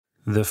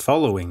The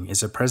following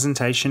is a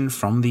presentation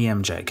from the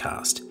MJ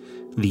Cast,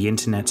 the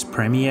internet's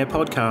premier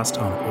podcast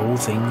on all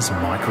things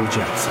Michael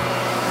Jackson.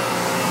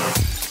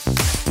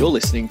 You're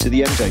listening to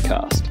the MJ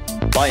Cast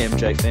by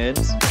MJ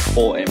fans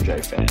for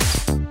MJ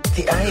fans.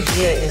 The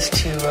idea is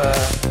to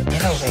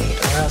innovate,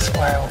 or else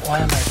why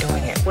am I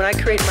doing it? When I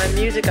create my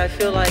music, I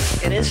feel like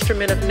an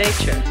instrument of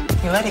nature.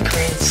 You let it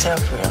create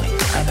itself, really.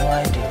 I know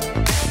I do.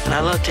 And I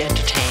love to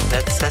entertain.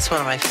 That's one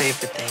of my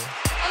favorite things.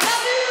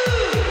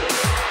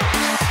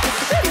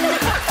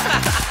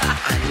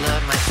 I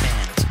love my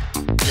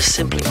fans. Just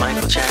simply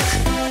Michael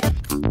Jackson.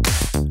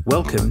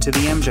 Welcome to the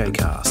MJ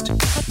Cast,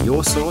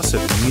 your source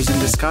of news and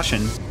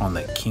discussion on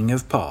the King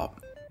of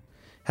Pop.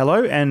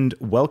 Hello and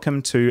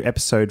welcome to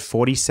episode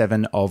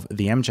 47 of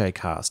the MJ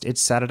Cast.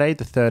 It's Saturday,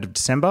 the 3rd of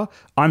December.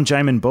 I'm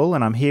Jamin Bull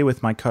and I'm here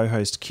with my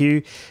co-host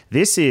Q.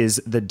 This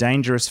is the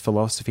Dangerous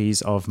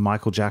Philosophies of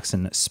Michael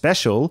Jackson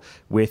special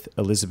with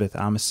Elizabeth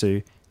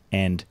Amisu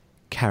and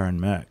Karin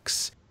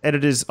Merx,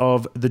 editors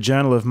of the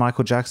Journal of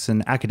Michael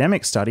Jackson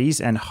Academic Studies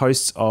and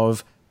hosts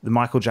of the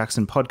Michael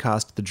Jackson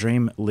podcast, The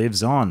Dream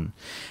Lives On.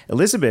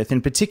 Elizabeth, in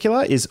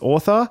particular, is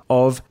author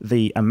of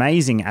the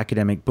amazing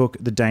academic book,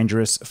 The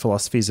Dangerous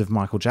Philosophies of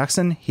Michael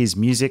Jackson, his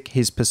music,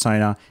 his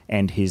persona,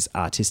 and his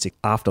artistic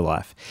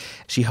afterlife.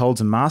 She holds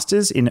a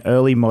master's in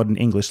early modern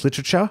English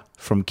literature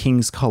from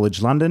King's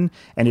College London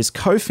and is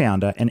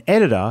co-founder and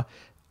editor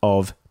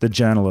of the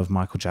Journal of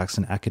Michael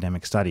Jackson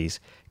Academic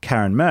Studies.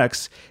 Karin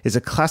Merx is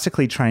a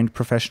classically trained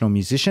professional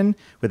musician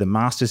with a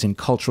master's in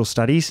cultural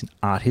studies and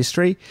art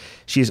history.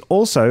 She is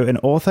also an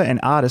author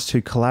and artist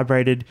who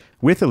collaborated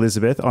with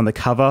Elizabeth on the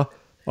cover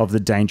of the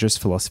Dangerous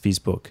Philosophies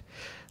book.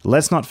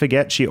 Let's not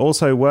forget, she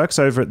also works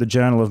over at the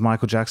Journal of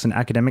Michael Jackson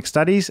Academic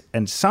Studies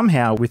and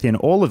somehow within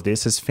all of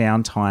this has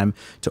found time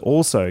to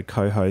also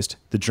co-host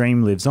the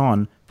Dream Lives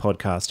On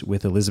podcast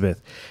with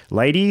Elizabeth.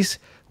 Ladies,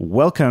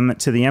 welcome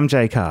to the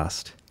MJ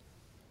Cast.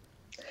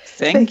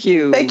 Thank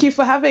you. Thank you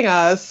for having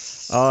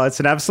us. Oh, it's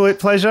an absolute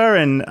pleasure.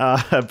 And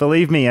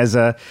believe me, as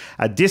a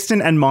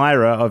distant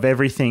admirer of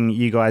everything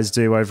you guys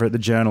do over at the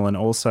Journal and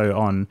also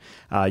on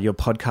your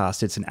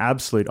podcast, it's an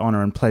absolute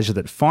honor and pleasure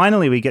that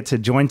finally we get to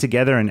join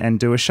together and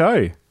do a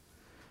show.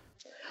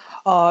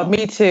 Oh,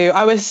 me too.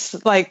 I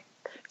was like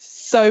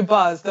so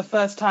buzzed the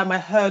first time I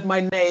heard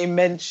my name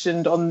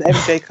mentioned on the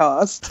MJ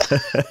Cast. I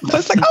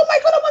was like, oh my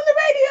God, I'm on the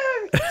radio.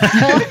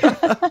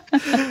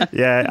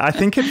 Yeah, I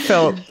think it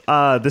felt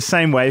the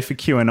same way for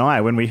Q and I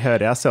when we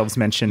heard ourselves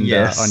mentioned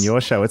on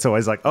your show. It's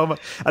always like, oh,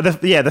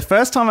 the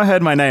first time I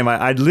heard my name,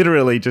 I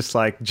literally just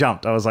like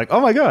jumped. I was like, oh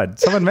my God,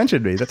 someone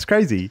mentioned me. That's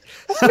crazy.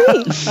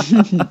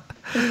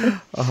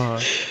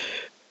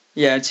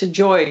 Yeah, it's a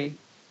joy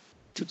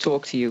to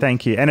talk to you.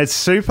 Thank you. And it's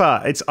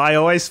super. I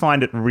always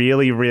find it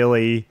really,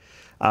 really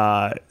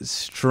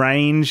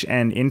strange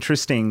and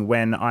interesting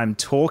when I'm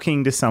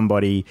talking to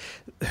somebody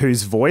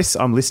whose voice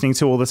I'm listening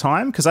to all the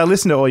time, because I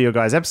listen to all your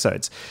guys'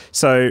 episodes.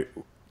 So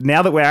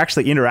now that we're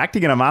actually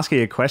interacting and I'm asking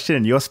you a question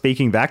and you're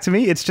speaking back to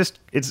me,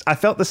 I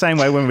felt the same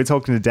way when we were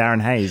talking to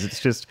Darren Hayes. It's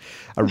just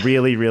a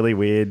really, really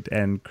weird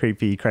and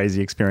creepy,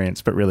 crazy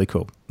experience, but really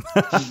cool.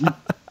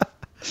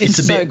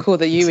 It's so cool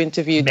that you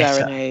interviewed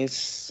Darren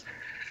Hayes.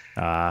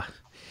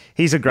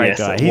 He's a great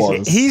guy.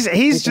 He's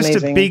just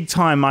amazing. A big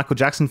time Michael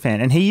Jackson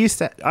fan. And he used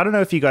to, I don't know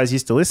if you guys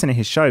used to listen to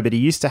his show, but he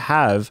used to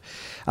have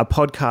a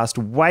podcast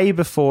way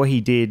before he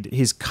did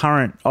his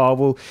current,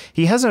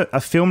 he has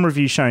a film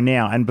review show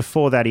now. And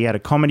before that he had a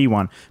comedy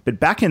one. But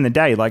back in the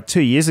day, like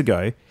 2 years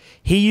ago,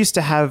 he used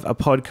to have a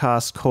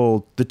podcast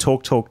called The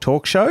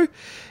Talk Show.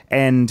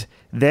 And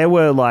there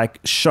were like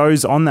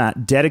shows on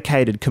that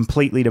dedicated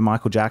completely to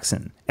Michael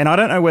Jackson. And I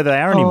don't know where they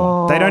are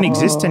anymore. They don't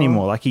exist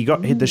anymore. Like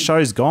the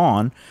show's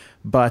gone.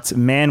 But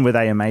man, were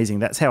they amazing.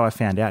 That's how I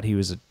found out he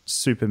was a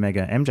super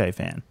mega MJ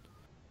fan.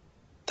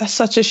 That's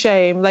such a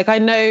shame. Like, I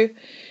know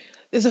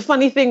there's a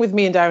funny thing with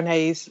me and Darren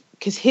Hayes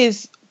because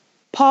his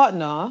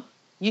partner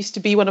used to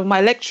be one of my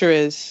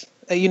lecturers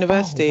at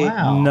university. Oh,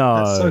 wow. No.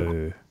 That's so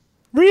cool.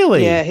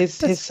 Really? Yeah,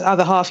 his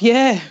other half.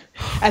 Yeah.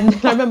 And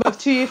then I remember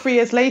 3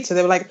 years later,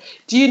 they were like,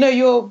 do you know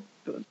your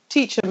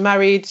teacher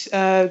married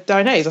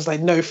Darren Hayes? I was like,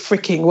 no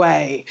freaking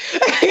way.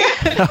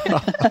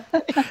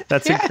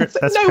 That's no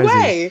crazy.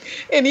 way.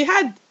 And he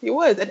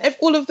was. And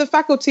all of the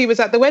faculty was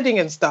at the wedding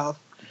and stuff.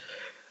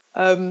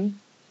 But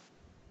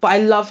I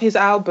love his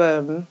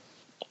album,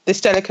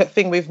 This Delicate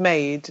Thing We've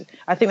Made.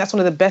 I think that's one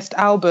of the best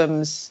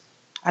albums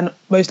and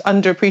most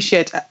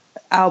underappreciated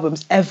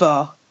albums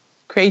ever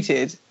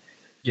created.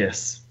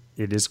 Yes.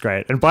 It is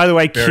great. And by the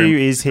way, Q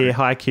is here.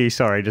 Hi, Q.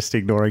 Sorry, just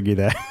ignoring you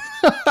there.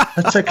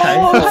 That's okay.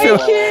 Oh, thank you.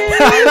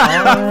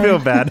 I feel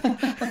bad.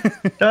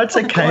 No, it's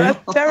okay. Oh,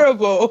 that's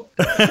terrible.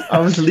 I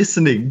was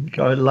listening.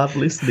 I love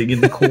listening in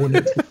the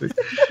corner.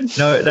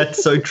 No,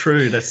 that's so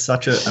true. That's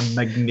such a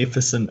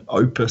magnificent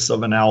opus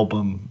of an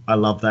album. I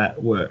love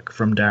that work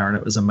from Darren.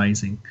 It was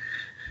amazing.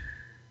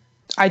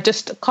 I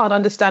just can't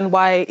understand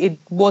why it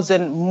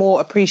wasn't more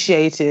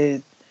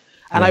appreciated.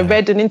 And I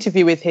read an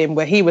interview with him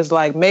where he was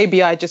like,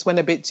 maybe I just went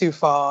a bit too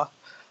far.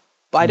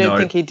 But I don't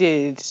think he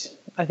did.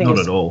 I think Not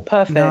it's at all.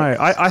 perfect. No,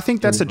 I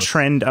think that's a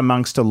trend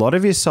amongst a lot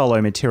of his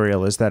solo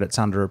material, is that it's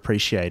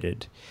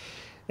underappreciated.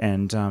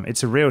 And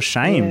it's a real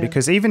shame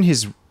because even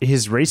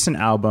his recent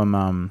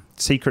album,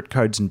 Secret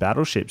Codes and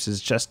Battleships,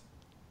 is just...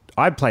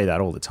 I play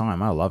that all the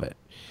time. I love it.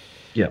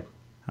 Yeah.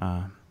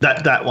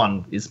 That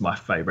one is my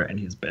favourite and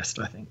his best,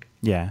 I think.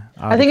 Yeah.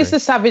 I think it's the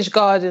Savage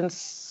Garden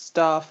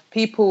stuff.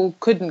 People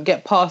couldn't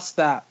get past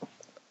that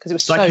because it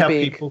was so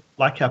big.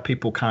 Like how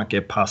people can't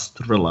get past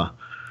Thriller.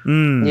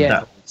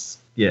 Yeah.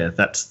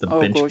 That's the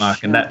benchmark,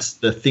 gosh, and that's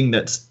the thing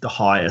that's the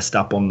highest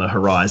up on the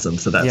horizon.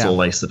 So that's all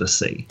they sort of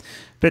see.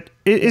 But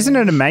isn't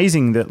it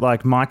amazing that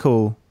like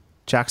Michael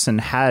Jackson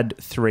had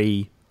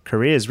 3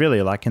 careers,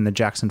 really, like in the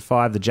Jackson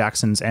 5, the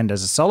Jacksons, and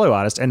as a solo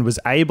artist, and was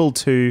able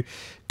to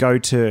go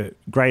to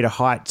greater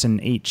heights in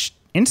each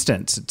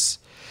instance. It's,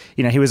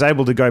 he was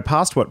able to go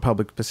past what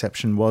public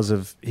perception was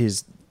of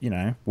his,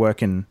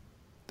 work in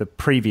the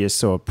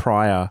previous or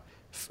prior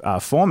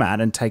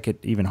format and take it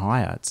even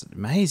higher. It's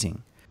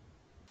amazing.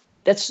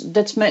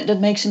 That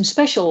makes him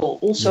special.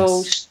 Also,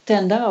 Yes.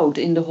 stand out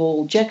in the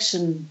whole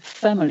Jackson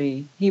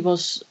family. He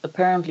was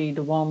apparently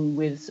the one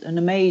with an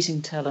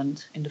amazing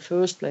talent in the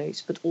first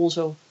place, but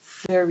also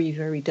very,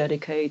 very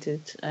dedicated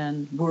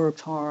and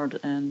worked hard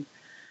and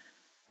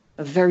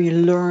a very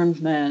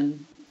learned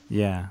man.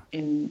 Yeah.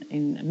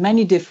 In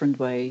many different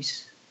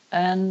ways.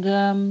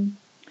 And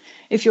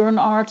if you're an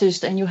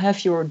artist and you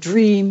have your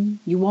dream,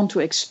 you want to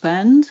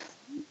expand,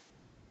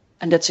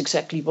 and that's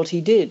exactly what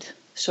he did.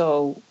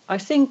 So I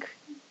think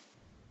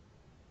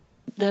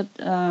that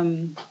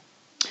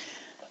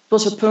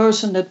was a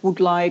person that would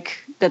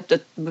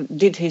that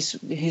did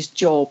his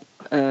job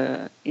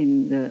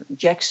in the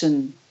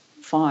Jackson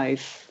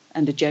 5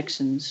 and the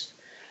Jacksons,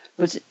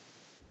 but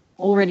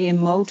already in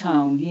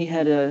Motown he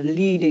had a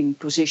leading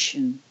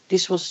position.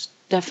 This was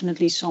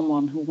definitely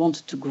someone who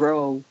wanted to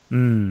grow.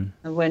 And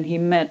when he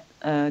met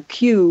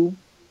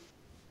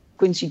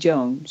Quincy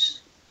Jones.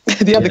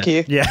 The other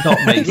Q. Yeah. Not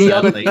me, The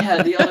sadly.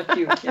 other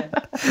Q. Yeah.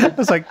 I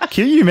was like,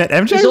 Q, you met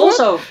MJ? He's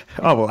also,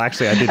 Oh, well,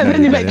 actually, I did know And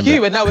then you met MJ.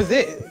 Q, and that was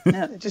it.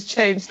 Yeah. It just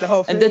changed the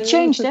whole thing. and that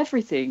changed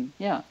everything.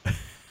 Yeah.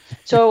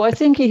 So I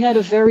think he had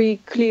a very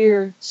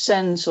clear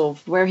sense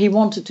of where he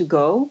wanted to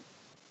go,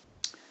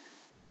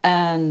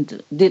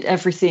 and did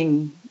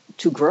everything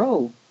to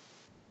grow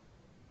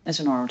as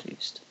an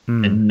artist.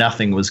 And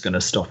nothing was going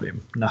to stop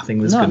him. Nothing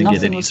was going to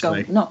get in his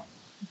way. No.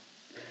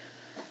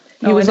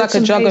 He was and like a that's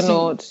amazing.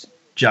 juggernaut.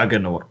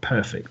 Juggernaut,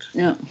 perfect.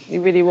 Yeah. He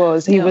really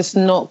was. He Yeah. was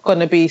not going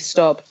to be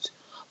stopped.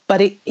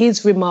 But it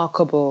is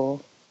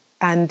remarkable.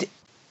 And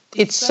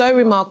it's so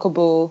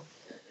remarkable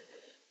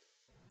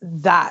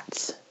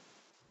that,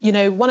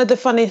 one of the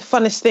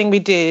funnest thing we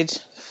did,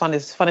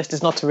 funnest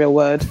is not a real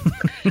word.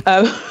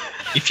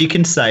 If you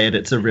can say it,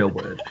 it's a real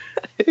word.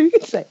 You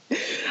could say.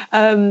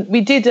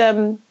 We did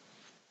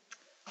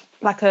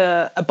like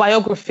a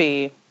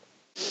biography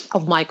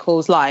of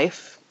Michael's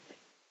life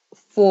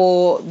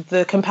for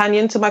the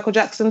companion to Michael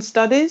Jackson's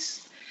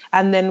studies,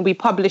 and then we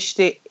published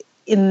it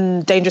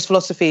in Dangerous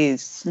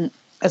Philosophies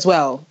as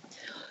well.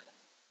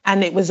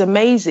 And it was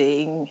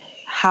amazing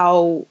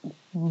how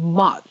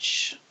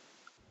much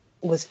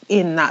was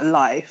in that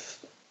life,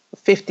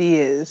 50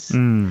 years,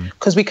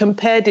 because we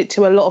compared it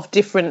to a lot of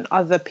different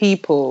other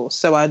people.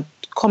 So I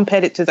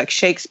compared it to like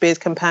Shakespeare's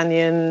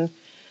companion,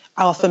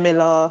 Arthur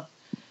Miller.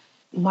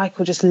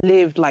 Michael just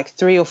lived like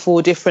 3 or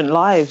 4 different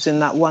lives in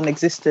that one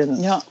existence.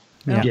 Yeah.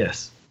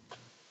 Yes.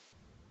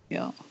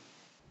 Yeah.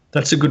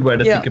 That's a good way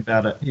to Yeah. think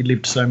about it. He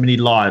lived so many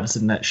lives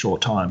in that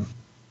short time.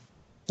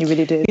 He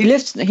really did.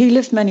 He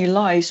lived many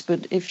lives,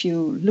 but if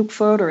you look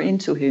further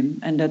into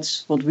him, and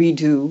that's what we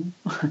do,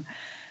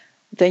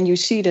 then you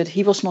see that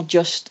he was not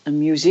just a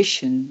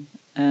musician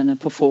and a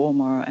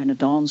performer and a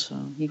dancer.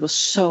 He was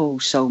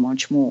so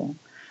much more.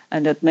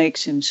 And that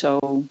makes him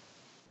so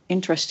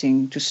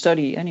interesting to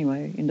study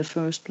anyway, in the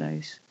first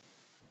place.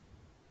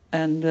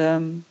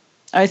 And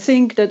I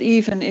think that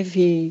even if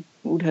he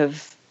would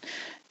have,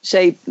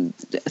 say,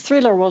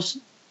 Thriller was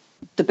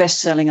the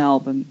best-selling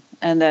album,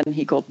 and then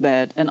he got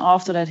bad. And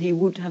after that, he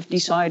would have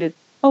decided,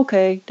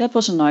 okay, that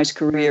was a nice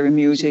career in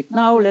music.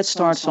 Now let's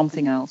start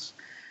something else.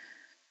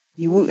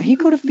 He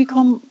could have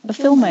become a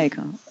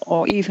filmmaker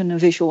or even a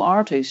visual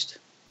artist.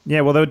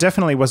 Yeah, well, there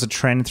definitely was a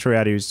trend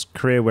throughout his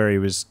career where he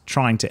was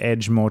trying to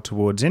edge more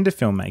towards into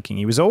filmmaking.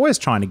 He was always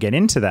trying to get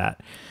into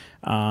that.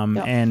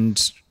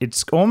 And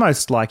it's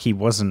almost like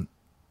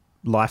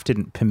life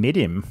didn't permit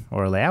him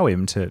or allow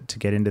him to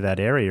get into that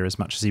area as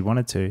much as he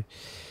wanted to,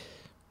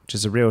 which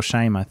is a real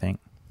shame, I think.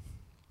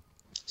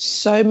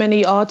 So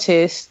many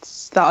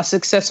artists that are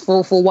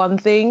successful for one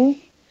thing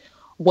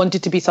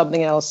wanted to be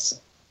something else.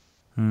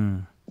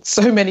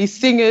 So many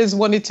singers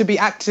wanted to be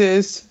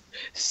actors.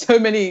 So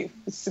many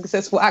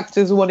successful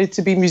actors wanted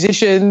to be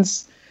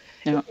musicians.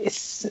 Yeah.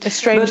 It's a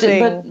strange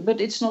thing.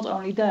 But it's not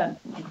only that.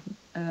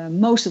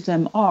 Most of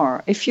them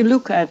are. If you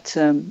look at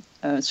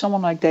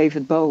someone like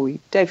David Bowie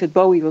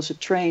was a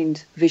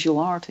trained visual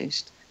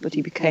artist, but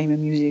he became a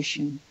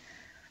musician.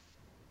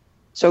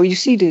 So you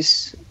see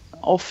this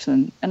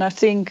often. And I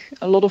think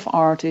a lot of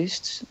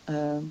artists,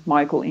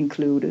 Michael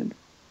included,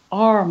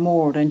 are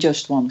more than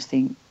just one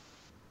thing.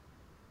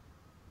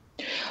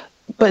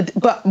 But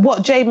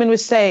what Jamin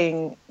was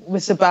saying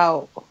was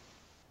about,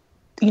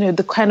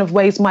 the kind of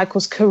ways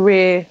Michael's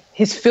career,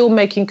 his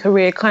filmmaking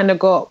career, kind of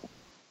got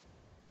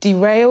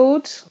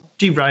derailed.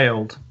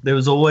 There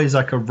was always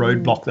like a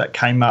roadblock that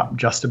came up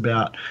just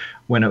about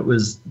when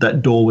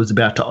that door was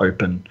about to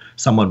open.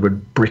 Someone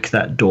would brick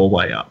that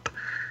doorway up.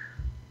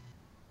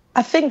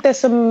 I think there's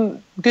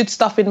some good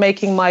stuff in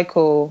Making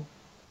Michael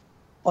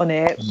on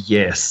it.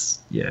 Yes,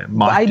 yeah.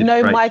 I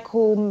know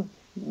Michael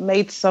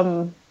made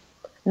some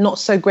not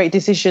so great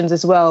decisions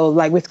as well,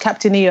 like with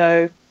Captain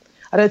EO.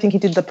 I don't think he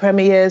did the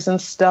premieres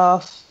and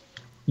stuff.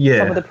 Yeah.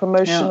 Some of the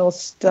promotional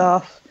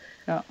stuff.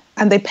 Yeah.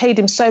 And they paid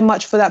him so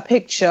much for that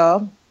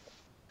picture.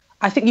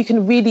 I think you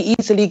can really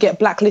easily get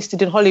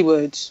blacklisted in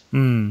Hollywood.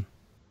 Mm.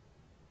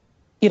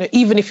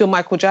 Even if you're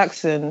Michael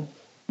Jackson.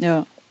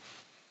 Yeah.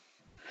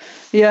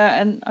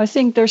 Yeah, and I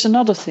think there's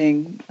another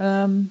thing.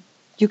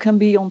 You can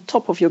be on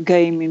top of your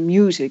game in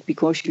music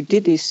because you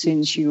did this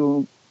since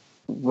you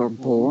were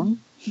born.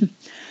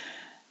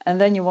 And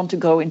then you want to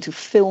go into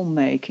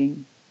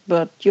filmmaking.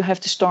 But you have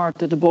to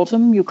start at the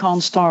bottom. You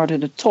can't start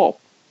at the top.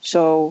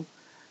 So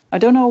I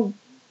don't know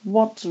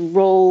what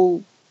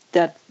role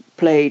that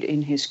played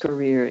in his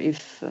career.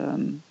 If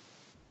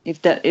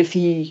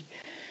he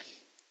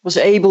was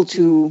able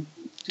to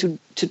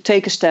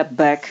take a step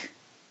back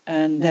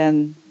and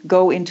then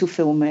go into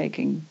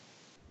filmmaking.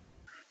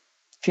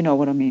 If you know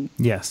what I mean.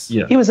 Yes.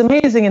 Yeah. He was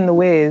amazing in The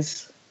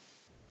Wiz.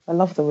 I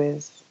love The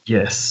Wiz.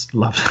 Yes,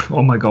 love.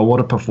 Oh my God, what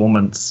a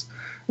performance!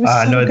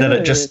 I know that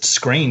it just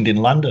screened in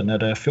London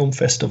at a film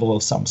festival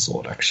of some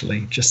sort,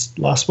 actually, just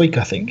last week,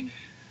 I think.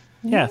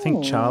 Yeah, I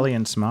think Charlie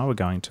and Smar were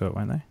going to it,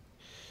 weren't they?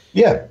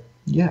 Yeah.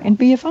 In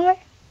BFI?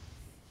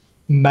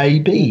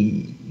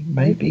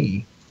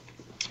 Maybe.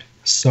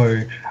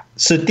 So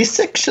this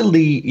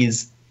actually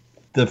is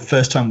the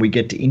first time we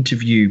get to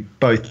interview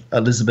both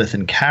Elizabeth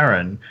and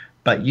Karin,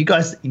 but you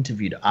guys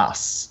interviewed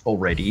us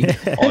already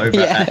over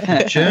at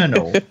the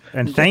Journal.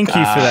 And thank you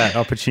for that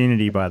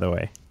opportunity, by the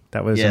way.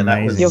 That was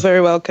amazing. You're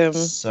very welcome.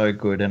 So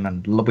good,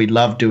 and we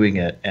love doing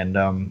it.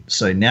 And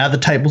so now the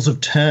tables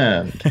have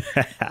turned,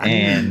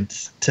 and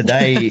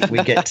today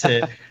we get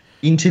to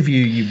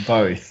interview you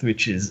both,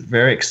 which is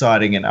very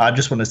exciting. And I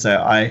just want to say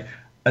I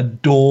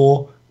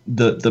adore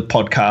the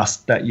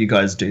podcast that you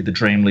guys do. The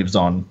Dream Lives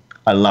On.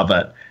 I love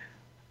it.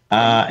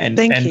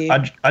 Thank you.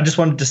 I just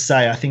wanted to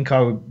say, I think I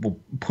will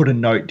put a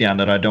note down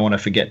that I don't want to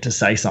forget to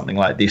say something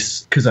like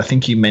this, because I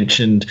think you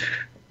mentioned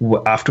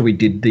after we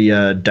did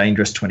the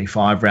Dangerous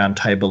 25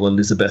 roundtable,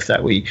 Elizabeth,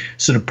 that we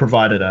sort of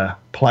provided a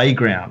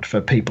playground for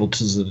people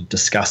to sort of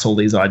discuss all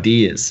these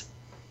ideas.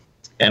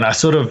 And I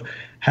sort of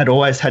had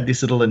always had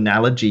this little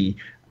analogy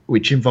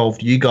which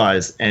involved you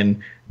guys and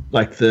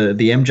like the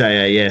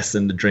MJAS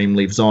and the Dream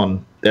Lives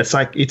On. That's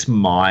like, it's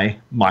my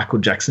Michael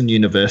Jackson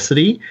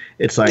University.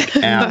 It's like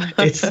our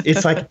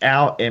it's like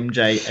our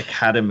MJ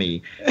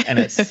Academy, and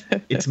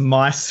it's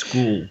my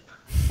school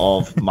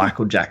of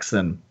Michael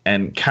Jackson.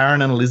 And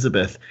Karin and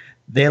Elizabeth,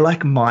 they're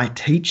like my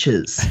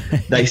teachers.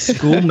 They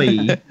school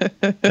me on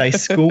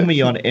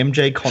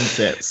MJ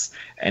concepts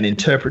and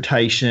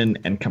interpretation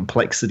and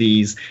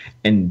complexities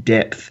and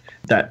depth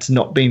that's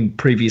not been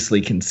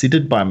previously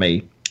considered by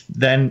me.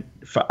 Then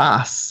for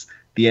us,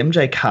 the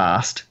MJ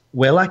cast,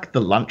 we're like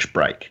the lunch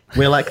break.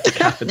 We're like the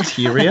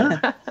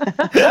cafeteria.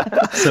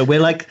 So we're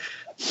like,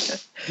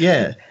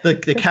 yeah,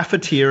 the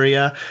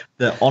cafeteria,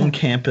 the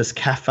on-campus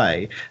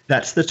cafe.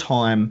 That's the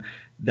time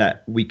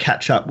that we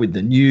catch up with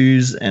the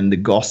news and the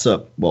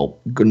gossip. Well,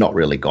 not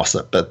really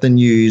gossip, but the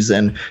news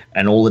and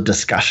all the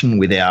discussion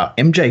with our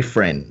MJ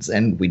friends.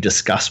 And we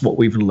discuss what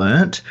we've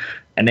learnt.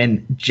 And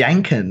then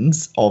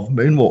Jenkins of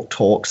Moonwalk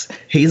Talks,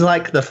 he's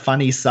like the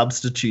funny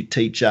substitute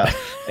teacher,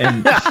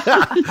 and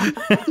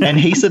and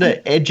he sort of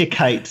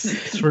educates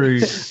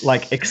through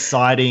like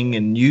exciting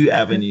and new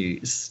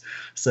avenues.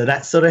 So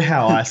that's sort of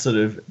how I sort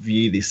of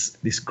view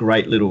this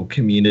great little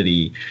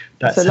community.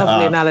 That's a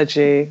lovely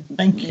analogy.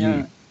 Thank you.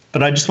 Yeah.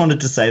 But I just wanted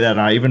to say that,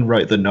 and I even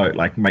wrote the note,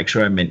 like, make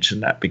sure I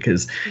mention that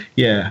because,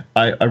 yeah,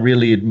 I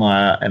really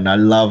admire and I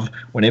love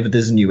whenever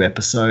there's a new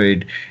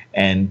episode,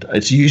 and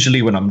it's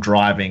usually when I'm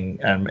driving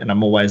and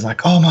I'm always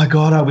like, oh, my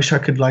God, I wish I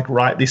could, like,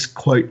 write this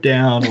quote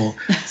down or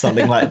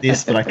something like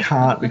this, but I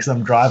can't because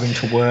I'm driving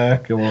to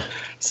work.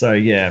 So,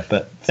 yeah,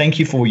 but thank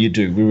you for what you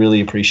do. We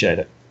really appreciate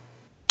it.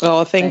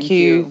 Oh, thank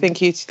you.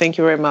 Thank you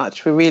very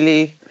much.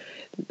 We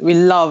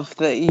love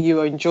that you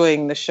are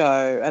enjoying the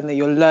show and that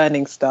you're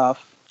learning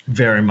stuff.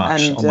 Very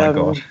much. And, oh my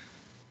God.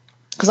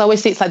 Because I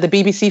always see it's like the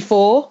BBC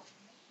 4.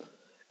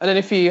 I don't know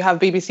if you have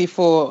BBC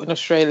 4 in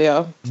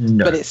Australia,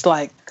 but it's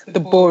like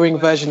the boring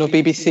version of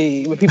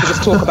BBC where people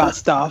just talk about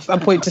stuff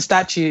and point to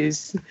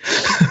statues.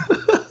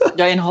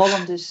 Yeah, in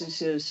Holland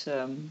this is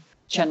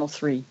Channel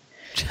 3.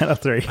 Channel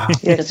 3.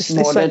 Yeah,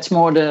 that's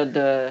more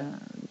the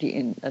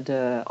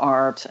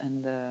art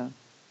and the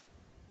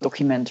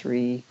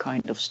documentary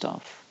kind of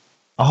stuff.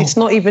 It's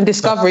not even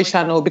Discovery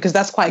Channel because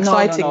that's quite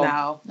exciting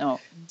now. No.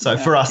 So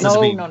for us, it's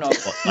been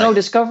No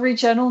Discovery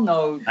Channel,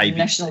 no ABC.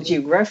 National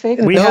Geographic.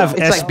 We have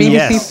it's like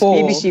SBS.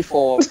 BBC4.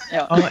 BBC4.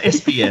 Yeah. Oh,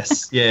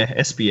 SBS. Yeah,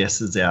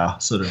 SBS is our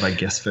sort of, I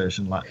guess,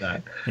 version like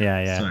that.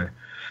 Yeah.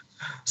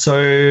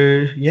 So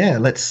yeah,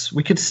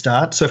 we could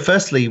start. So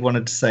firstly,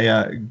 wanted to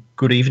say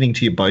good evening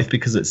to you both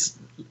because it's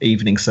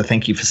evening. So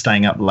thank you for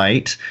staying up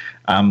late.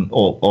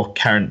 Or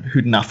Karin,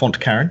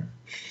 goedenavond, Karin.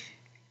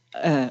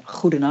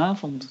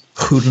 Goedenavond.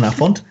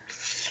 Goedenavond.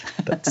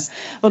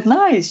 What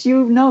nice,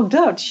 you know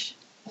Dutch.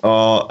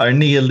 Oh,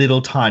 only a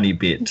little tiny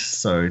bit.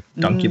 So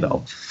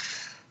dankjewel.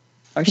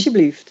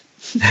 Alsjeblieft.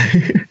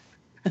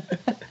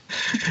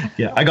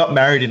 Yeah, I got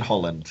married in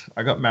Holland.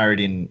 I got married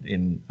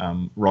in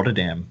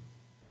Rotterdam.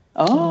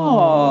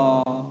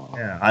 Oh.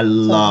 Yeah, I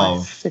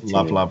love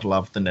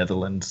nice the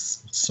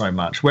Netherlands so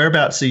much.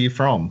 Whereabouts are you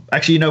from?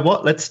 Actually, you know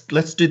what? Let's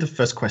do the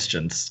first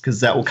questions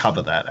because that will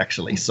cover that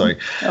actually. So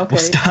We'll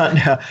start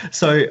now.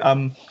 So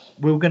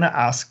we're going to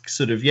ask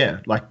sort of,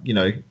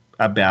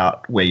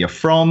 about where you're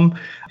from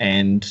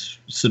and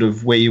sort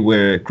of where you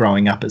were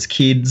growing up as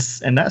kids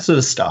and that sort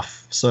of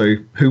stuff. So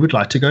who would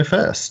like to go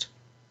first?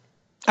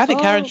 I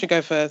think Karin should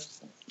go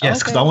first. Yes,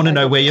 because I want to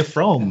know where you're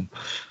from.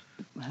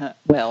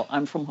 Well,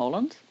 I'm from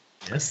Holland.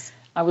 Yes.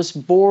 I was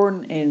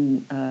born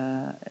in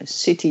a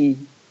city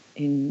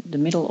in the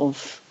middle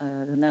of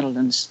the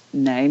Netherlands,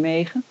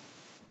 Nijmegen.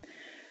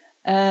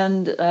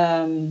 And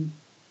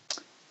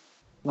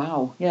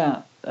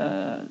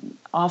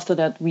after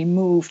that we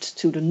moved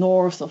to the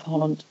north of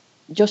Holland,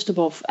 just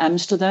above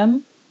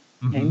Amsterdam,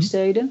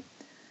 Heemstede.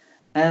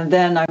 And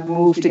then I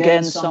moved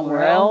again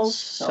somewhere else.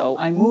 So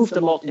I moved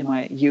a lot in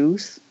my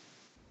youth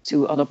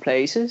to other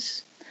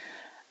places.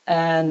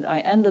 And I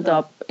ended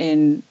up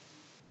in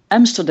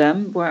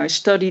Amsterdam, where I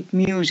studied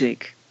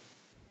music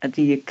at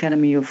the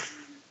Academy of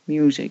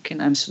Music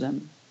in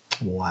Amsterdam.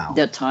 Wow. At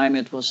that time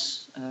it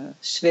was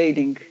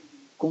Sweding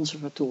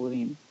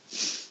Conservatorium.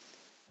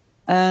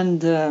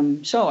 And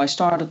so I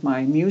started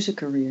my music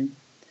career.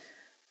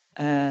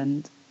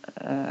 And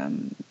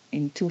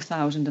in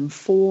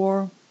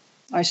 2004,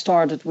 I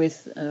started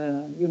with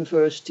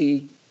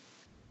university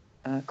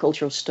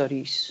cultural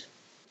studies,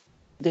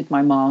 did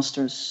my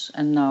master's,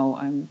 and now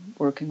I'm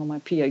working on my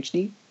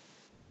PhD.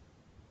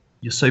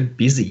 You're so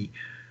busy.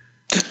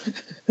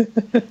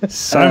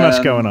 So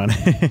much going on.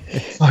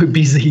 So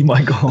busy,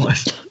 my God.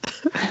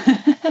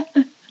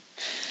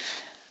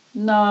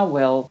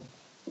 Well,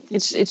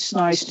 it's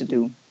nice to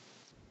do.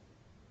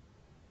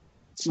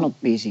 It's not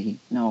busy.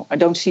 No, I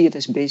don't see it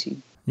as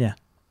busy. Yeah.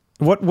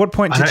 What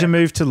point did you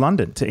move to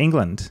London, to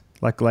England?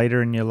 Like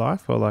later in your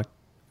life or like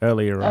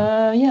earlier on?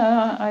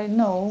 I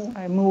know.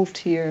 I moved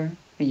here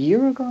a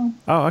year ago.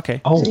 Oh,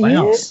 okay. Oh,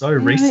 wow. So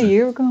recent. A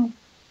year ago.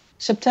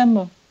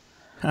 September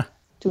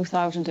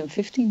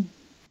 2015.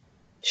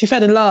 She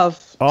fell in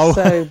love, Oh.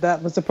 so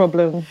that was the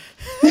problem.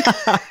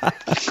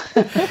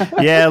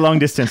 Yeah, long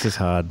distance is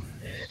hard.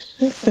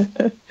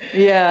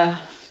 Yeah,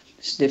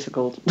 it's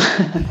difficult.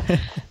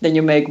 Then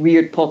you make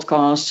weird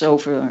podcasts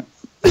over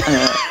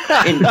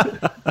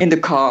in the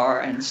car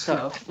and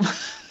stuff.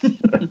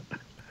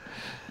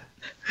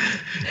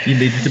 You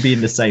needed to be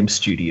in the same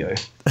studio.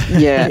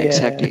 Yeah,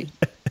 exactly.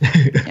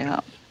 Yeah.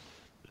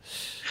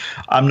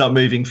 I'm not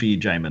moving for you,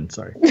 Jamin.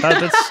 Sorry.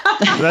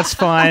 That's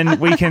fine.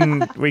 We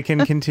can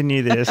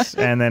continue this,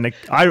 and then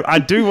I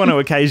do want to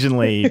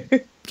occasionally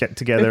get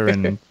together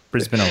in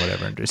Brisbane or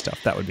whatever and do stuff.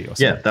 That would be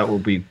awesome. Yeah, that will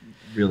be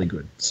really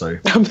good. So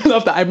I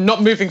love that. I'm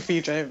not moving for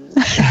you, James.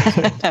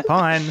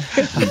 Fine.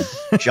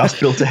 just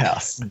built a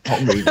house,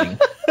 not moving.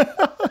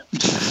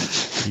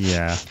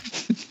 Yeah.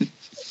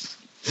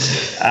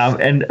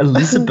 And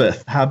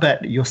Elizabeth, how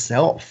about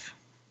yourself?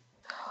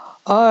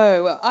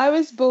 Oh, well, I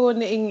was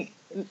born in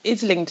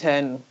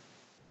Islington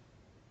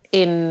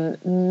in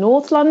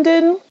North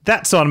London.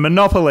 That's on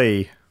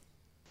Monopoly.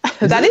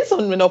 That is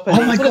on Monopoly.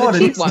 Oh my it's one God, of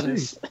the it cheap is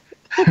ones.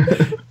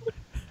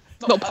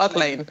 Not Park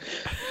Lane.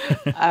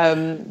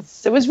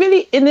 So it was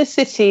really inner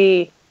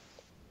city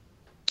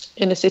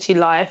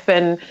life,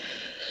 and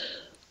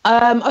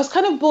I was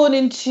kind of born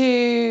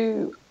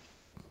into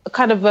a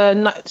kind of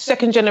a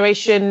second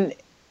generation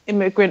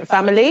immigrant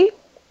family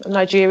of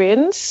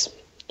Nigerians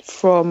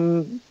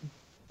from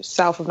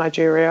south of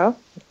Nigeria.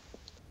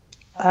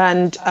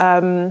 And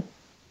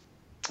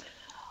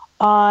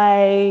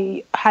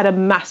I had a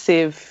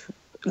massive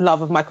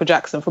love of Michael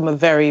Jackson from a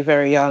very,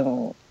 very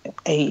young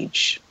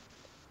age.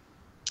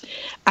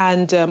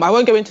 And I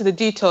won't go into the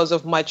details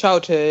of my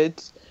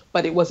childhood,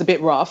 but it was a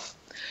bit rough.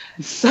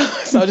 So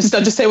I'll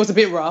just say it was a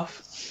bit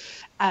rough.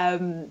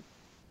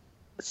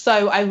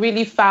 So I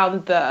really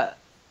found that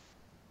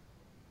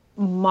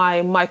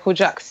my Michael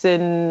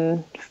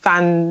Jackson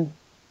fandom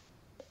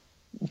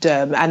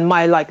and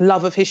my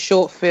love of his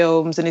short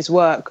films and his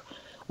work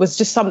was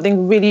just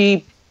something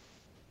really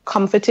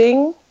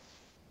comforting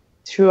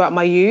throughout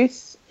my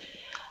youth.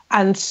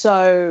 And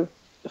so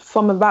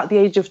from about the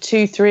age of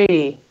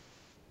 2-3,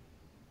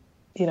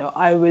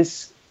 I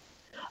was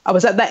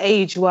at that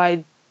age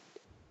where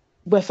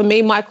for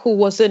me Michael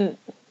wasn't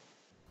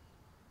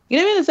you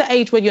know, there's an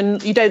age when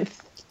you don't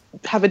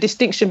have a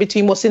distinction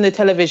between what's in the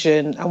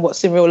television and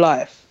what's in real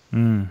life.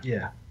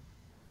 Yeah.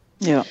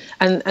 Yeah.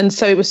 And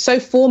so it was so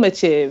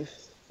formative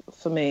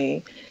for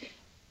me.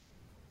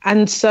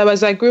 And so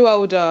as I grew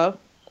older,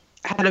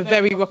 I had a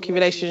very rocky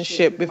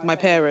relationship with my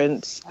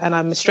parents, and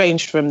I'm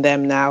estranged from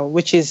them now,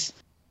 which is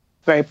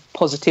a very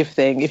positive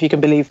thing, if you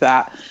can believe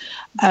that.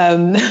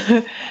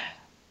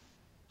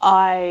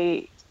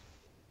 I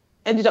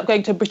ended up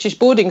going to a British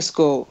boarding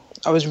school.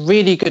 I was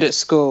really good at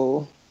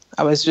school.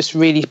 I was just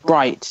really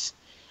bright.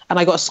 And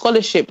I got a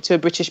scholarship to a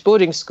British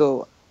boarding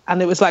school. And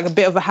it was like a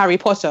bit of a Harry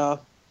Potter.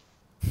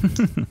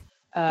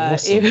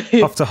 Awesome.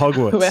 Off to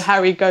Hogwarts. Where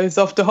Harry goes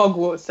off to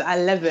Hogwarts at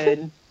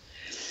 11.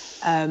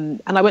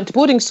 And I went to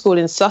boarding school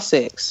in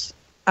Sussex.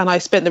 And I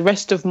spent the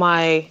rest of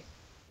my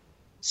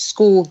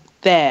school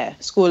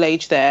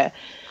age there.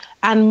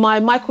 And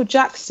my Michael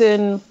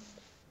Jackson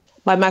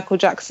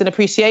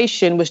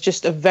appreciation was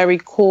just a very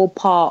core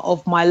part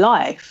of my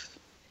life.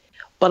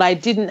 But I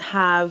didn't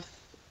have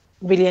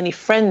really any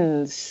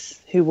friends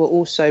who were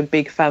also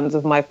big fans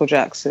of Michael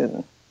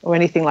Jackson or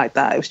anything like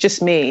that. It was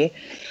just me.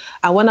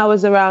 And when I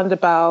was around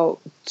about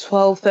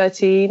 12,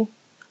 13,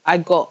 I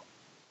got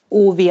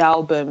all the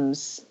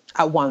albums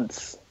at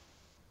once,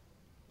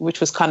 which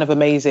was kind of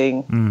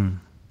amazing.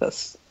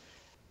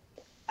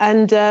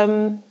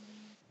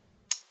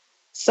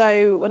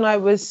 So when I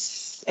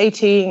was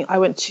 18, I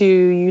went to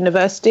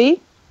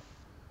university.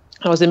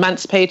 I was an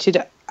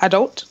emancipated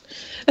adult.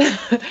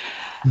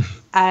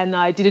 And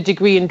I did a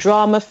degree in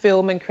drama,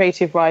 film, and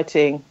creative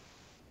writing.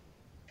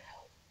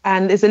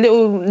 And there's a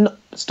little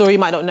story you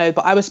might not know,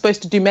 but I was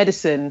supposed to do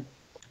medicine.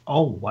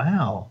 Oh,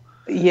 wow.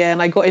 Yeah,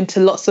 and I got into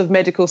lots of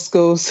medical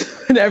schools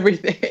and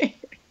everything.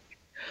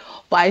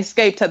 But I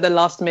escaped at the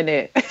last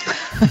minute.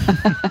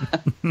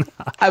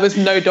 I was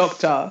no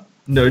doctor.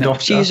 No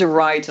doctor. She's a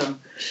writer.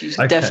 She's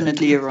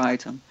definitely a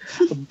writer.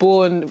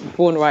 Born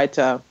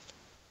writer.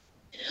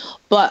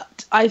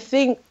 But I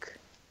think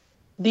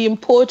the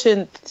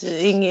important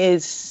thing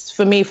is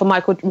for me, for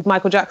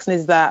Michael Jackson,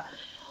 is that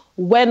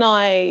when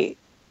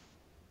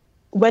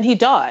he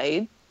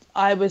died,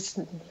 was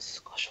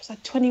I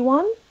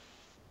 21? It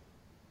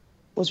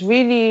was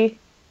really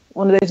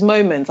one of those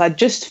moments. I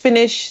just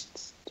finished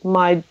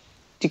my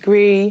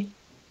degree,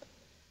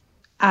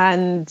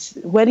 and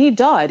when he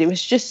died, it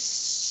was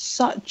just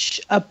such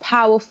a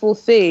powerful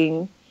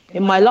thing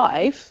in my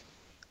life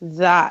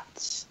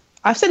that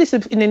I've said this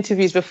in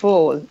interviews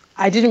before.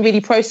 I didn't really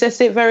process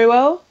it very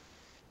well.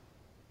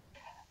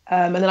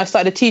 And then I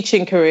started a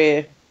teaching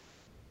career,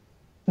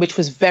 which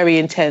was very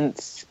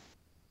intense.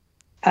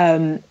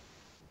 And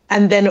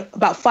then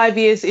about 5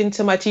 years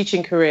into my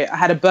teaching career, I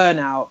had a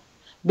burnout,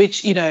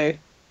 which,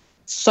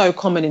 so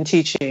common in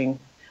teaching.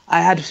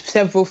 I had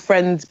several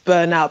friends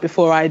burn out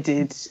before I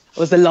did. I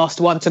was the last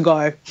one to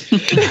go.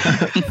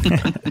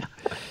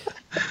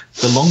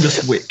 The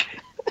longest wick.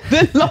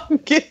 The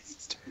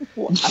longest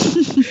one.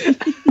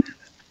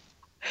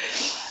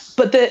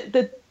 But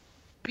the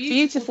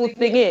beautiful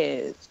thing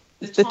is,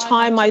 the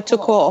time I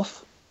took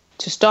off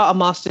to start a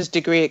master's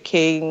degree at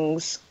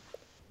King's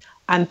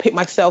and pick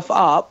myself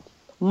up,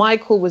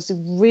 Michael was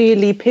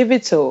really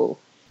pivotal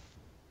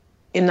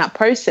in that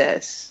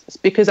process. It's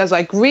because as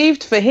I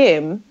grieved for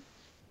him,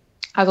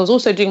 as I was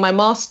also doing my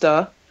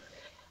master,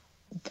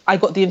 I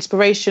got the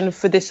inspiration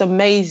for this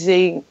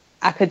amazing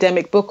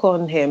academic book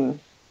on him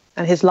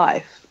and his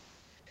life.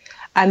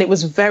 And it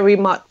was very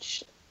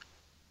much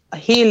a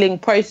healing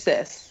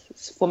process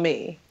for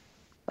me,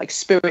 like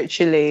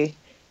spiritually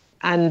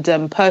and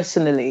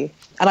personally.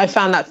 And I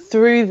found that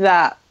through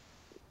that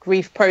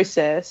grief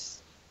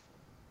process,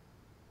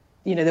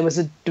 there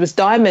was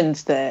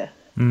diamonds there.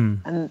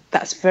 And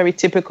that's very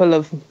typical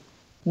of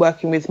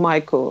working with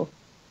Michael.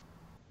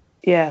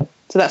 Yeah,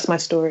 so that's my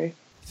story.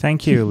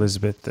 Thank you,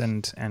 Elizabeth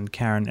and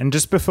Karin. And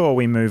just before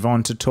we move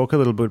on to talk a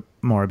little bit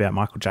more about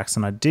Michael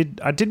Jackson, I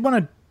did want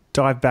to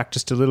dive back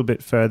just a little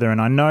bit further.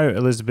 And I know,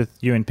 Elizabeth,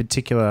 you in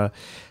particular,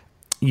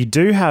 you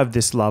do have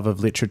this love of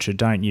literature,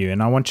 don't you?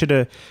 And I want you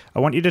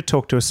to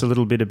talk to us a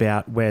little bit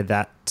about where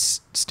that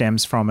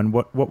stems from, and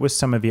what were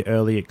some of your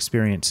early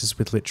experiences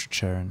with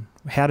literature, and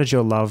how did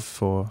your love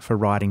for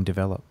writing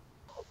develop?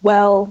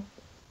 Well,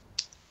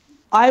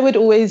 I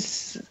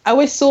always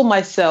saw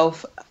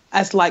myself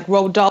as like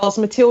Roald Dahl's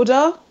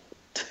Matilda.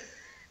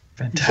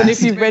 Fantastic. And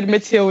if you've read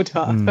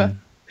Matilda.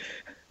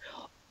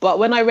 But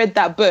when I read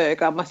that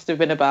book, I must have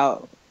been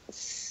about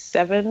 6,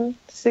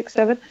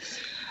 7.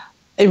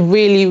 It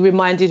really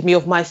reminded me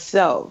of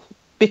myself,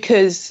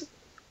 because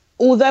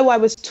although I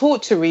was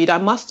taught to read, I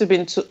must have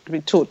been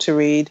taught to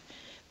read.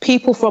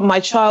 People from my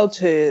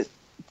childhood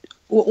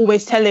were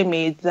always telling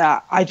me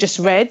that I just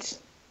read.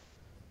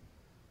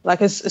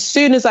 Like as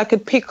soon as I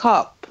could pick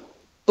up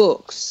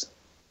books,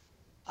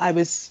 I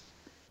was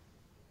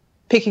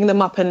picking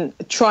them up and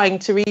trying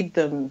to read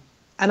them.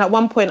 And at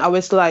one point I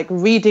was like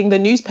reading the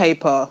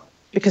newspaper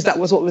because that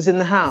was what was in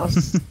the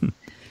house.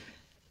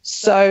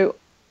 So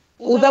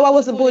although I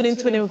wasn't born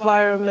into an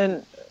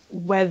environment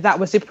where that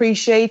was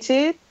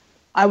appreciated,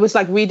 I was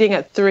like reading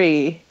at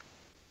 3.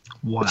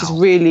 which is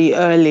really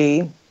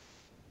early.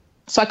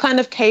 So I kind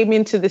of came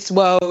into this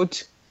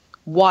world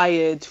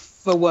wired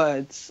for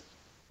words.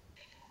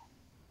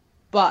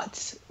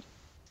 But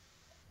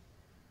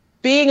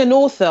being an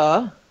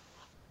author,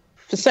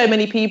 for so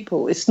many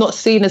people, it's not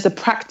seen as a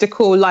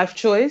practical life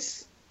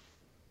choice.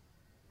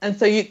 And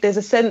so there's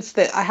a sense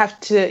that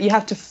you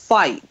have to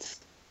fight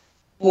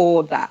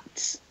for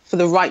that, for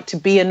the right to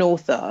be an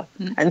author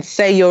and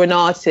say you're an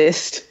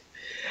artist.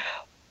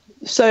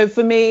 So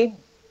for me,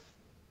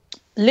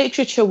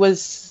 literature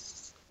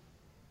was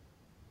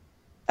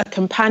a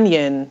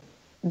companion.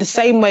 The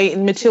same way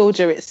in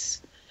Matilda,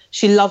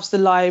 she loves the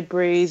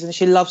libraries and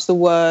she loves the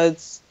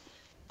words.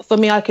 For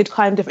me, I could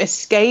kind of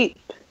escape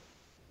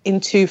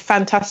into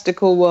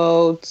fantastical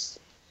worlds.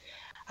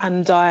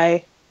 And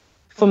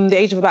from the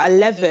age of about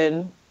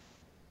 11,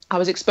 I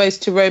was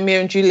exposed to Romeo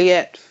and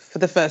Juliet for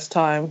the first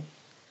time.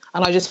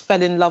 And I just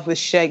fell in love with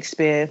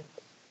Shakespeare.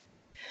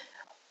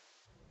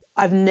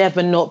 I've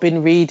never not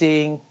been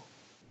reading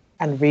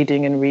and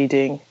reading and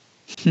reading.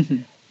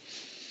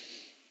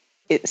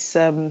 It's,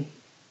 I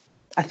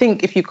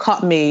think if you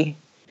cut me,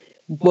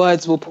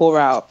 words will pour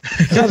out.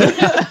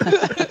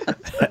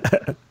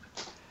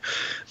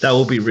 That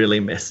will be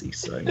really messy,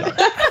 so no.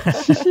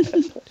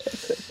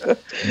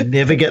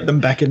 Never get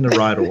them back in the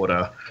right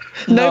order.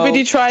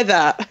 Nobody try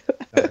that.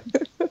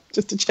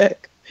 Just to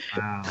check.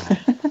 Wow.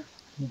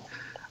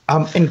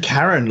 And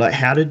Karin, like,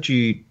 how did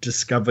you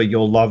discover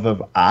your love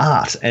of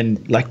art?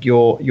 And like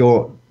you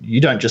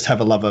don't just have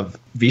a love of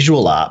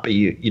visual art, but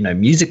you know,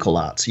 musical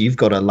art. So you've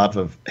got a love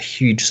of a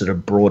huge sort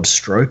of broad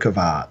stroke of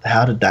art.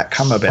 How did that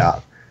come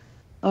about?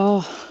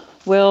 Oh,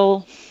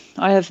 well,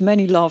 I have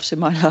many loves in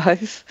my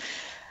life.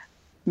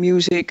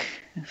 Music,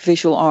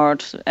 visual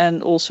art,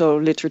 and also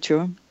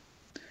literature.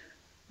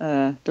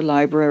 The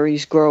library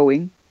is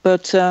growing.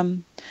 But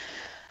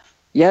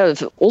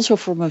also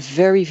from a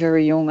very,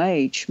 very young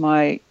age.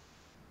 My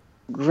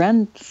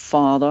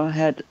grandfather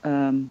had,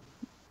 I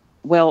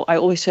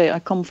always say I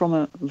come from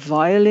a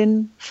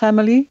violin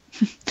family.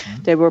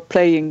 They were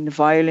playing the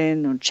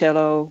violin or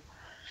cello.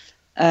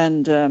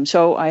 And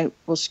so I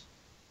was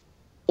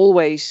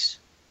always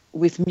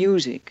with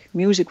music.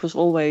 Music was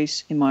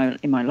always in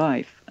my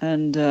life.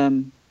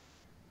 And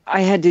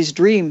I had this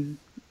dream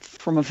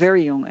from a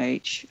very young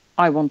age.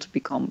 I want to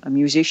become a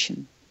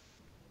musician.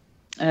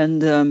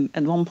 And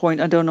at one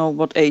point, I don't know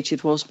what age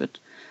it was, but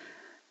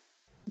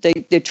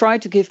they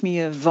tried to give me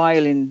a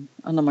violin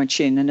under my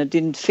chin, and it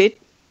didn't fit.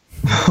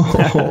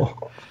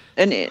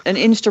 An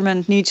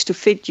instrument needs to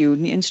fit you.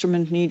 The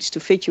instrument needs to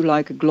fit you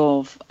like a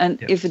glove.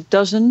 And if it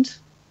doesn't,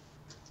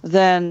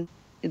 then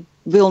it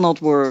will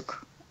not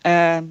work.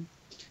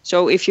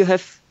 So if you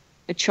have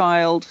a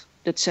child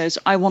that says,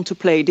 I want to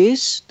play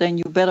this, then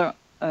you better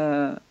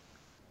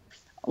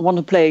want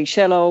to play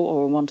cello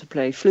or want to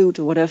play flute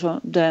or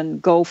whatever, then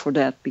go for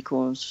that,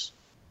 because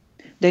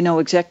they know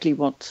exactly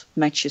what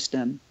matches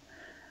them.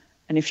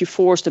 And if you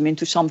force them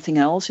into something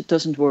else, it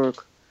doesn't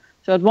work.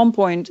 So at one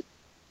point,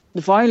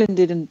 the violin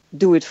didn't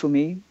do it for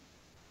me.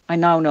 I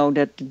now know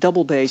that the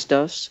double bass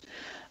does.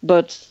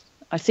 But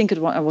I think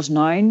I was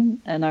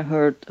 9 and I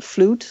heard a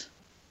flute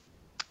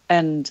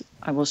and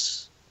I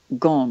was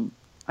gone.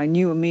 I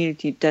knew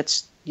immediately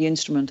that's the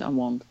instrument I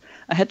want.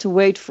 I had to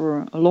wait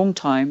for a long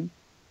time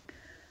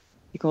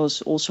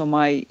because also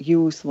my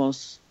youth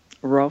was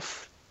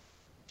rough.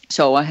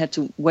 So I had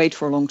to wait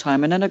for a long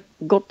time. And then I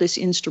got this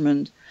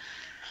instrument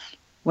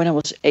when I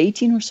was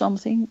 18 or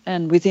something.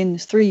 And within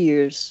 3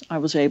 years, I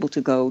was able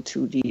to go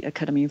to the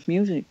Academy of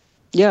Music.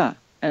 Yeah,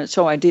 and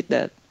so I did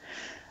that.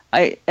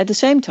 At the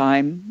same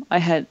time, I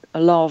had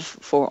a love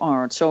for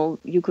art. So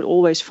you could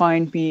always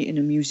find me in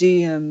a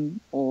museum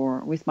or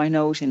with my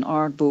nose in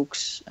art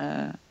books,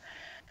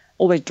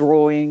 always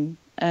drawing.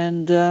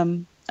 And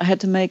I had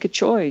to make a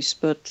choice,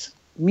 but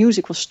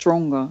music was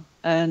stronger.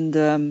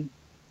 And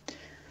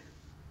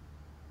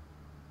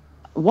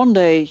one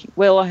day,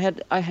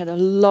 I had a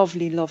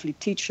lovely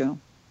teacher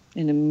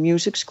in a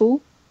music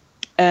school.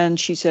 And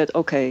she said,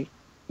 okay,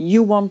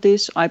 you want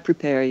this, I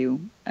prepare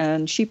you.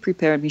 And she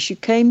prepared me. She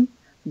came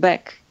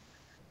back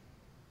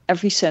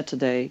every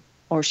Saturday,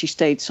 or she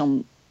stayed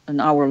an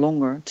hour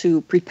longer to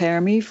prepare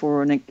me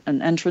for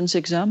an entrance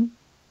exam.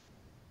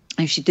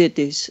 And she did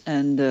this,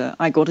 and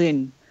I got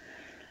in.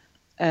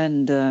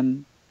 And I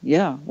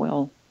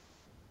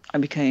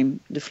became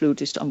the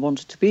flutist I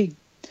wanted to be.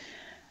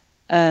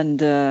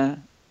 And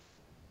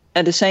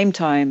at the same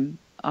time,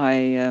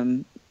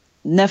 I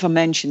never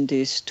mentioned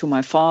this to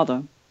my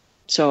father.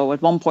 So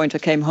at one point I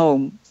came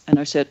home and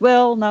I said,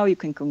 well, now you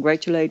can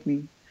congratulate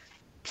me.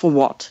 For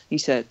what? He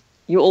said,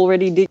 you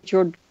already did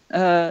your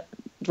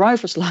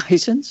driver's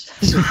license?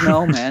 I said,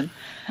 no, man.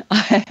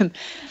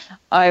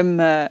 I'm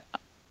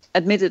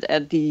admitted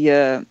at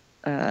the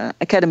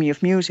Academy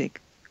of Music.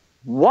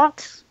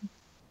 What?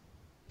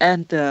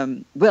 And,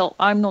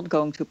 I'm not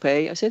going to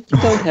pay. I said,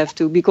 you don't have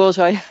to, because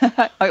I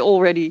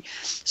already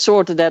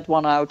sorted that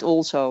one out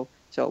also.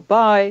 So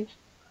bye.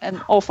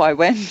 And off I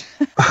went.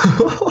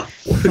 What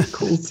a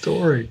cool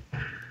story.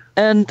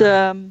 And,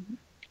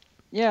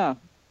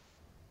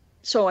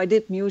 so I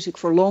did music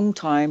for a long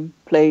time,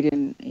 played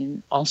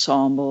in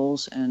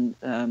ensembles and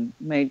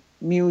made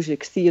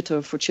music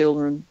theater for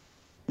children,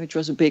 which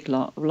was a big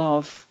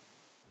love.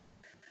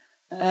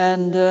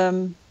 And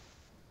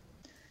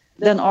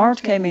then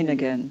art came in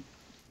again.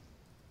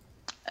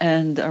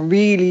 And I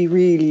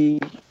really,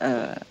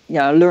 I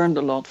learned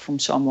a lot from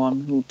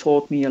someone who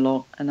taught me a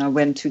lot. And I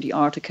went to the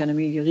art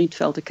academy, the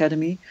Rietveld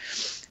Academy,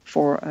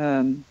 for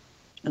an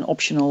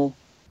optional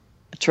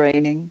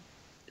training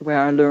where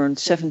I learned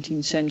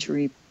 17th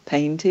century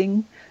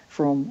painting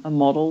from a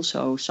model.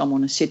 So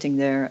someone is sitting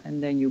there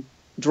and then you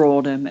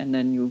draw them and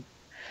then you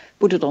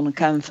put it on a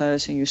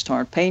canvas and you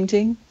start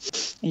painting.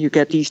 And you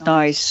get these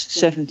nice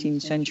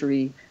 17th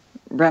century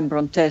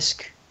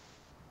Rembrandtesque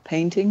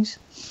paintings.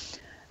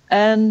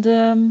 And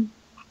then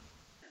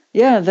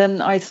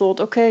I thought,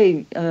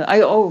 okay,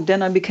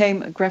 then I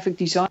became a graphic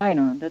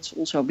designer. That's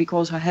also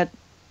because I had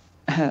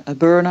a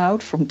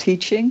burnout from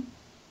teaching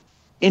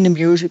in a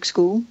music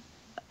school.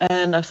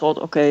 And I thought,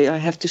 okay, I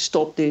have to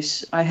stop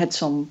this. I had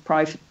some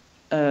private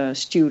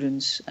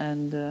students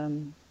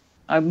and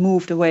I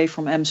moved away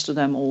from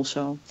Amsterdam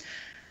also.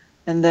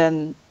 And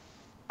then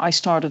I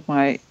started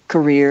my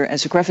career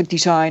as a graphic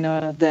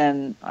designer.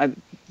 Then I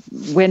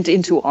went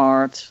into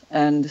art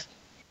and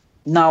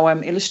now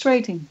I'm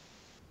illustrating.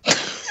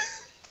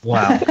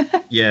 Wow.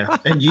 Yeah.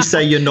 And you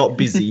say you're not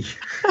busy.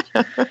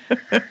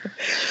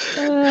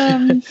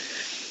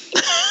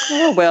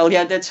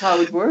 That's how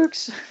it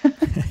works.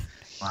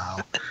 Wow.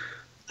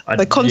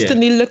 They're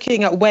constantly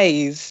looking at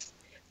ways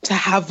to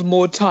have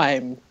more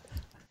time.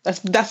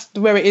 That's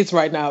where it is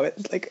right now.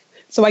 It's like,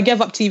 so I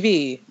gave up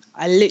TV.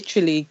 I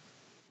literally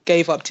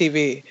gave up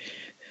TV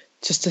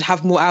just to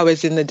have more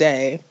hours in the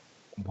day.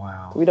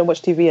 Wow. We don't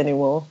watch TV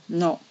anymore.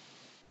 No.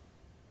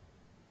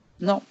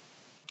 Well,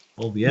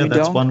 yeah,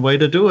 that's one way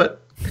to do it.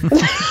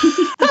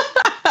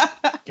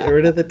 Get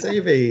rid of the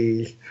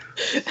TV.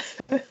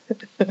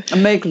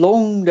 And make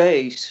long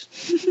days.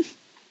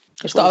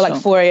 Start at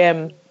like 4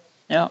 a.m.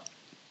 Yeah.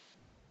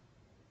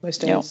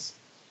 Most days.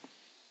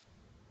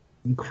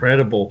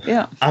 Incredible.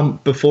 Yeah.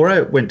 Before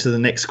I went to the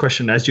next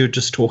question, as you were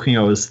just talking,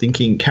 I was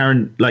thinking,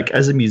 Karin, like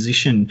as a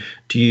musician,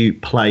 do you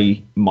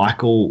play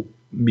Michael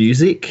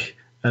music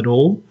at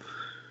all?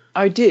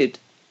 I did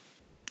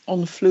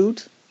on the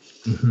flute.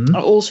 Mm-hmm.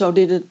 I also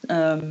did it.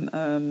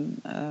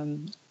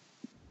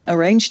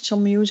 Arranged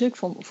some music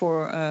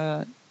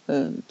for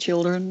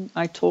children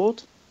I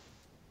taught.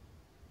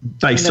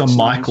 Based on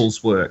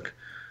Michael's work.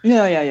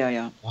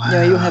 Yeah. Wow.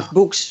 Yeah, you have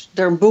books.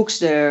 There are books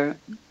there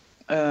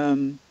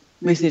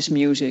with his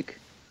music.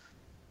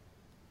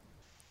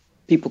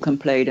 People can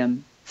play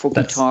them for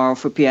guitar,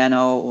 for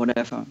piano, or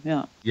whatever.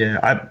 Yeah. Yeah,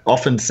 I've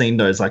often seen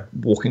those, like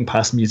walking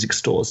past music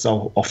stores.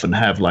 They'll often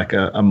have like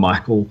a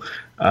Michael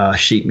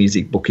sheet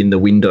music book in the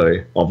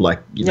window of like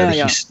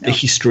the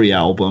history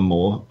album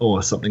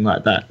or something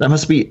like that. That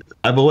must be.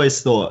 I've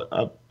always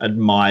thought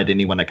admired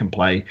anyone that can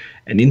play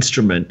an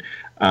instrument,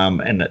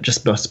 and it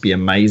just must be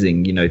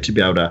amazing, to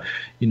be able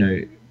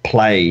to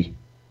play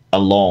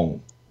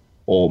along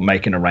or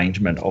make an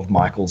arrangement of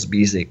Michael's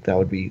music. That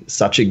would be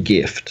such a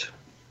gift.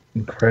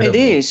 Incredible.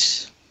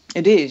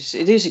 It is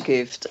a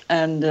gift.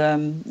 And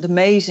the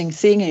amazing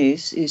thing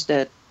is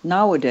that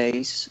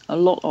nowadays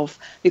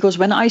because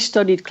when I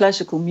studied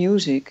classical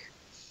music,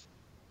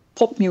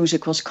 pop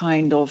music was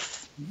kind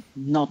of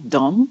not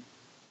done.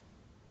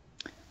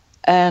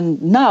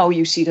 And now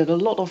you see that a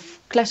lot of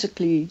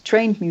classically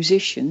trained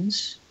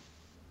musicians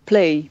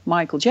play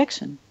Michael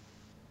Jackson.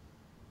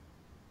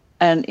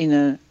 And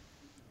in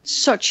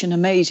such an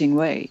amazing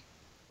way.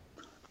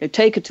 They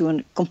take it to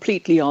a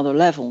completely other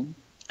level.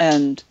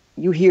 And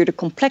you hear the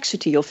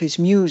complexity of his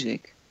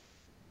music,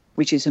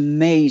 which is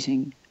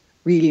amazing,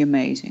 really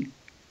amazing.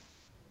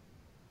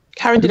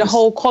 Karin did a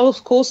whole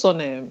course on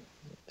him.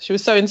 She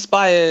was so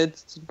inspired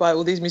by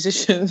all these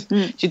musicians.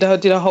 She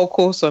did a whole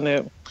course on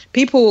it.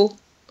 People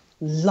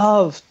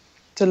love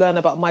to learn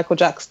about Michael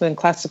Jackson and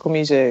classical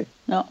music.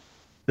 Yeah.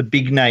 The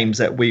big names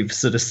that we've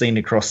sort of seen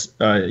across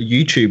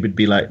YouTube would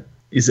be like,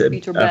 is it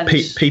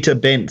Peter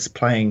Bence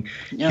playing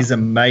his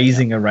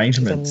amazing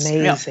arrangements? It's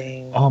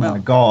amazing. Yeah. Oh my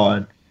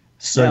God.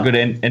 So good.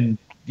 And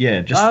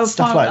just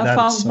stuff like that.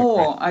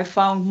 I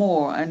found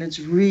more. And it's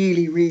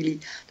really, really,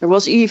 there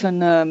was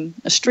even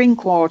a string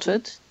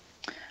quartet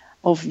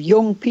of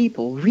young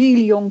people,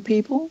 really young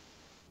people.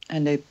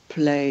 And they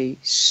play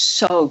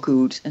so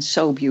good and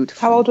so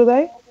beautiful. How old were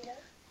they?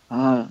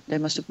 They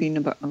must have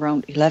been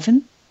around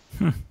 11.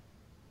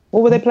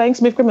 What were they playing?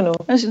 Smooth Criminal?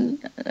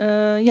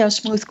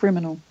 Smooth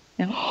Criminal.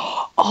 Yeah.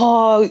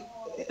 Oh,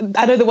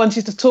 I know the ones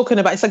you're talking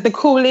about. It's like the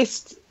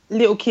coolest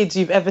little kids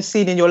you've ever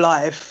seen in your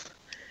life.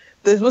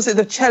 Was it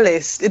the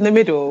cellist in the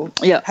middle?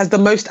 Yeah. Has the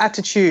most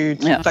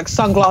attitude. Yeah. Like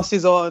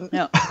sunglasses on.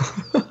 Yeah.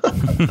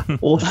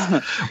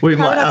 Awesome. We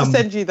might have to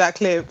send you that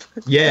clip.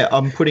 Yeah,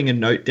 I'm putting a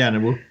note down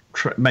and we'll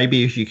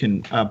maybe if you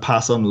can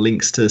pass on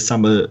links to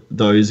some of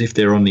those if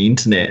they're on the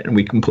internet, and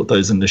we can put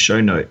those in the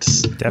show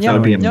notes. Definitely. That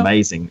would be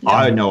amazing. Yeah.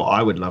 I know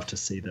I would love to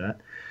see that.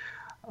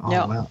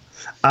 Yeah. Wow.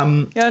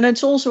 Yeah, and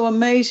it's also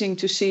amazing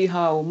to see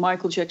how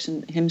Michael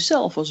Jackson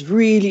himself was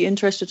really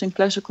interested in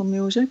classical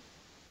music,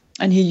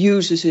 and he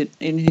uses it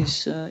in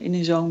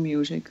his own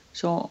music.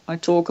 So I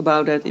talk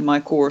about that in my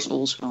course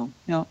also.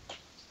 Yeah.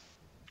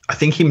 I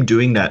think him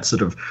doing that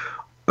sort of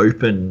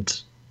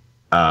opened,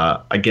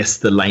 I guess,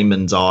 the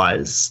layman's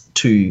eyes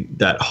to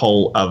that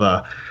whole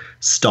other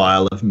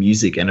style of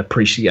music and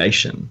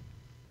appreciation.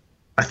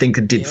 I think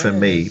it did for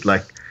me.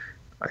 Like,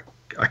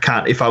 I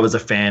can't, if I was a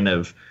fan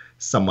of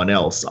someone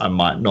else, I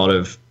might not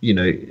have,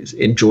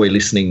 enjoy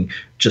listening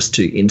just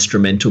to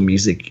instrumental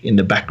music in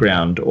the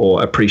background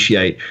or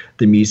appreciate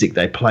the music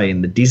they play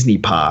in the Disney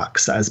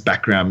parks as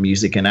background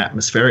music and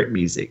atmospheric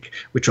music,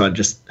 which I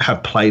just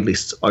have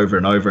playlists over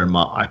and over, and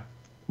my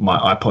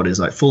iPod is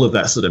like full of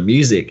that sort of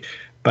music.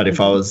 But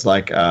if I was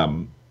like a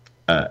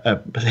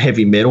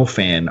heavy metal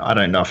fan, I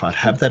don't know if I'd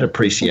have that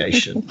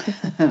appreciation.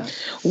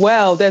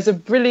 Well, there's a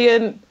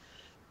brilliant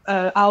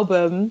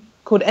album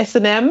called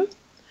S&M,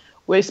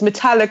 where it's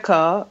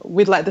Metallica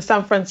with like the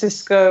San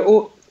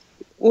Francisco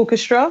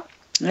Orchestra.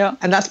 Yeah.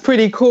 And that's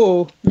pretty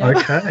cool.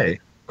 Okay,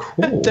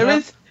 cool.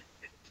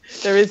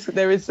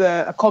 There is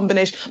a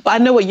combination, but I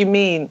know what you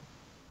mean.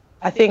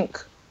 I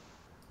think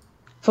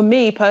for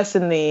me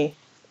personally,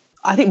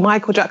 I think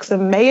Michael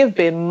Jackson may have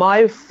been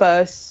my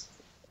first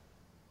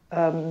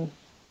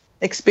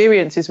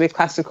experiences with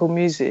classical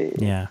music.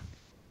 Yeah.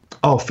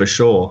 Oh, for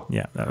sure.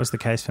 Yeah, that was the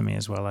case for me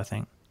as well, I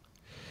think.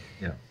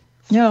 Yeah.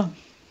 Yeah.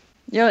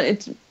 Yeah,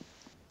 it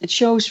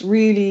shows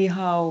really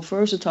how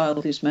versatile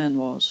this man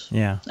was.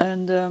 Yeah.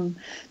 And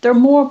there are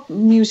more pop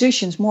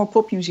musicians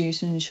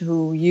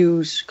who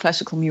use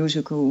classical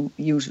music, who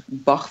use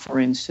Bach, for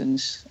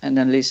instance. And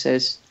then Liz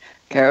says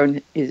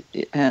Karin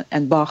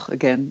and Bach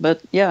again.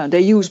 But yeah,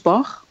 they use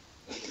Bach.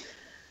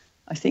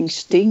 I think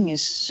Sting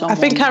is someone...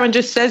 I think Karin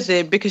just says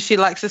it because she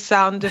likes the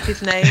sound of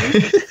his name.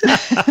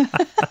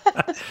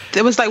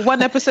 There was like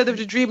one episode of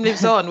The Dream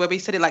Lives On where we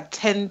said it like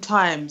 10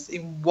 times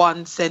in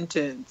one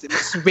sentence. It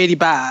was really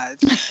bad.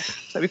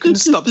 So we couldn't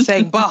stop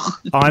saying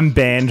Bach. I'm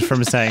banned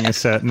from saying a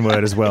certain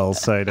word as well,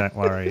 so don't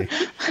worry.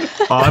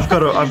 I've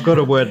got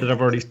a word that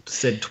I've already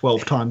said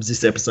 12 times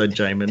this episode,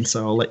 Jamin,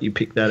 so I'll let you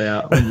pick that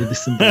out when you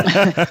listen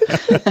back.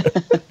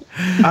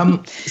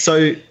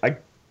 So I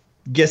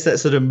guess that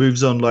sort of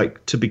moves on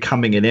like to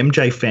becoming an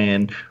MJ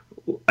fan.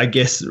 I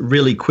guess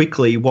really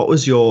quickly, what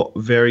was your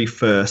very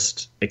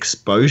first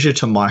exposure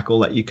to Michael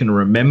that you can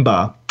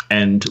remember,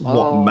 and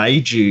what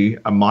made you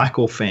a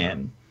Michael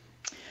fan?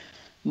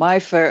 My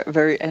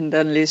very and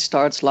then Liz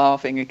starts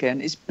laughing again,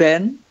 is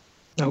Ben.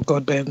 Oh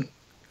God, Ben.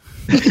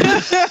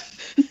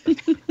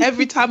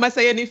 Every time I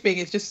say anything,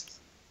 it's just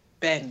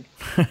Ben.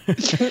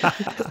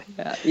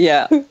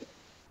 Yeah.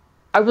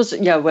 I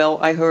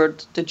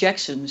heard the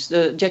Jackson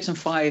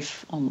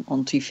 5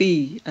 on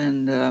TV,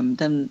 and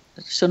then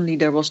suddenly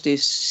there was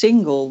this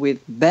single with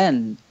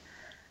Ben,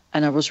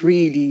 and I was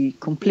really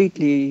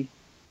completely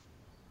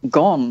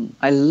gone.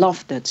 I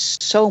loved that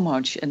so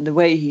much, and the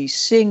way he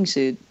sings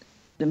it,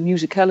 the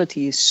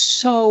musicality is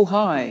so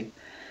high.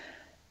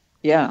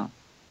 Yeah.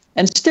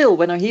 And still,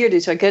 when I hear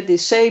this, I get the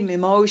same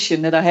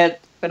emotion that I had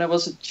when I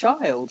was a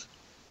child.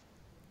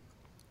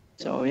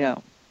 So, yeah,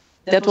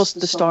 that was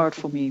the start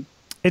for me.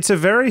 It's a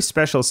very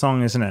special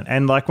song, isn't it?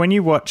 And like when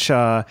you watch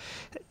the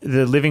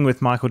Living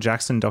with Michael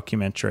Jackson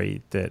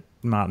documentary that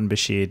Martin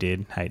Bashir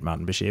did, hate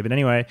Martin Bashir, but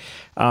anyway.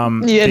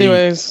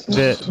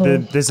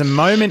 There's a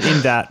moment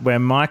in that where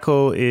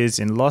Michael is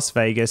in Las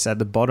Vegas at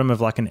the bottom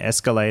of like an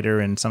escalator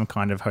in some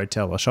kind of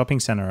hotel or shopping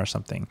center or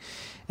something.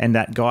 And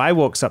that guy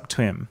walks up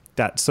to him,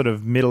 that sort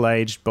of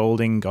middle-aged,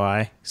 balding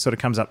guy sort of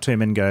comes up to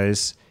him and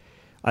goes,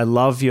 "I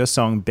love your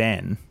song,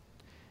 Ben."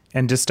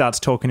 And just starts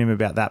talking to him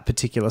about that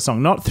particular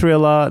song. Not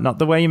Thriller, not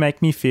The Way You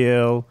Make Me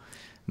Feel,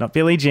 not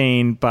Billie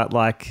Jean, but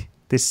like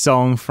this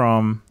song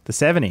from the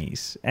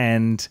 70s.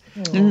 And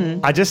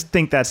I just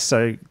think that's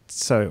so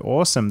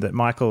awesome that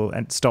Michael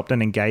stopped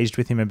and engaged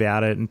with him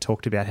about it and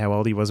talked about how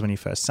old he was when he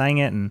first sang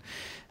it. And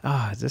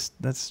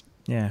that's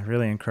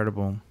really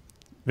incredible.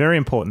 Very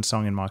important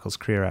song in Michael's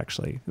career,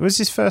 actually. It was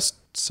his first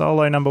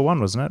solo number one,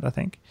 wasn't it, I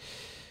think?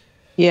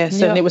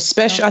 Yes, and it was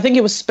special. I think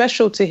it was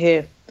special to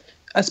hear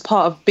as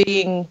part of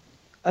being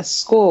a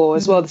score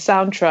as well, the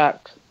soundtrack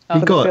for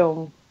the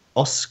film.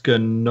 Oscar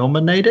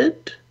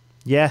nominated?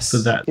 Yes. For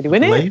that, did he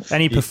win it?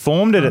 And he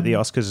performed it at the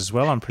Oscars as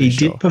well, I'm pretty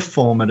sure. He did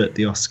perform it at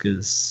the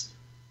Oscars.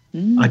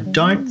 I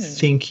don't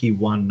think he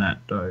won that,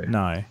 though.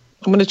 No.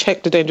 I'm going to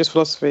check the Dangerous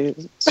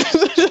Philosophies.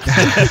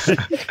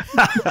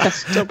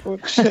 Double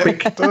check.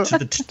 Quick,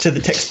 to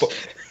the textbook.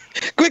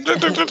 Quick.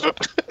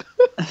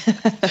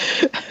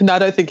 No, I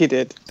don't think he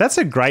did. That's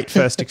a great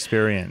first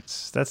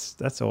experience.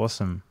 That's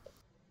awesome.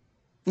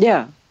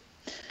 Yeah.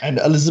 And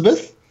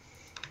Elizabeth?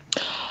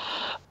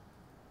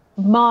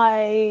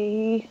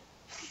 My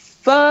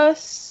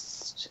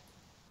first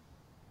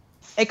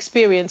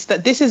experience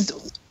that this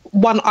is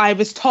one I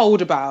was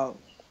told about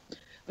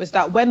was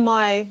that when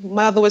my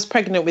mother was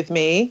pregnant with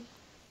me,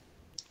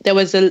 there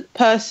was a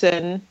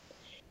person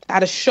that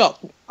had a shop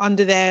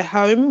under their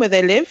home where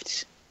they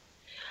lived,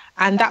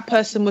 and that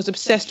person was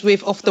obsessed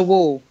with Off the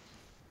Wall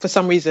for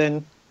some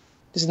reason.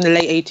 This is in the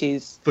late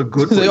 80s. For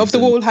good so reason. Off the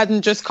Wall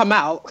hadn't just come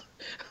out.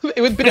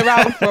 It had been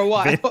around for a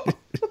while.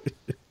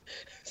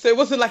 So it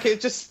wasn't like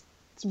it just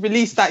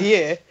released that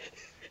year.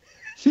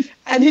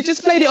 And he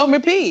just played it on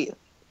repeat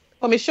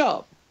from his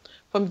shop,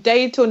 from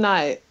day till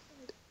night,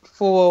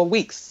 for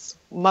weeks,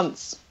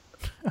 months.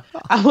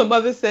 And my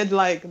mother said,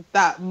 like,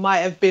 that might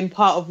have been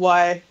part of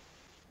why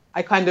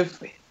I kind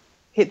of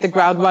hit the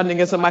ground running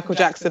as a Michael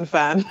Jackson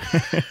fan.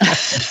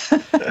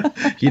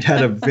 You'd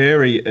had a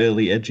very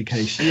early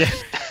education. Yeah.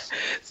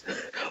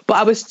 But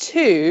I was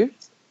 2,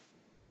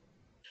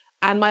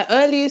 and my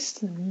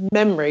earliest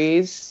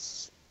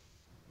memories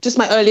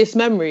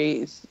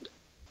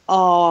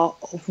are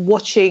of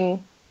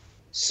watching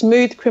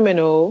Smooth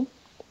Criminal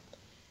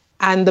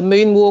and the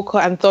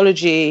Moonwalker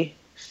anthology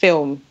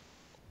film.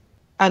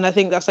 And I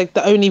think that's like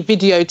the only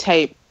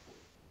videotape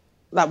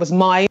that was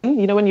mine.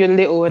 You know, when you're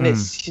little and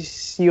it's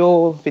just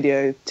your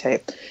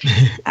videotape.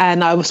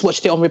 And I was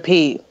watched it on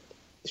repeat.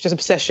 It's just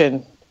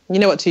obsession. You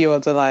know what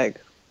 2-year-olds are like.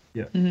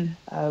 Yeah.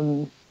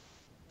 And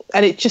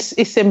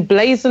it's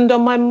emblazoned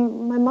on my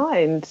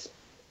mind.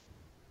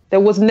 There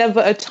was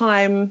never a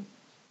time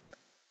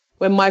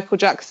when Michael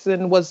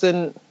Jackson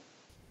wasn't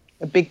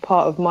a big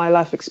part of my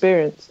life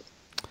experience.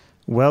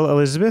 Well,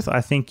 Elizabeth, I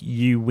think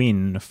you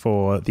win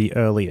for the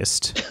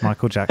earliest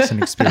Michael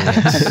Jackson experience.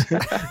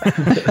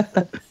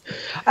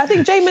 I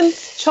think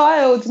Jamin's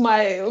child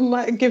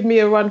might give me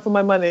a run for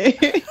my money.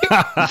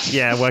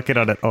 Yeah, working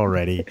on it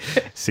already.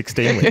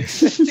 16 weeks.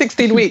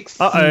 16 weeks.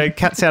 Uh-oh,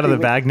 cat's out of the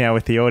bag now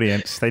with the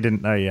audience. They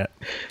didn't know yet.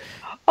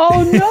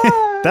 Oh, no.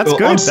 That's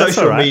good. On That's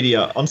social all right.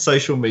 media,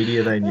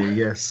 they knew.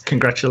 Yes,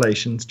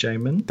 congratulations,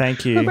 Jamin.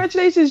 Thank you.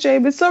 Congratulations,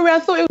 Jamin. Sorry, I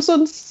thought it was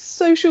on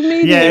social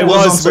media. Yeah, it It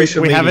was. on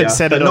social We media, haven't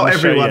said but it on the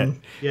show yet.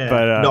 Yeah,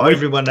 But, not we-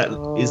 everyone that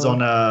is on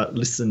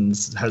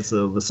listens has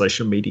the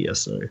social media.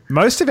 So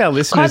Most of our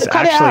listeners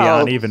Cut it actually out.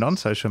 aren't even on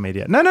social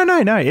media. No.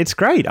 It's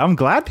great. I'm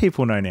glad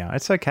people know now.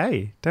 It's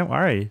okay. Don't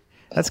worry.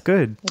 That's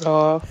good.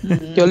 Oh,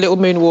 your little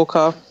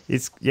moonwalker.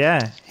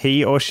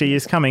 He or she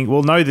is coming.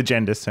 We'll know the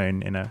gender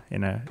soon in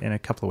a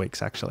couple of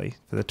weeks actually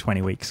for the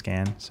 20-week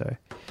scan.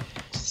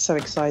 So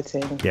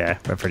exciting. Yeah,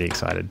 we're pretty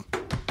excited.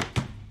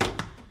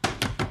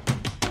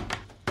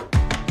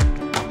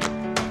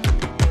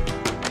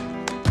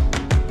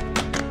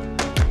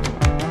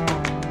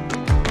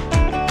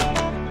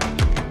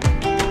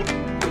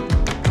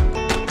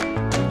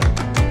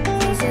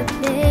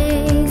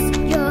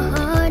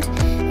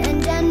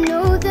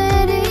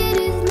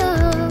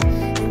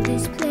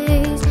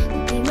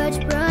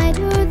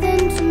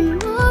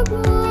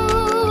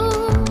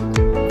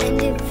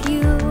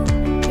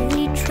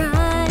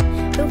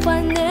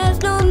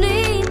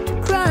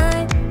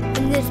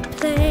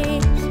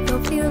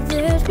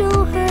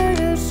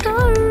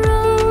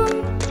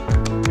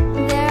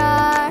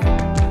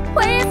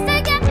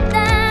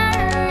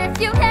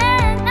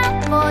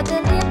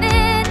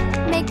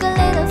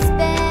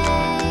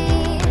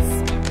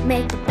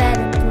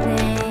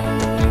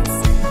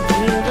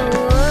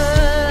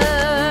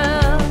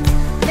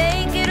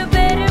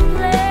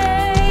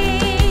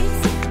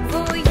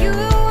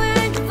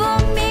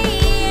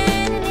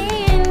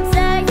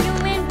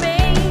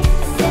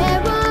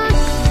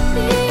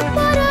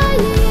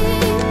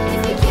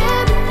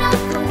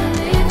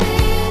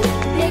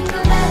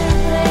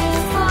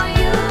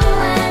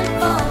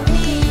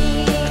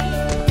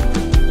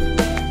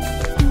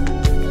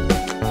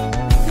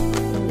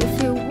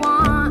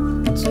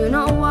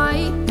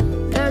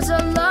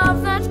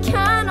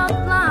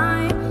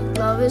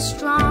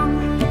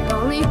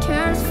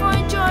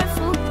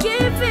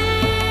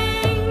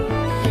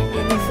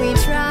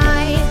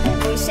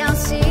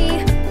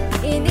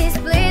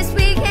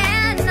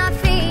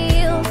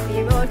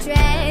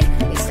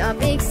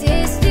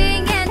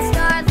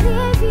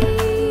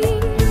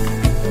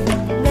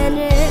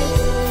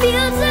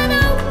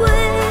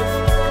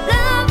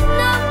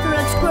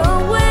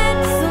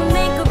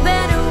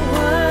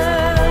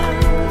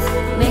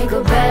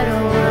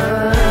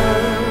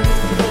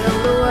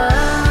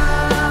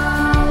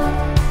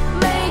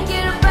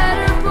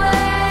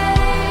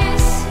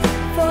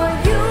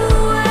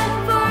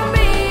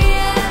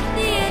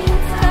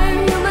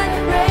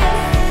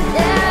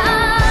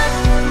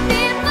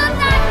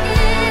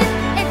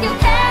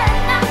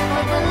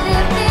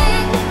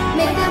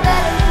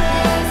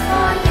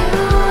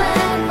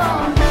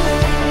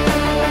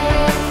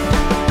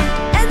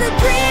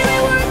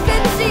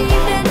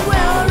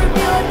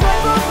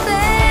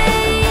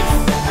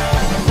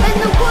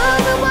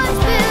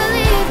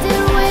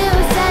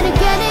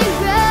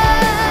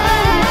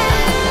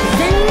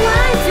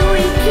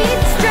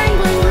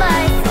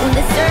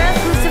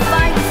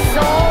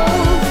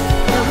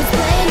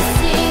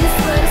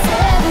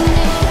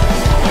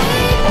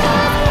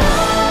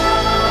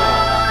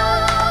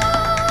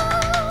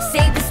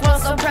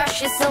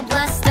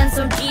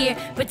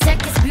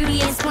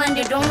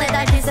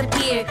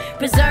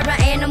 Preserve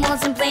our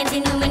animals and plants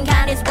and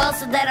humankind as well,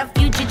 so that our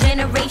future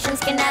generations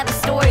can have a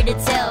story to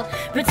tell.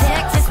 Protect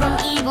protects us from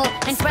evil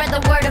and spread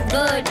the word of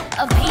good,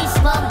 of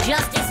peace, love,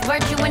 justice,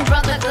 virtue, and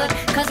brotherhood.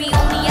 Cause we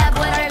only have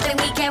one earth and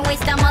we can't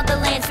waste our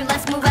motherland. So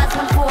let's move as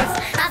one force.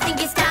 I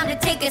think it's time to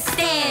take a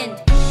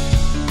stand.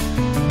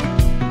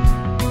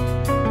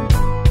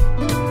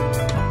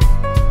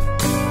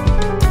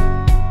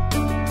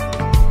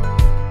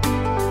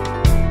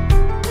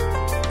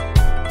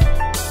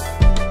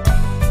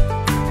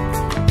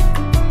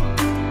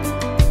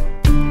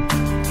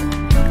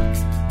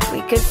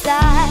 Could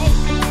fly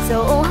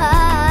so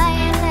high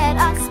and let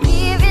our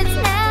spirits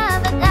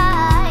never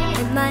die.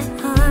 In my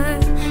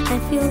heart, I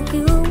feel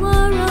you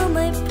are all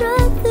my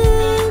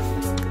brothers.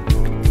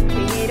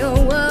 Create a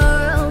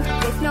world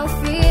with no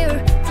fear.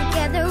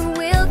 Together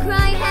we'll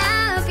cry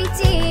happy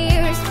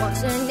tears.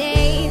 Watch a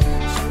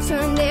nation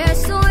turn their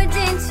swords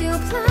into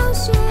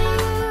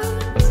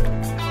plowshares.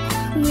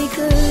 We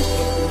could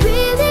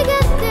really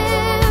get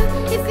there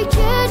if we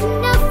cared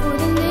enough for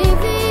the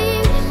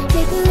living.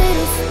 Take a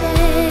little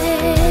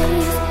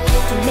space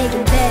to make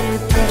a better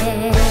place.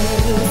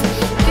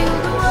 Do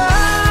the world,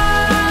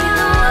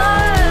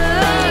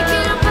 make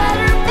it a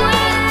better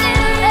place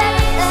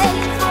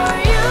for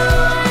you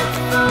and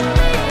for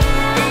me.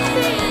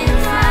 The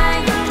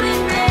inside we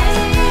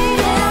raise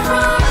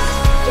from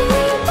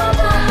people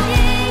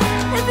dying,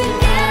 if we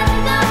get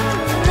enough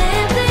for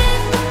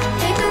living,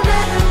 make a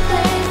better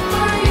place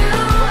for you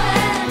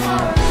and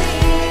for me.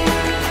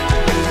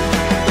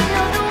 You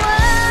know the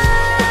world,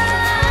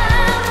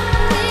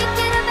 make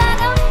it a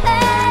better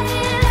place.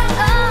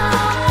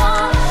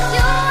 Oh,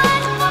 you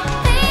and for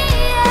me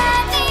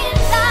and the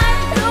entire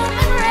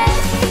human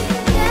race.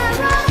 There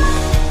are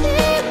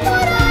people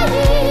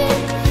dying,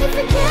 if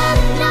we care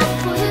enough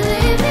for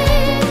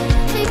living,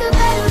 make a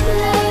better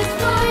place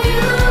for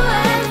you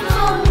and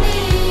for me.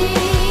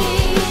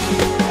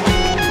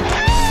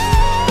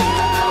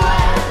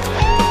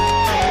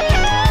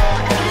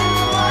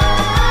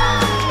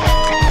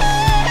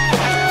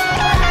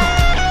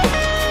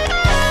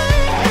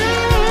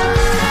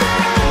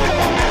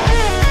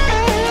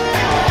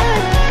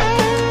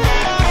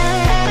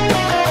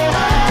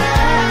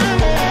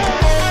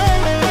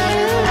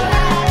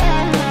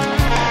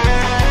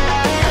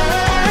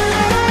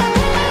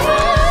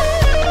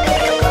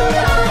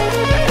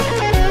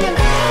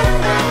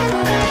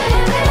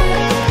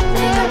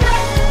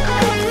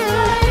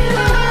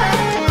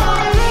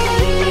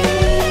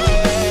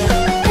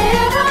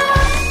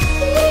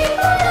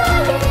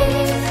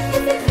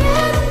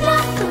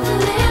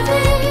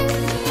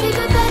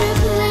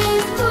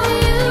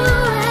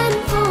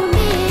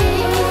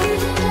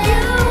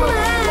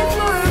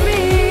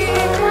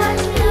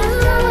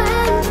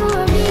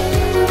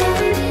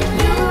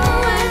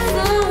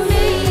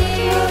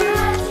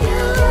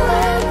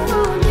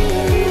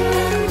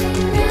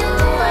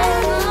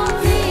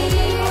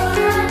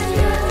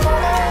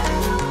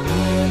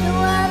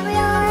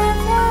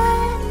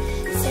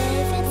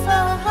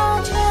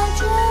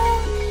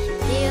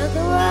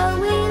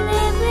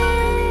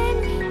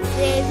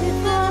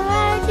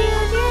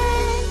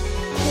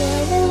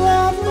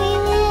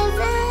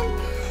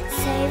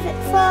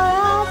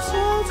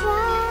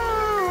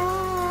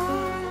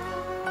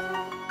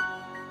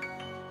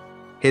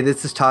 Hey,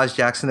 this is Taj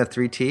Jackson of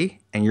 3T,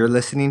 and you're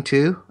listening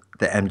to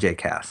the MJ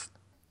Cast.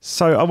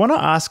 So I want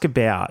to ask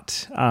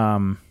about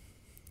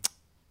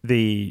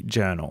the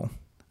journal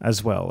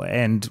as well,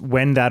 and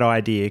when that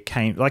idea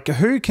came, like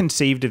who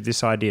conceived of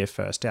this idea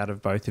first out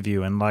of both of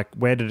you, and like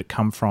where did it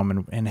come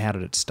from and how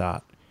did it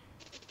start?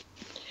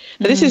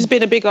 Now, this has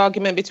been a big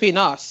argument between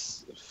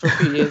us for a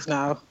few years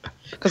now.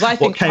 Because I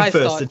think what came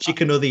first, the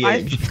chicken or the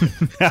egg?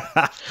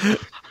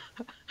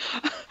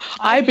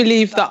 I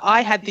believe that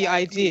I had the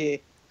idea.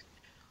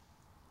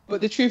 But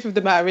the truth of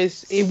the matter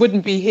is it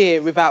wouldn't be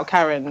here without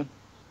Karin,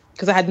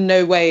 because I had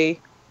no way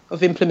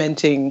of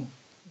implementing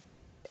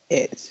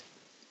it.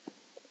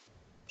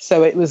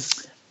 So it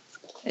was...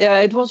 Yeah,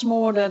 it was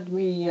more that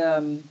we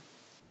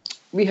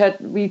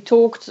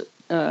talked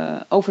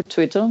over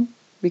Twitter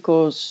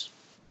because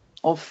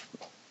of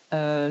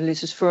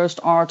Liz's first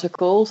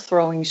article,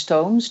 Throwing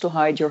Stones to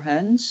Hide Your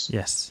Hands.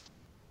 Yes.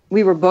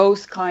 We were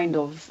both kind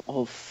of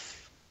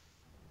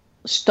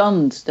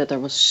stunned that there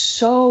was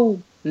so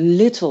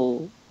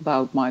little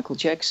about Michael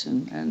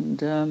Jackson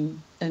and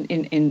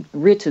in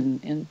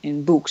written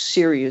in books,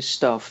 serious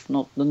stuff,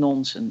 not the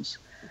nonsense.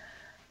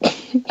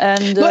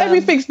 And not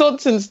everything's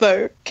nonsense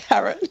though,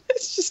 Karin.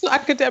 It's just not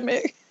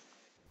academic.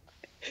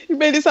 You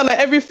made it sound like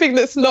everything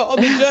that's not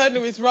on the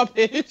journal is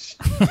rubbish.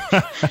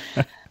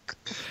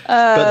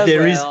 But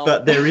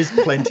there is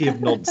plenty of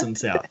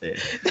nonsense out there.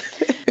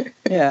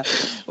 Yeah,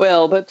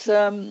 well, but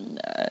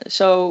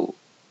so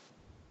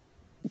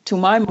to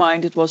my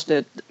mind, it was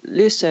that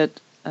Liz said,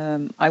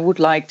 I would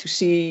like to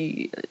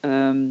see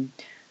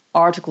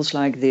articles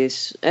like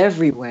this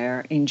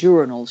everywhere in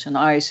journals, and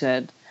I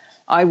said,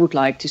 I would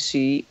like to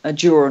see a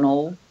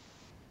journal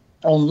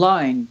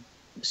online,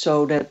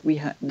 so that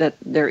that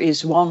there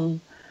is one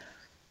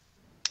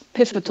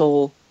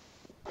pivotal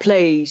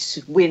place,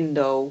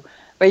 window,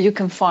 where you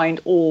can find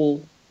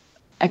all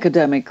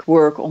academic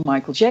work on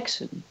Michael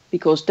Jackson,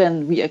 because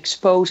then we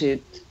expose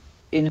it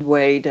in a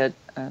way that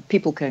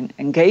people can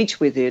engage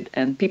with it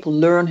and people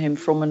learn him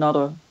from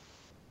another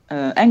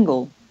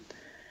angle.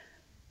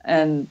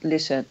 And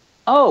Liz said,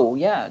 oh,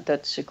 yeah,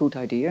 that's a good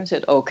idea. I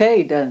said,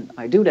 okay, then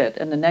I do that.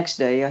 And the next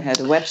day I had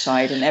a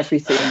website and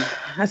everything.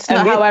 That's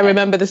not how I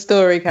remember the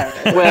story,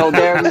 Karin. Well,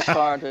 there we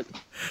started.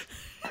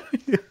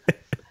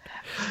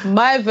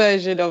 My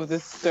version of the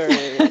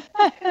story.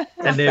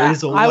 And there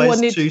is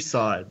always two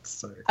sides.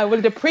 So. I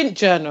wanted a print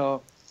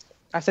journal.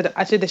 I said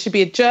there should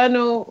be a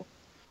journal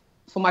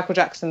for Michael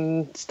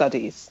Jackson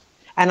studies.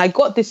 And I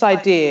got this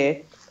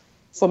idea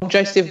from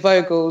Joseph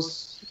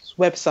Vogel's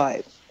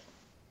website.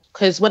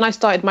 Because when I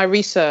started my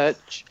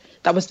research,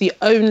 that was the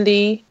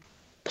only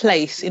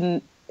place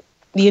in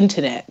the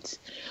internet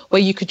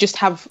where you could just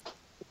have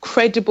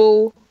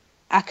credible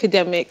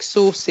academic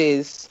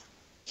sources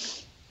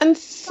and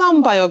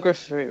some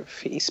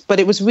biographies, but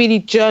it was really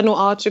journal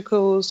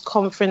articles,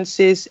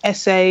 conferences,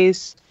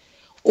 essays,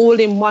 all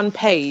in one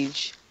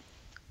page.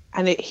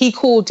 And he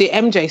called it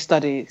MJ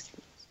Studies.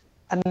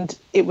 And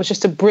it was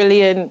just a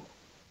brilliant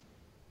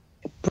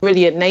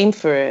name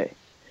for it.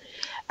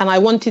 And I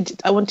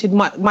wanted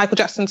Michael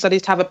Jackson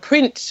Studies to have a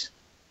print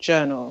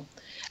journal.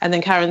 And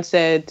then Karin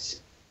said,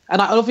 and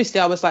I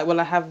was like, well,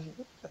 I have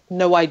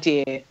no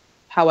idea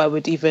how I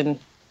would even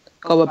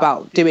go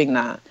about doing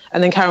that.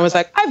 And then Karin was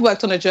like, I've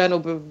worked on a journal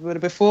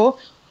before.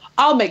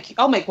 I'll make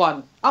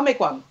one.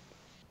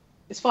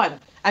 It's fine.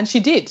 And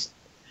she did.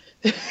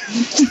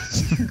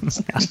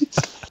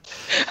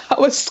 I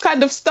was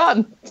kind of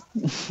stunned.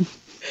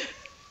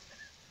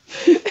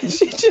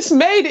 She just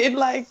made it in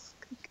like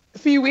a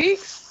few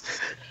weeks.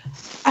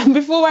 And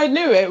before I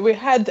knew it, we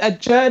had a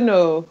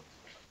journal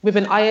with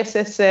an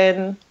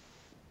ISSN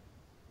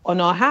on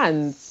our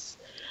hands.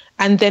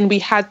 And then we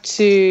had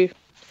to,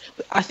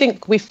 I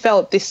think we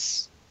felt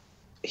this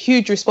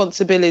huge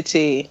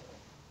responsibility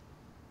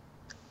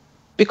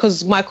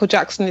because Michael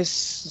Jackson is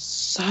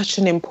such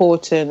an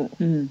important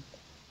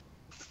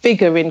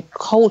figure in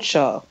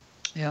culture.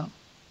 Yeah.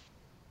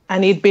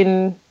 And he'd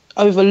been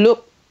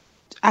overlooked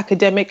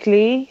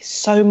academically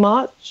so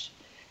much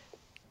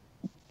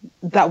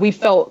that we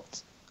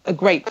felt a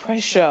great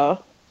pressure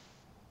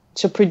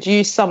to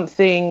produce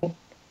something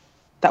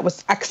that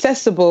was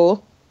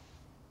accessible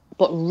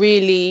but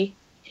really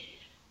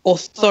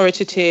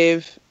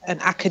authoritative and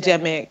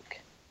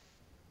academic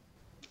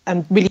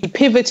and really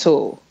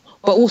pivotal,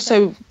 but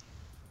also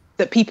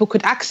that people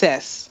could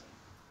access,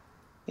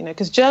 you know,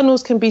 because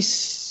journals can be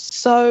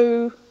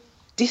so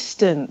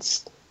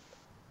distanced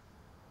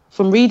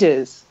from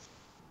readers.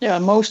 Yeah,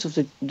 most of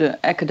the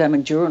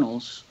academic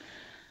journals,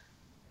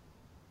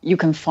 you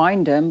can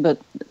find them, but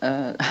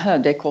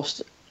they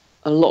cost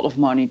a lot of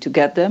money to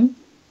get them.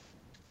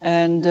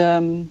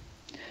 And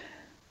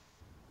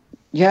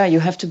you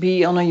have to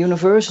be on a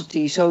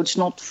university, so it's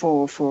not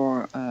for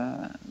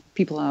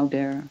people out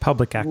there.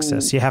 Public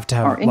access. You have to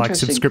have like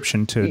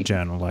subscription to a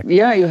journal. Like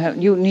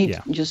you need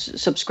just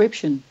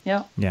subscription.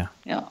 Yeah.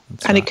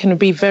 And it can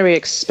be very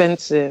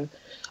expensive.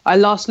 I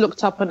last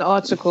looked up an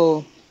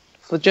article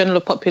for Journal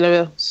of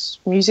Popular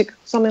Music,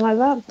 something like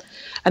that,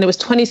 and it was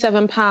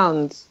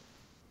 £27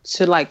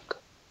 to like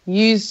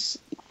use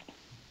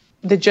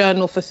the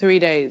journal for 3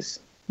 days.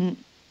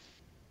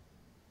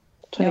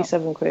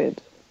 27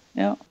 quid.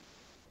 Yeah,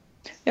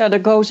 there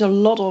goes a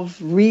lot of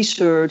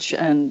research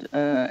and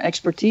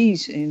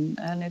expertise in,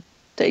 and it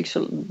takes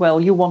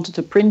you wanted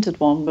a printed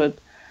one, but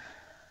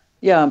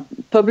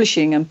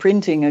publishing and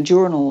printing a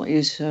journal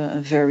is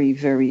a very,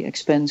 very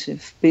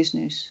expensive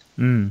business.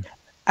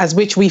 As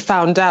which we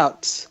found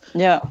out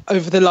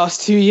over the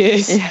last 2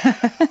 years.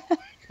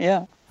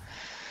 Yeah.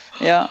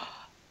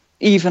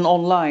 Even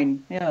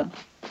online,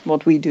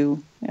 what we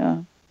do,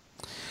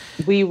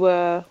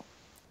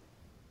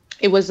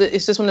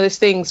 It's just one of those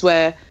things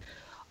where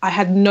I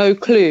had no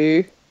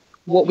clue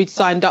what we'd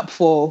signed up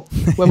for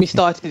when we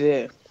started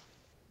it.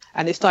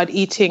 And it started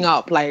eating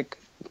up like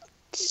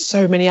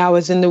so many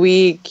hours in the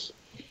week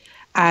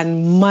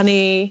and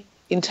money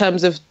in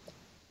terms of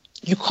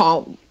you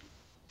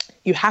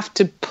have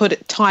to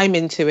put time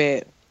into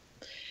it.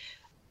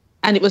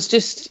 And it was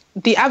just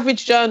the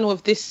average journal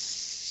of this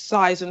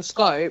size and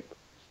scope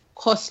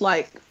costs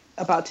like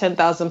about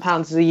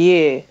 £10,000 a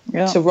year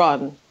to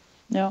run.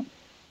 Yeah.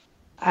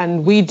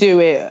 And we do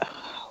it,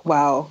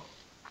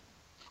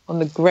 on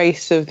the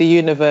grace of the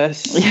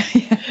universe.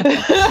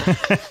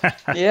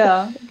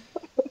 Yeah.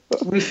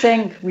 We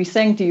thank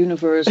the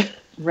universe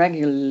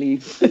regularly.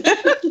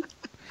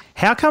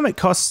 How come it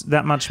costs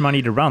that much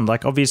money to run?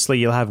 Like, obviously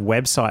you'll have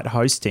website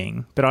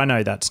hosting, but I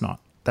know that's not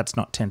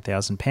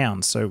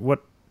 £10,000. So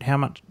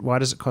why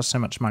does it cost so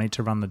much money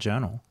to run the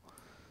journal?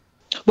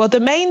 Well, the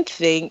main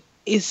thing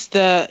is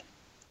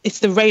it's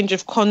the range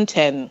of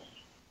content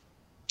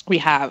we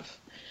have.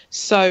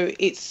 So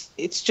it's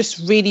just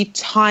really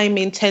time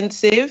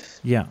intensive.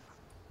 Yeah.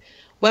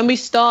 When we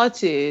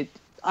started,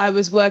 I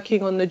was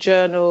working on the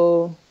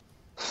journal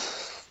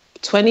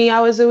 20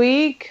 hours a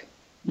week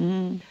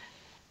and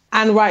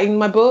writing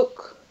my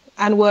book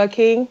and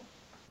working.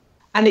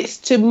 And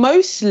it's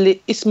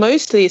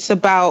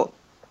about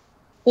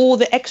all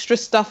the extra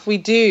stuff we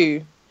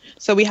do.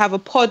 So we have a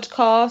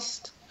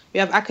podcast, we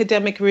have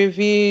academic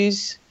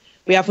reviews,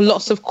 we have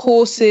lots of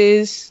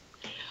courses,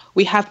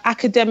 we have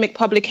academic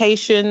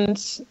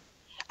publications.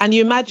 And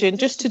you imagine,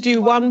 just to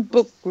do one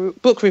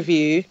book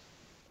review,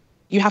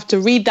 you have to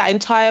read that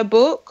entire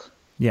book.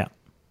 Yeah.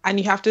 And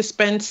you have to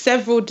spend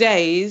several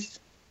days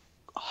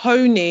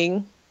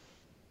honing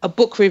a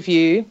book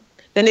review.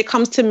 Then it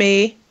comes to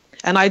me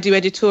and I do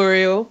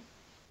editorial.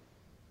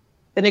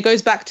 Then it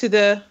goes back to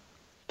the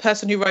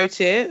person who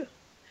wrote it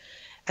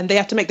and they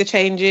have to make the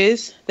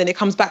changes. Then it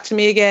comes back to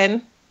me again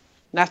and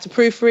I have to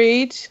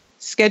proofread,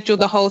 schedule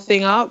the whole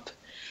thing up.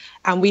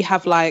 And we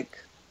have like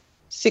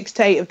 6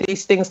 to 8 of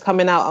these things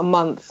coming out a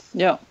month.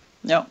 Yeah.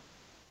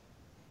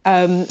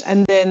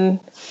 And then,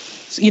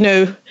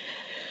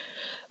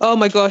 oh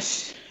my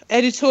gosh,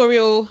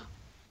 editorial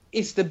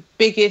is the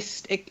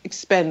biggest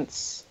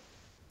expense,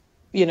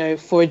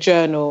 for a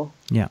journal.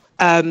 Yeah.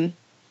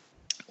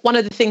 One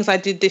of the things I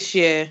did this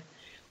year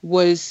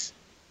was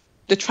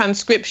the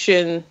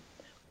transcription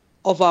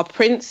of our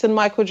Prince and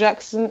Michael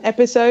Jackson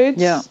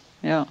episodes.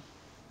 Yeah.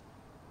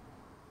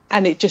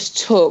 And it just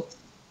took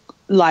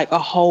like a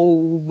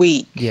whole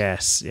week.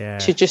 Yes, yeah.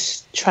 To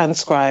just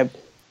transcribe.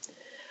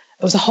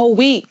 It was a whole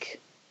week.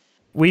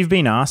 We've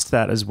been asked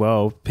that as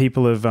well.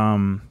 People have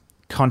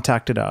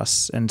contacted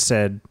us and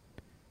said,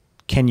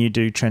 can you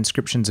do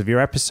transcriptions of your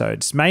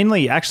episodes?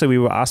 Mainly, actually, we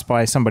were asked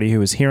by somebody who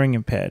was hearing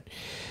impaired.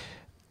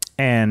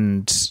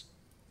 And,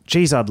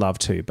 geez, I'd love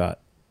to,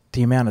 but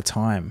the amount of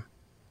time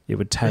it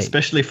would take.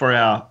 Especially for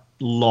our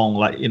long,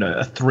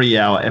 a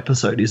 3-hour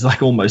episode is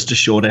like almost a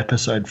short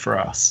episode for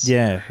us.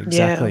 Yeah,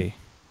 exactly.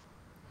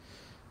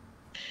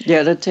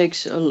 Yeah, that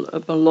takes a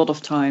lot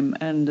of time.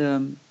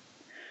 And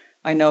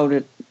I know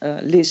that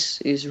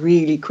Liz is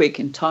really quick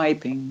in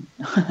typing,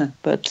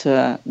 but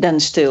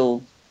then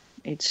still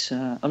it's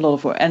a lot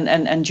of work.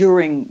 And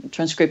during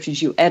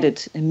transcriptions, you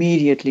edit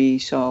immediately.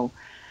 So,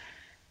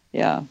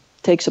 yeah,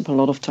 takes up a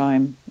lot of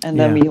time. And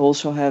then we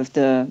also have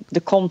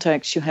the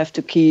context you have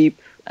to keep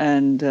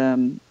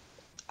and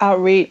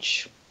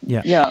outreach.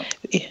 Yeah.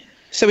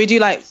 So we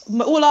do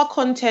all our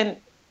content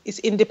is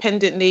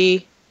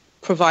independently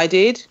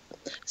provided.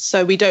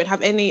 So we don't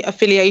have any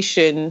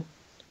affiliation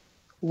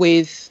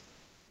with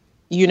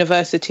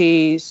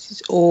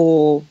universities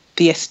or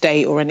the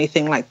estate or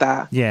anything like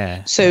that.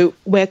 Yeah. So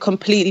we're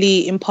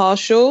completely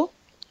impartial,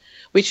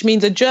 which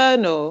means a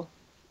journal,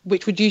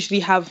 which would usually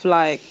have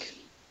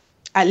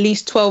at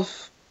least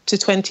 12 to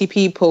 20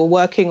 people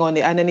working on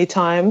it at any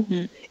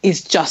time,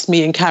 is just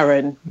me and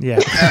Karin. Yeah.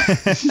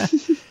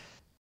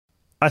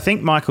 I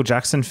think Michael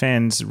Jackson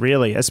fans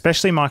really,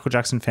 especially Michael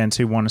Jackson fans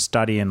who want to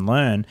study and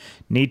learn,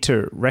 need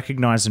to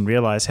recognize and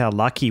realize how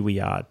lucky we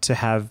are to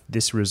have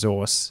this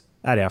resource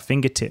at our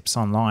fingertips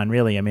online,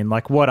 really. I mean,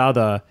 what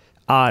other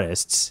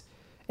artists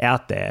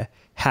out there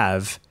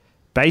have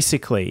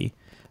basically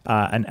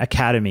an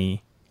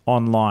academy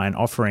online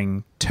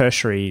offering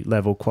tertiary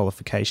level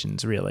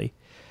qualifications, really?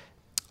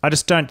 I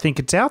just don't think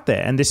it's out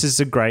there. And this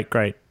is a great,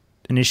 great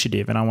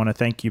initiative. And I want to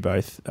thank you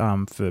both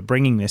for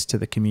bringing this to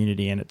the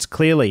community. And it's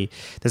clearly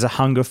there's a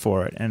hunger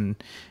for it. And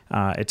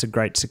it's a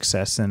great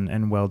success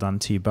and well done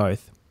to you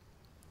both.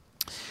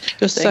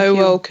 You're so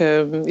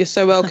welcome. You're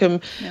so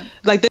welcome.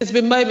 There's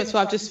been moments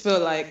where I've just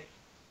felt like,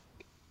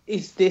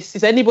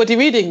 is anybody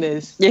reading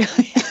this?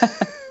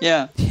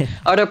 Yeah.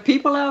 Are there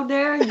people out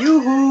there?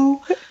 Yoo-hoo.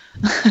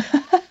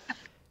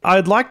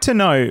 I'd like to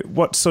know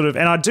what sort of,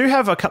 and I do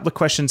have a couple of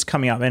questions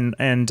coming up,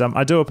 and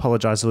I do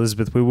apologise,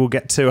 Elizabeth. We will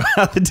get to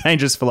the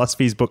Dangerous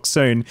Philosophies book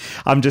soon.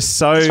 I'm just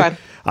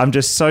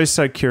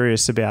so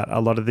curious about a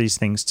lot of these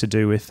things to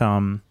do with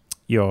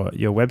your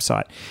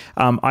website.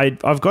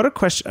 I've got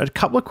a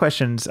couple of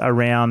questions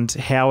around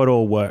how it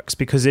all works,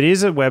 because it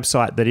is a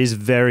website that is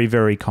very,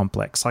 very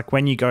complex. Like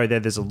when you go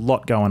there's a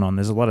lot going on.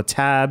 There's a lot of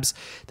tabs.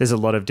 There's a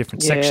lot of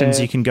different sections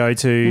you can go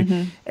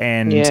to,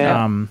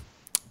 and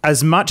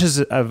as much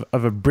as of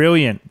a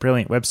brilliant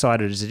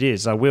website as it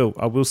is, I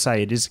will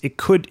say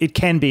it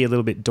can be a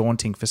little bit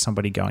daunting for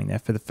somebody going there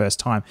for the first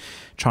time,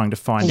 trying to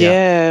find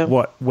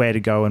out where to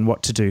go and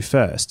what to do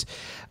first.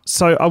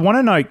 So I want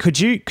to know, could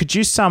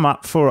you sum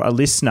up for a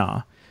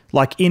listener,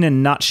 in a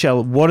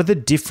nutshell, what are the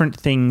different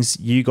things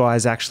you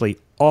guys actually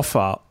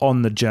offer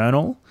on the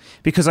journal?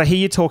 Because I hear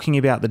you talking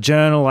about the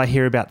journal, I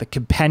hear about the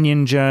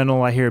companion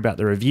journal, I hear about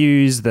the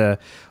reviews,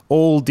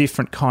 all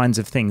different kinds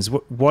of things.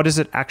 What does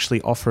it actually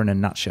offer in a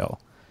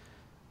nutshell?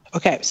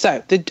 Okay,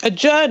 so a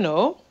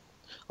journal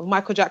of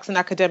Michael Jackson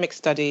Academic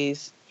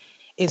Studies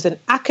is an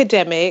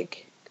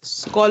academic,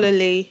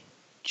 scholarly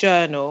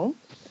journal,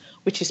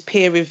 which is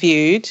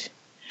peer-reviewed.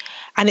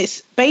 And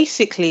it's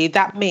basically,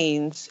 that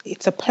means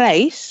it's a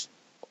place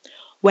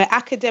where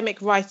academic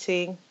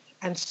writing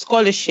and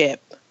scholarship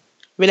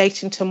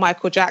relating to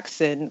Michael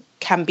Jackson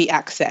can be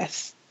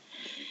accessed.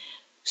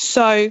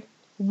 So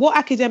what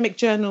academic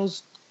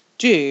journals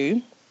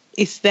do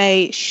is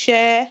they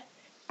share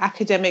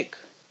academic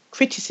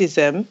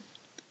criticism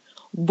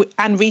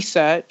and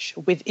research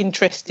with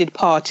interested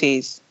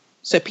parties.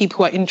 so people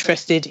who are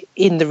interested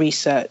in the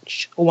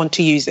research or want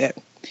to use it.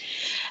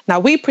 Now,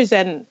 we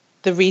present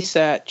the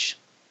research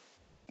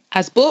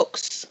as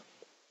books,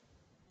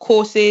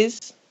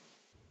 courses,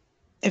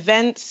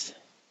 events,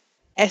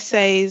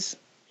 essays,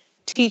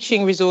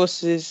 teaching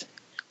resources,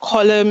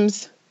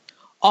 columns,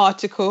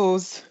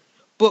 articles,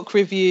 book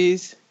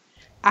reviews,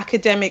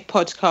 academic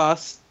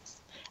podcasts,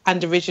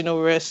 and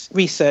original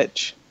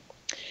research.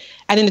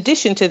 And in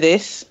addition to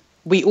this,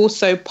 we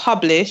also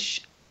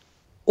publish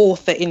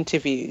author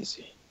interviews.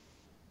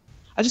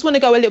 I just want to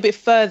go a little bit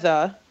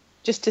further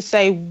just to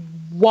say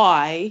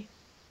why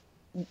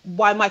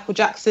Michael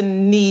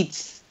Jackson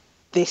needs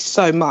this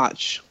so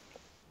much.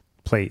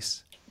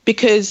 Please.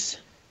 Because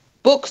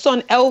books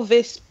on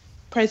Elvis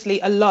Presley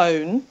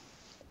alone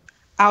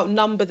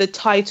outnumber the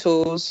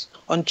titles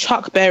on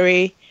Chuck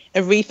Berry,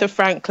 Aretha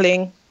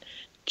Franklin,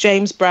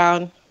 James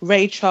Brown,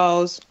 Ray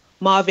Charles,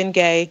 Marvin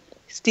Gaye,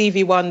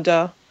 Stevie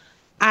Wonder,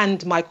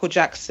 and Michael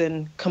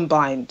Jackson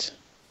combined.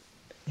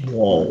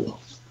 Whoa.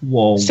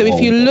 So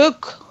if you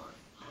look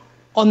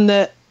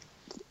on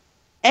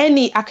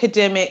any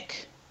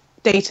academic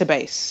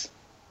database,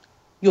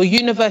 your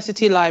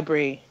university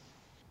library,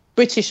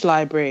 British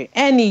library,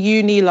 any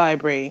uni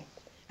library,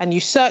 and you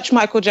search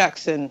Michael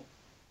Jackson,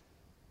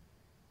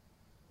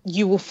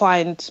 you will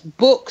find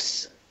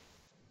books,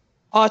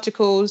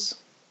 articles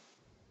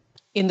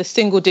in the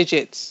single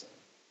digits.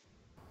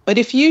 But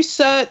if you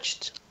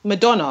searched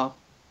Madonna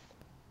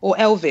or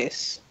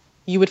Elvis,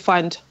 you would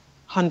find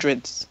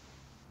hundreds.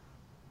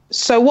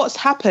 So what's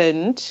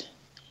happened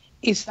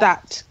is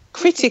that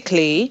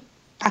critically,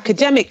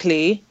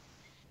 academically,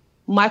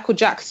 Michael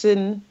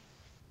Jackson,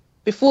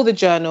 before the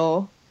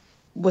journal,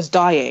 was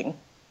dying.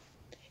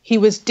 He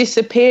was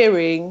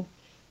disappearing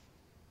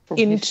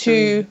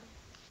into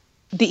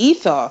the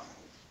ether.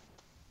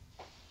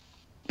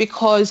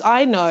 Because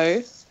I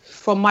know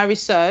from my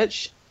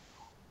research,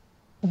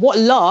 what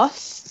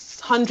lasts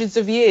hundreds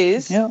of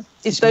years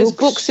is those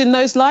books in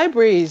those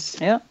libraries.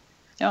 Yeah.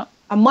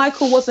 And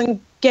Michael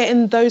wasn't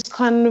getting those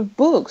kind of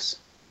books.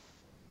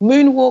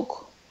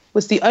 Moonwalk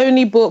was the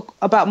only book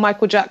about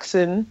Michael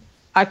Jackson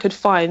I could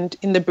find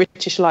in the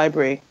British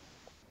Library.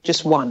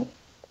 Just one.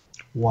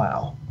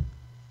 Wow.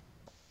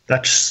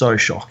 That's so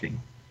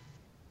shocking.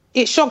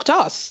 It shocked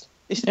us.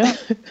 Yeah.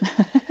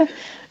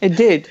 It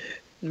did.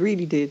 It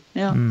really did.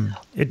 Yeah.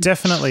 It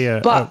definitely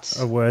a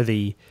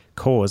worthy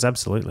cause,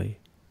 absolutely.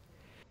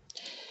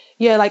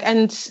 Yeah,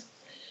 and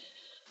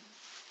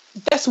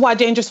that's why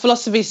Dangerous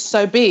Philosophies is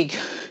so big.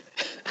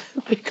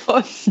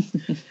 Because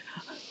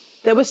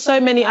there were so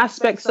many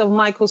aspects of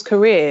Michael's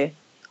career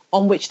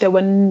on which there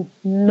were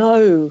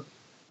no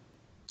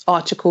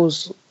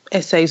articles,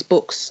 essays,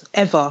 books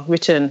ever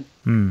written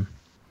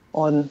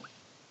on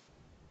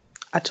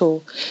at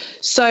all.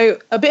 So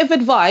a bit of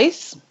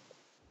advice,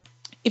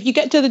 if you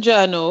get to the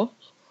journal,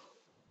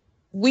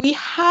 we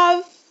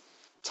have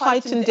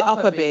tightened it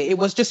up a bit. It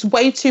was just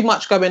way too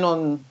much going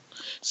on.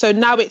 So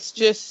now it's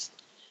just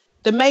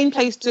the main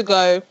place to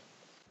go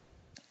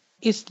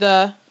is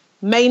the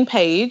main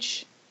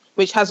page,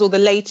 which has all the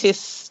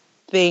latest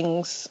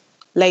things,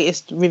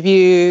 latest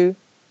review,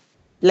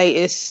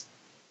 latest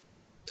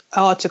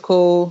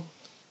article,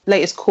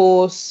 latest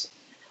course,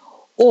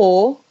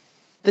 or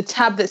the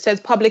tab that says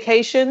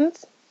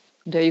publications.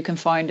 There you can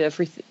find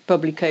every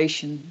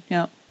publication.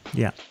 Yeah.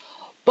 Yeah.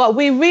 But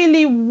we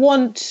really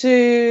want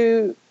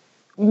to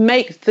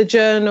make the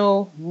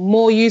journal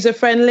more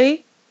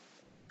user-friendly,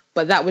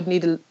 but that would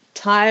need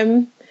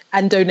time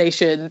and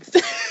donations.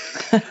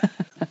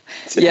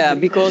 Yeah,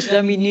 because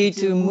then we need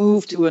to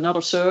move to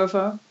another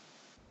server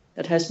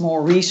that has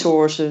more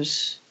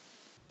resources,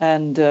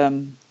 and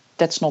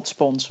that's not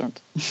sponsored.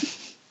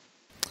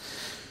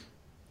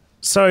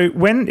 So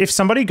if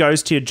somebody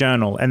goes to your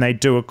journal and they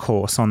do a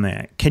course on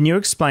there, can you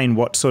explain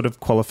what sort of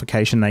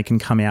qualification they can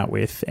come out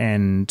with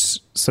and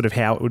sort of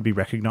how it would be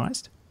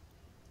recognised?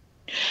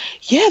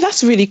 Yeah,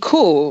 that's really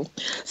cool.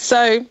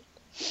 So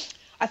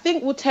I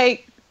think we'll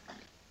take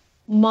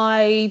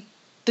my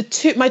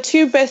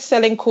two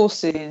best-selling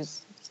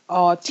courses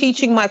are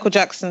Teaching Michael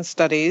Jackson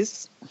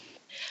Studies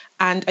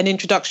and An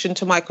Introduction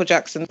to Michael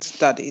Jackson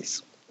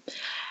Studies.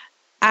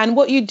 And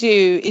what you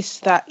do is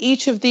that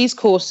each of these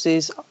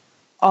courses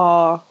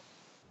they're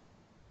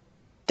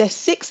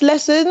 6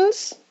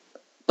 lessons,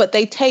 but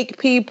they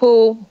take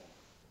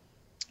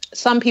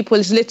some people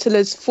as little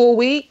as 4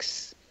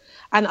 weeks,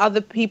 and other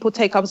people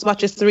take up as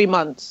much as 3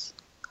 months.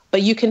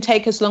 But you can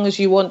take as long as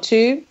you want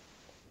to.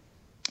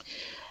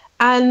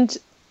 And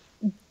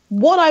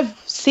what I've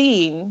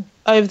seen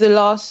over the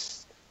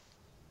last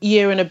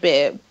year and a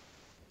bit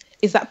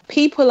is that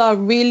people are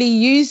really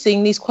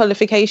using these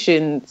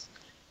qualifications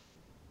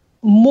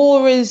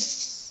more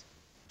as...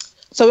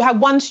 So we had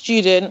one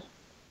student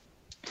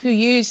who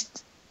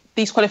used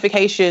these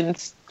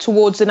qualifications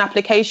towards an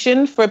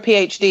application for a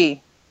PhD.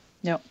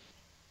 Yeah.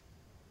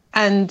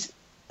 And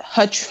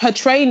her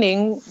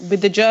training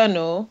with the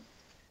journal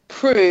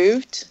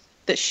proved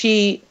that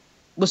she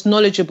was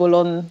knowledgeable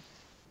on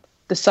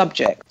the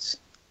subject.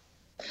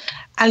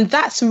 And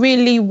that's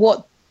really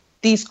what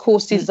these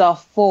courses are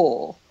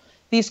for.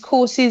 These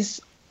courses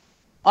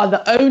are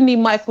the only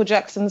Michael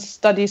Jackson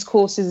studies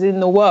courses in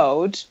the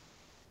world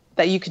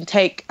that you can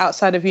take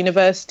outside of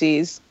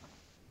universities.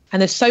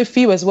 And there's so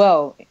few as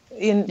well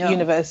in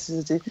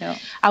universities. Yeah.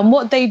 And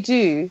what they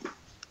do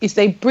is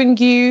they bring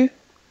you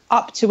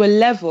up to a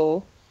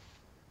level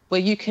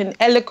where you can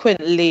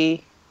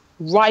eloquently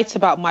write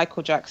about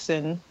Michael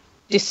Jackson,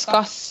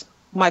 discuss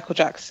Michael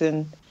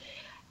Jackson,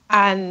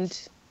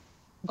 and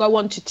go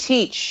on to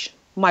teach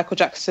Michael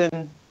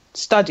Jackson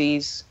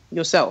studies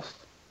yourself.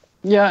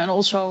 Yeah, and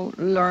also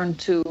learn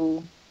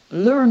to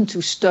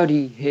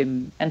study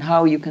him and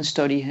how you can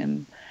study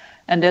him.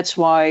 And that's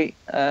why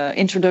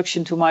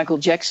Introduction to Michael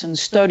Jackson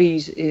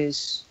Studies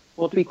is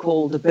what we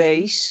call the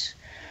base.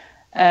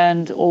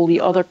 And all the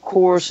other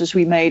courses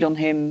we made on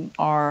him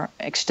are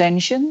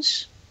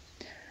extensions.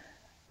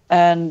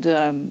 And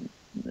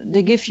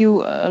they give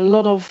you a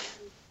lot of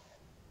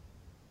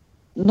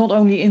not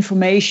only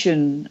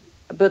information,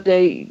 but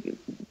they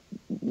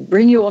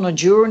bring you on a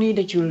journey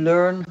that you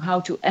learn how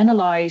to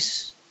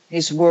analyze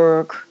his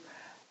work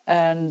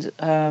and,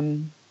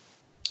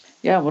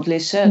 what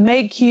Liz said.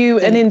 Make you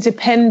an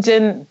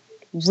independent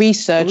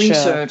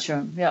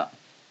researcher. Yeah.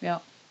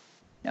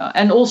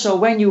 And also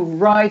when you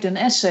write an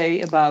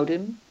essay about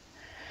him,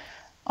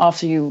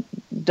 after you've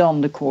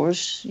done the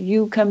course,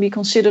 you can be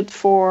considered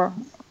for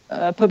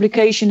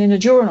publication in a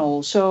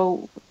journal.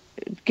 So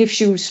it gives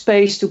you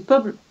space to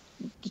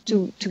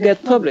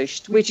get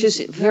published, which is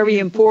very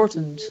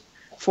important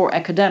for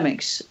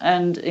academics.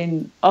 And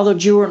in other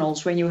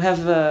journals, when you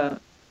have a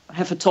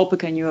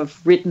topic and you have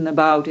written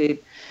about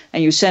it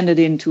and you send it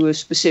into a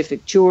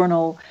specific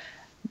journal,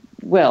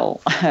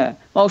 well,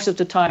 most of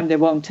the time they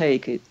won't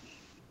take it.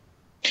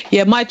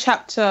 Yeah, my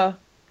chapter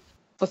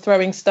for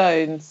Throwing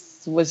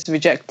Stones was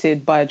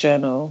rejected by a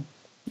journal.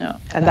 Yeah.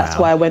 And that's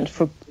why I went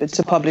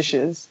to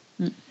publishers.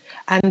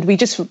 And we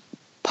just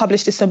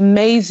published this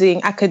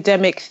amazing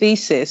academic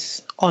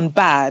thesis on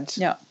Bad.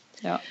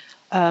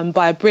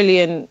 By a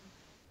brilliant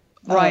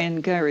Ryan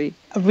Gary,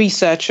 a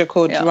researcher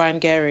called Ryan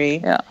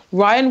Gary. Yeah.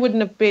 Ryan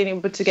wouldn't have been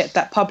able to get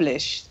that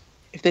published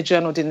if the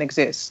journal didn't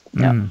exist.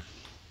 Yeah.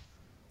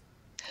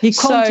 He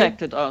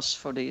contacted us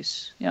for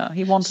this. Yeah,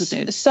 he wanted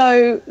it.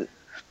 So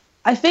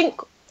I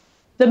think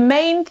the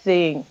main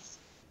thing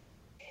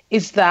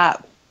is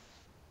that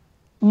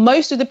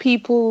most of the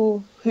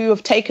people who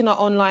have taken our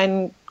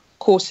online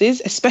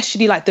courses,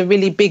 especially like the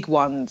really big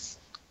ones,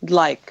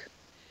 like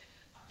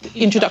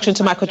Introduction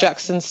to Michael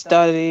Jackson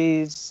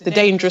Studies, the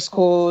Dangerous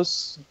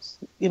course,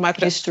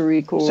 Michael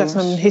History course,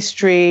 Jackson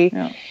History,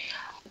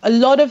 a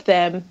lot of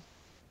them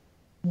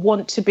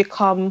want to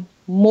become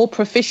more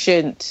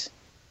proficient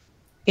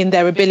in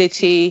their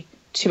ability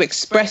to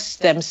express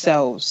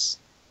themselves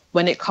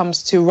when it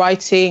comes to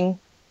writing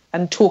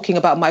and talking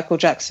about Michael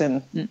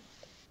Jackson,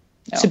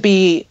 to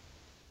be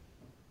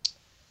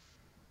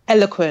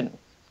eloquent.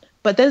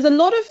 But there's a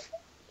lot of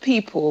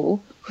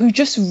people who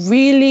just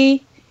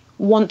really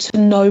want to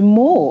know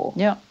more.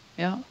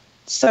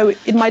 So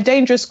in my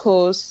Dangerous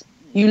course,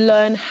 you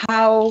learn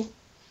how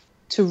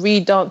to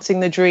read Dancing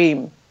the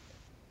Dream,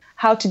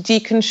 how to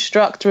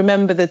deconstruct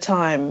Remember the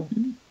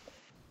Time.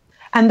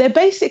 And they're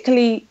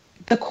basically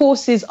the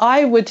courses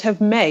I would have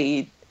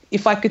made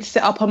if I could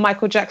set up a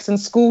Michael Jackson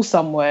school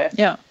somewhere.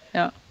 Yeah.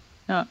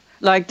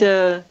 Like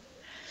the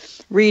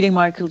reading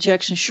Michael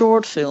Jackson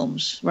short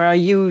films, where I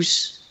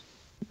use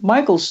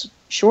Michael's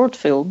short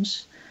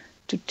films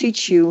to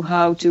teach you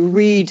how to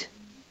read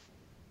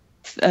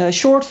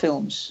short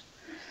films.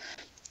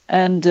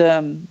 And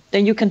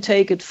then you can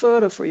take it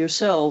further for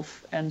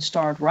yourself and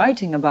start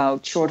writing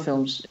about short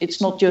films.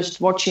 It's not just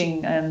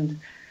watching and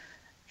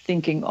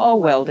thinking, oh,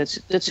 well,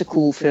 that's a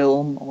cool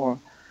film, or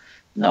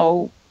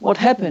no, what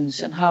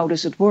happens and how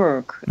does it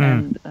work,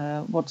 and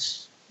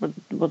what's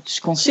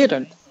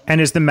considered. And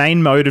is the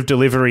main mode of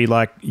delivery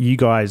like you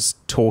guys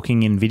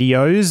talking in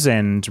videos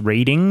and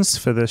readings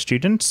for the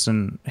students,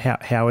 and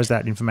how is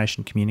that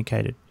information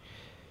communicated?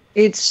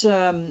 It's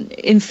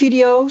in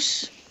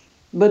videos,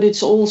 but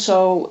it's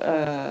also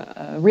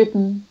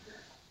written,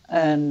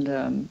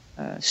 and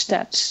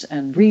stats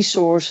and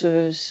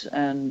resources,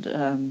 and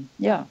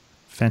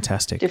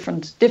fantastic.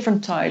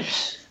 Different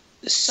types.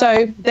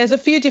 So there's a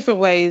few different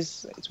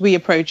ways we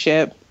approach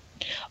it,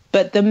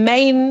 but the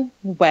main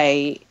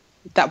way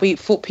that we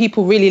thought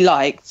people really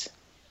liked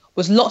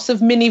was lots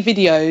of mini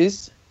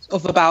videos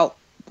of about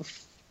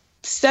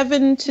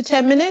 7 to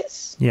 10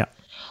 minutes. Yeah.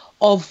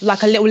 Of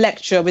like a little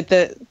lecture with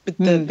the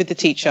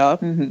teacher,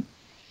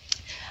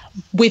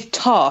 with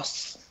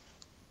tasks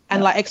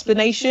and like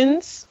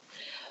explanations.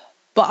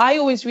 But I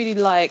always really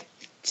like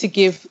to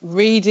give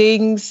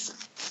readings,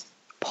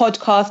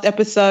 podcast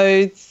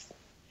episodes.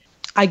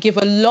 I give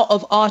a lot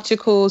of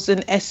articles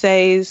and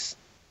essays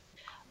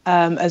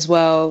as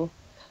well.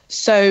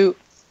 So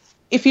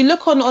if you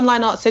look on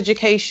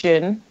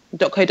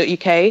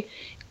onlineartseducation.co.uk,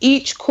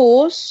 each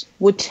course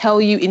would tell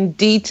you in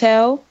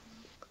detail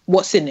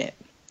what's in it,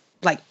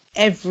 like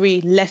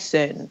every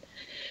lesson.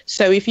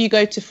 So if you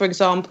go to, for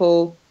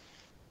example,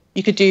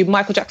 You could do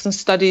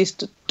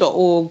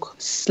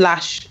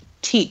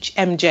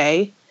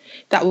michaeljacksonstudies.org/teachmj.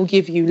 That will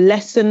give you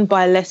lesson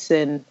by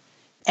lesson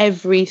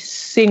every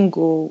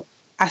single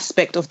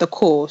aspect of the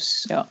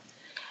course. Yeah.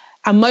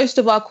 And most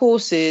of our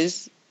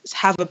courses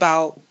have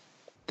about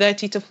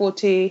 30 to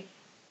 40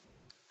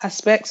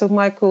 aspects of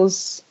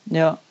Michael's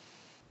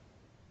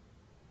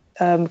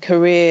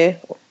career.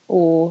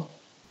 Or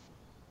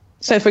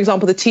so, for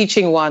example, the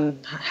teaching one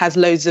has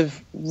loads of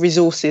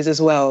resources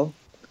as well.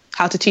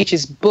 How to teach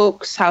his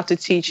books, how to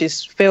teach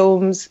his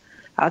films,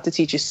 how to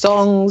teach his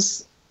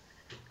songs,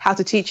 how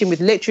to teach him with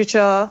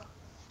literature,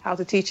 how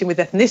to teach him with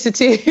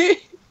ethnicity.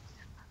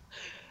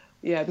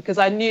 Yeah, because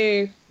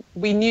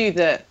we knew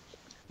that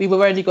we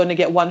were only going to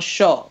get one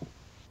shot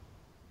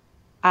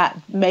at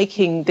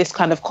making this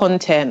kind of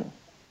content.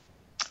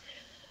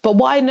 But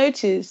what I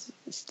noticed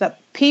is that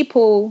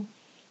people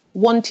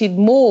wanted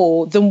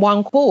more than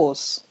one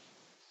course.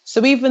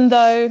 So even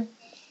though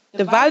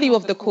the value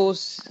of the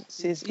course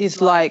is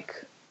like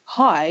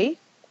high,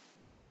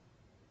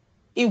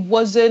 it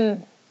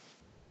wasn't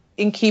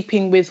in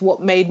keeping with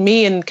what made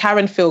me and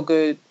Karin feel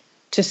good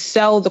to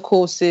sell the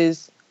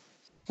courses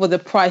for the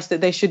price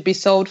that they should be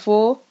sold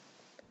for.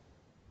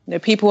 You know,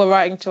 people were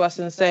writing to us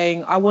and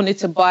saying, I wanted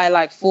to buy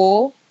like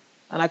 4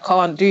 and I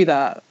can't do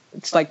that.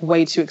 It's like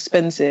way too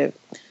expensive.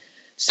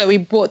 So we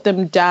brought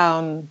them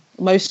down,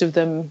 most of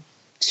them,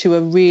 to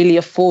a really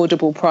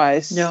affordable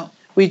price. Yeah.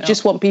 We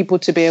just want people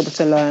to be able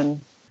to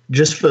learn.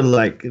 Just for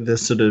like the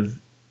sort of,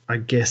 I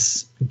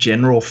guess,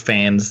 general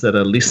fans that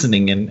are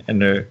listening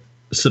and are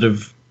sort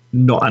of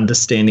not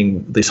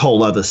understanding this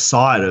whole other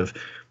side of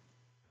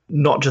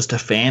not just a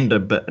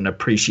fandom, but an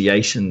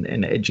appreciation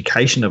and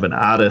education of an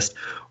artist.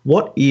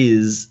 What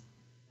is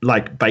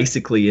like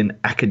basically an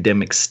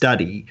academic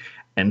study,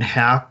 and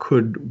how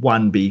could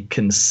one be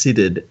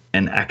considered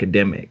an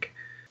academic?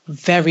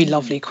 Very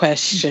lovely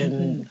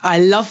question. I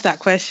love that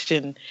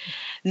question.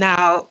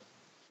 Now,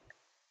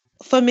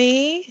 for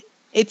me,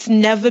 it's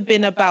never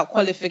been about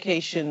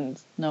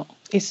qualifications. No.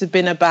 It's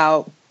been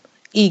about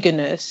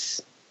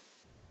eagerness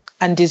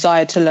and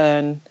desire to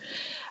learn.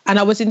 And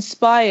I was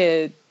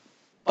inspired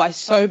by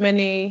so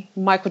many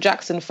Michael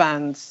Jackson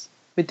fans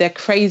with their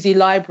crazy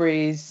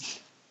libraries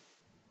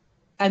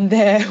and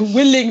their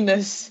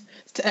willingness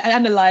to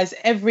analyze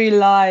every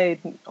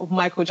line of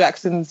Michael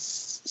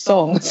Jackson's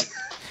songs.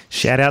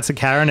 Shout out to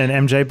Karin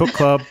and MJ Book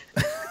Club.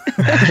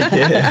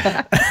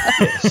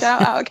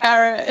 Shout out,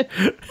 Karin.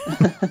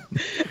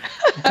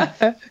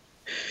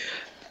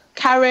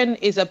 Karin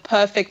is a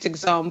perfect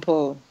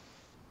example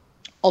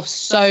of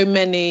so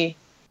many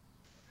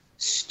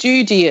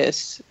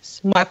studious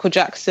Michael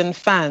Jackson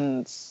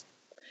fans.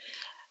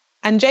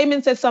 And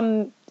Jamin said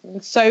something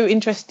so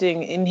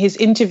interesting in his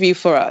interview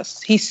for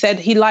us. He said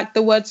he liked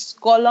the word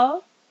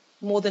scholar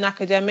more than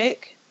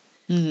academic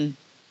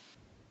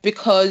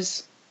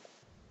because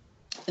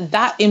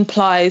that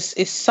implies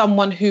is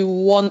someone who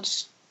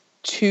wants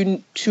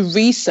to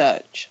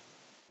research.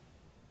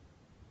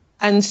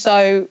 And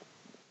so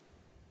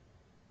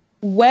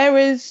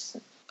whereas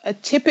a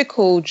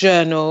typical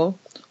journal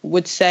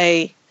would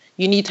say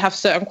you need to have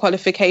certain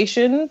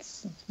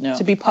qualifications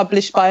to be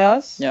published by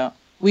us,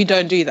 we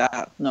don't do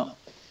that. No.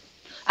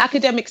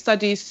 Academic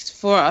studies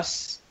for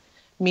us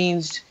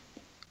means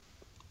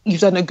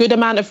you've done a good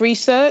amount of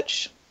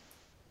research,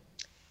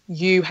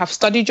 you have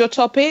studied your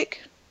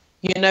topic,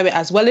 you know it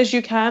as well as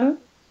you can,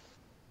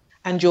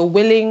 and you're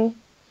willing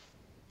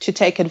to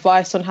take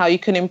advice on how you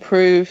can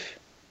improve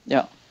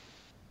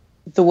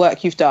the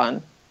work you've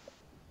done.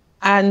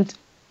 And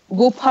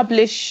we'll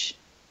publish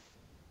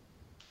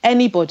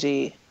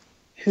anybody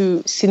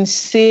who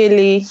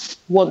sincerely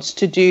wants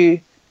to do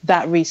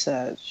that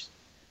research.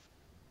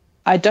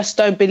 I just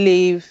don't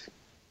believe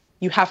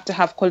you have to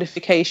have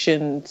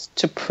qualifications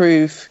to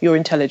prove your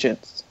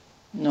intelligence.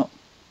 No,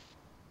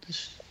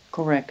 that's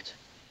correct.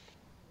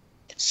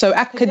 So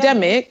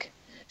academic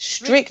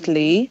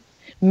strictly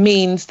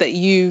means that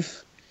you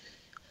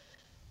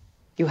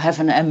have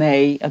an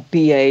MA, a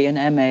BA, an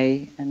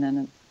MA, and then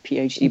a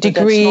PhD.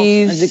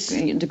 Degrees.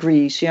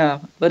 Degrees, yeah.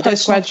 But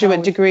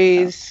postgraduate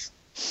degrees.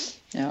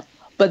 Yeah.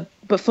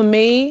 But for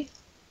me,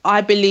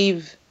 I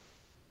believe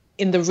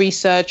in the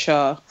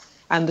researcher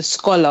and the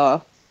scholar.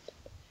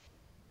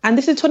 And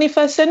this is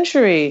 21st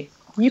century.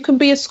 You can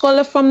be a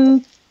scholar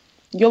from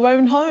your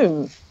own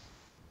home.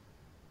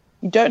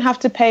 You don't have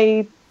to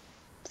pay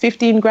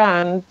 15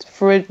 grand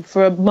for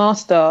a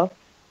master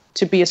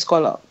to be a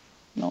scholar.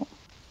 No.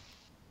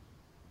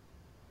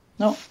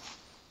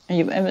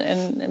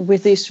 And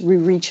with this, we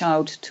reach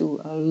out to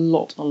a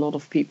lot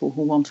of people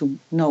who want to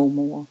know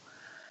more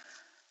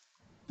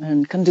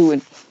and can do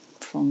it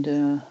from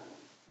their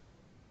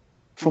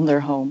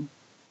home,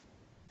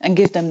 and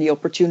give them the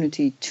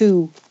opportunity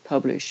to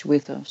publish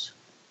with us.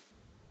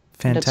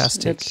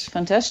 Fantastic. That's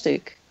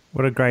fantastic.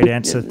 What a great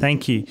answer.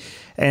 Thank you.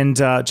 And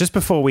just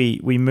before we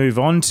move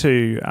on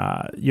to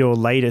your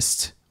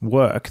latest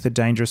work, The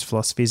Dangerous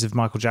Philosophies of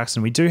Michael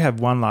Jackson, we do have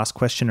one last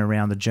question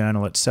around the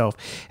journal itself.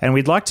 And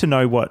we'd like to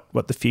know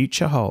what the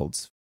future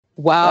holds.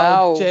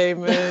 Wow.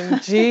 Jamin,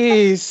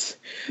 jeez.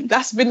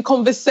 That's been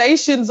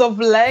conversations of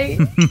late.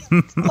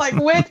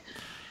 Like,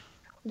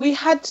 we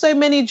had so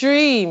many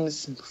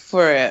dreams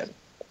for it,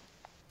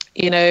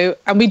 you know,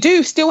 and we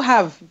do still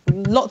have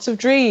lots of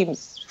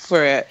dreams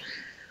for it.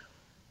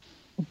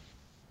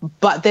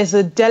 But there's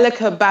a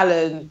delicate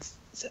balance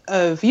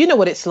of, you know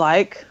what it's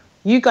like.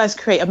 You guys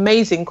create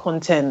amazing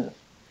content.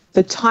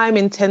 The time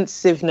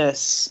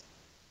intensiveness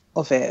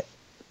of it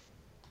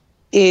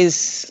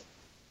is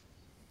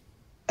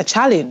a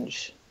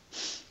challenge.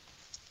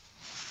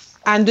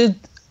 And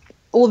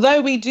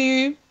although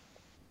we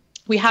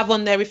have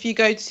on there, if you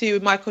go to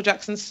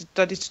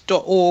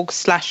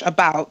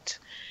michaeljacksonstudies.org/about,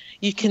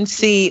 you can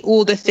see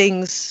all the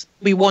things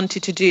we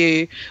wanted to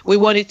do. We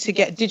wanted to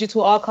get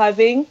digital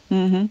archiving,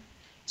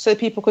 so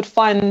people could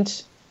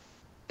find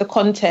the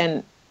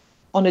content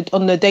on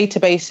the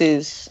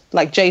databases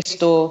like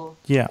JSTOR.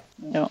 Yeah.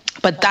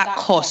 But that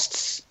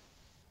costs,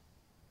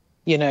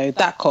 you know,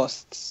 that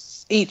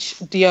costs. Each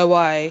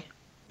DOI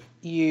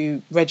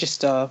you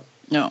register.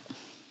 No.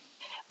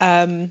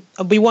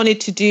 We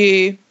wanted to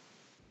do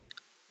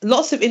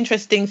lots of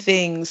interesting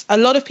things. A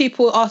lot of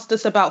people asked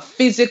us about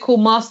physical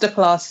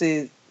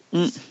masterclasses.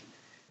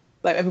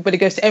 Like everybody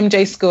goes to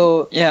MJ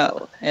school.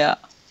 Yeah.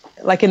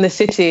 Like in the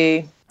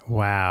city.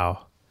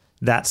 Wow.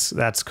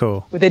 That's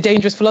cool. With the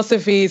Dangerous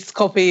Philosophies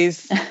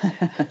copies.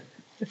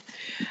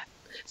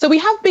 So we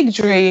have big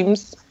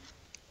dreams,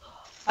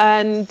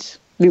 and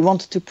we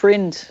wanted to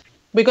print.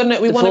 We want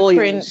to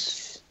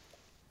print,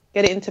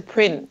 get it into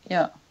print.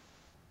 Yeah.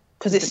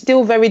 Because it's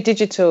still very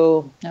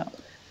digital. Yeah.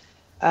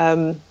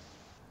 And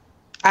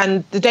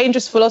the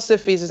Dangerous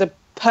Philosophies is a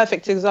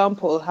perfect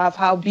example of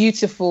how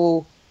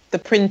beautiful the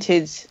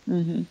printed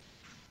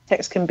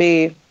text can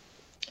be.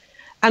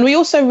 And we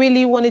also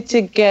really wanted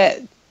to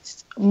get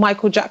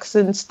Michael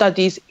Jackson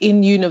studies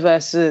in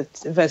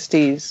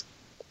universities.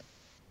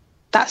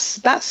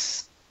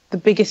 That's the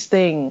biggest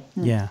thing.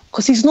 Yeah.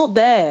 Because he's not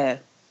there.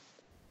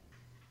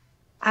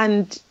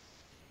 And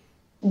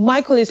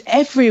Michael is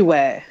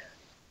everywhere,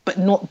 but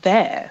not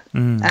there.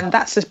 And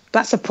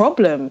that's a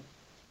problem.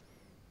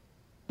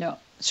 Yeah.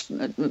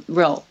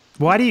 Well,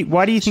 why do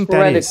you think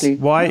that is?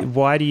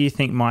 Why do you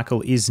think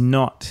Michael is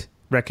not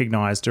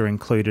recognised or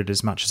included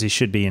as much as he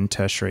should be in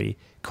tertiary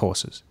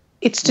courses?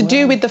 It's to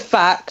do with the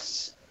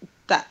fact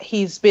that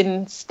he's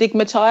been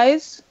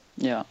stigmatised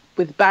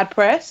with bad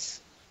press,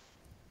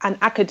 and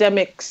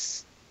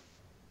academics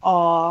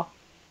are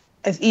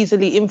as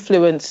easily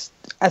influenced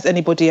as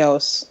anybody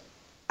else.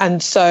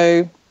 And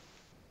so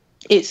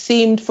it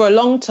seemed for a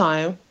long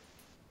time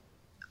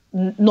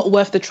not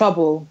worth the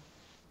trouble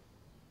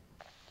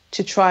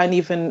to try and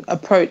even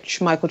approach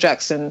Michael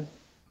Jackson.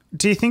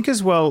 Do you think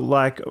as well,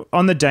 like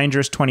on the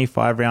Dangerous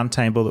 25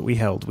 roundtable that we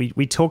held,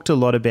 we talked a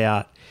lot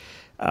about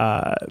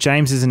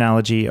James's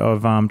analogy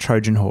of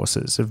Trojan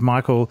horses, of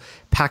Michael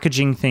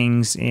packaging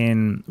things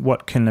in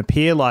what can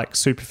appear like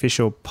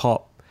superficial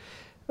pop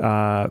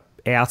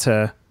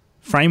outer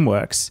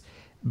frameworks,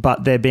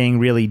 but there being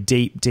really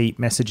deep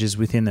messages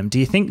within them. Do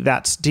you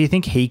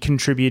think he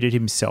contributed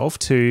himself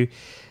to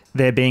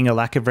there being a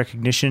lack of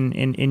recognition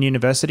in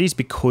universities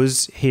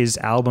because his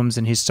albums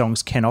and his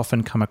songs can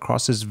often come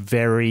across as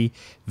very,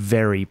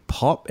 very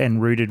pop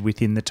and rooted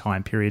within the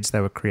time periods they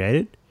were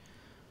created?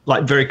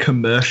 Like very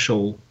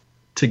commercial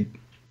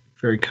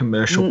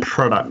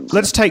products.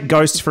 Let's take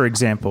Ghosts, for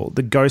example,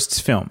 the Ghosts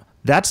film.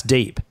 That's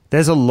deep.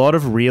 There's a lot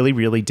of really,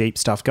 really deep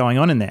stuff going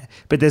on in there.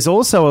 But there's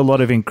also a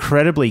lot of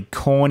incredibly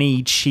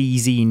corny,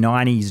 cheesy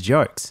 90s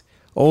jokes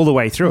all the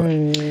way through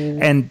it.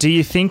 And do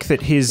you think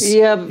that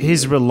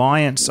his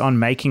reliance on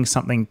making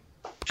something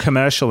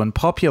commercial and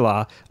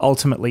popular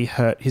ultimately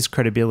hurt his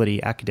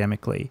credibility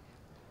academically?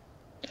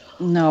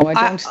 No, I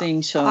don't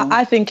think so.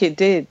 I think it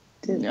did.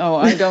 No,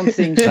 I don't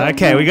think so.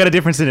 Okay, we got a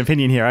difference in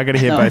opinion here. I got to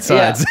hear both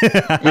sides.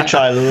 Which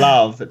I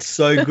love. It's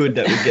so good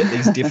that we get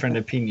these different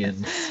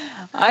opinions.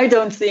 I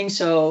don't think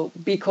so,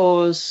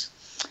 because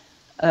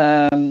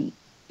even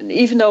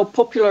though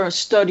popular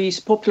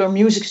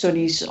music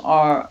studies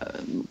are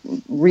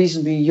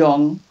reasonably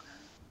young,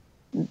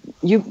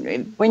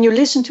 when you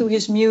listen to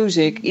his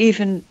music,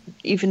 even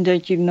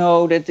that you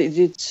know that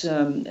it's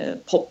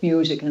pop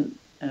music and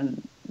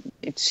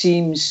it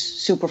seems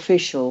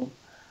superficial.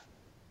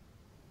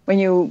 When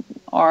you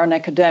are an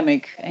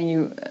academic and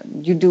you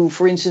do,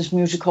 for instance,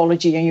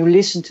 musicology, and you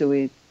listen to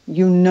it,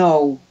 you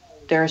know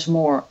there's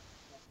more.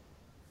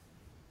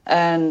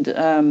 And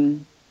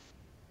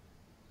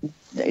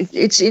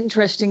it's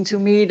interesting to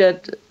me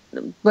that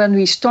when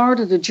we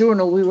started the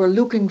journal, we were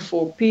looking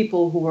for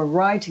people who were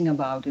writing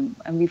about him,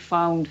 and we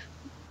found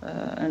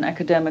an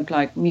academic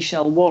like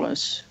Michelle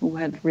Wallace, who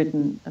had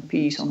written a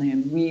piece on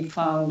him. We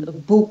found a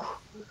book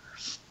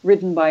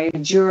written by a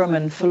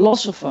German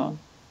philosopher.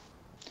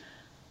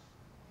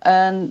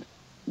 And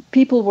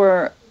people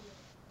were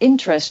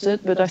interested,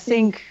 but I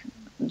think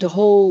the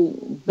whole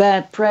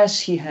bad press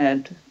he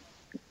had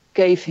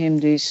gave him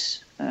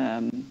this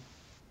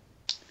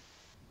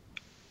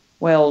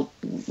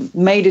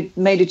made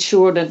it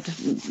sure that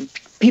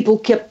people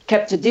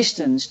kept a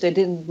distance. They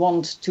didn't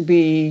want to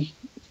be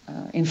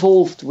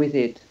involved with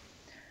it.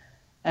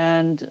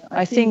 And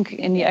I think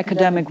in the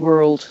academic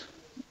world,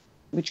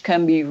 which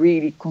can be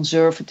really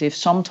conservative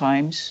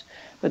sometimes,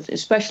 but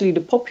especially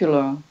the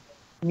popular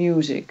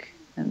music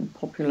and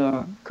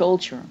popular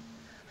culture,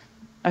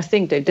 I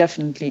think they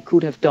definitely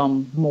could have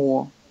done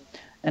more.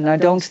 And I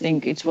don't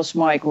think it was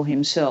Michael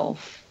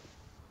himself.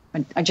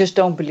 I just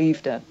don't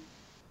believe that.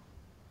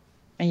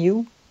 And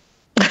you?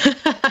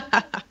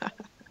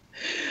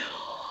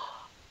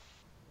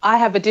 I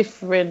have a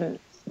different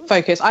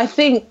focus. I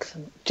think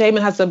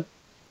Jamin has a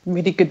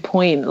really good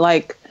point.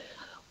 Like,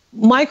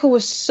 Michael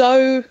was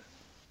so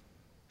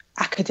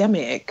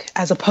academic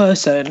as a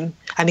person,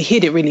 and he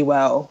hid it really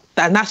well.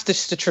 And that's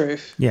just the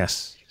truth.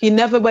 Yes. He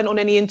never went on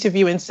any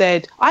interview and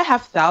said, I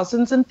have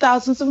thousands and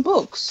thousands of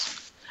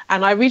books,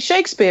 and I read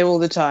Shakespeare all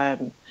the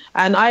time,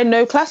 and I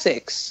know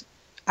classics,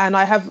 and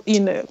I have,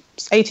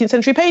 18th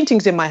century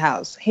paintings in my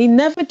house. He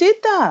never did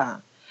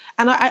that.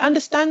 And I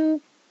understand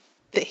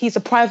that he's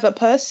a private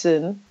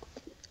person,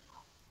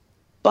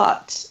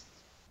 but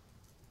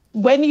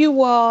when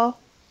you are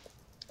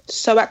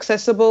so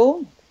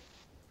accessible,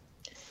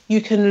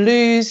 you can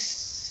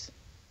lose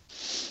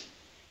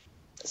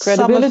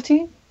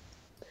credibility.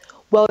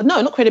 Well,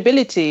 no, not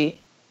credibility,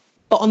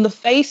 but on the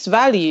face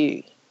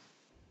value,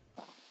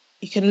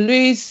 you can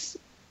lose.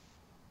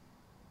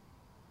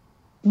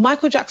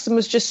 Michael Jackson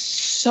was just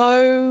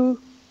so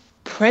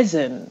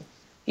present.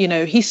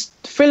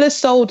 Thriller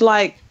sold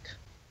like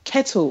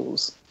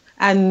kettles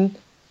and,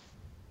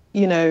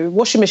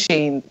 washing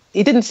machine.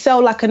 It didn't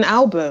sell like an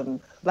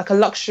album, like a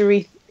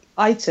luxury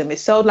item. It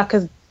sold like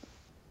a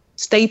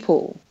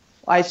staple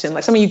item,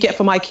 like something you get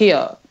from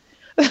IKEA.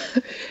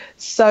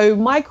 So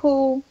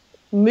Michael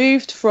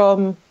moved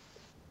from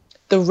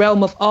the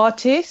realm of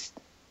artist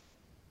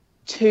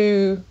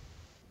to,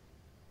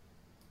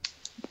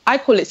 I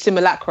call it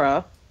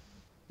simulacra,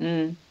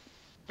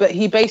 but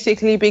he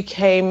basically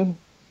became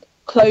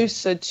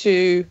closer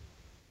to,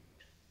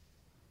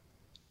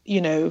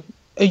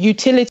 a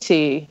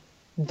utility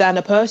than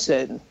a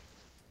person.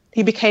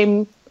 He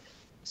became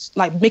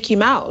like Mickey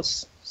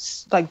Mouse,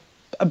 like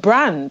a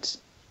brand.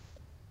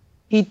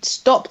 He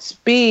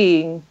stopped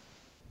being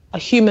a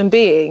human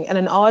being and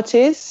an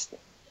artist.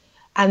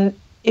 And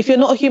if you're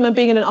not a human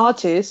being and an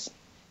artist,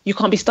 you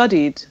can't be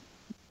studied.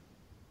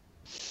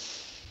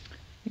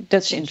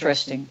 That's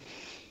interesting.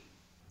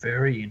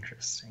 Very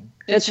interesting.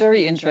 That's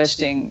very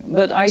interesting.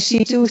 But I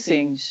see two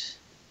things.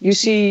 You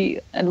see,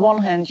 on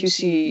one hand, you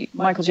see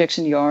Michael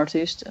Jackson, the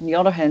artist. On the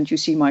other hand, you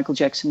see Michael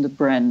Jackson, the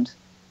brand.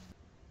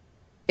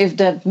 If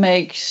that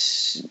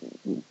makes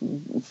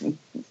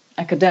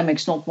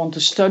academics not want to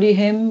study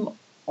him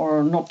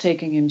or not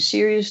taking him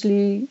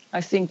seriously,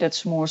 I think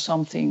that's more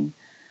something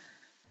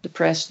the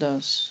press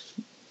does.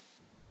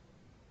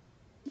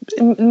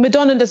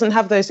 Madonna doesn't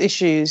have those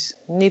issues.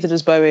 Neither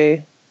does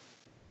Bowie.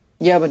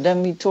 Yeah, but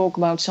then we talk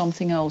about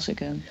something else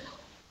again.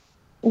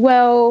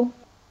 Well,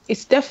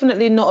 it's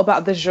definitely not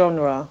about the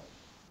genre.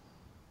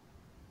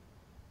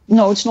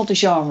 No, it's not a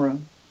genre.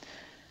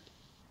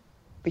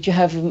 But you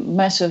have a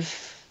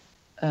massive,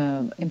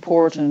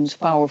 important,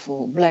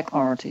 powerful black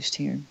artist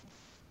here.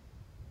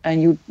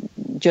 And you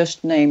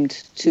just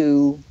named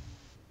two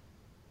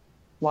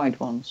white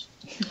ones.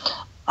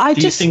 Do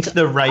you think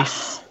the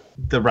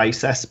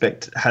race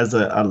aspect has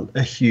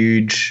a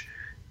huge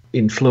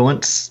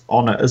influence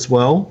on it as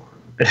well?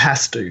 It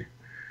has to.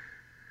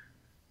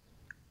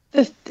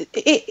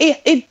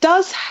 It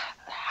does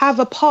have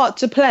a part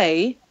to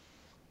play,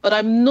 but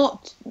I'm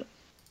not.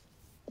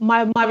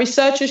 My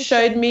researchers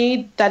showed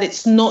me that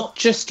it's not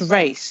just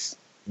race.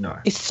 No.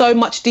 It's so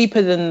much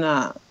deeper than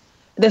that.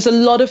 There's a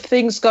lot of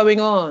things going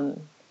on.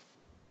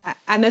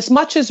 And as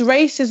much as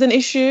race is an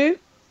issue,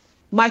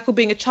 Michael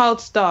being a child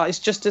star is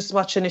just as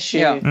much an issue.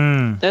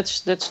 Yeah,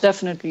 that's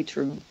definitely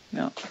true.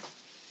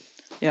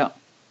 Yeah.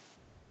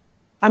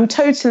 I'm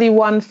totally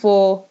one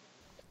for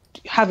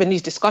having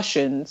these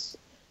discussions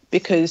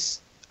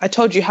because I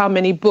told you how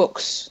many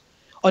books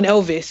on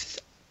Elvis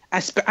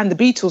and the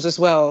Beatles as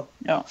well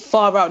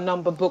far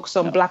outnumber books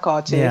on black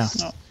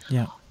artists.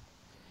 Yeah.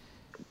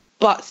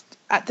 But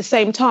at the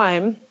same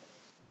time,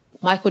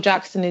 Michael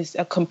Jackson is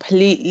a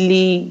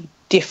completely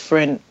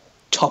different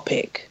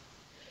topic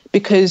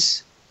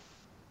because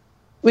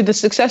with the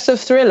success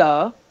of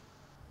Thriller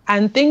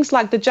and things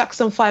like the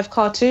Jackson 5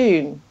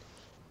 cartoon,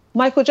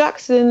 Michael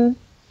Jackson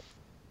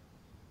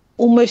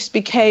almost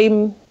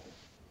became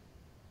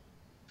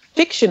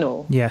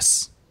fictional.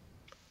 Yes.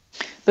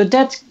 But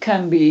that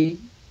can be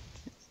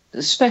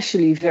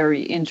especially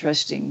very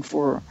interesting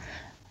for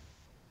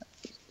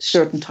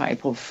certain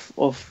type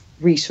of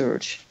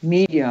research,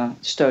 media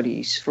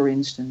studies, for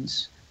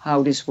instance,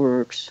 how this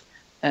works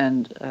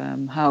and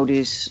how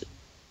this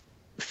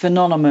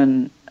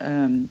phenomenon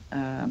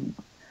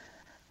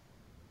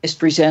is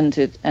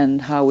presented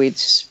and how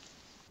it's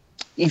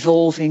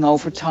evolving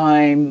over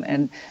time.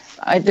 And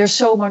there's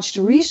so much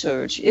to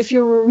research. If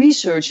you're a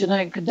researcher, an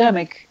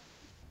academic,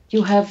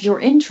 you have your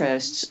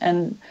interests,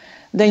 and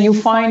then you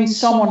find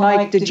someone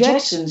like the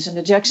Jacksons and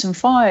the Jackson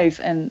 5,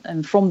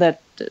 and from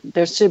that,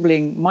 their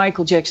sibling,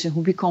 Michael Jackson,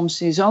 who becomes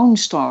his own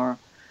star.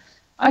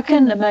 I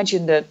can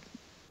imagine that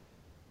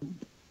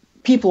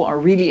people are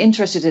really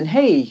interested in,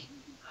 hey,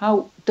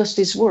 how does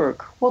this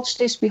work? What's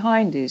this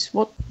behind this?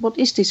 What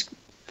is this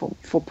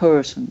for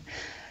person?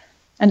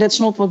 And that's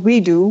not what we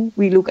do.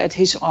 We look at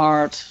his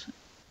art,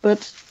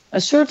 but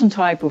a certain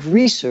type of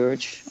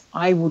research,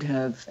 I would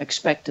have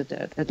expected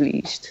that at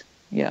least.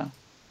 Yeah.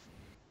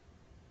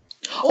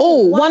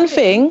 Oh, one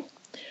thing.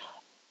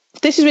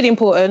 This is really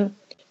important.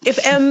 If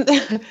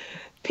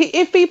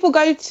if people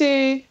go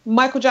to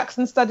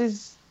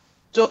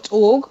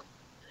michaeljacksonstudies.org,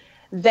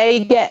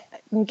 they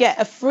get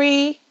a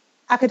free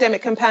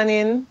academic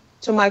companion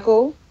to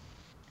Michael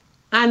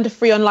and a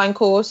free online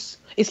course.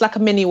 It's like a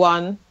mini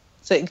one,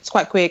 so it's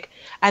quite quick.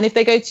 And if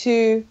they go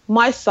to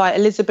my site,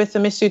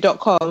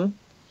 elizabethamisu.com,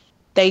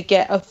 they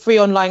get a free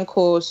online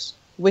course,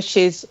 which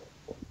is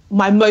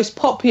my most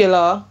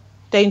popular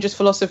Dangerous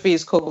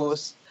Philosophies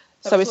course.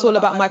 So it's all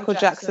about Michael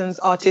Jackson's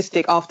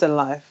artistic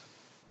afterlife.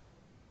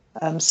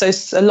 So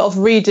a lot of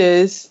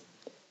readers,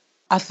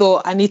 I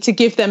thought I need to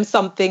give them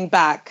something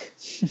back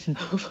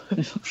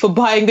for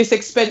buying this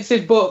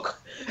expensive book.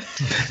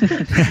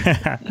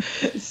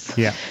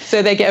 Yeah.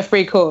 So they get a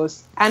free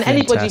course. And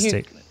Fantastic.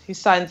 anybody who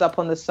signs up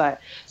on the site.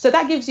 So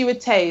that gives you a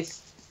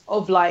taste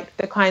of like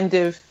the kind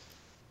of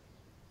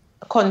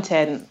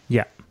content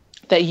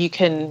that you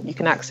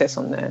can access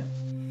on there.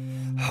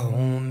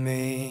 Hold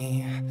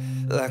me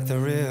like the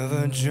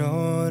river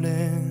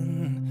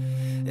Jordan,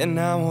 and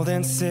I will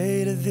then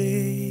say to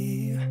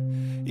thee,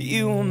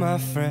 you are my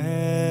friend.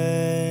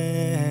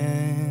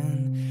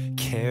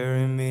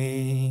 Carry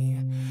me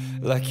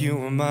like you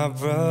were my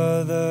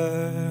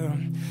brother.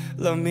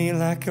 Love me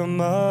like a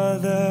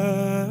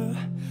mother.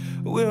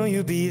 Will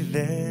you be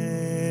there?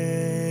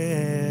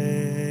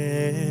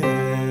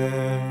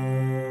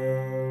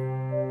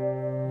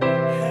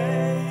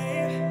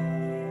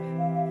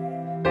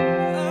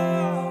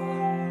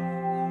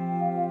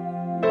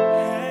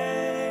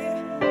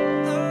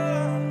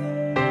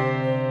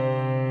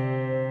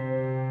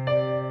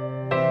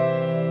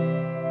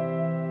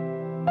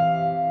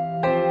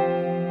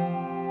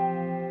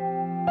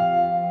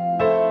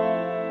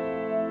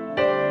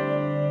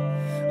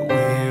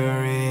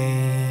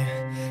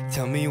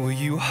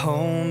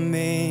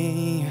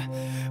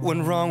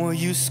 When wrong, will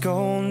you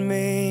scold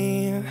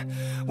me?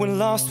 When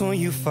lost, will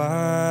you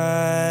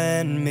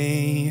find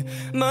me?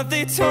 But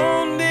they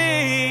told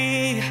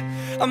me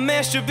a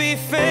man should be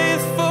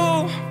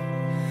faithful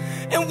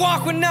and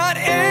walk when not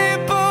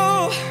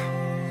able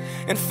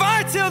and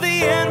fight till the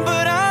end,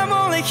 but I'm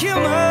only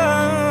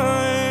human.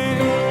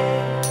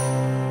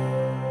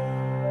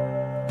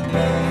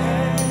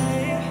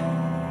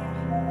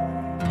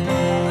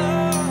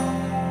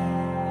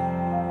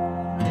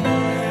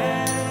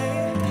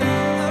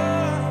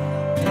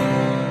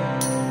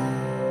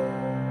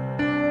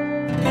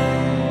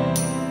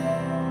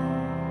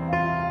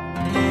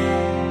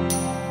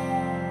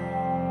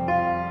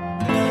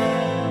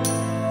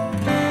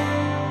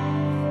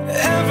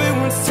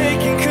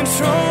 Taking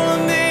control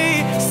of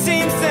me.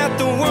 Seems that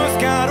the world's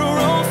got a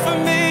role for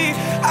me.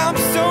 I'm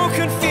so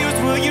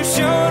confused. Will you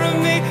show to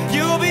me?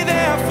 You'll be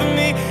there for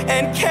me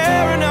and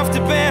care enough to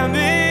bear me.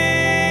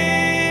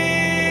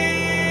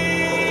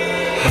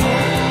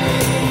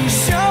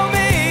 Show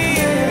me.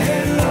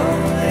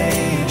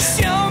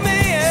 Show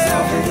me.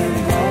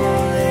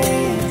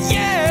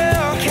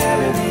 Yeah.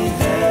 Carry me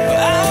there.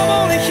 I'm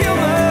only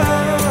human.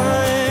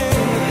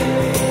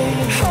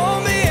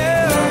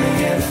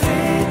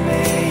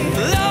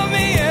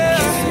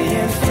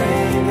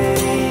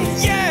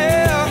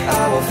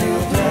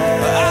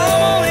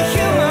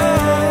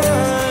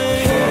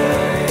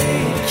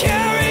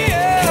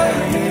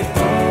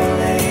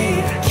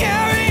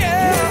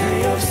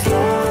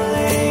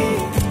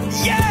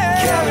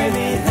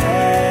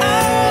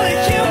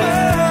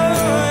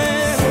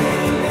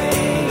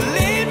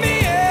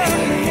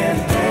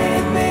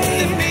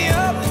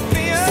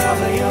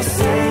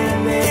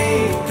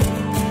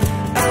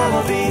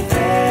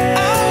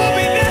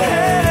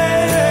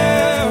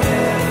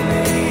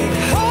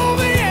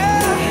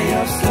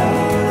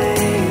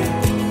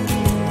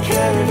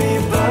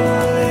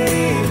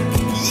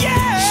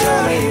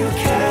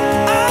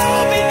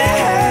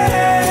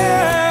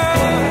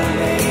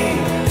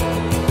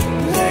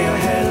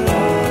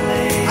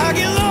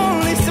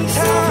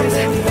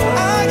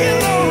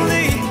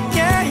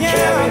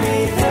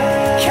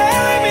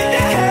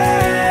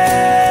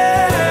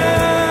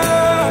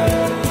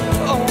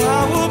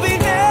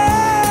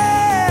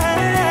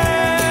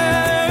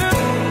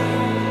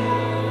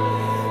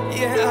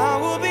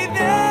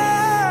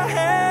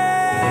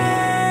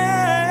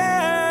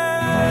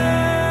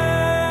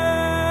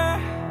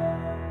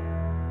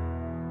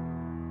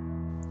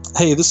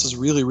 Hey, this is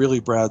really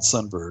Brad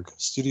Sundberg,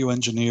 studio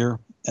engineer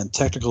and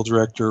technical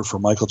director for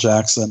Michael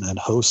Jackson and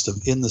host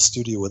of In the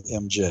Studio with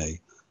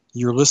MJ.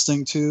 You're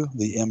listening to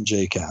the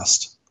MJ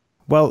Cast.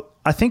 Well,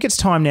 I think it's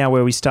time now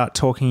where we start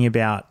talking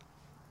about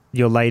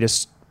your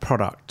latest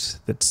product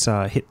that's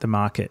hit the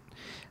market.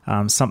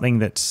 Something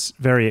that's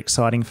very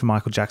exciting for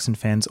Michael Jackson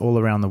fans all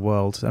around the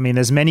world. I mean,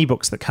 there's many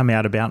books that come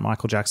out about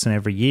Michael Jackson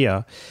every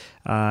year.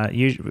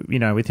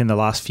 Within the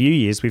last few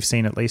years, we've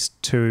seen at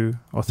least 2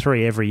 or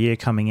 3 every year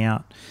coming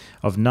out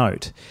of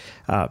note.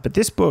 But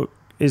this book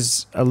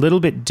is a little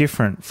bit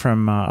different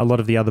from a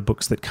lot of the other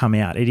books that come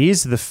out. It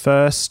is the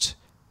first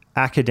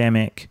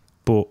academic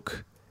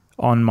book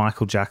on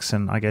Michael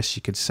Jackson, I guess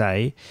you could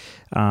say.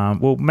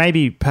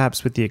 Maybe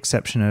perhaps with the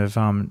exception of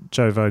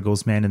Joe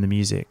Vogel's Man in the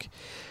Music.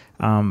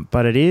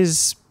 But it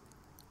is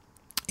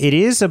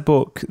a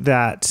book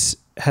that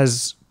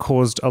has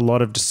caused a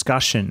lot of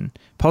discussion,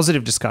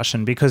 positive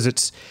discussion, because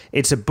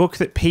it's a book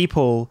that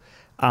people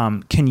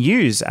can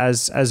use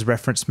as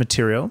reference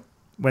material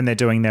when they're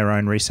doing their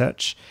own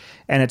research.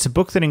 And it's a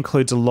book that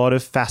includes a lot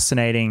of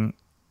fascinating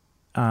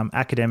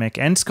academic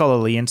and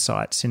scholarly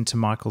insights into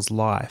Michael's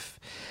life.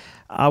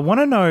 I want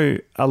to know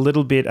a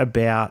little bit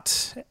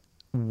about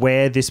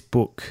where this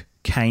book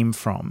came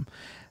from.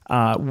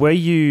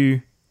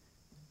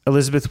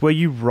 Elizabeth, were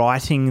you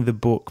writing the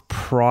book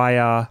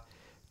prior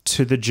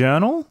to the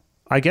journal,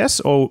 I guess,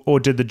 or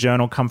did the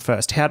journal come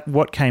first?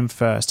 What came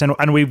first?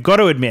 And we've got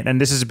to admit,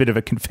 and this is a bit of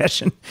a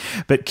confession,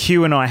 but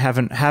Q and I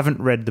haven't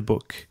read the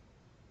book.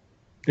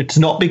 It's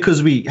not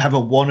because we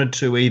haven't wanted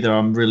to either.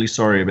 I'm really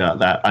sorry about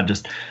that. I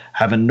just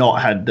haven't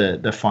not had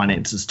the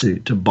finances to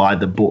buy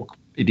the book.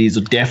 It is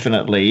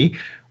definitely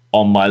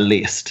on my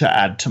list to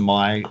add to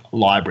my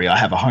library. I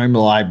have a home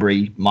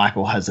library.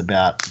 Michael has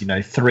about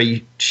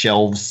 3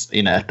 shelves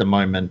in it at the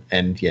moment,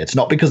 and it's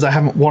not because I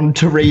haven't wanted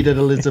to read it,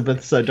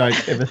 Elizabeth. So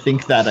don't ever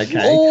think that.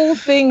 Okay, all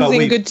things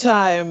in good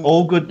time.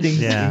 All good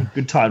things in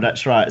good time.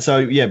 That's right.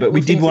 So but we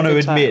did want to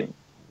admit.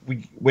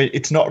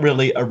 It's not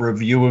really a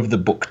review of the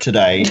book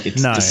today.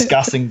 It's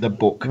discussing the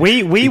book.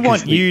 We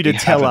want you to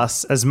tell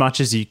us as much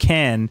as you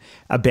can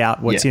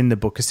about what's in the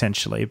book,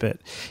 essentially. But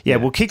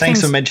we'll kick.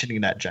 Thanks for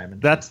mentioning that, Jamin.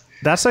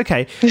 That's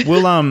okay.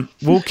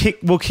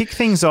 We'll kick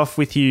things off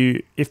with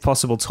you, if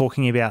possible,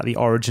 talking about the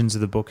origins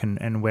of the book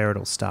and where it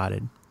all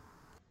started.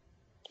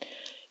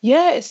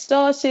 Yeah, it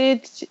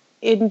started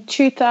in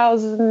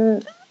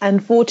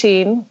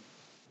 2014.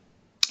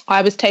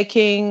 I was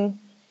taking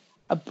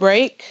a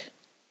break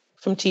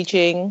from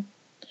teaching,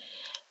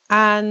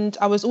 and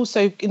I was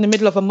also in the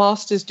middle of a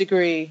master's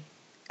degree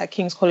at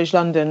King's College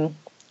London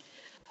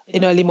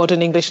in early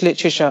modern English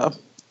literature.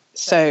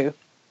 So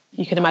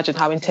you can imagine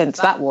how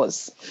intense that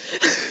was.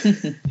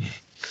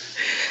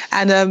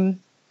 And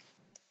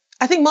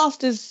I think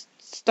master's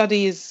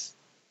study is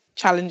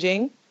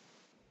challenging,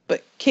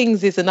 but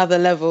King's is another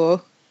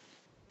level.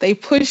 They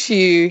push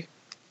you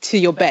to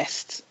your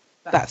best.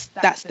 That's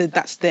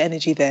the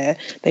energy there.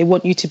 They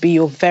want you to be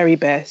your very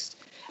best.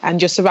 And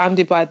you're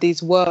surrounded by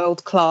these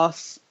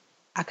world-class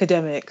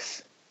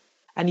academics,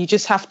 and you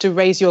just have to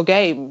raise your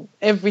game.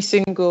 Every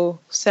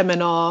single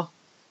seminar,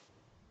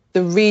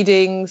 the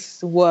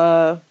readings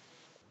were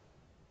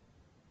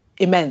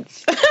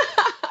immense.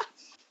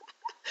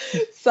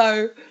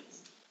 So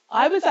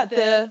I was at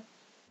a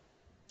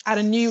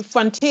new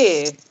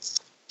frontier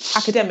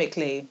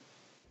academically,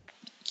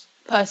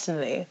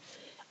 personally,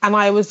 and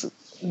I was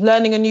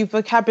learning a new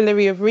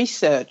vocabulary of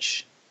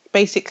research,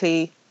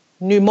 basically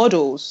new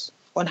models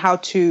on how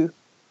to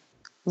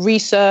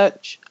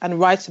research and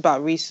write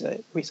about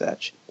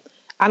research.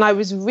 And I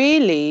was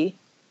really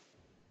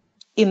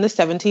in the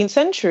 17th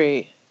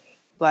century.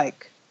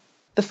 Like,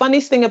 the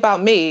funniest thing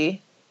about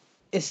me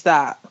is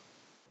that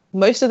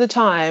most of the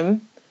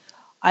time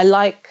I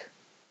like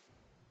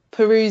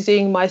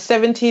perusing my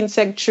 17th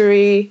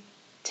century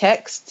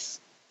texts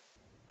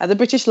at the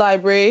British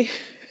Library.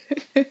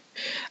 And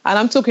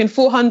I'm talking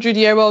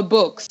 400-year-old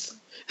books.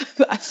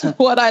 That's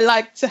what I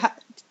like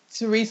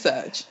to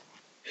research.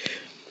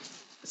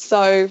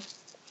 So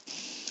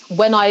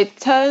when I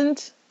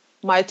turned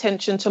my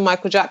attention to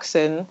Michael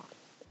Jackson,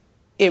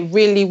 there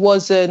really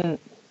wasn't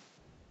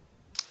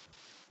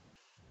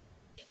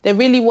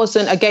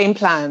a game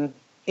plan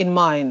in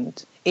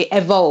mind. It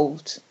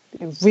evolved.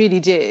 It really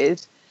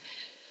did.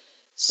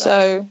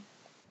 So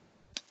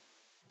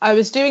I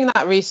was doing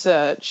that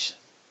research,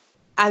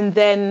 and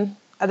then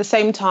at the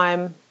same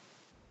time,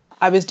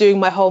 I was doing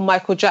my whole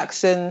Michael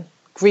Jackson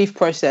grief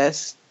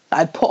process that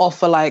I'd put off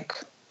for like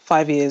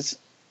 5 years.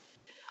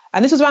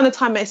 And this was around the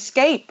time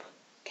Escape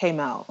came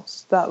out.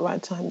 It's that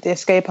right time, the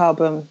Escape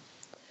album.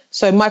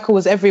 So Michael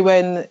was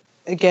everywhere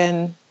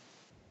again,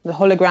 the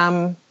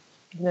hologram,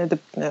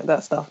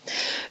 that stuff.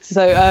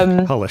 So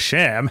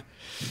Holosham.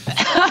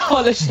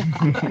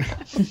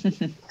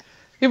 Holosham.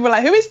 People were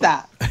like, who is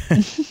that?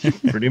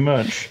 Pretty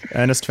much.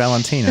 Ernest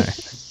Valentino.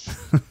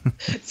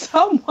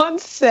 Someone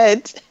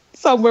said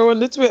somewhere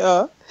on the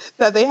Twitter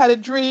that they had a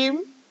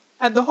dream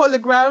and the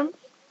hologram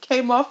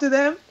came after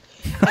them.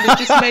 And it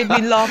just made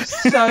me laugh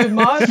so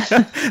much.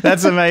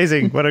 That's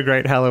amazing. What a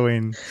great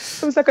Halloween.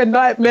 It was like a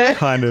nightmare.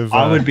 Kind of.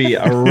 I would be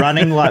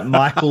running like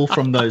Michael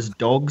from those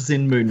dogs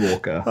in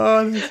Moonwalker.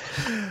 Oh,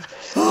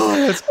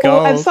 that's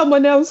gold. And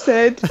someone else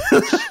said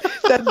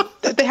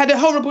that they had a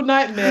horrible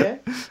nightmare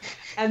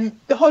and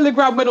the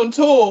hologram went on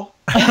tour.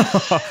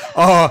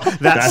 Oh,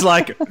 that's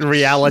like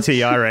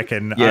reality, I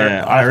reckon.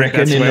 Yeah, I reckon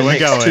that's in where the we're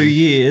next going. 2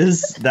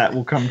 years that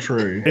will come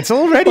true. It's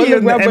already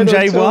in the Hologram went on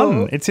MJ1.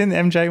 tour. It's in the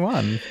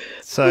MJ1.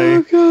 So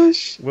Oh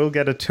gosh. we'll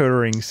get a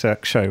touring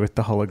Cirque show with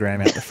the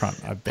hologram out the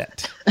front, I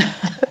bet.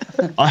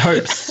 I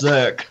hope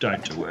Cirque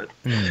don't do it.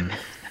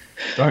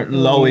 Don't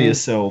lower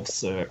yourself,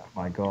 Cirque.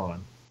 My God.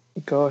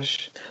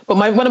 Gosh. But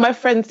one of my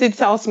friends did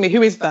ask me,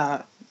 who is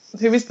that?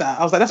 Who is that?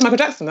 I was like, that's Michael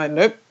Jackson. I'm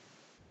like, nope.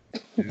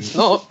 It's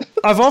not.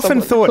 I've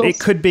often Someone thought else. it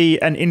could be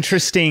an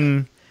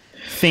interesting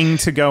thing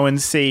to go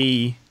and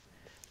see,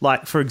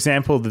 like, for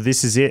example, the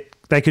This Is It.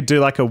 They could do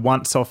like a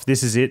once-off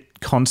This Is It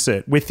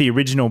concert with the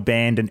original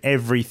band and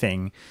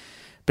everything,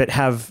 but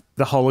have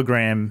the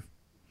hologram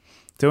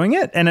doing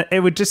it. And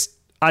it would just...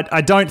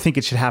 I don't think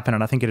it should happen,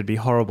 and I think it'd be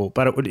horrible,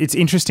 but it's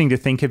interesting to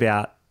think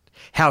about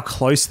how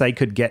close they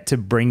could get to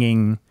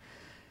bringing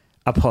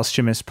a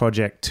posthumous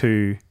project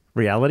to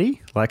reality.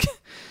 Like,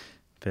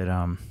 but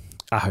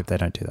I hope they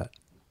don't do that.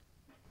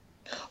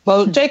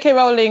 Well, J.K.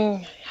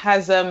 Rowling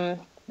has,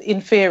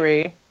 in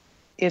theory,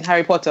 in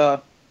Harry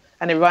Potter,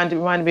 and it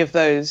reminded me of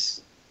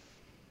those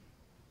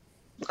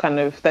kind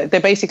of... They're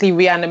basically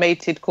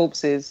reanimated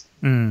corpses.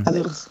 And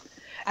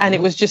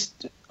it was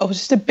just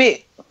a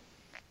bit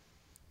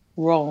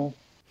wrong.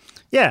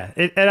 Yeah,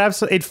 it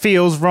absolutely, it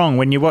feels wrong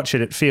when you watch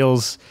it. It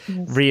feels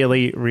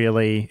really,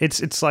 really...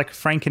 It's like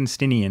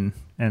Frankensteinian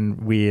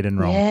and weird and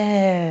wrong.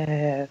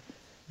 Yeah,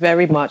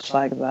 very much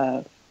like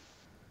that.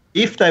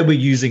 If they were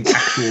using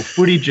actual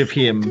footage of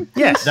him,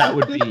 Yes. that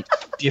would be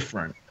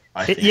different,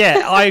 I think.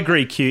 Yeah, I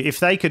agree, Q. If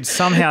they could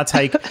somehow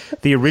take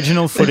the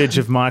original footage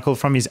of Michael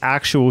from his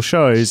actual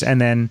shows and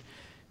then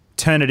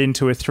turn it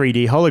into a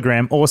 3D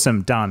hologram,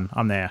 awesome, done.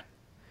 I'm there.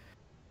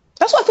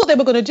 That's what I thought they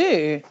were going to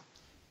do.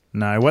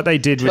 No, what they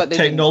did with...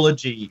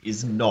 Technology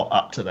is not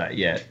up to that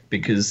yet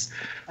because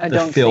I the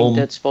don't film...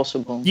 think that's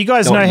possible. You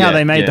guys Not know how yet,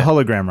 they made the yeah.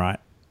 hologram, right?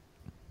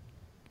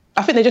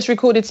 I think they just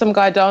recorded some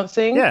guy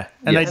dancing. Yeah,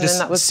 and they then just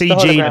that was the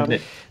CG'd.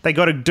 hologram. They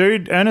got a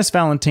dude, Ernest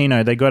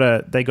Valentino. They got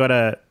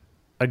a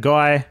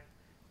guy,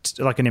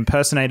 like an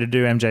impersonator, to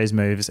do MJ's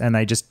moves, and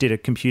they just did a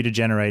computer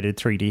generated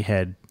 3D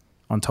head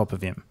on top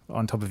of him,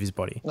 on top of his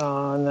body.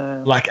 Oh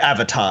no! Like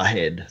Avatar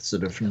head,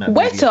 sort of. From that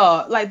movie.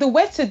 Weta, like the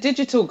Weta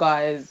digital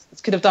guys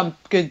could have done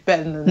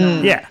better than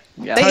that. Yeah,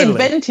 They totally.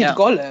 invented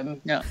Gollum.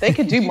 Yeah. They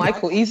could do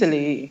Michael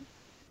easily.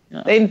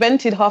 Yeah. They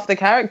invented half the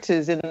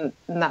characters in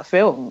that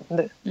film.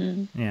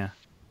 Yeah.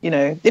 You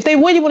know, if they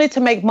really wanted to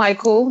make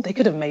Michael, they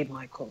could have made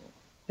Michael.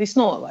 It's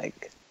not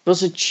like... It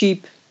was a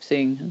cheap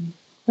thing.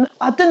 No,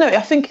 I don't know.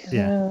 I think...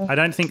 Yeah. I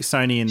don't think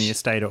Sony and the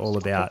estate are all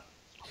about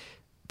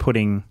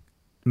putting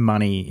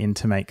money in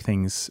to make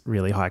things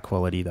really high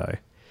quality, though,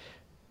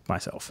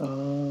 myself.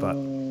 But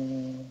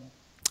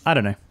I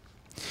don't know.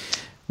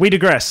 We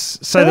digress.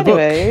 So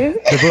anyway.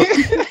 the book...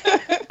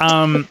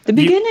 The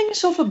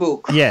beginnings of a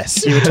book.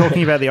 Yes, you were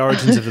talking about the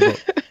origins of the book.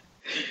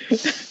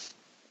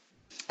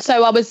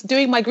 So I was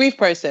doing my grief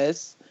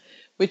process,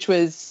 which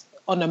was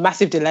on a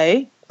massive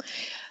delay.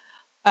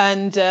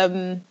 And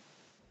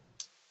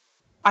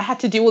I had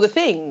to do all the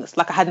things.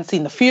 Like I hadn't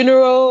seen the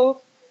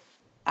funeral.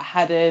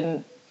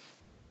 I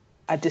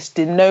just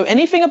didn't know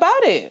anything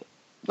about it.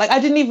 Like I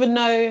didn't even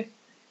know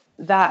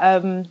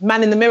that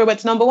Man in the Mirror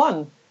went to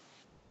 #1.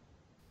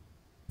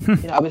 You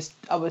know,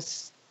 I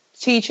was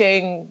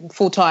teaching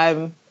full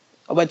time.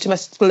 I went to my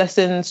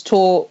lessons,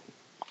 taught,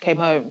 came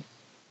home.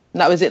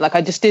 And that was it. Like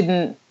I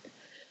didn't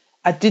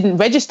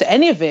register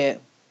any of it.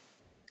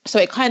 So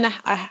it kind of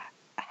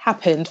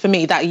happened for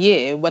me that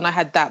year when I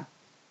had that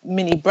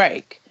mini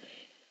break.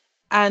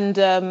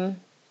 And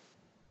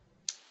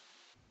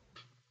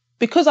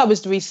because I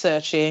was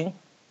researching,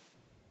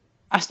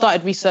 I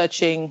started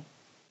researching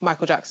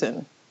Michael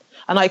Jackson.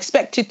 And I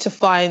expected to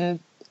find,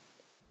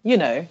 you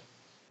know,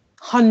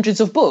 hundreds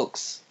of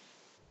books.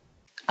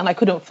 And I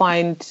couldn't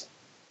find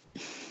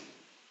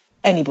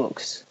any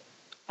books.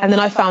 And then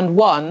I found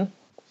one,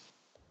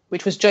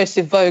 which was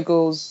Joseph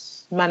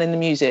Vogel's Man in the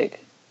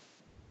Music.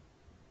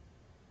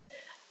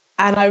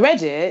 And I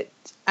read it,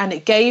 and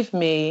it gave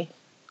me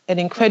an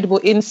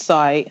incredible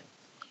insight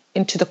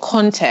into the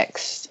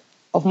context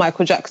of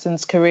Michael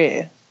Jackson's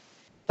career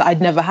that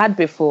I'd never had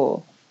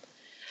before.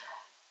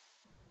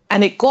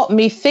 And it got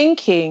me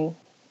thinking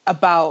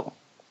about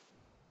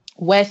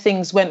where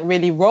things went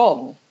really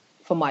wrong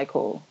for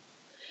Michael.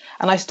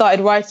 And I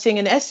started writing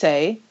an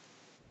essay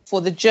for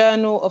the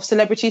Journal of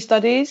Celebrity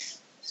Studies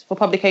for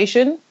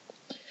publication.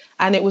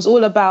 And it was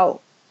all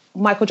about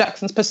Michael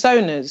Jackson's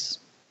personas.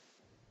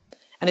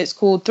 And it's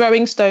called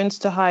Throwing Stones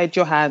to Hide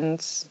Your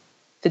Hands.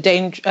 The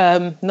danger...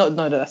 no,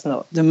 that's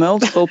not. The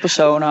multiple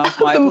persona of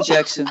Michael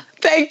Jackson.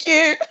 Thank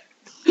you.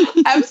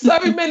 I have so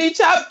many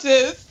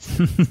chapters.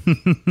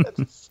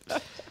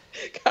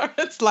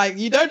 Karen's like,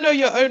 you don't know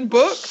your own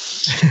book?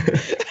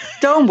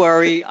 Don't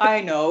worry,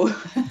 I know.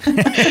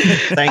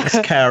 Thanks,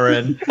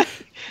 Karen.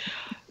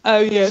 Oh,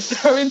 yes.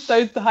 Throwing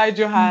Stones to Hide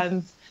Your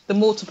Hands. The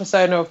mortal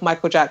persona of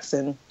Michael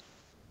Jackson.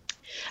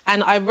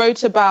 And I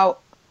wrote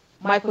about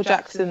Michael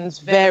Jackson's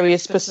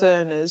various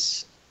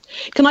personas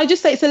Can I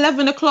just say it's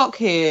 11 o'clock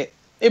here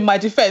in my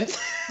defense?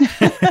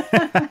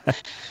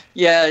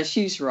 Yeah,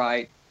 she's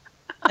right.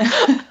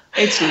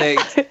 It's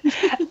late.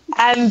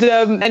 And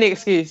any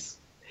excuse.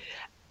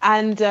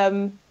 And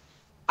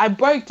I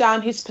broke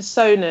down his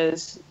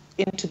personas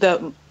into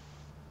the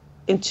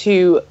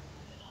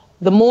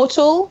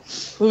mortal,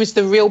 who is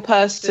the real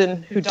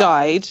person who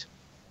died,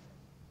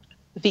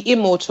 the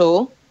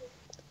immortal,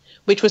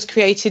 which was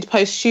created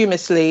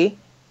posthumously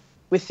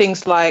with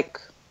things like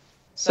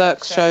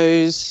Cirque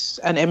shows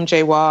and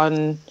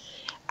MJ1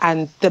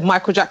 and the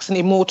Michael Jackson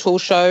Immortal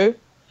show.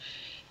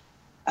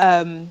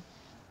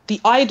 The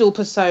idol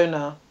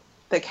persona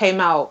that came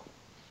out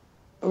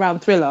around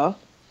Thriller,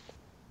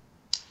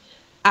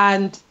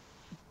 and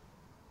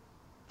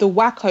the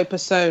wacko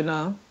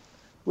persona,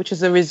 which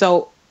is a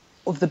result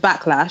of the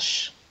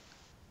backlash,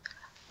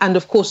 and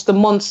of course the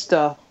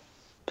monster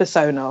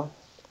persona,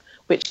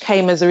 which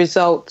came as a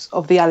result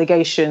of the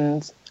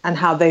allegations and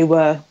how they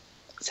were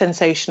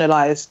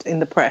sensationalized in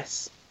the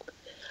press.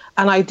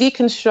 And I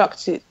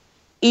deconstructed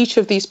each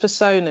of these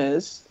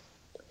personas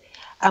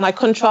and I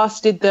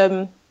contrasted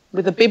them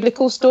with a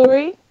biblical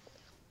story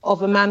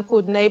of a man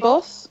called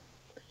Naboth,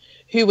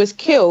 who was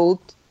killed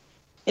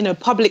in a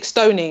public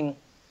stoning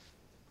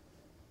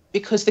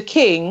because the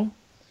king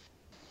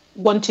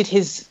wanted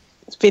his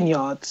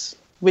vineyards,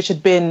 which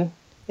had been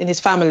in his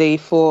family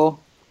for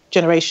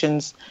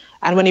generations.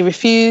 And when he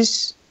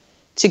refused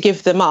to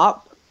give them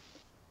up,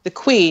 the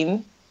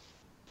queen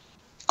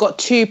got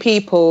 2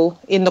 people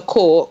in the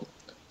court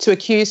to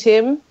accuse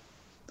him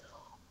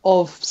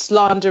of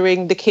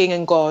slandering the king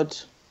and God.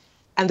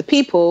 And the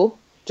people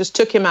just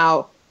took him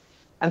out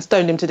and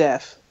stoned him to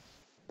death.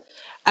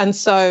 And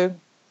so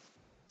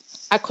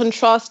I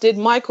contrasted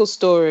Michael's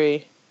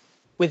story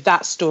with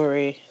that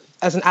story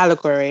as an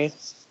allegory.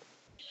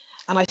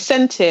 And I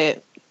sent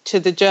it to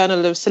the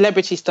Journal of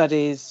Celebrity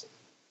Studies.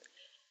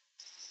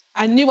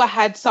 I knew I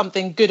had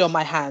something good on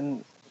my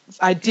hands.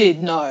 I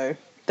did know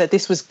that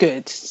this was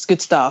good. It's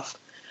good stuff.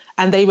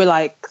 And they were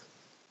like,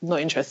 not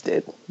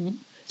interested. Mm-hmm.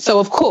 So,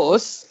 of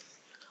course,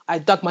 I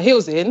dug my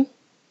heels in.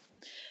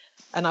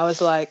 And I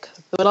was like,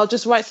 well, I'll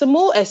just write some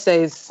more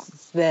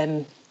essays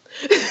then.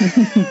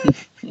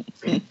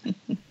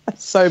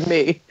 That's so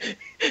me.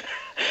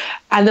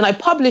 And then I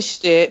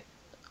published it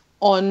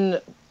on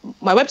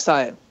my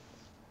website.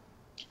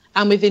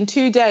 And within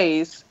 2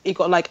 days, it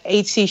got like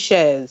 80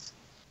 shares.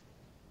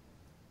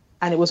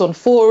 And it was on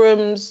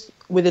forums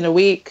within a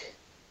week.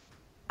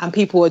 And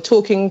people were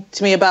talking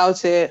to me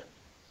about it.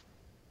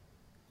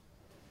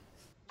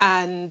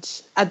 And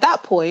at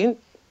that point,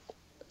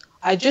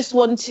 I just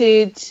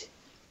wanted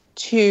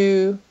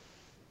to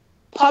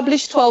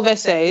publish 12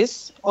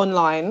 essays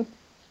online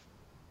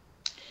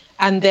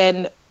and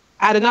then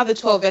add another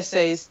 12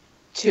 essays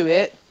to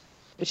it,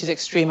 which is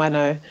extreme, I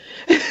know,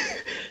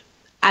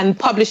 and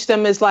publish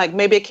them as like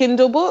maybe a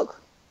Kindle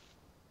book.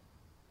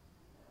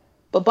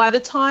 But by the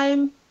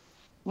time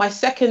my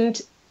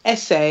second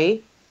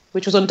essay,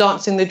 which was on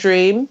Dancing the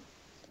Dream,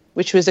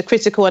 which was a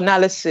critical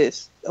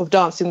analysis of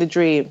Dancing the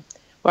Dream,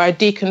 where I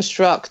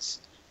deconstruct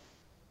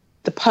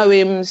the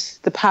poems,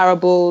 the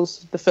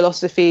parables, the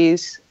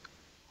philosophies,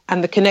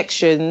 and the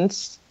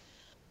connections,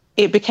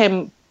 it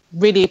became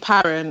really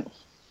apparent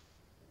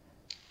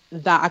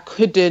that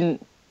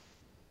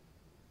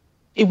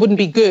it wouldn't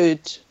be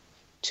good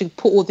to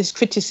put all this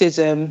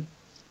criticism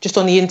just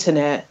on the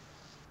internet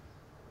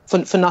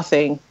for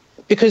nothing.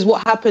 Because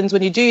what happens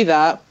when you do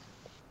that,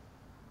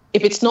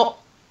 if it's not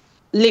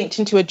linked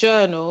into a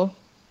journal,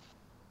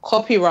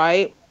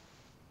 copyright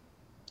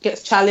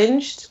gets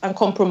challenged and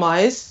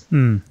compromised.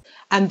 Mm.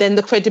 And then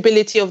the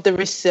credibility of the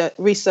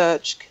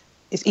research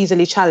is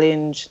easily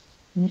challenged.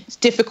 Mm. It's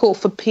difficult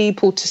for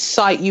people to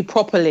cite you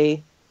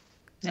properly.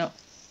 No.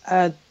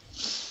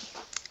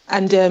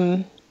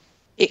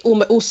 It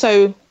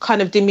also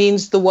kind of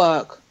demeans the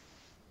work.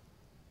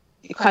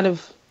 It kind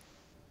of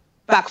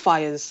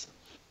backfires.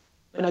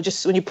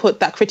 Just when you put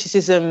that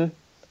criticism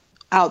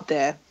out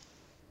there.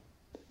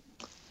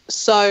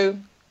 So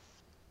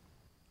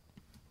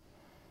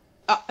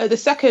the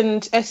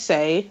second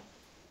essay,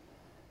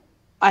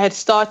 I had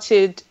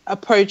started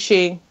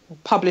approaching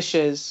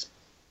publishers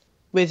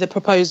with a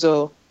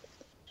proposal,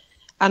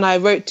 and I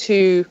wrote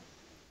to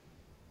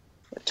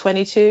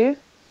 22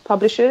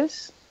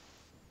 publishers,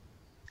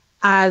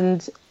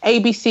 and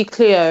ABC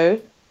Clio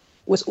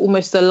was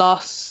almost the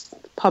last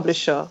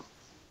publisher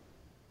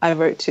I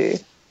wrote to.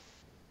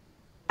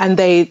 And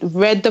they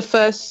read the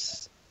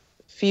first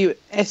few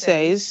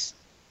essays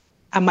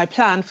and my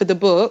plan for the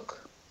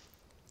book,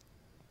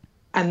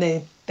 and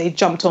they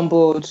jumped on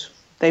board.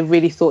 They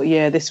really thought,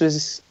 yeah, this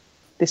was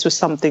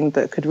something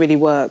that could really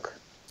work.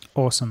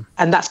 Awesome.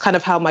 And that's kind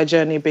of how my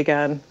journey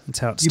began. That's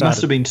how it started. You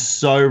must have been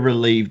so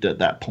relieved at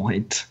that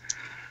point.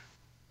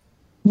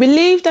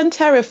 Relieved and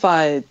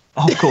terrified.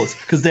 Oh, of course,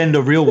 because then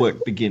the real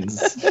work begins.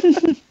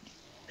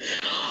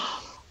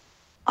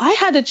 I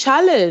had a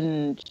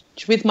challenge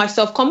with my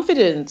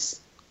self-confidence.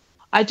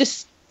 I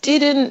just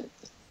didn't...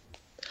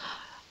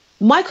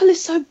 Michael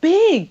is so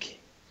big,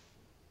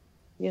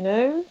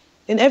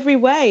 in every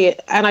way.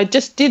 And I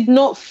just did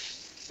not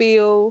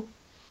feel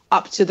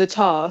up to the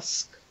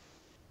task.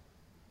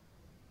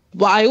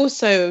 But I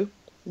also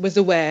was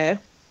aware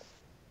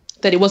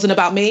that it wasn't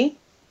about me.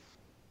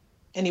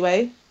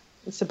 Anyway,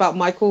 it's about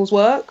Michael's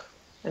work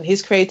and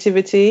his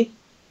creativity.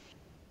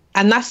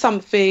 And that's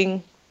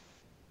something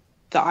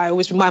that I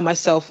always remind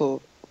myself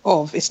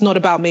of. It's not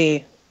about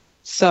me.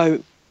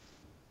 So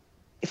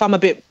if I'm a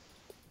bit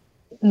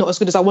not as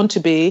good as I want to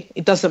be,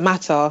 it doesn't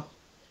matter,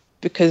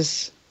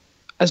 because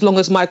as long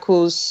as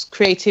Michael's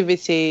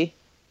creativity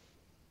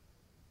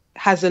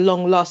has a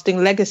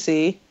long-lasting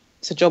legacy,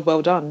 it's a job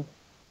well done.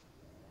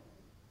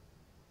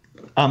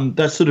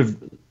 That sort of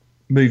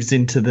moves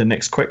into the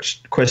next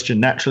question.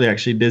 Naturally,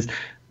 actually,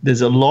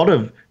 there's a lot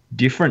of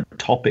different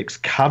topics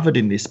covered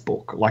in this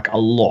book, like a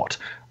lot.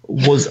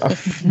 Was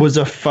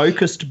a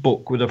focused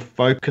book with a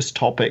focused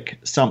topic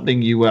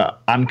something you were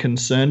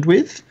unconcerned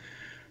with?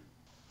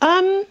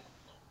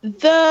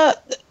 The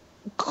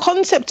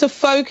concept of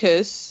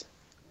focus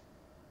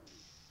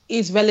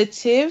is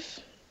relative.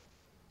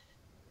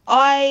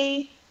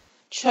 I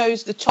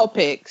chose the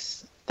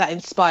topics that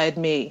inspired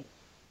me.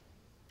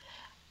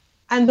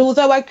 And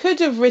although I could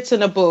have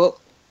written a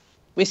book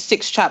with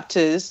 6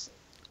 chapters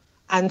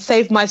and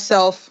saved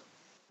myself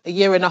a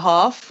year and a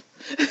half,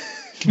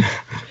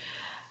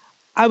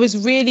 I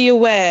was really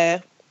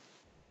aware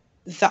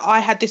that I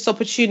had this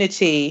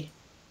opportunity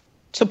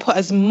to put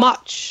as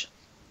much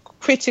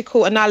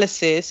critical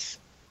analysis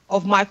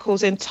of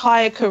Michael's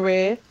entire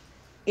career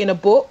in a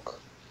book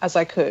as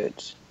I could.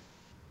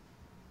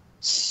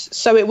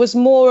 So it was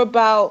more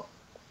about,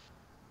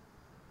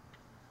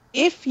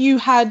 if you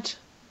had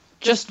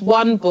just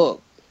one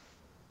book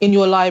in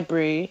your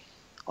library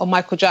on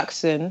Michael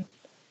Jackson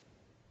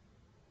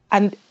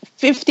and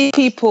 50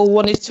 people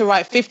wanted to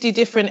write 50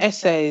 different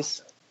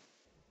essays,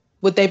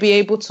 would they be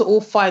able to all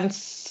find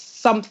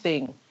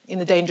something in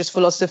the Dangerous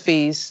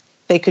Philosophies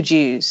they could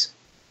use?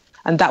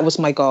 And that was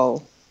my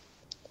goal.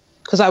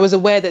 Because I was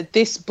aware that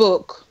this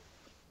book,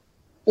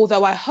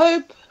 although I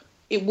hope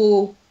it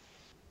will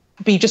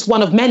be just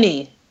one of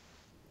many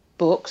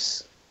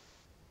books,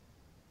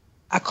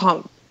 I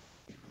can't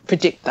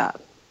predict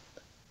that.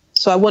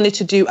 So I wanted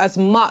to do as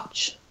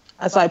much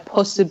as I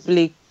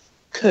possibly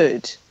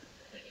could,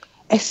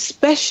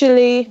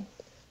 especially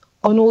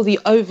on all the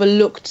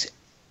overlooked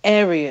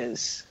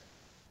areas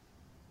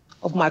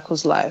of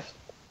Michael's life.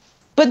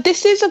 But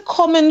this is a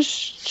common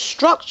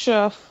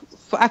structure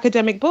for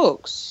academic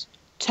books,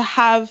 to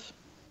have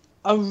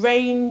a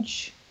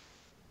range.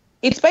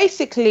 It's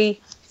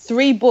basically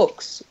 3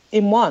 books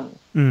in one.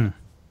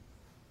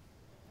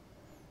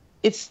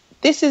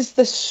 This is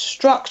the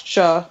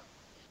structure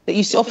that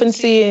you often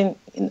see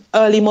in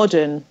early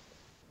modern.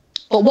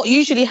 But what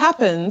usually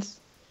happens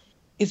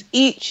is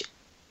each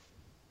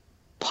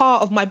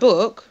part of my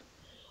book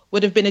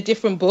would have been a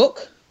different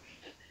book,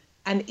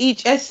 and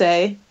each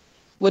essay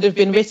would have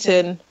been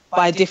written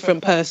by a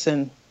different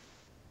person.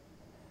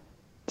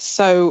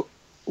 So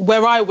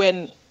where I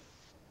went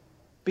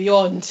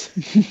beyond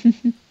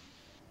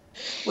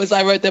was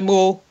I wrote them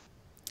all.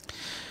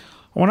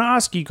 I want to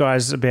ask you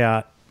guys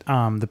about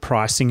the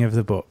pricing of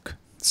the book.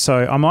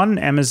 So I'm on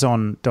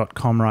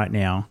Amazon.com right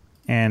now,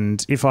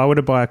 and if I were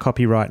to buy a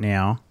copy right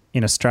now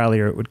in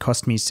Australia, it would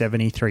cost me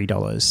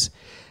 $73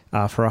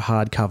 for a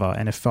hardcover,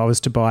 and if I was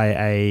to buy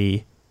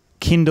a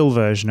Kindle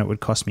version, it would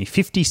cost me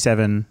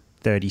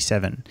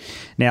 $57.37.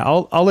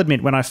 Now, I'll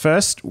admit, when I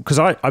first, because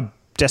I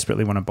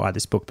desperately want to buy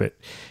this book, but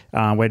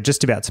we're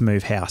just about to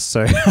move house,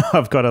 so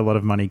I've got a lot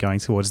of money going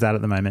towards that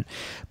at the moment.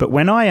 But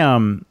when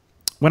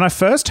I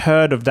first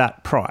heard of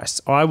that price,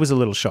 I was a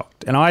little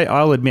shocked. And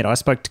I'll admit, I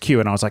spoke to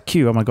Q and I was like,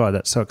 Q, oh my God,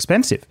 that's so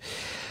expensive.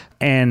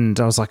 And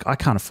I was like, I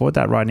can't afford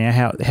that right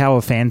now. How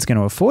are fans going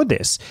to afford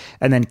this?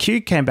 And then Q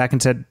came back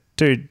and said,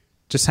 dude,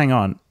 just hang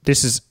on.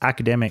 This is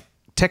academic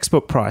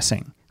textbook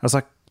pricing. I was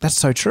like, that's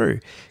so true.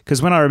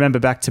 Because when I remember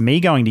back to me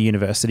going to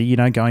university,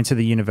 going to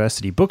the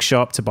university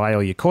bookshop to buy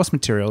all your course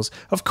materials,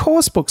 of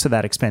course books are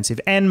that expensive,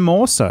 and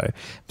more so,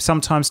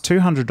 sometimes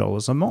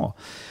 $200 or more.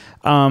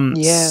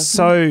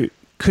 So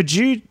could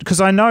you,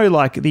 because I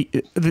know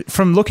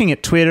from looking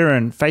at Twitter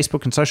and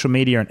Facebook and social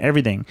media and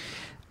everything,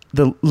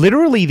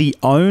 literally the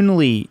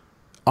only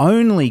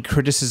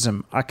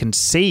criticism I can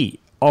see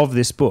of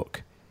this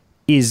book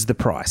is the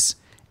price.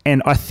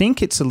 And I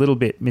think it's a little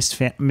bit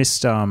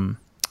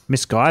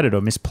misguided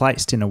or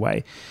misplaced in a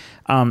way.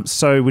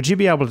 So would you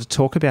be able to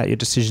talk about your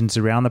decisions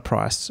around the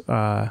price?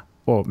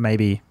 Or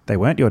maybe they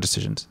weren't your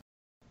decisions?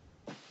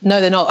 No,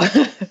 they're not.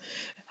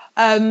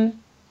 I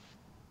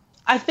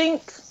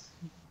think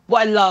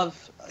what I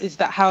love is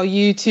that how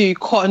you two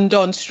cottoned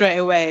on straight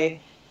away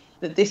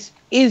that this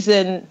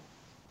isn't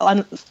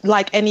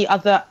like any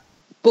other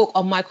book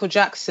on Michael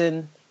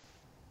Jackson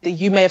that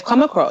you may have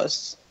come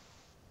across.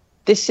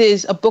 This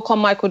is a book on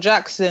Michael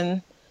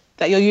Jackson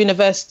that your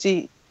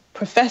university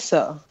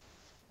professor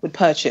would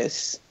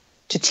purchase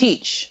to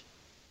teach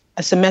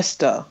a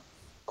semester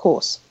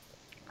course.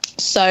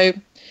 So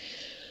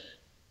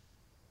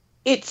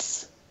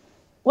it's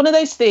one of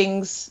those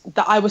things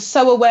that I was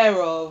so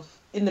aware of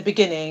in the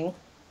beginning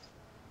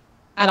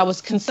and I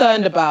was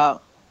concerned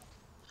about.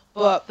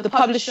 But the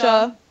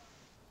publisher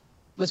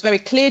was very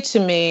clear to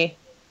me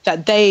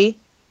that they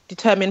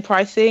determine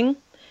pricing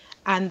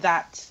and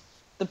that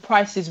the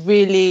price is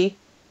really,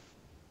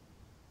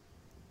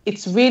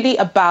 it's really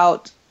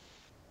about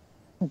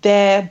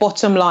their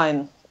bottom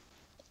line.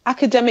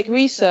 Academic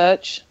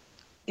research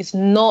is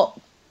not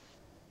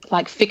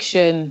like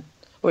fiction,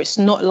 or it's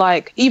not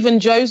like, even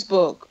Joe's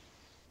book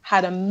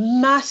had a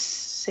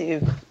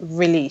massive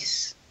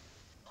release.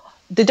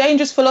 The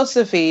Dangerous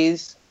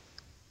Philosophies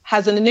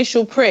has an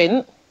initial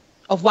print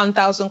of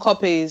 1,000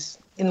 copies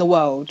in the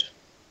world.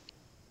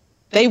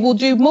 They will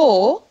do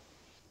more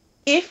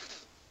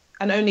if,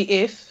 and only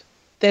if,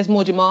 there's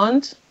more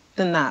demand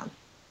than that.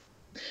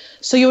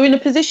 So you're in a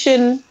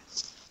position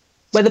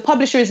where the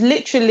publisher is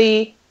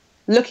literally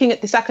looking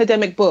at this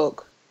academic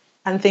book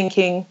and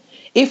thinking,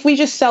 if we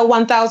just sell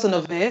 1,000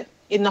 of it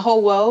in the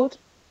whole world,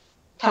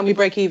 can we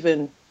break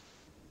even?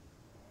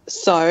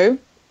 So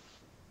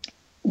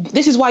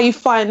this is why you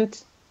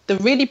find the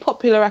really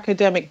popular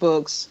academic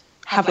books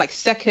have like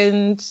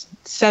 2nd,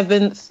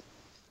 7th,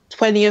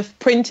 20th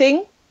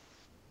printing,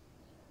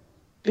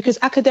 because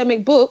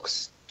academic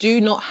books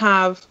do not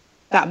have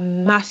that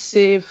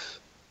massive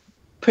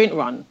print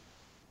run.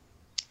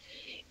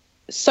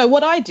 So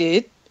what I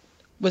did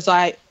was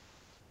I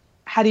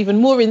had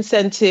even more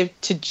incentive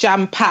to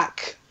jam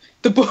pack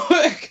the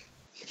book.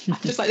 I'm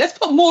just like, let's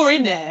put more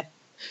in there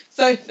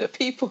so that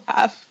people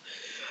have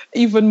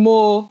even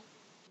more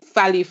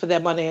value for their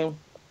money.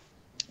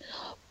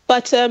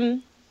 But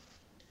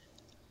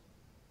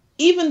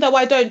even though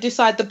I don't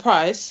decide the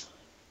price,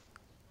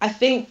 I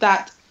think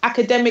that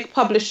academic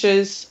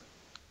publishers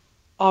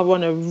are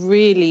on a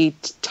really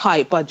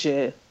tight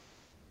budget.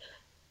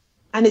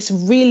 And it's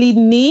really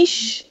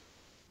niche.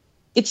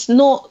 It's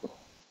not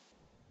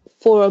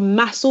for a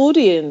mass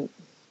audience.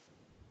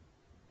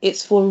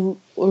 It's for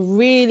a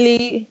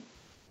really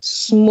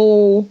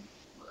small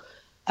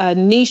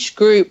niche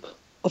group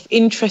of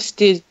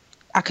interested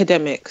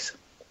academics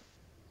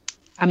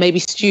and maybe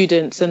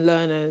students and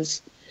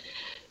learners.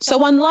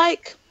 So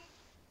unlike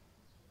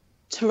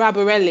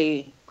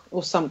Taraborelli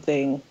or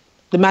something,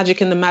 The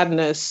Magic and the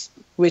Madness,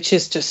 which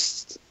is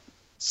just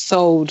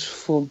sold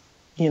for,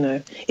 you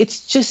know,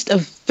 it's just a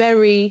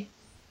very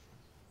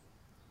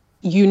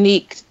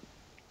unique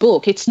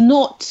book. It's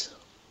not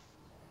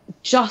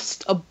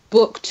just a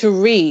book to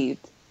read.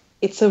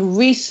 It's a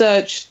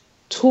research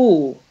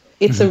tool.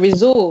 It's a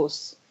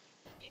resource.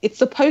 It's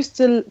supposed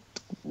to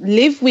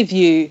live with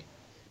you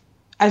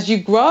as you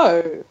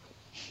grow.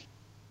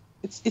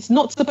 It's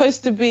not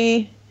supposed to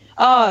be,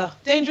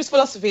 Dangerous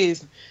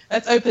Philosophies.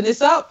 Let's open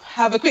this up,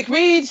 have a quick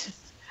read.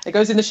 It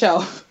goes in the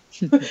shelf.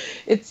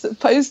 It's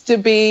supposed to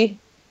be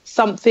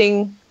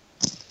something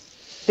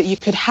that you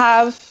could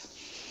have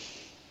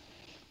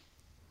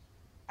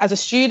as a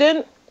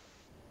student,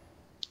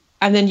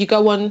 and then you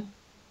go on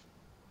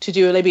to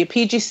do maybe a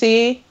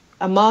PGCE,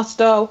 a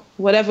master,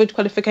 whatever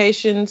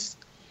qualifications,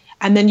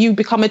 and then you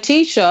become a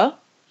teacher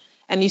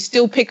and you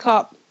still pick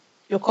up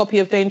your copy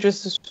of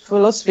Dangerous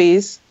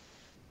Philosophies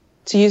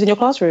to use in your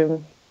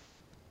classroom.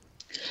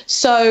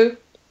 So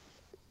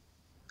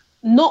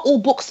not all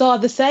books are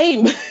the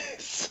same.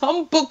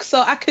 Some books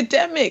are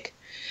academic.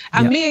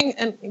 And me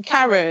and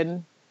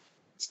Karin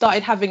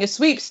started having a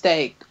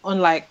sweepstake on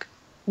like,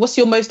 what's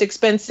your most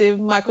expensive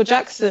Michael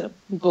Jackson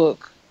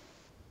book?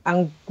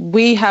 And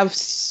we have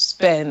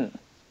spent,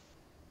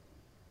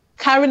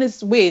 Karin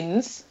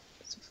wins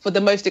for the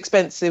most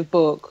expensive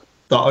book.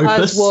 The Opus?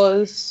 Hers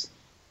was,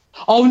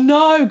 oh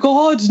no,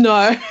 God,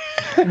 no.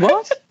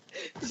 What?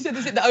 You said,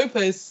 is it the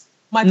Opus?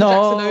 Michael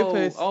Jackson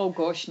Opus. Oh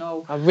gosh,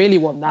 no. I really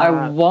want that.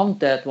 I want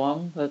that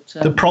one, but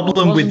the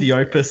problem with the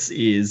Opus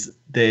is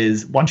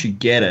once you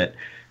get it,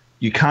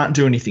 you can't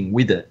do anything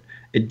with it.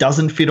 It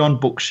doesn't fit on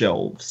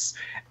bookshelves,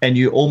 and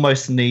you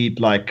almost need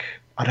like,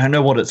 I don't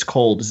know what it's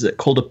called. Is it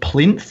called a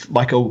plinth?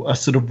 Like a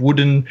sort of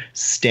wooden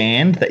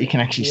stand that you can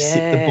actually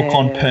sit the book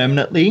on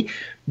permanently.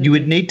 You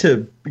would need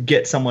to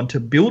get someone to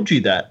build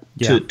you that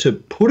to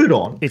put it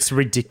on. It's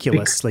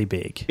ridiculously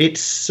big. It's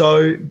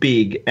so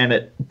big, and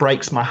it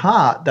breaks my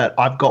heart that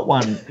I've got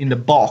one in the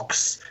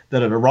box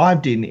that it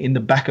arrived in the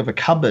back of a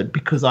cupboard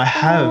because I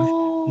have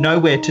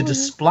nowhere to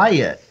display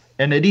it.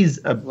 And it is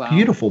a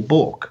beautiful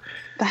book.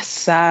 That's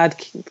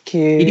sad,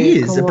 Q. It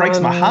is. It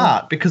breaks my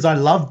heart because I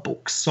love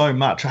books so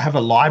much. I have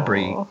a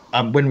library.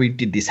 When we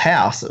did this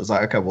house, it was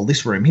like, okay, well,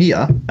 this room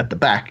here at the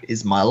back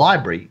is my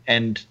library.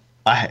 And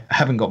I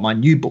haven't got my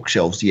new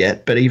bookshelves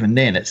yet, but even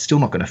then, it's still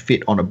not going to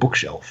fit on a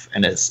bookshelf.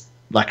 And it's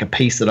like a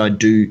piece that I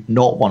do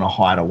not want to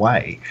hide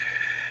away.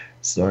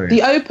 So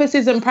the Opus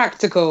isn't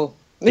practical.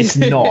 It's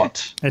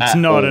not. It's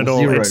not at all.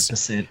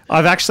 0%.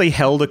 I've actually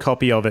held a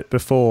copy of it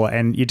before,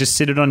 and you just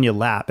sit it on your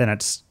lap, and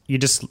it's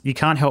you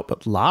can't help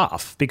but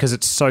laugh because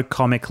it's so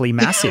comically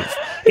massive.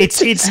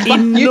 It's You're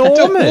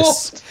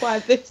enormous. dwarfed by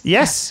this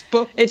Yes.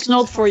 book. It's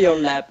not for your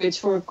lap, it's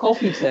for a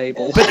coffee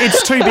table. But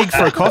it's too big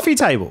for a coffee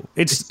table.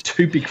 It's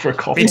too big for a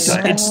coffee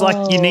table. It's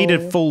like you need a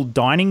full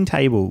dining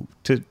table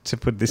to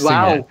put this thing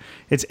out.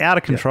 It's out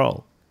of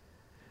control.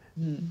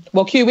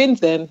 Well, Q wins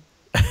then.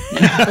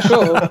 For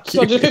sure.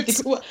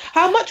 250.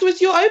 How much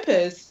was your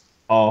opus?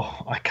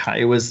 Oh, I can't.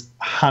 It was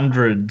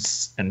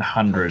hundreds and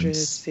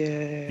hundreds.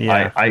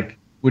 Yeah. I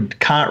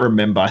can't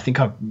remember. I think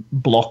I've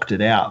blocked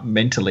it out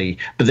mentally.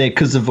 But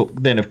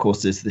then, of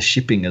course, there's the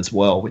shipping as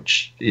well,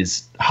 which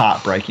is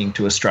heartbreaking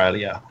to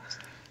Australia.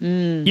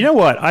 You know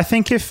what? I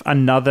think if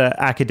another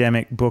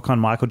academic book on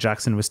Michael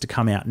Jackson was to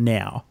come out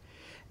now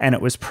and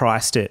it was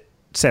priced at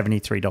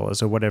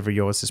 $73 or whatever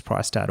yours is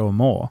priced at or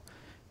more,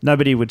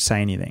 nobody would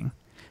say anything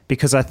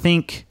because I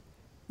think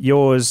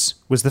yours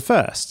was the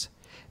first.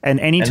 And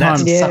anytime...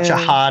 And that's such a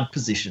hard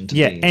position to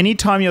be in.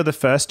 Anytime you're the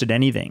first at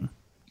anything,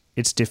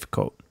 it's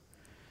difficult.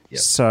 Yep.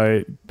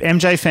 So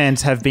MJ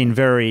fans have been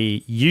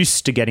very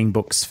used to getting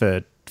books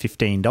for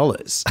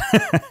 $15.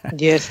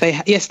 Yes,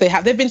 they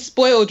have. They've been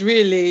spoiled,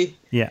 really.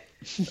 Yeah.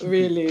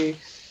 Really.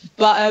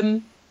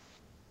 But,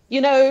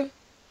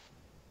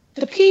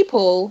 the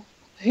people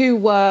who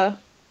were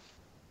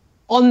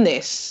on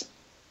this,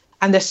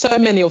 and there's so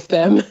many of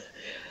them,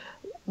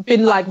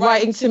 been like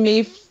writing to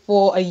me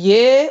for a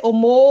year or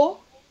more,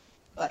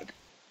 like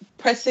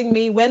pressing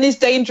me, when is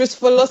Dangerous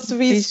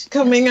Philosophies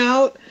coming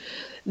out?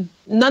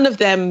 None of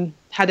them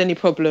had any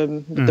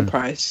problem with the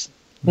price.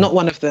 Not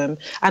one of them.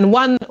 And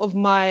one of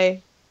my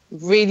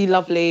really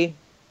lovely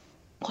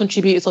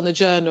contributors on the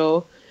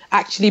journal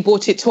actually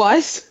bought it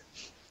twice.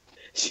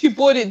 She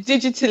bought it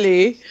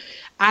digitally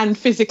and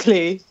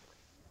physically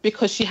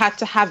because she had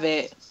to have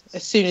it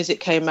as soon as it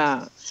came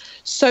out.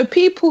 So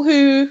people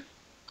who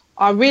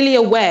are really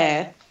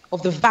aware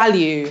of the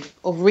value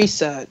of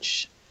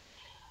research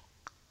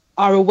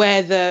are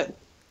aware that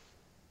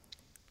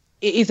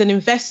it is an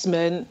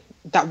investment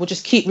that will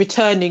just keep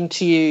returning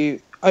to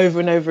you over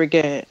and over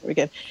again.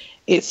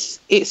 It's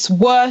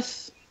got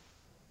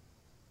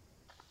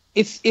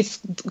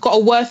a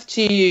worth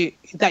to you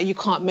that you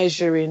can't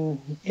measure in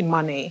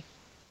money.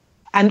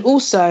 And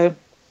also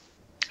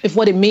with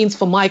what it means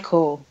for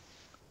Michael,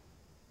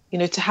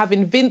 to have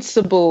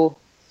Invincible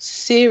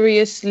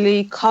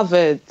seriously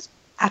covered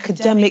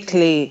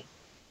academically,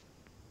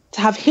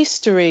 to have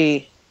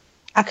history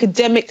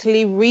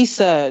academically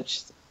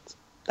researched.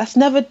 That's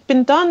never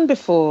been done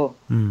before.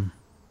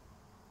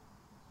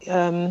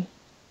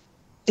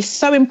 It's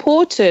so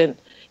important.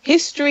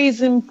 History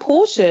is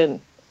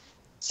important.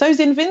 So is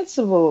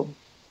Invincible.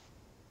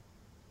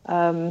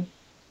 And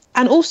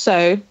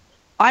also,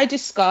 I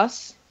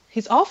discuss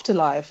his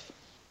afterlife,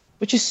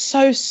 which is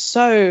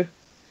so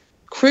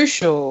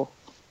crucial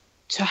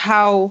to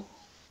how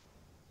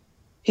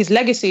his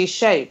legacy is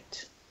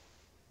shaped.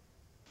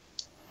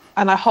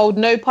 And I hold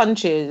no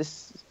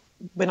punches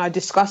when I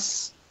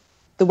discuss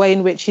the way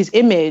in which his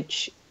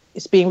image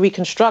is being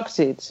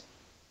reconstructed.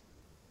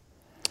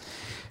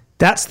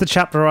 That's the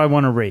chapter I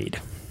want to read.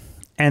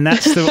 And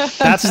that's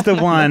the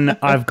one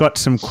I've got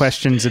some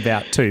questions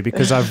about too,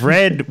 because I've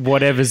read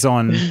whatever's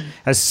on.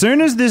 As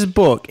soon as this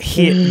book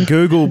hit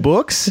Google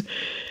Books,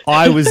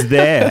 I was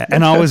there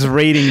and I was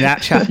reading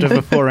that chapter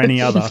before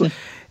any other.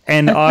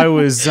 And I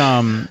was,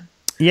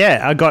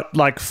 I got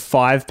like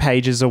 5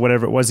 pages or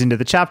whatever it was into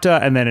the chapter,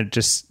 and then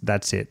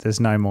that's it. There's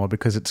no more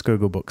because it's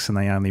Google Books and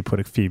they only put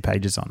a few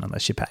pages on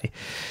unless you pay.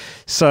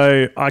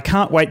 So I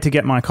can't wait to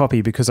get my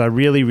copy because I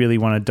really, really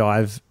want to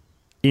dive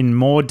in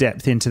more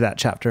depth into that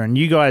chapter. And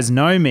you guys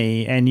know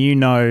me and you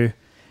know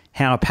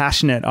how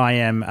passionate I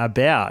am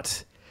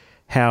about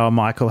how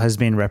Michael has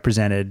been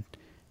represented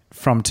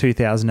from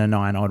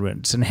 2009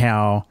 onwards and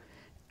how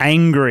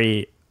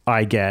angry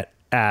I get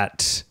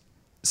at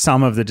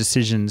some of the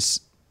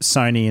decisions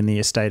Sony and the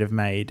estate have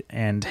made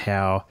and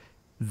how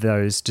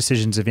those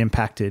decisions have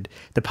impacted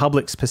the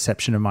public's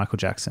perception of Michael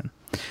Jackson.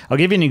 I'll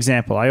give you an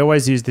example. I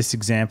always use this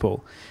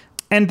example.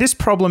 And this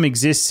problem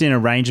exists in a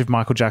range of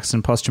Michael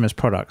Jackson posthumous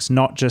products,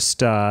 not just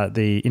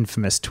the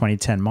infamous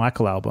 2010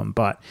 Michael album,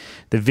 but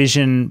the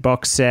Vision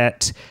box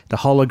set, the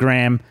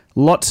hologram,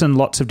 lots and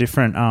lots of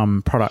different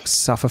products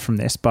suffer from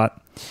this.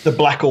 But the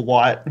black or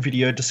white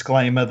video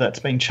disclaimer that's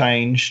been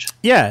changed.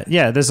 Yeah,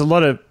 there's a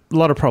lot of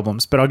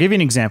problems. But I'll give you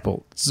an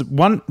example.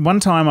 One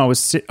time I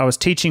was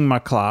teaching my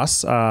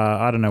class,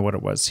 I don't know what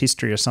it was,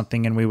 history or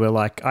something, and we were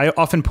like, I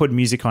often put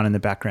music on in the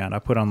background. I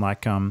put on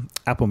like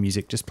Apple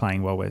Music just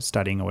playing while we're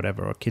studying or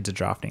whatever, or kids are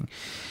drafting.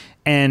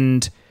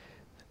 And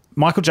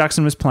Michael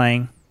Jackson was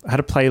playing. I had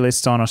a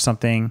playlist on or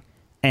something,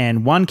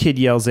 and one kid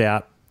yells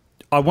out,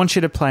 "I want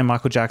you to play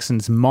Michael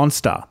Jackson's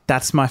Monster.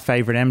 That's my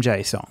favorite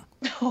MJ song."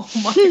 Oh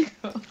my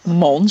God.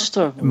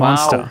 Monster.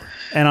 Wow.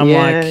 And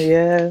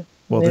I'm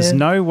well, there's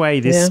no way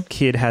this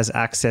kid has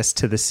access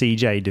to the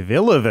CJ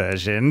DeVilla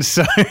version,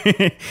 so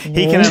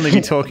he can only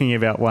be talking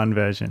about one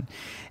version.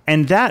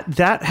 And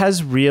that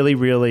has really,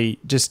 really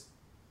just,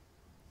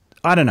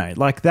 I don't know,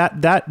 like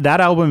that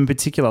album in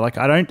particular, like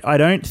I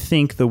don't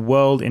think the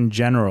world in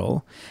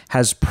general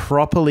has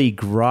properly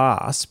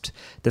grasped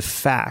the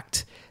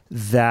fact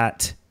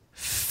that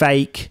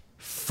fake,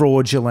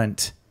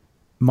 fraudulent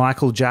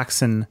Michael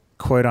Jackson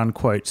quote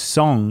unquote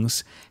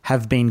songs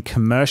have been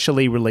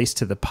commercially released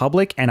to the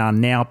public and are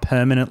now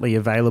permanently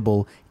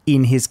available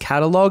in his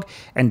catalog,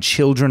 and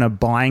children are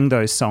buying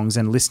those songs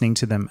and listening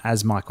to them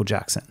as Michael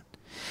Jackson.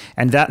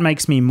 And that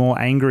makes me more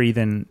angry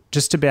than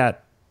just about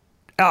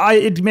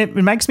it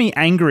makes me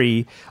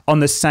angry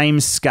on the same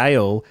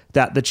scale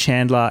that the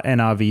Chandler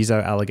and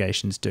Arvizo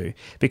allegations do,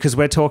 because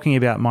we're talking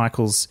about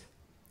Michael's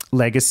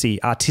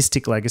legacy,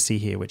 artistic legacy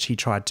here, which he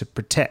tried to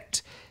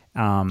protect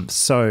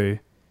so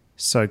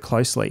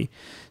closely.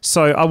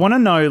 So I want to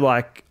know,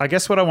 like, I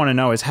guess what I want to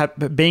know is,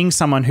 being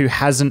someone who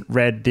hasn't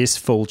read this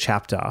full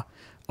chapter,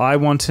 I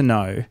want to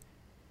know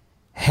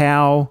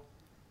how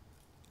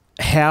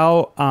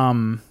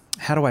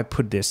do I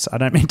put this? I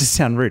don't mean to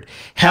sound rude.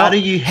 How do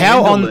you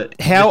handle it?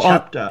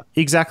 Chapter?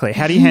 Exactly.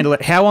 How do you handle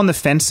it? How on the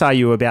fence are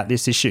you about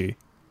this issue?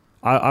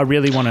 I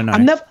really want to know.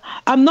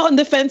 I'm not on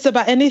the fence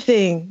about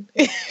anything.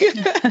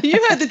 You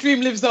heard The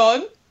Dream Lives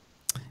On.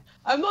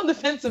 I'm not on the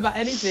fence about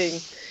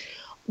anything.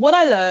 What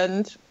I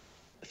learned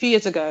a few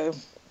years ago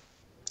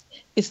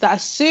is that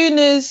as soon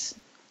as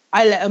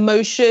I let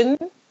emotion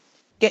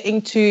get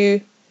into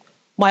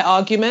my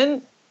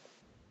argument,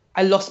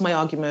 I lost my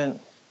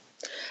argument.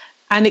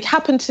 And it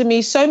happened to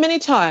me so many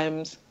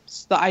times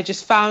that I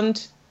just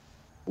found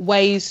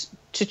ways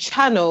to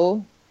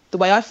channel the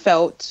way I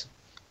felt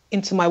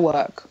into my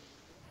work.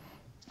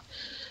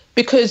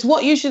 Because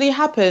what usually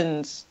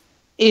happens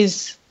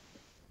is,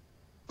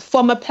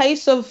 from a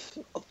place of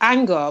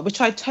anger,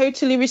 which I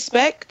totally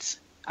respect,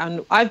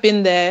 and I've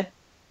been there,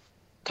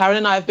 Karin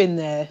and I have been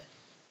there,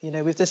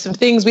 there's some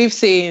things we've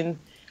seen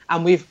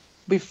and we've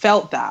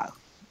felt that.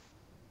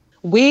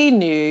 We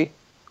knew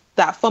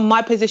that from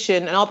my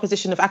position and our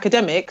position of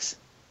academics,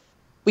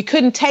 we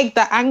couldn't take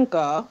that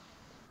anger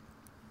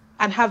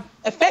and have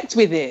effect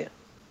with it.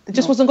 It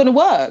just wasn't going to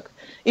work.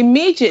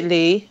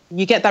 Immediately,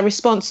 you get that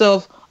response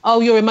of, oh,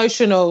 you're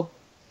emotional.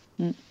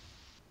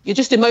 You're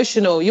just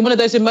emotional. You're one of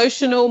those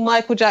emotional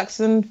Michael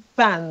Jackson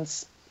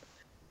fans.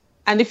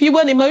 And if you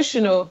weren't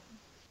emotional,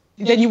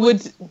 then you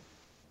would,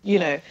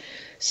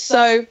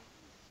 So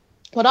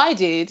what I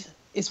did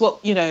is what,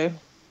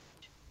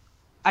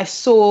 I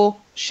saw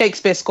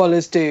Shakespeare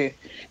scholars do,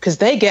 because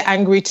they get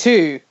angry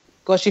too.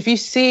 Gosh, if you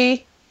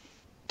see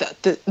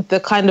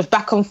the kind of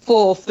back and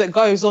forth that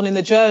goes on in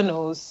the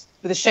journals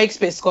with the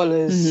Shakespeare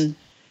scholars,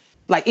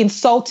 like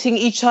insulting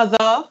each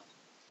other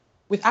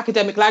with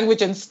academic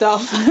language and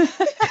stuff.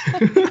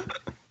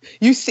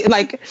 You see,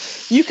 like,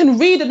 you can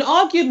read an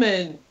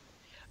argument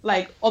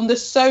like on the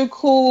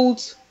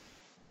so-called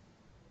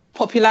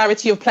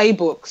popularity of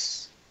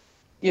playbooks.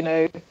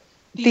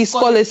 These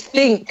scholars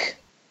think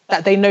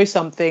that they know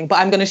something, but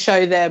I'm going to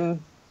show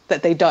them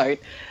that they don't.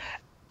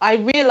 I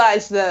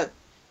realized that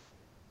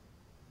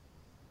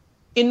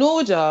in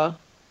order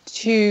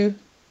to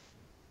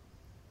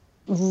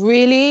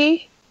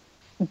really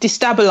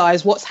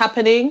destabilize what's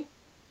happening,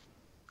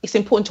 it's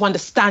important to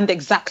understand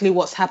exactly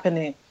what's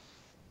happening.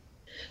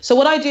 So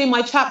what I do in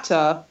my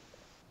chapter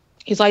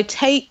is I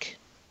take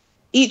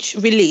each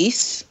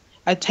release,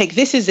 I take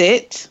This Is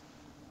It,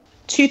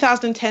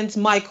 2010's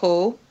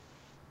Michael,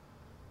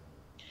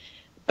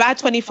 Bad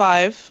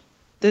 25,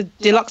 the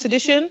deluxe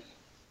edition,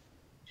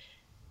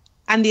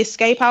 and the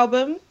Escape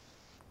album,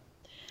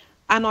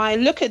 and I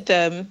look at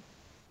them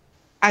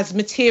as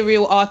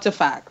material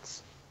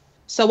artifacts.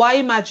 So I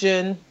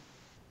imagine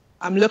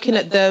I'm looking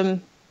at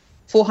them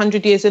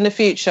 400 years in the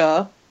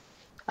future,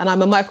 and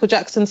I'm a Michael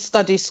Jackson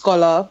study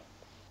scholar,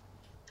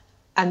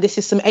 and this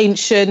is some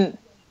ancient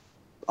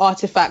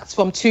artifacts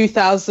from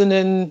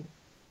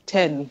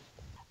 2010.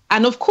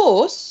 And of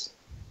course,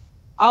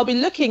 I'll be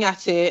looking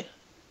at it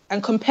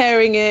and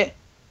comparing it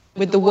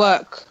with the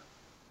work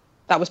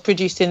that was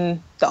produced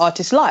in the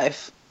artist's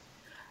life.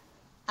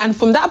 And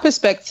from that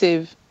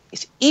perspective,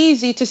 it's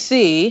easy to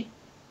see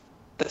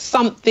that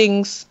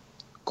something's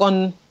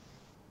gone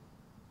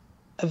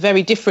a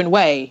very different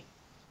way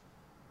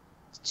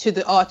to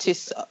the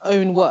artist's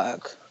own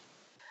work.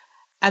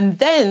 And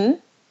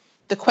then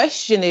the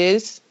question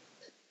is,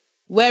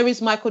 where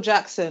is Michael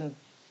Jackson?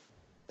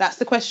 That's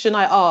the question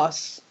I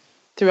ask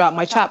throughout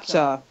my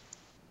chapter.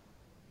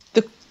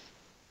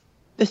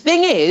 The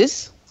thing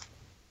is,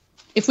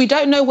 if we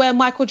don't know where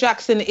Michael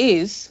Jackson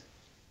is,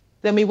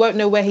 then we won't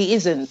know where he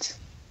isn't.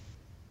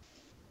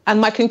 And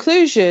my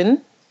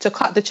conclusion, to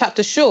cut the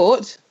chapter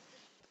short,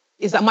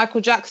 is that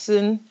Michael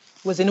Jackson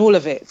was in all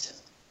of it.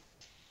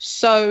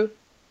 So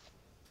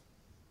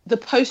the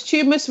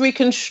posthumous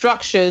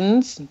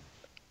reconstructions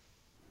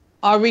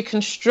are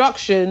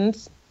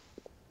reconstructions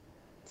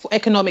for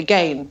economic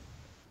gain.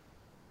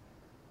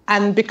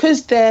 And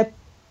because their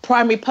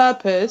primary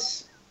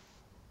purpose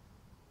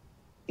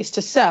is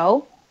to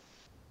sell,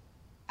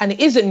 and it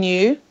isn't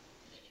new,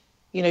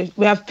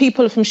 we have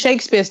people from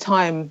Shakespeare's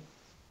time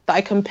that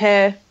I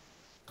compare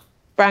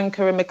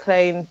Branca and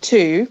MacLean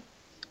to,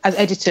 as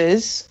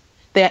editors,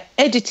 they're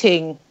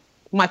editing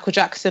Michael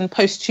Jackson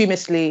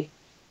posthumously,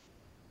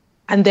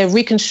 and they're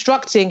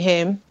reconstructing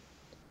him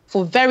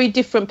for very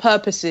different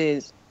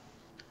purposes.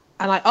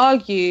 And I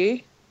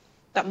argue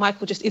that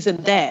Michael just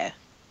isn't there.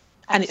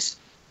 And it's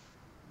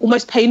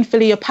almost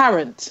painfully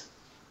apparent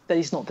that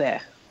he's not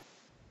there.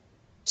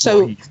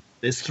 So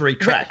there's 3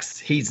 tracks.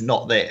 He's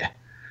not there.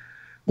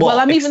 Well,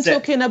 I'm even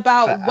talking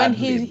about when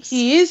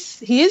he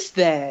is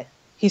there.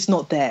 He's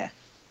not there.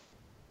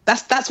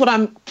 That's what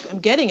I'm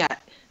getting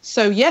at.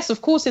 So yes,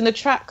 of course, in the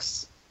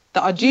tracks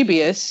that are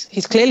dubious,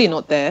 he's clearly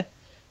not there.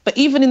 But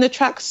even in the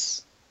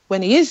tracks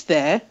when he is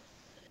there,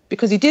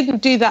 because he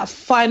didn't do that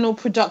final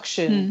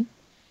production,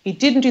 he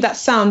didn't do that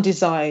sound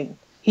design,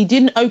 he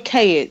didn't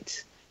okay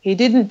it, he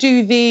didn't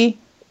do the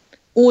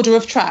order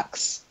of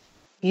tracks,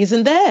 he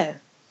isn't there.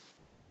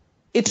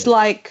 It's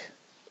like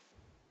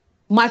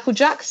Michael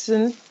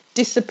Jackson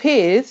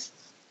disappears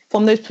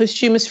from those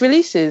posthumous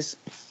releases.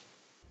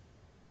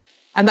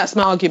 And that's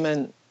my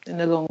argument in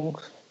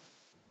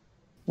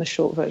the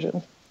short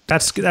version.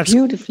 That's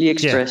beautifully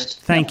expressed.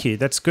 Yeah, thank you.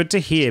 That's good to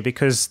hear,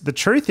 because the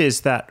truth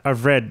is that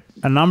I've read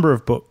a number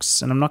of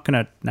books, and I'm not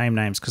going to name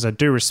names because I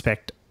do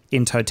respect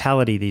in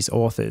totality these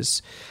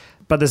authors,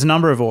 but there's a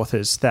number of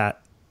authors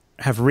that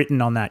have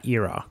written on that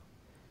era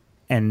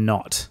and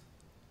not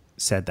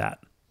said that.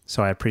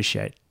 So I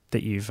appreciate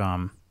that you've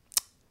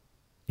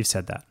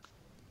said that.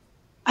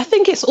 I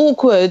think it's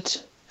awkward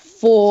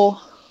for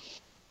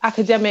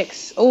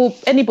academics or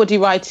anybody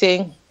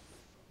writing.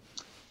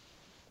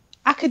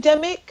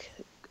 Academic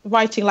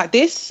writing like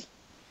this,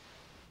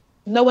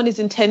 no one is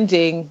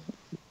intending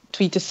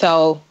for you to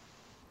sell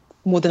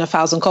more than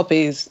 1,000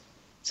 copies.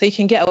 So you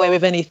can get away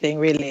with anything,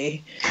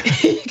 really.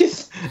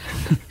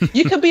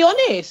 You can be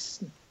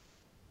honest.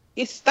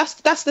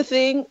 That's the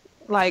thing.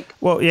 Like,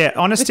 well, yeah,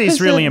 honesty is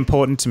really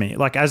important to me.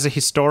 Like, as a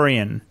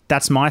historian,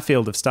 that's my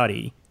field of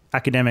study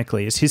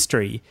academically, is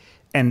history.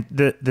 And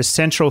the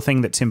central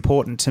thing that's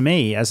important to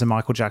me as a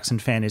Michael Jackson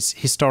fan is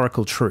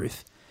historical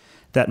truth.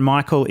 That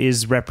Michael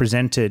is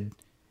represented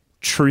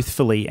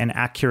truthfully and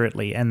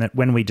accurately, and that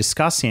when we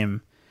discuss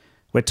him,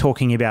 we're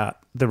talking about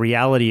the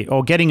reality,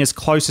 or getting as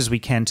close as we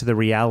can to the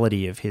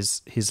reality of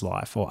his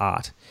life or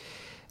art.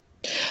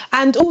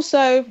 And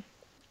also,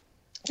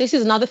 this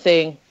is another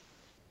thing.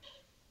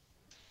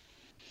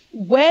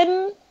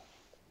 When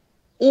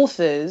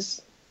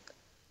authors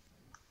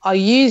are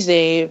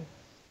using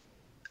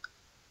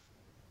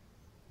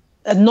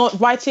not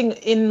writing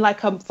in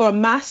like for a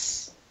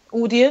mass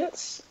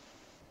audience,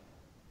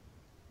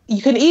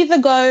 you can either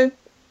go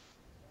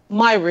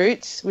my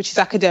route, which is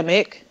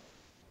academic,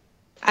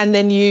 and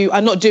then you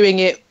are not doing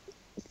it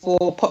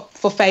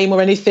for fame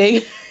or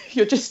anything.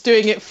 You're just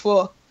doing it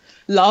for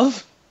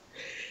love.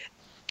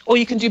 Or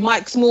you can do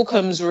Mike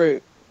Smallcombe's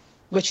route,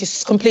 which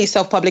is complete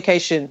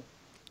self-publication,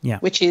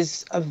 which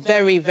is a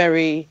very,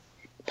 very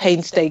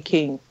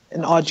painstaking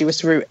and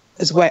arduous route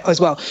as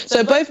well.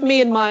 So both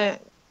me and Maya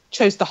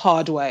chose the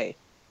hard way.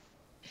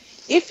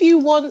 If you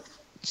want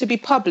to be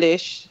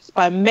published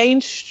by a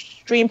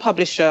mainstream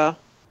publisher,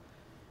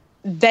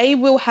 they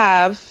will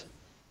have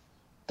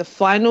the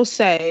final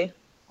say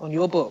on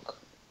your book.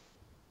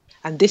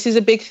 And this is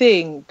a big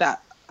thing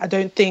that I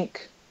don't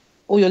think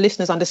all your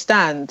listeners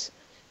understand.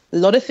 A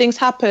lot of things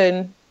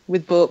happen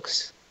with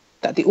books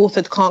that the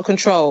author can't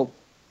control.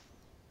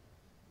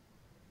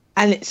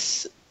 And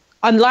it's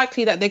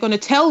unlikely that they're going to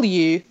tell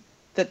you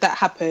that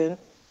happened.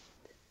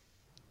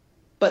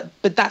 But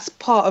that's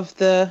part of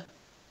the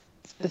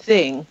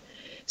thing.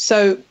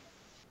 So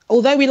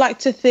although we like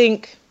to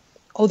think,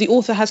 the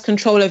author has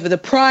control over the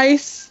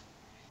price,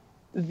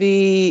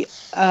 the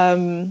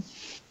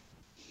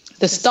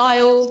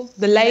style,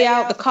 the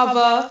layout, the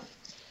cover,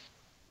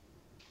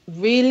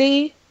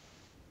 really,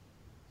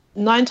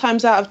 9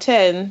 times out of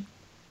 10,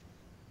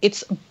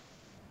 it's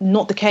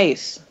not the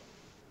case.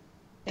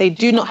 They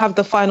do not have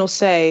the final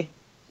say.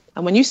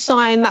 And when you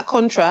sign that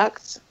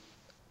contract,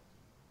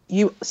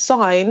 you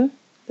sign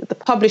that the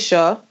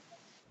publisher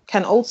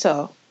can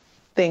alter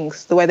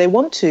things the way they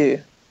want to.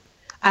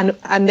 And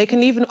they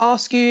can even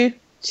ask you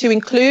to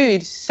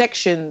include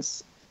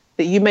sections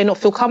that you may not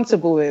feel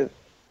comfortable with.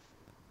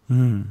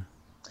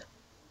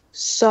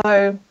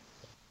 So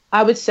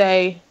I would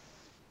say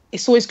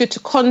it's always good to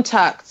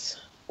contact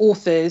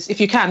authors, if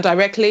you can,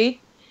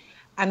 directly,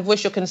 and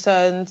voice your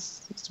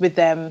concerns with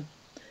them,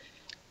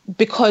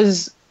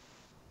 because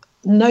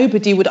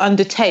nobody would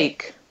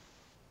undertake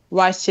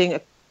writing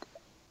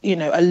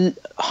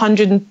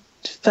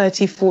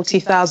 130,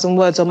 40,000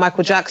 words on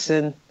Michael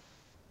Jackson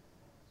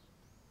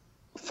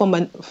from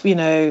if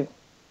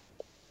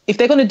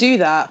they're going to do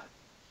that,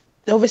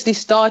 they obviously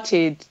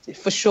started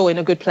for sure in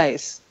a good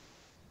place.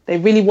 They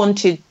really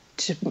wanted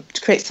to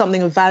create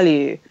something of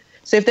value.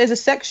 So if there's a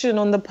section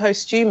on the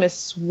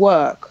posthumous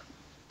work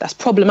that's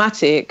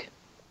problematic,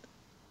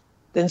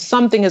 then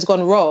something has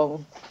gone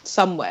wrong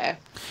somewhere.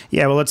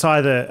 Yeah, well,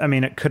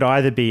 it could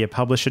either be a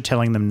publisher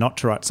telling them not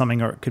to write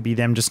something, or it could be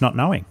them just not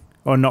knowing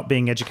or not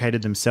being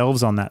educated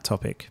themselves on that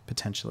topic,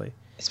 potentially.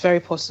 It's very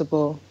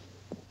possible.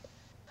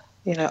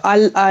 You know,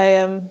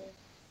 I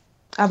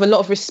have a lot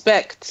of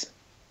respect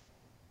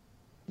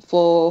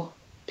for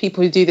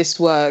people who do this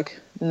work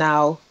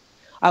now.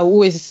 I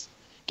always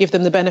give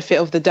them the benefit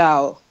of the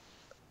doubt,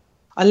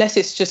 unless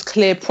it's just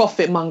clear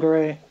profit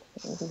mongering.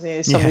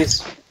 Some of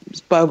these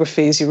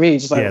biographies you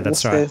read. Like, yeah,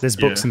 that's right. There's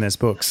books and there's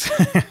books.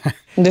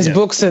 There's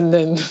books and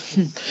then...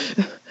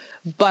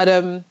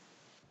 But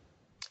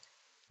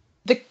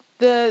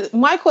the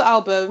Michael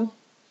album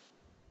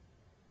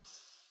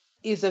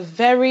is a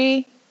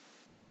very,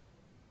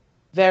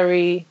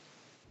 very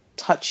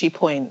touchy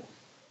point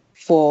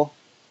for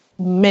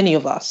many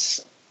of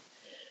us.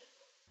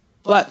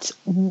 But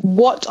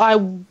what I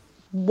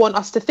want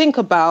us to think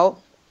about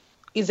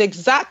is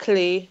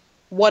exactly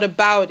what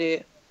about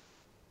it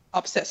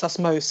upsets us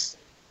most.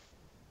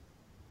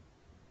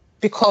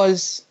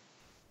 Because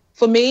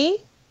for me,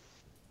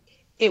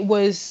 it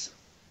was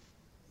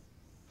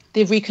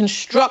the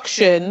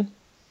reconstruction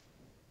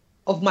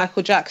of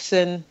Michael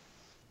Jackson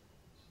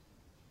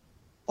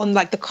on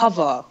like the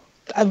cover.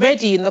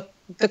 Already in the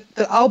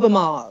album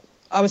art,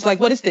 I was like,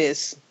 what is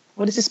this?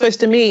 What is this supposed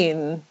to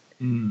mean?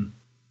 Mm.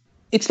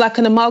 It's like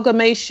an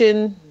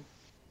amalgamation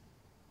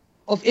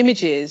of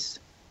images.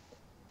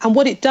 And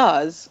what it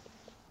does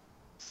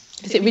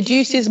is it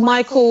reduces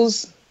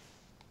Michael's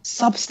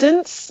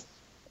substance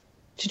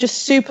to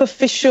just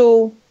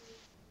superficial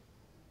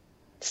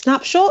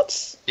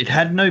snapshots. It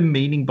had no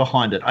meaning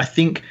behind it.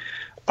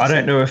 I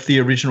don't know if the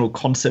original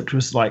concept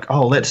was like,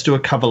 oh, let's do a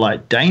cover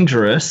like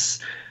Dangerous,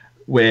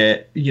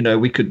 where, you know,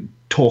 we could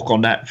talk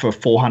on that for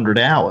 400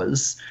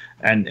 hours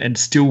and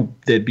still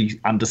there'd be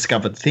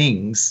undiscovered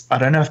things. I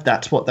don't know if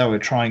that's what they were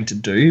trying to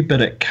do, but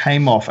it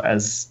came off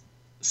as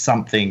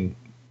something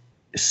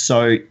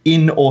so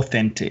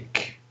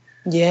inauthentic.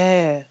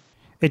 Yeah.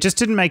 It just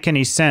didn't make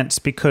any sense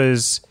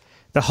because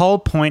the whole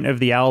point of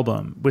the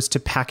album was to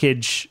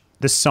package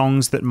the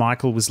songs that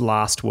Michael was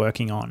last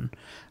working on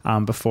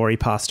before he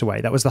passed away.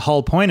 That was the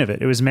whole point of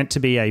it. It was meant to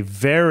be a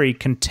very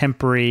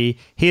contemporary,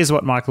 here's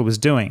what Michael was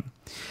doing.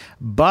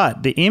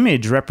 But the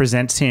image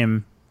represents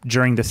him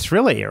during the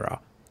Thriller era.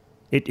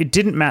 It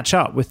didn't match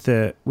up with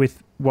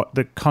what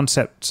the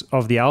concept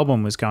of the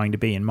album was going to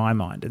be in my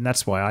mind, and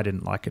that's why I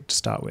didn't like it to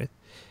start with.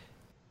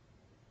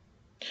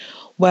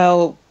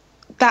 Well,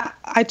 that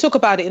I talk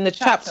about it in the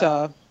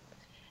chapter,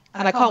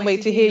 and I can't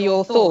wait to hear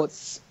your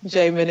thoughts,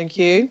 Jamin and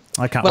Q.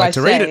 I can't wait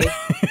to read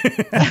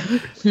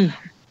it.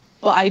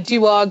 But I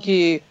do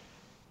argue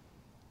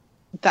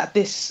that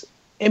this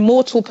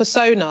immortal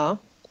persona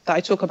that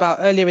I talk about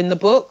earlier in the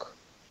book,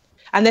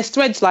 and there's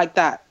threads like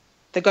that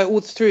go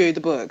all through the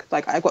book.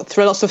 Like I've got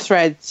lots of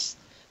threads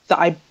that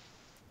I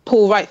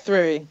pull right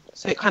through,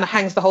 so it kind of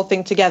hangs the whole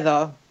thing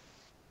together,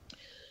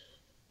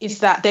 is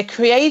that they're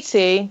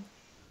creating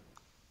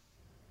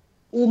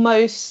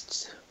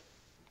almost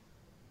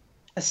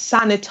a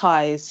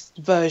sanitized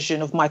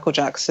version of Michael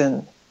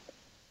Jackson.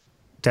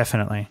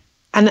 Definitely.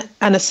 And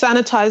a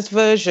sanitized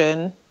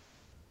version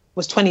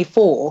was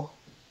 24,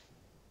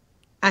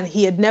 and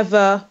he had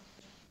never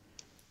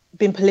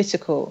been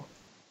political,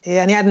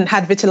 and he hadn't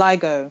had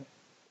vitiligo.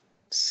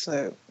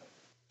 So,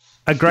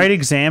 a great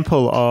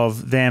example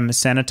of them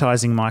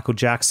sanitizing Michael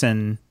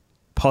Jackson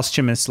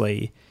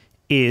posthumously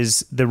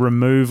is the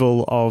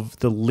removal of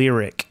the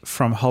lyric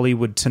from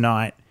Hollywood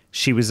Tonight,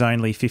 "She was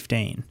only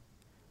 15."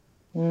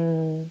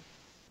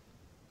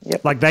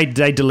 Yep. Like they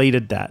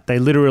deleted that. They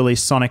literally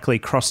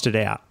sonically crossed it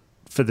out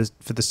for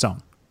the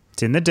song.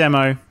 It's in the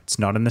demo. It's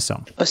not in the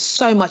song. But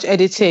so much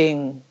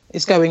editing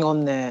is going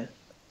on there.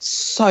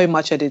 So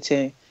much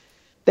editing.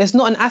 There's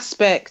not an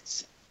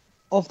aspect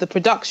of the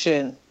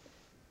production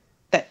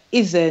that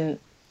isn't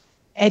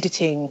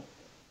editing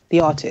the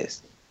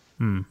artist.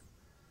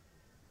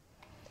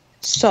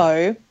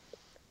 So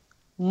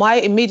my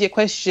immediate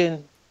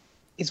question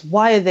is,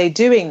 why are they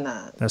doing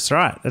that? That's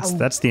right.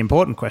 That's the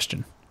important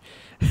question.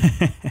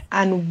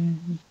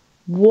 And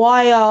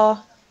why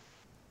are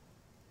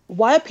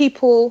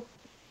people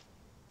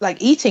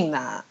like eating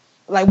that?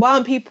 Like, why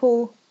aren't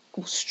people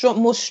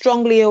more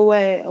strongly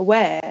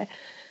aware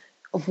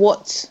of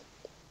what's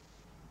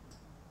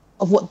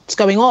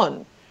going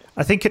on?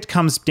 I think it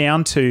comes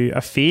down to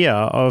a fear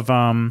of,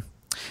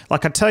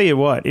 like I tell you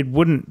what,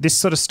 this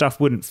sort of stuff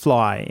wouldn't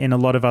fly in a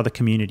lot of other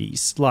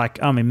communities.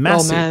 Like I'm a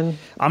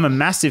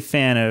massive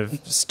fan of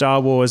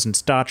Star Wars and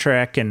Star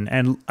Trek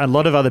and a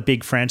lot of other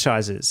big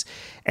franchises.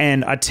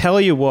 And I tell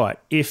you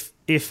what, if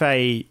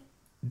a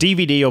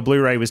DVD or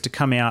Blu-ray was to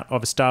come out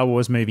of a Star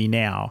Wars movie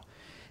now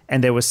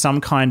and there was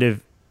some kind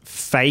of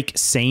fake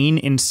scene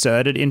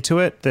inserted into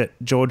it that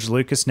George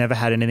Lucas never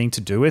had anything to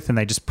do with, and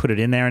they just put it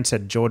in there and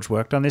said George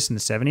worked on this in the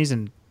 70s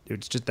and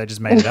they just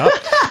made it up.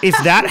 If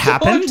that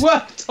happened, George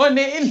worked on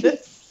it in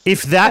the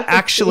if that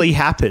actually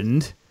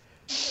happened,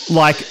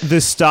 like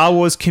the Star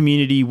Wars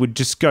community would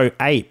just go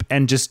ape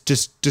and just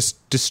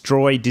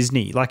destroy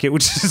Disney. Like it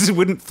would just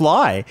wouldn't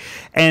fly.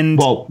 And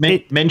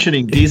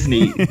mentioning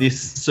Disney,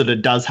 this sort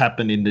of does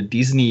happen in the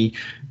Disney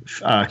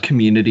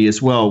community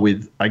as well,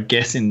 with, I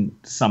guess, in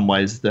some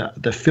ways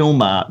the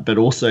film art, but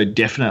also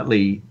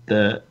definitely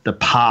the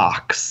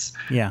parks.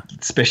 Yeah.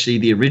 Especially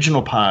the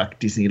original park,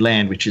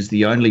 Disneyland, which is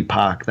the only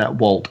park that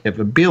Walt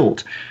ever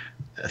built.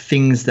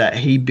 Things that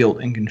he built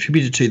and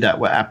contributed to that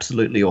were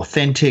absolutely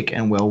authentic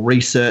and well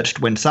researched.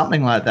 When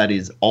something like that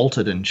is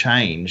altered and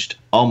changed,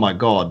 oh my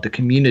God, the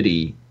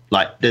community,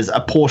 like there's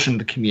a portion of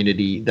the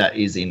community that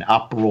is in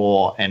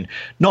uproar, and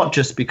not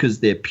just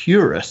because they're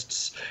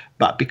purists,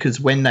 but because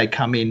when they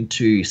come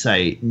into,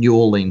 say, New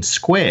Orleans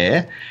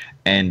Square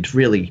and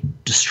really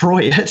destroy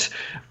it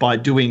by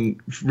doing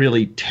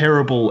really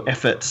terrible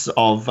efforts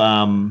of,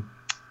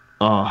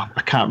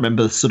 I can't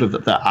remember sort of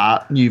the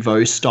Art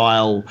Nouveau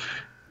style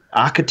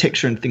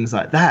architecture and things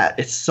like that.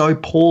 It's so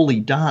poorly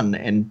done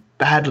and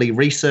badly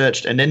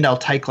researched, and then they'll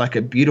take like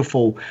a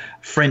beautiful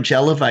French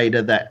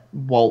elevator that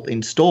Walt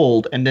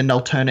installed, and then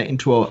they'll turn it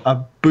into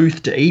a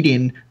booth to eat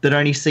in that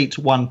only seats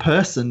one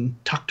person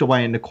tucked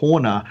away in the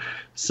corner.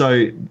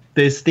 So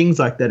there's things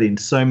like that in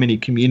so many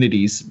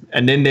communities.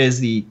 And then there's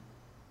the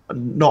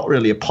not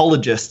really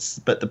apologists,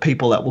 but the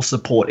people that will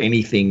support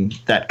anything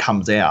that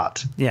comes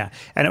out. Yeah,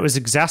 and it was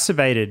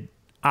exacerbated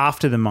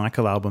after the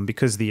Michael album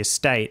because the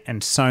estate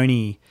and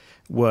Sony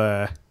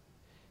were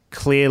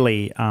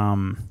clearly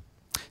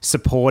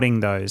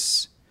supporting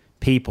those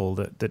people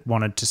that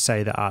wanted to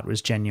say the art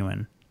was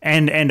genuine.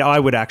 And I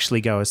would actually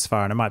go as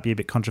far, and it might be a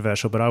bit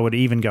controversial, but I would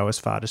even go as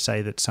far to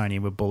say that Sony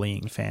were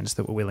bullying fans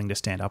that were willing to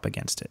stand up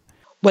against it.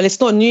 Well, it's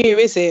not new,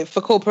 is it,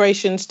 for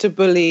corporations to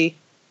bully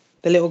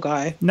the little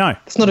guy? No.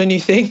 It's not a new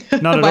thing.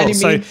 Not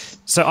at all.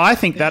 So I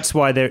think that's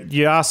why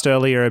you asked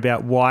earlier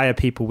about why are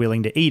people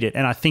willing to eat it,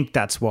 and I think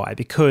that's why,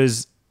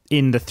 because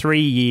in the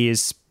 3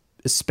 years,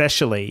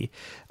 especially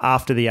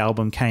after the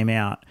album came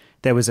out,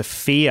 there was a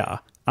fear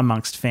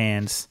amongst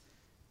fans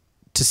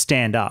to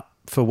stand up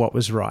for what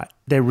was right.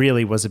 There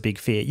really was a big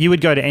fear. You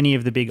would go to any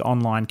of the big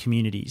online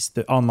communities,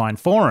 the online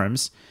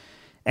forums,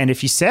 and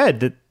if you said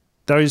that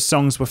those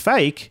songs were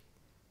fake,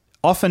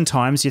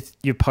 oftentimes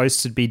your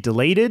posts would be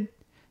deleted,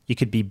 you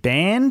could be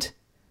banned.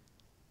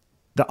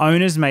 The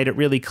owners made it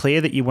really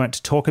clear that you weren't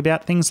to talk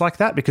about things like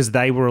that because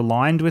they were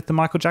aligned with the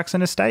Michael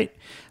Jackson estate.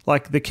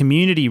 Like the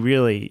community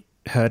really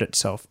hurt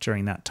itself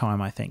during that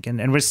time, I think.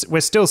 And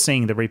we're still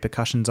seeing the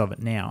repercussions of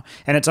it now.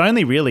 And it's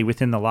only really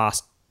within the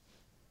last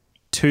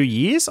 2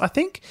 years, I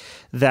think,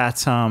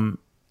 that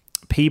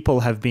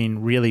people have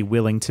been really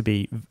willing to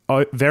be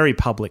very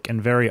public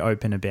and very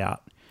open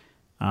about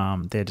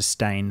their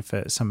disdain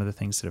for some of the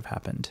things that have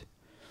happened.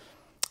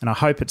 And I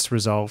hope it's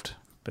resolved,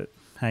 but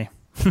hey.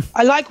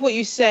 I like what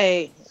you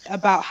say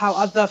about how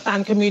other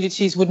fan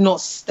communities would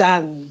not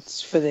stand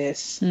for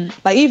this.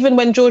 Like even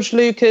when George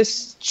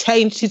Lucas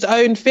changed his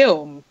own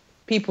film,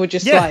 people were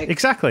just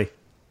exactly.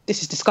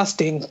 This is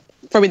disgusting.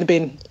 Throw it in the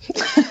bin.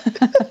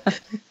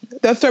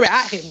 They'll throw it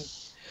at him.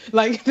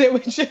 Like they were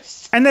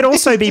just. And there'd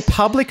also be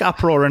public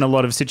uproar in a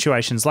lot of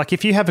situations. Like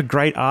if you have a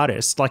great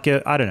artist, like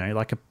a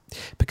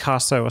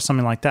Picasso or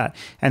something like that,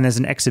 and there's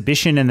an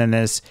exhibition and then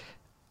there's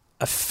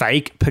a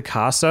fake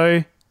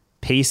Picasso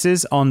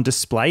pieces on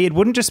display, it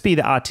wouldn't just be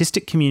the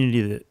artistic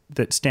community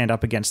that stand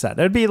up against that.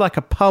 There'd be like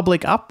a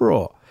public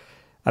uproar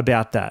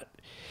about that.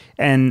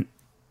 And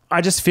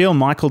I just feel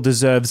Michael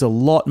deserves a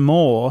lot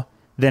more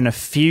than a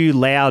few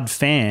loud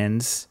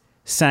fans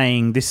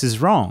saying this is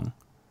wrong.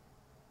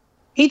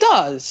 He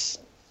does.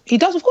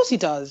 Of course he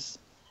does.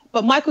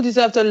 But Michael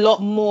deserved a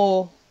lot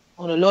more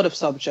on a lot of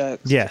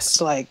subjects.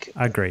 Yes. Like,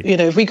 agreed. You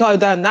know, if we go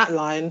down that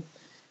line,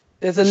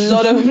 there's a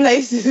lot of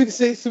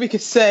places we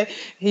could say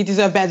he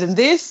deserved better than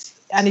this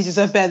and he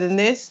deserved better than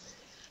this.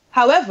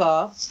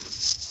 However,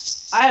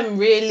 I am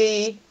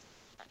really,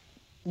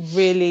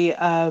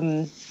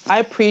 I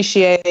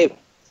appreciate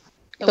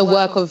the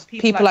work of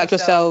people like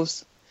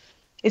yourselves.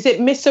 Is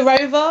it Miss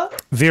Sarova?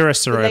 Vera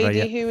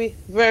Sarova,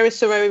 Vera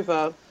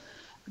Sarova.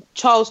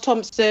 Charles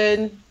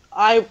Thompson.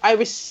 I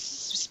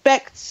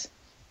respect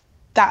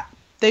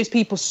those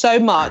people so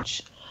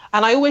much.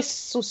 And I always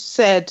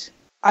said,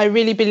 I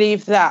really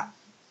believe that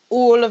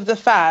all of the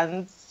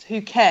fans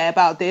who care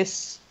about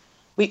this,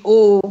 we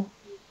all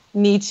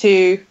need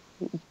to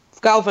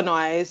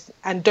galvanise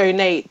and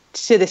donate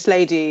to this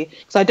lady,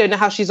 because I don't know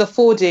how she's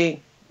affording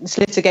this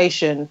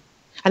litigation,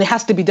 and it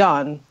has to be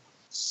done.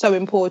 So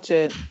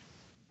important,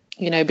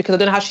 you know, because I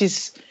don't know how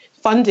she's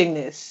funding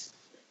this,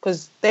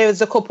 because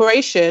there's a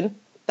corporation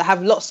that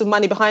have lots of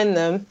money behind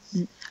them,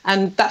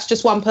 and that's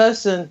just one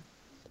person.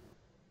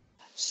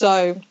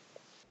 So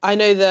I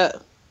know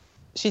that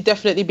she'd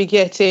definitely be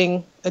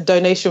getting a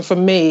donation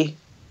from me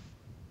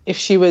if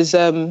she was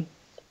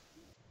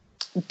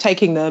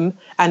taking them,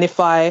 and if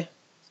I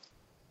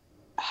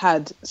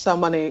had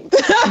some money.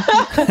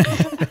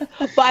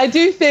 But I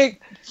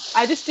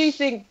just do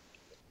think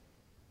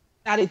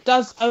that it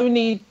does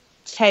only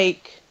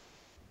take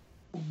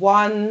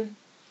one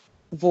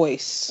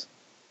voice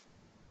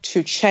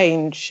to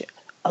change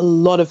a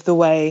lot of the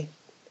way,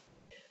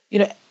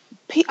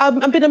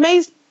 I've been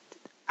amazed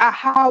at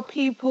how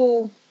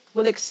people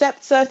will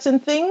accept certain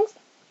things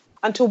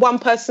until one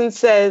person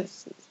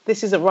says,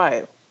 this isn't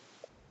right.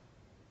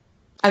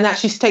 And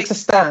actually takes a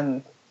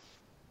stand.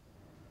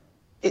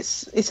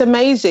 It's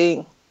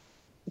amazing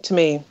to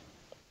me.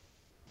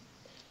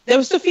 There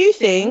was a few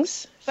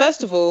things.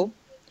 First of all,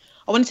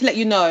 I wanted to let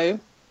you know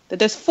that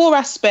there's 4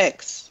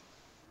 aspects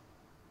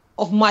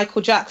of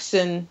Michael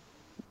Jackson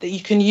that you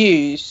can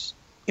use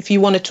if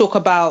you want to talk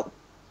about,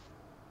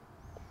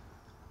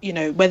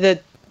 whether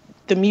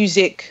the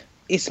music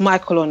is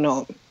Michael or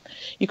not.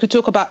 You could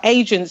talk about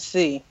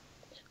agency.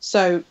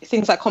 So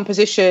things like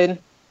composition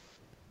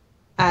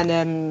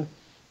and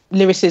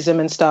lyricism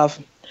and stuff.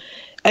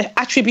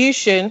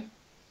 Attribution.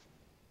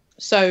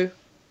 So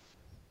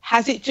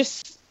has it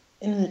just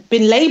been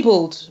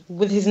labelled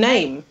with his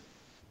name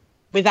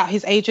without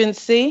his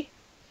agency?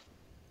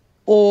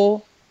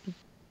 Or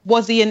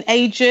was he an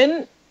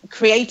agent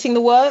creating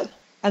the work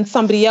and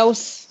somebody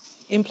else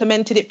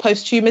implemented it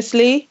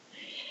posthumously?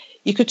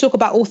 You could talk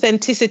about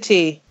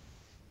authenticity,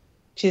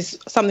 which is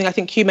something I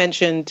think Q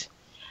mentioned,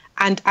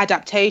 and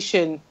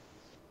adaptation,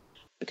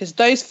 because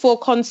those 4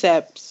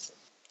 concepts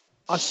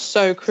are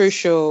so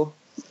crucial.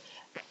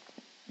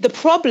 The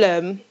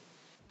problem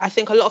I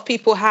think a lot of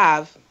people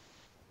have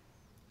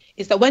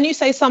is that when you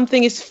say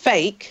something is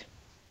fake,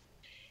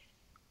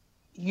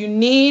 you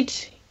need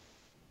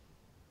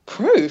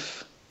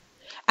proof.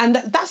 And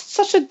that's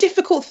such a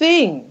difficult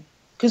thing,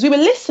 because we were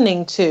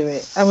listening to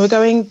it and we're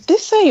going,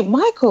 this ain't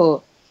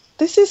Michael.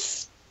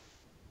 This.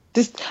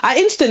 I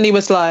instantly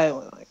was like,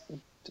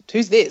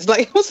 who's this?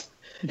 Like,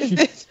 is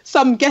this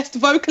some guest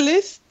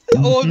vocalist?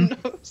 Or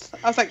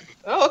I was like,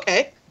 oh,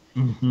 okay.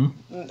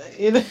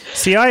 Mm-hmm.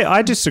 See,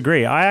 I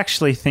disagree. I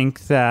actually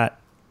think that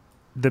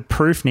the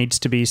proof needs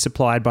to be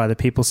supplied by the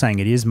people saying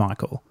it is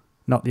Michael,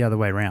 not the other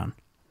way around.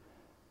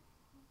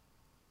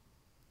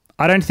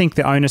 I don't think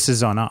the onus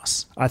is on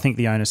us. I think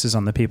the onus is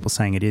on the people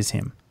saying it is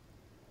him.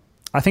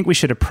 I think we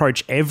should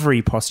approach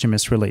every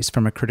posthumous release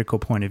from a critical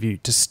point of view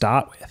to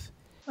start with.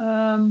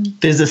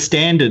 There's a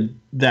standard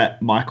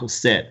that Michael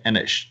set, and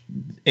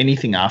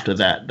anything after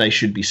that, they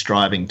should be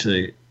striving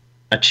to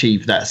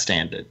achieve that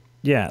standard.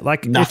 Yeah,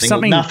 like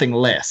nothing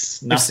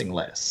less.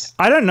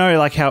 I don't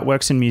know how it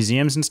works in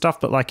museums and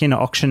stuff, but in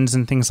auctions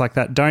and things like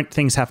that, don't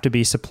things have to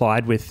be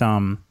supplied with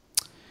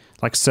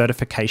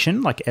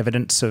certification,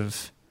 evidence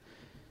of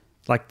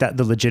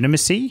the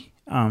legitimacy?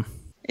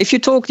 If you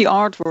talk the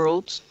art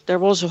world, there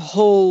was a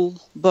whole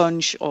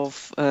bunch of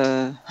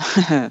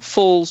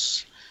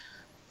false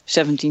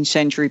 17th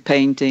century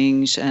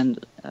paintings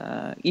and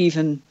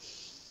even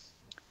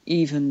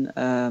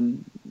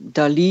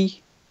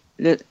Dali.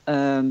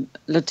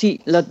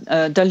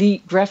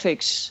 Dali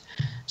graphics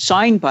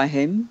signed by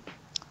him,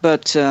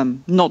 but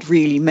not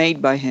really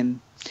made by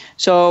him.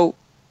 So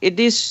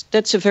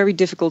that's a very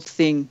difficult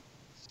thing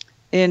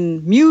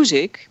in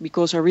music,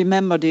 because I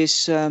remember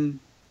this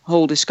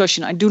whole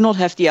discussion. I do not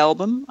have the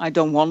album. I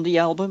don't want the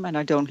album, and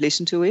I don't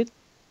listen to it.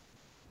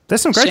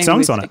 There's some great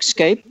songs on it.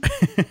 Escape.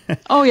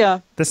 Oh yeah,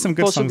 there's some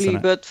good songs on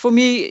it. But for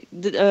me,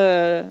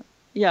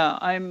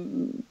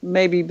 I'm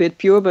maybe a bit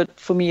pure, but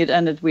for me it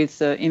ended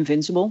with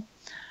Invincible.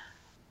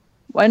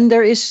 When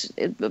there is,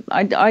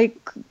 I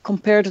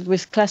compared it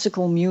with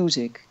classical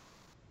music.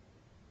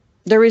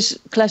 There is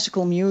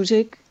classical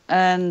music,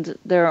 and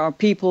there are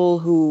people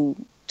who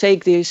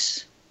take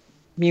this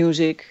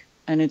music,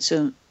 and it's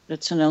an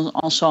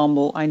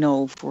ensemble I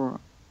know for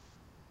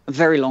a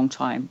very long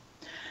time.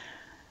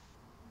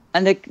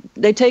 And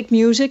they take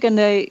music and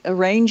they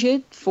arrange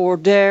it for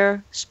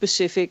their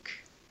specific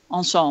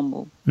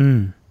ensemble.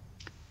 Mm.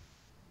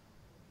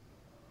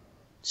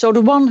 So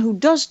the one who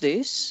does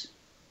this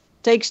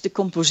takes the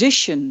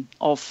composition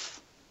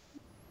of,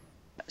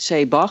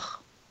 say,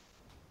 Bach,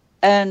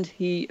 and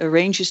he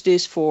arranges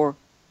this for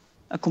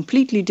a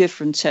completely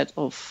different set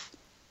of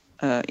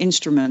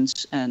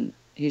instruments and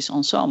his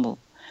ensemble.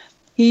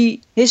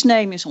 His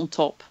name is on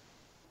top,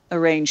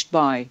 arranged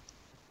by,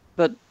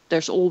 but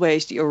there's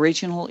always the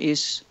original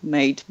is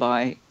made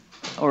by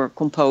or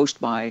composed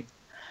by.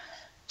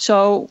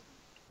 So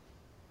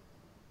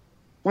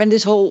when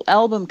this whole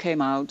album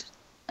came out,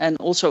 and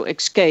also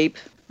Escape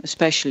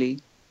especially,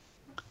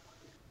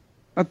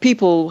 where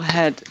people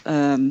had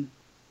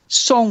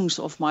songs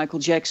of Michael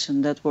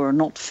Jackson that were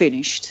not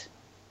finished,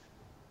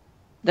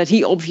 that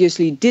he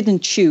obviously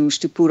didn't choose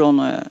to put on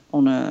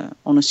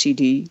a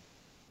CD,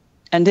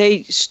 and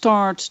they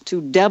start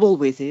to dabble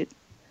with it.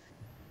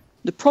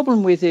 The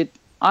problem with it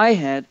I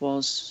had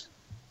was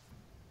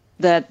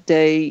that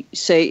they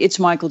say it's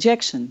Michael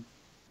Jackson.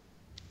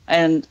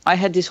 And I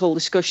had this whole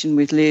discussion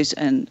with Liz,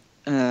 and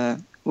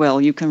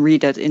you can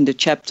read that in the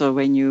chapter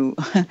when you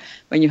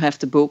when you have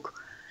the book.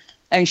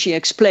 And she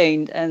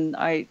explained, and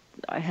I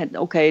had,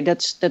 okay,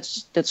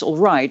 that's all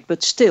right,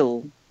 but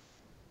still,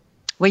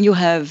 when you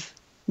have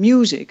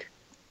music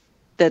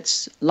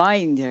that's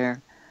lying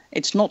there,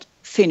 it's not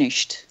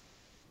finished,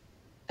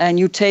 and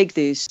you take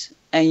this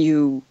and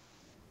you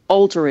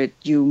alter it,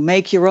 you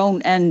make your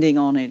own ending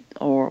on it,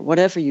 or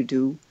whatever you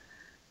do,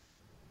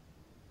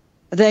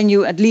 then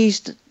you at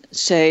least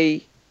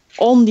say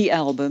on the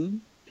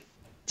album,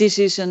 this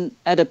is an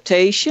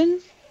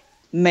adaptation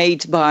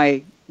made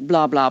by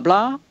blah, blah,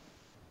 blah,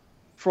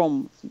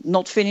 from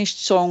not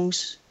finished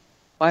songs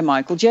by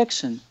Michael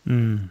Jackson.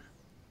 Mm.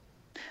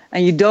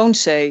 And you don't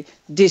say,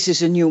 this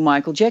is a new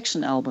Michael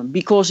Jackson album,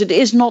 because it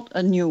is not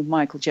a new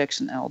Michael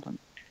Jackson album.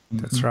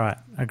 That's right.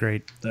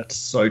 Agreed. That's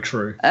so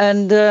true.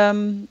 And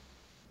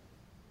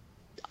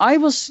I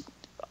was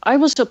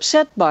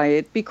upset by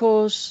it,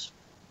 because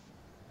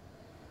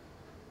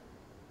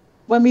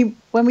when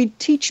we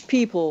teach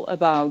people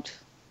about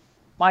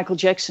Michael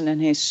Jackson and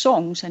his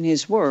songs and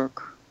his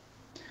work,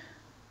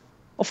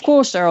 of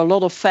course there are a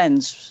lot of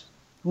fans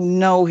who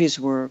know his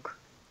work,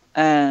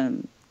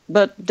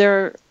 but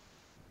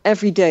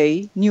every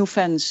day new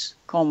fans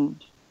come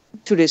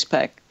to this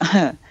pack.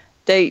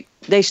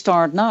 They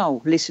start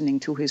now listening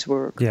to his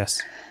work.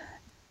 Yes.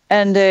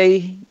 And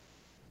they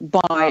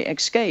buy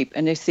Escape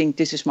and they think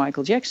this is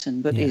Michael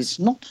Jackson, but it's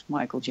not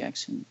Michael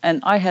Jackson.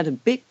 And I had a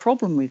big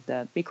problem with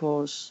that,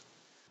 because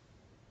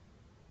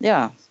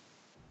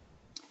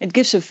it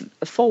gives a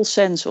false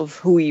sense of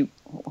who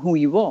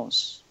he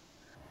was.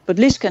 But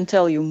Liz can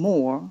tell you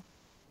more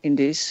in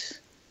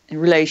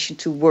relation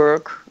to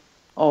work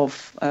of,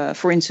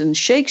 for instance,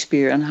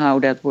 Shakespeare and how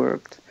that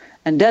worked.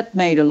 And that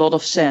made a lot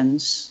of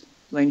sense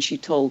when she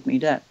told me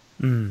that.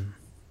 Mm.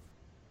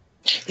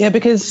 Yeah,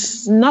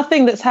 because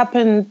nothing that's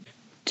happened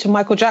to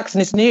Michael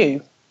Jackson is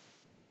new.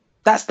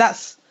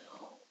 That's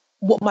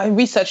what my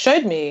research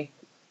showed me.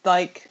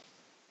 Like,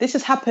 this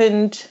has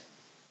happened.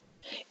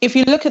 If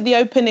you look at the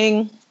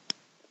opening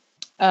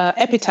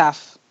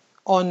epitaph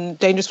on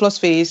Dangerous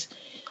Philosophies,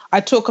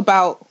 I talk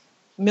about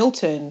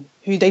Milton,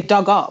 who they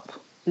dug up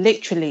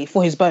literally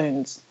for his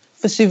bones,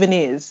 for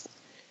souvenirs.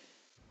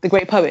 The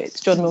great poet,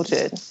 John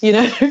Milton,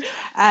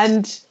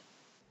 and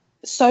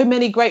so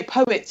many great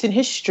poets in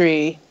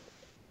history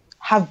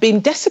have been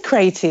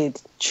desecrated,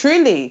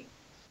 truly,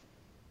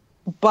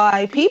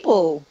 by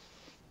people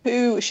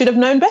who should have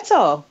known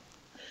better.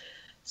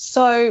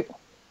 So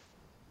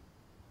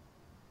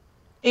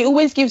it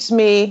always gives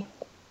me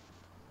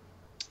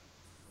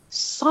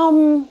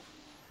some,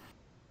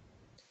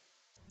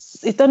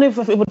 I don't know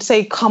if I would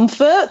say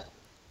comfort,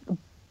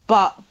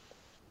 but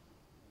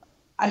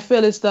I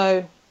feel as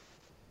though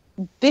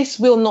this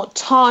will not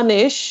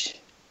tarnish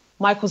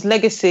Michael's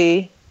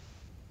legacy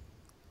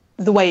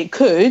the way it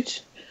could.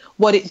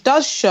 What it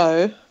does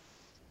show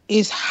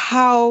is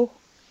how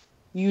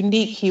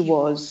unique he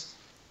was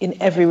in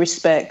every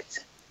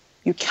respect.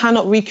 You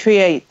cannot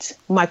recreate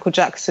Michael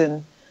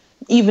Jackson,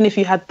 even if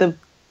you had the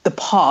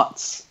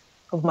parts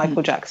of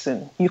Michael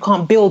Jackson. You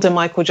can't build a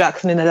Michael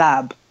Jackson in a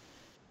lab.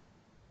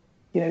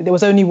 There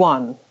was only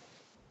one.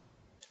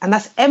 And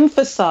that's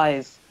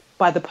emphasized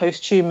by the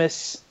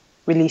posthumous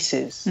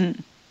releases.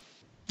 Mm.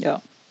 Yeah.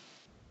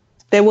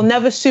 They will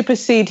never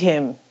supersede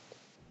him.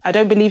 I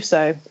don't believe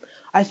so.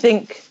 I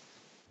think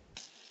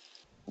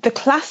the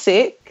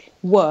classic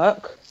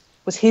work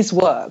was his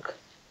work,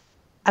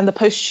 and the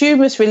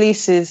posthumous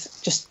releases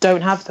just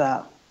don't have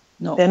that.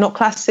 No. They're not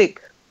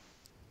classic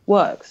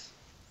works.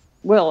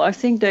 Well, I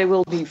think they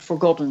will be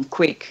forgotten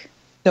quick.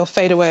 They'll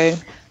fade away.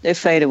 They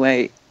fade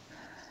away.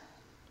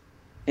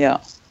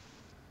 Yeah.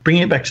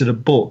 Bringing it back to the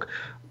book,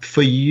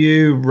 for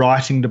you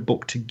writing the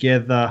book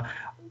together,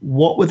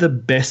 what were the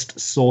best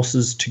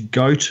sources to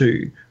go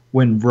to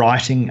when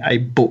writing a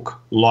book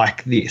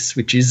like this,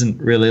 which isn't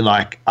really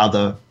like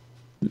other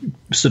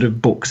sort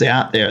of books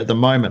out there at the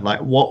moment?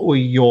 Like, what were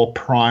your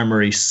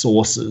primary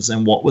sources,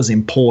 and what was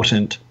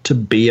important to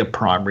be a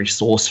primary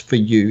source for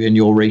you in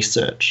your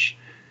research?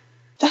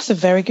 That's a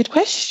very good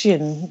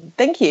question.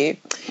 Thank you.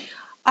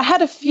 I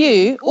had a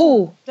few.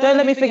 Oh, don't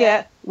let me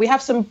forget. We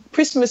have some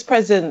Christmas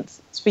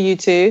presents for you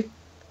two.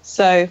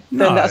 So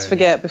don't let us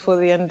forget before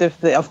the end of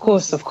the. Of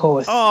course.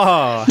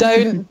 Oh.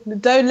 Don't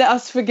let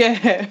us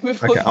forget.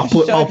 Before Okay,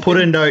 I'll put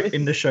a note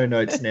in the show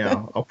notes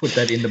now. I'll put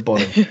that in the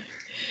bottom.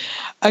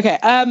 Okay.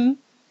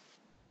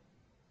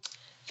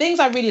 Things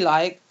I really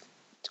liked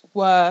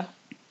were,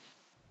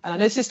 and I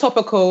know this is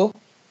topical,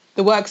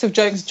 the works of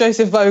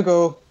Joseph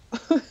Vogel.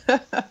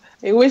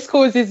 It always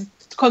causes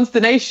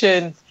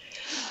consternation.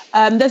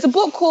 There's a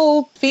book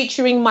called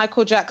Featuring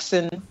Michael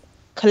Jackson,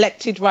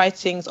 Collected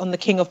Writings on the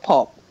King of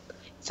Pop.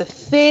 It's a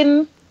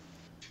thin,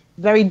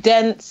 very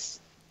dense,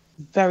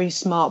 very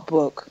smart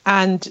book.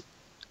 And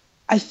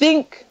I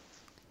think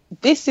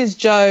this is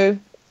Joe.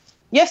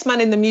 Yes, Man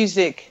in the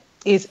Music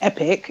is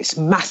epic. It's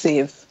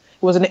massive.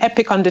 It was an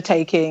epic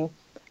undertaking.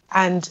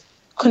 And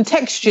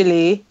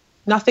contextually,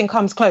 nothing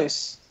comes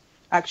close,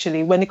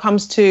 actually, when it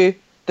comes to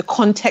the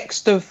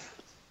context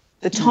of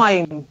the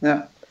time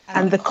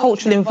and the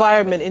cultural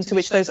environment into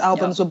which those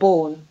albums were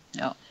born.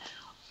 Yeah.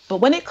 But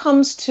when it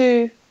comes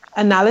to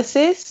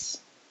analysis,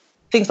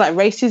 things like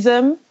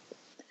racism,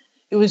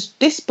 it was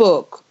this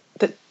book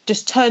that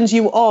just turns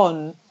you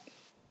on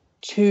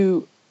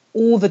to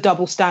all the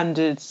double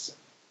standards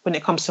when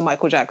it comes to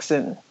Michael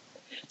Jackson.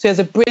 So there's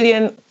a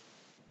brilliant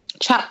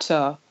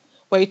chapter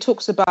where he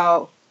talks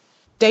about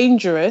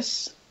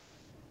Dangerous,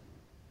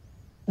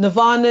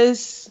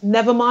 Nirvana's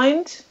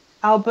Nevermind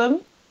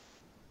album,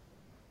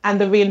 and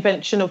the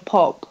reinvention of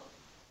pop.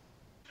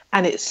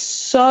 And it's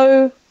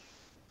so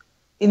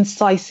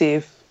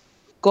incisive.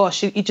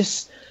 Gosh, he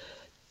just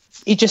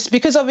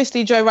because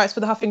obviously Joe writes for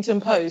the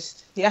Huffington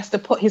Post, he has to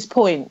put his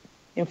point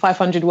in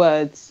 500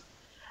 words.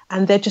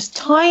 And they're just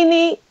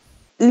tiny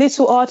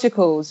little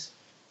articles,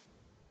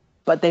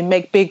 but they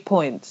make big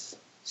points.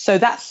 So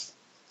that's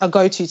a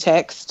go-to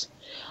text.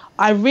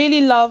 I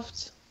really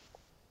loved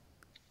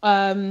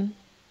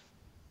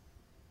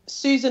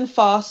Susan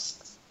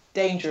Fast's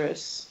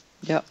Dangerous.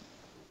 Yep.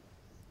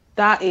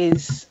 That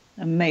is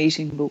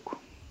amazing book.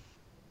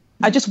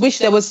 I just wish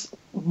there was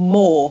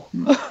more.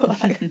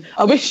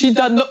 I wish she'd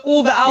done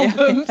all the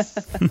albums.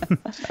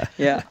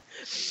 Yeah.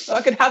 So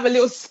I could have a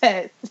little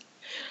set.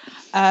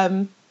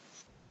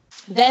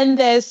 Then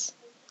there's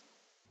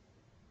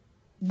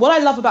what I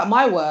love about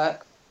my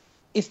work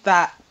is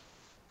that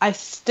I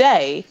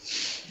stay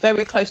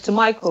very close to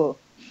Michael.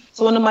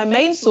 So one of my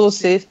main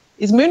sources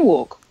is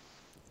Moonwalk.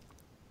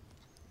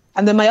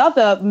 And then my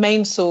other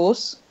main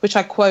source, which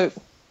I quote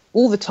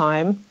all the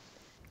time,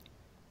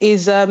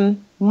 is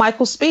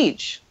Michael's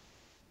speech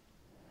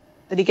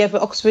that he gave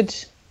at Oxford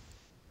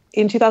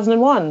in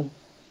 2001.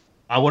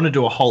 I want to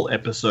do a whole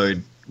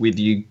episode with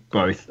you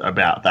both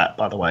about that,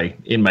 by the way,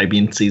 maybe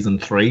in season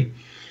 3.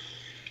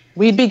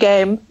 We'd be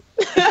game.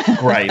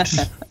 Great.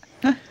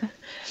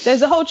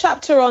 There's a whole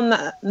chapter on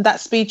that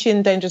speech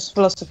in Dangerous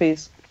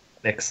Philosophies.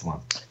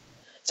 Excellent.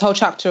 It's a whole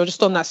chapter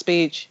just on that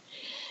speech.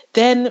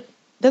 Then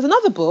there's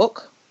another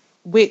book,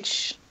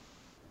 which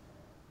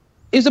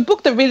is a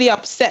book that really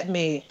upset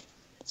me.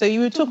 So you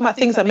were talking about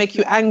things that make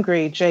you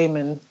angry,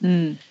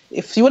 Jamin.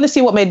 If you want to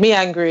see what made me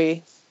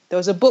angry, there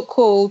was a book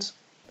called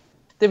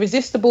The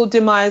Resistible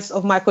Demise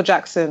of Michael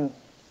Jackson.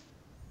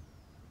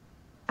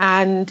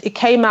 And it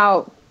came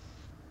out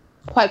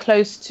quite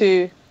close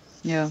to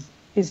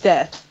his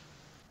death.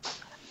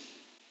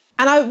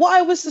 And what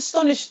I was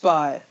astonished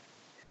by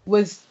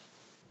was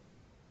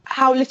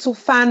how little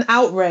fan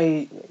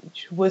outrage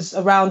was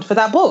around for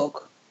that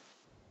book,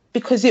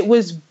 because it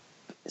was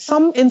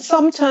in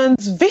some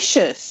terms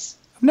vicious.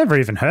 I've never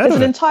even heard of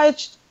an it. Entire.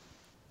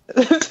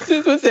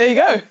 There you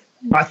go.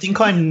 I think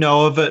I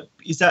know of it.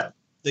 Is that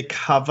the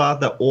cover,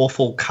 the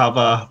awful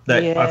cover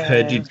that I've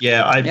heard you?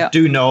 Yeah, I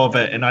do know of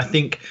it, and I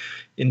think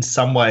in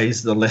some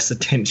ways the less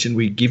attention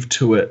we give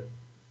to it,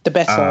 the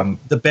better.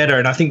 The better,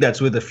 and I think that's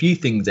with a few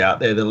things out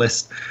there. The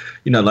less,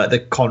 like the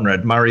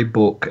Conrad Murray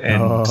book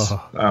and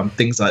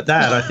things like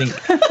that. I think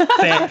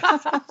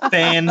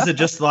fans are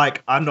just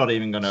like, I'm not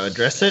even going to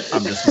address it.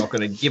 I'm just not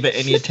going to give it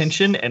any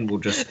attention, and we'll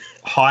just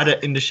hide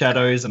it in the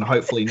shadows, and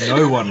hopefully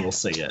no one will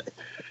see it.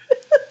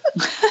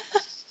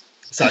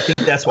 So I think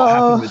that's what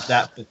happened with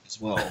that book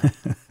as well.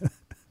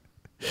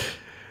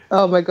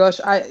 Oh my gosh,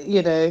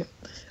 I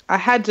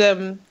had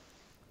it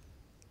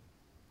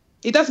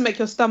does make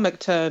your stomach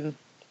turn.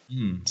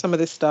 Some of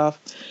this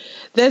stuff.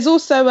 There's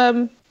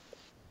also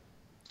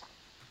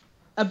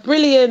a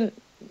brilliant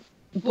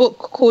book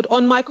called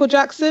On Michael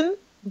Jackson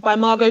by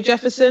Margot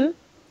Jefferson.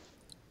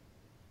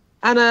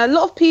 And a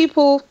lot of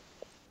people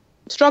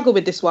struggle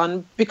with this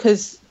one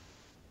because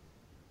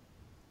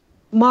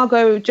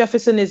Margot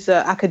Jefferson is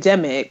an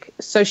academic,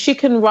 so she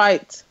can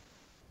write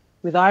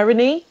with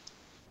irony.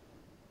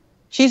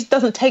 She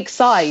doesn't take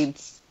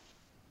sides.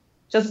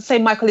 She doesn't say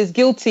Michael is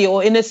guilty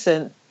or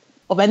innocent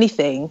of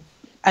anything.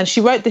 And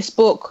she wrote this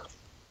book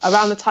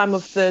around the time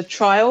of the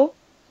trial,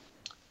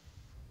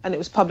 and it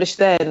was published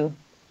then.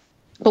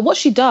 But what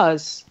she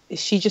does is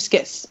she just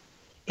gets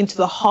into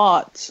the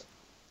heart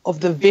of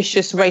the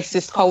vicious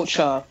racist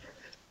culture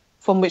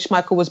from which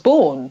Michael was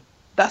born.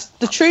 That's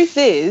the truth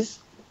is,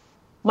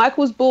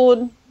 Michael was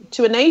born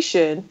to a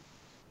nation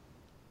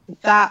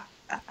that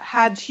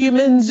had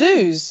human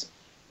zoos,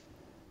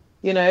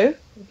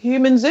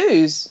 human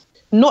zoos,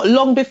 not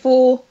long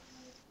before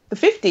the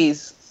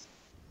 50s.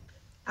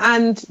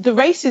 And the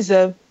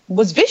racism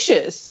was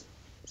vicious.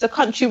 It's a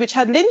country which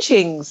had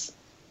lynchings,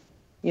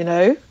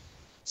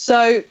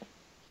 So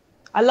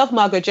I love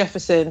Margot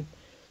Jefferson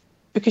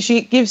because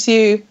she gives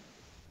you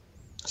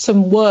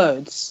some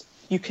words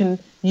you can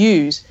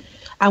use.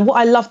 And what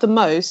I love the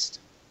most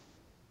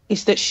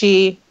is that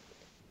she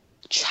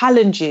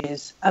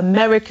challenges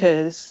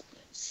America's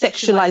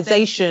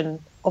sexualization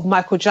of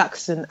Michael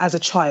Jackson as a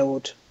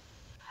child.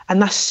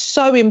 And that's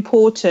so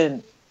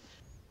important,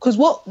 because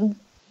what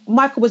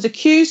Michael was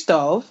accused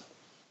of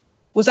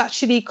was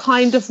actually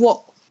kind of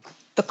what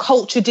the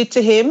culture did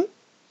to him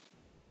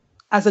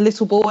as a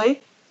little boy.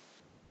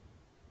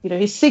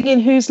 He's singing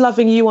Who's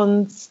Loving You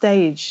on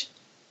stage.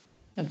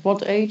 At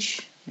what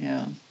age?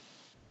 Yeah.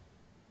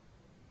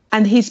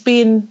 And he's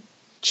been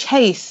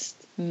chased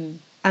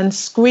and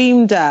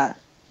screamed at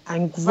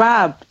and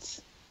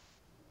grabbed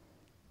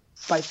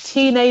by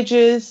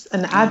teenagers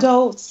and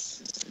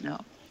adults. No.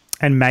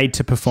 And made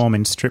to perform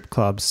in strip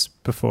clubs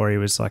before he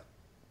was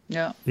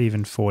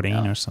even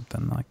 14 or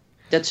something like.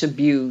 That's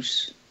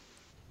abuse.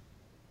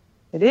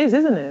 It is,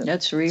 isn't it?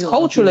 That's real. It's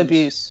cultural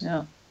abuse.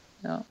 Yeah.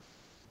 Yeah.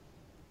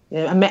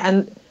 Yeah,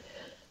 and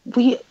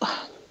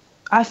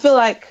I feel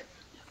like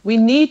we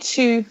need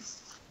to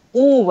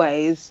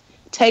always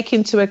take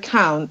into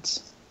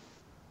account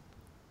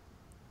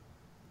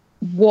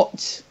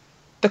what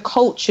the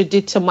culture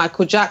did to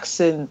Michael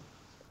Jackson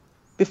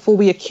before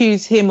we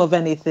accuse him of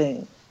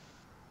anything.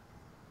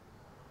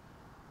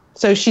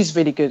 So she's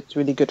really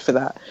good for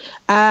that.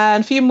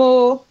 And a few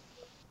more.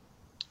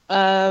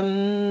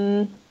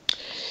 Let's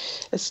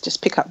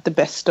just pick up the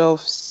best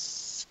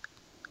ofs.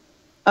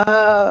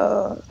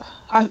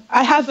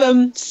 I have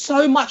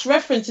so much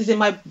references in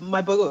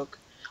my book.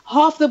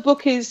 Half the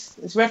book is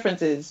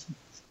references.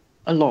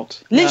 A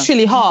lot.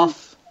 Literally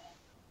half.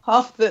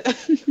 Half the.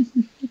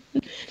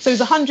 So it's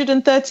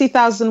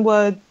 130,000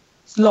 words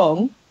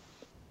long,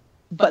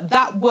 but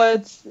that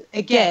words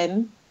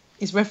again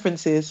is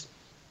references.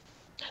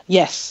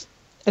 Yes,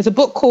 there's a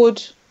book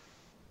called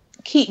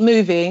 "Keep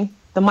Moving: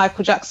 The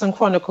Michael Jackson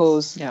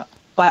Chronicles"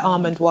 by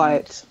Armand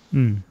White.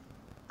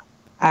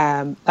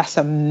 That's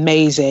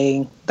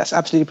amazing. That's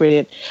absolutely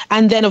brilliant.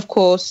 And then, of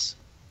course,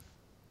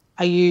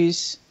 I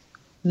use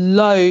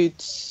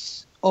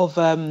loads of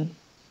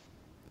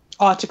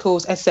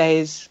articles,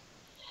 essays,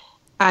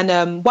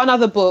 and one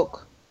other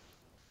book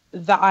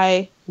that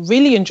I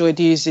really enjoyed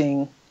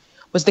using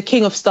was The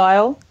King of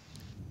Style,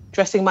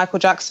 Dressing Michael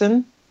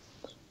Jackson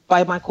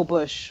by Michael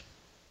Bush.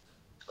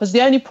 It was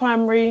the only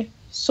primary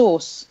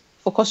source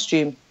for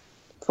costume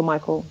for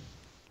Michael.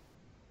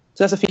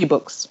 So there's a few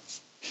books,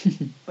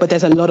 but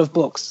there's a lot of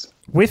books.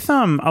 With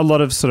a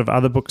lot of sort of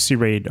other books you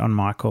read on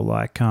Michael,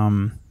 like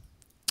Mike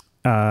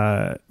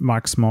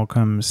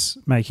Smallcombe's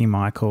Making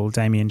Michael,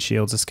 Damien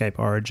Shields' Escape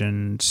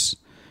Origins,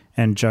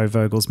 and Joe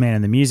Vogel's Man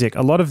in the Music,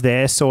 a lot of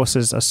their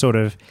sources are sort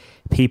of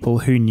people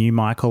who knew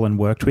Michael and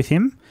worked with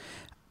him.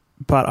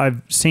 But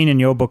I've seen in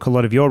your book a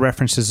lot of your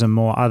references are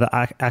more other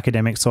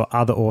academics or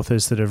other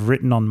authors that have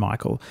written on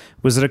Michael.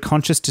 Was it a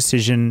conscious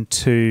decision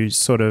to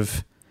sort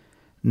of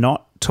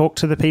not talk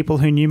to the people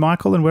who knew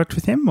Michael and worked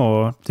with him,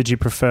 or did you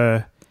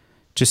prefer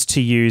just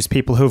to use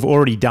people who have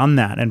already done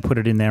that and put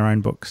it in their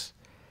own books?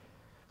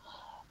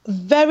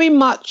 Very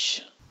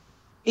much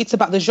it's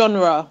about the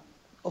genre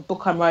of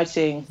book I'm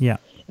writing. Yeah.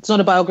 It's not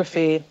a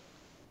biography.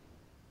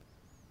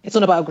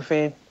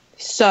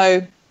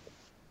 So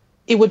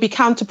it would be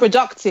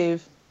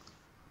counterproductive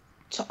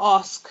to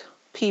ask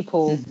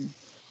people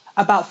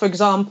about, for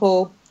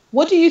example,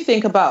 what do you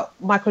think about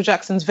Michael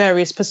Jackson's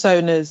various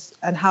personas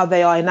and how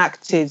they are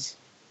enacted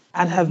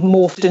and have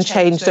morphed and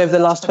changed over the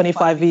last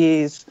 25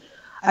 years?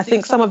 I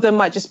think some of them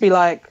might just be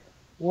like,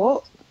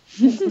 what?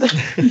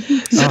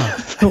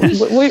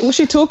 What's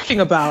she talking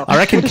about? I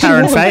reckon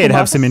Karin Fay would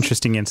have some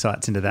interesting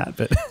insights into that.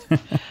 But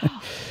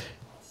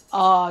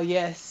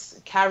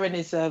yes, Karin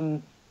is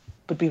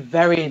would be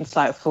very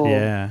insightful.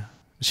 Yeah,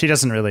 she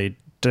doesn't really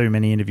do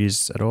many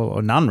interviews at all,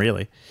 or none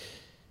really.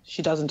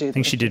 She doesn't do. I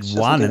think she did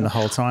one in the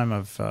whole time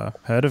I've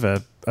heard of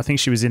her. I think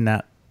she was in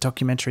that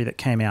documentary that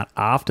came out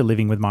after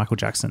Living with Michael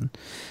Jackson,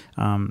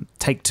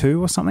 Take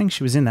Two or something.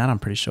 She was in that, I'm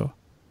pretty sure.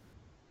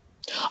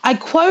 I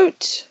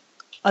quote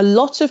a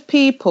lot of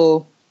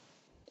people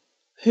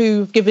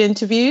who've given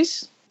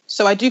interviews.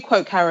 So I do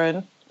quote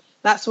Karin.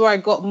 That's where I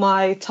got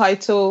my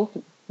title,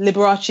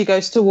 Liberace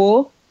Goes to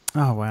War.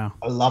 Oh, wow.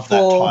 I love that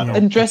title.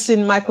 And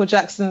dressing Michael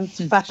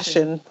Jackson's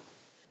fashion.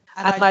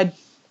 And I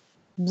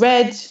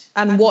read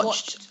and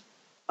watched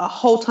a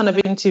whole ton of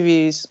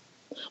interviews.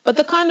 But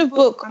the kind of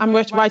book I'm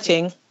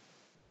writing,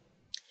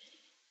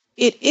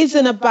 it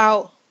isn't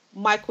about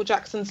Michael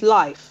Jackson's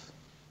life.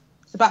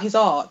 It's about his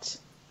art.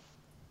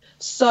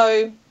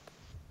 So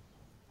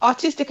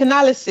artistic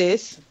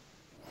analysis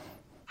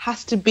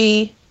has to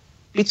be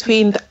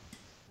between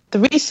the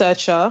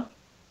researcher,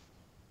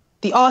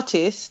 the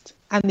artist,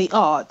 and the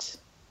art.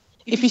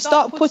 If you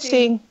start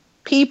putting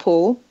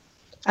people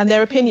and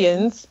their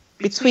opinions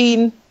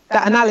between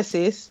that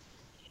analysis,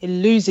 it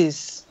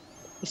loses.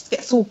 It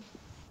gets all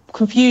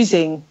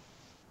confusing.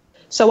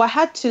 So I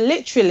had to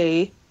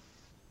literally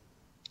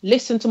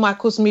listen to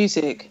Michael's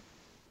music,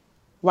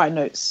 write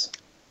notes.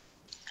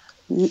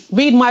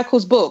 Read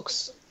Michael's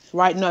books,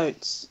 write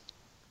notes.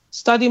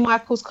 Study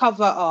Michael's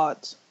cover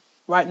art,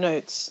 write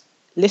notes.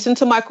 Listen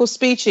to Michael's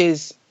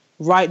speeches,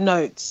 write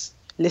notes.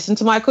 Listen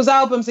to Michael's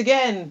albums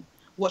again.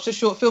 Watch the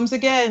short films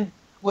again.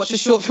 Watch the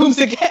short films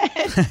again.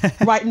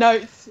 Write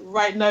notes,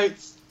 write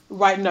notes,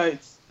 write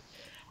notes.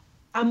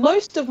 And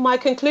most of my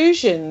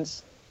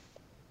conclusions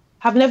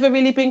have never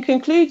really been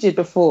concluded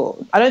before.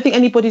 I don't think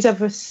anybody's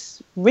ever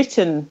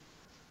written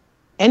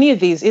any of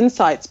these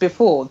insights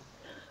before.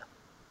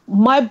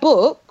 My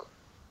book,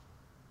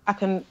 I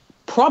can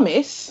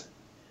promise,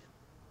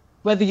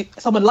 whether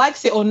someone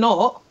likes it or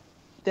not,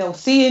 they'll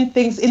see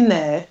things in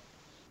there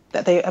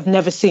that they have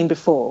never seen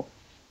before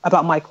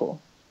about Michael.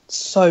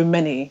 So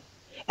many.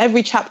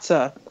 Every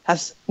chapter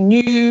has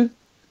new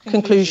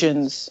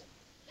conclusions.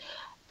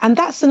 And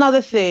that's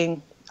another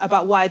thing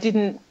about why I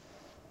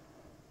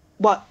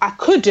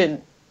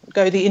couldn't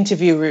go the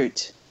interview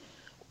route,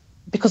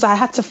 because I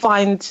had to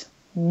find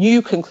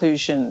new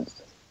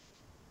conclusions.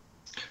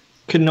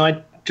 Can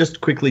I just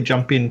quickly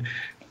jump in?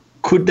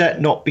 Could that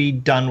not be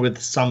done with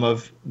some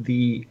of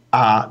the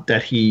art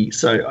that he...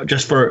 So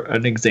just for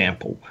an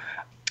example,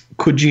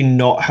 could you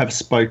not have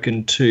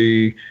spoken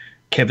to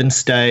Kevin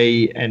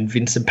Stay and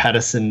Vincent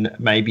Patterson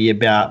maybe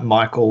about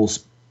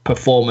Michael's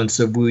performance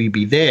of Will You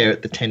Be There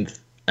at the 10th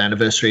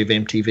anniversary of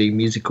MTV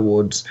Music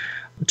Awards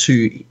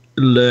to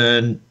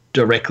learn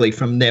directly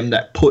from them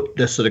that put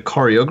the sort of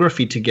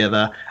choreography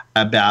together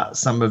about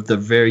some of the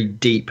very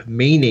deep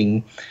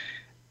meaning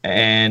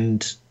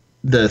and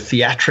the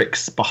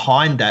theatrics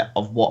behind that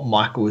of what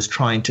Michael was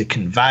trying to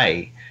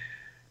convey,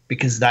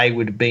 because they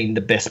would have been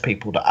the best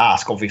people to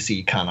ask. Obviously,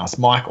 you can't ask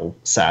Michael,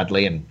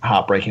 sadly, and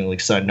heartbreakingly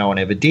so, no one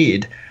ever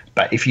did.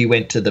 But if you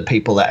went to the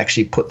people that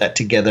actually put that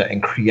together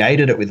and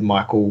created it with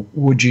Michael,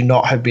 would you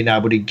not have been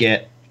able to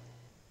get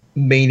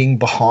meaning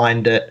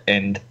behind it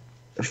and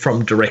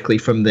directly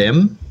from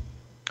them?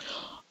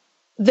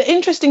 The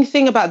interesting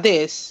thing about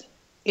this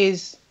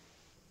is,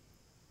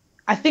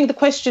 I think the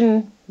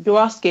question you're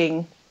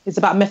asking is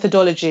about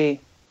methodology.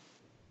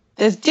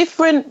 There's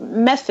different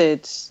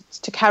methods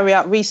to carry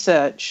out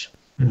research,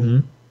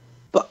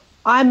 but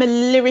I'm a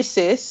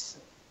lyricist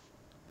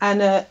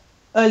and an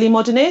early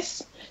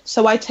modernist,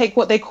 so I take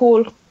what they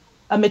call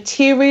a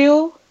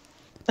material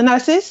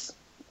analysis.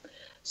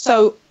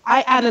 So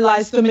I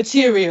analyze the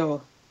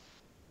material.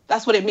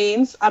 That's what it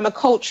means. I'm a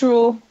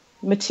cultural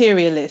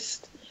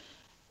materialist.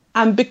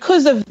 And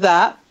because of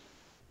that,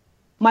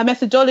 my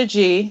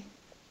methodology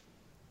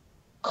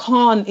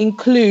can't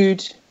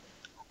include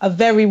a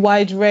very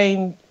wide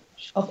range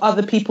of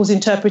other people's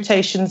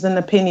interpretations and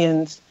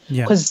opinions,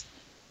 because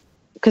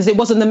it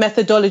wasn't the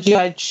methodology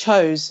I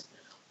chose.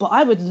 But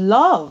I would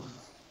love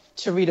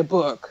to read a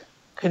book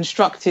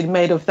constructed,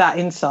 made of that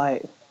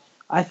insight.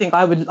 I think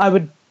I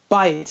would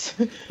buy it.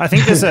 I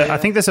think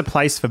there's a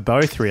place for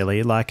both,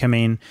 really. Like, I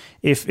mean,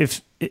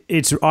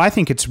 I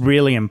think it's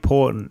really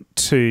important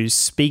to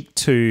speak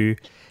to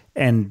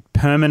and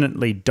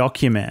permanently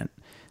document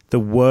the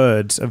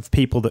words of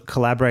people that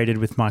collaborated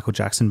with Michael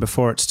Jackson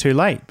before it's too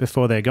late,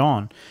 before they're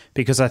gone,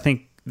 because I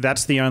think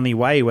that's the only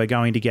way we're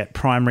going to get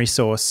primary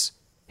source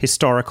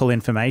historical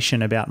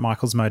information about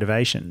Michael's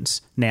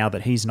motivations now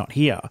that he's not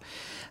here.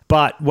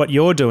 But what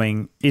you're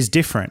doing is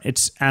different.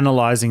 It's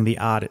analysing the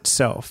art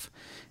itself.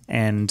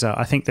 And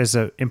I think there's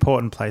an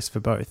important place for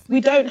both.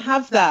 We don't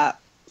have that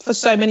for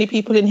so many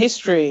people in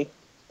history.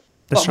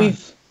 That's but right.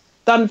 We've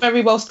done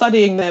very well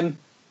studying them.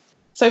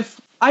 So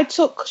I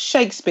took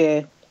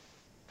Shakespeare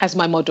as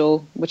my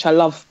model, which I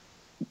love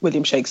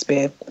William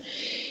Shakespeare.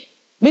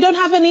 We don't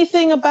have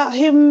anything about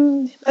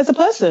him as a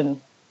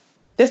person.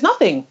 There's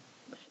nothing.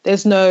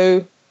 There's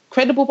no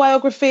credible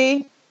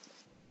biography.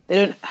 They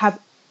don't have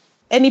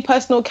any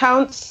personal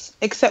accounts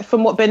except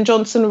from what Ben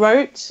Jonson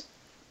wrote,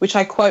 which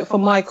I quote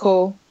from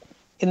Michael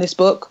in this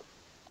book.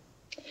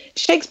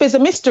 Shakespeare's a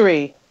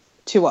mystery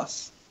to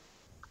us.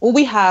 All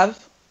we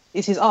have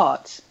is his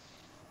art.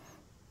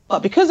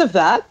 But because of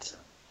that,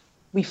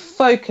 we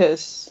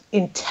focus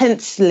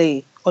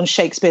intensely on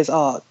Shakespeare's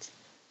art.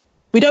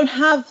 We don't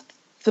have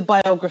the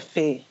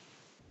biography.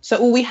 So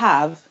all we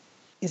have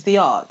is the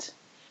art,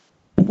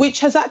 which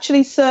has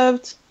actually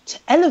served to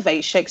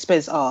elevate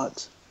Shakespeare's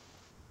art.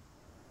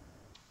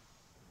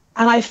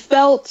 And I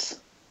felt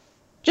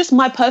just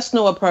my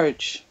personal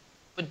approach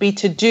would be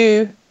to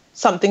do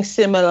something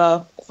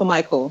similar for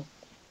Michael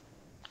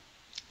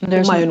in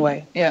my own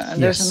way. Yeah,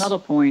 and there's another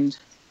point,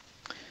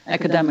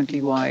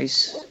 academically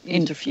wise,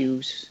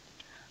 interviews.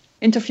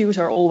 Interviews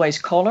are always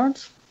colored.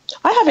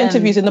 I have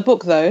interviews in the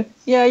book, though.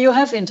 Yeah, you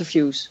have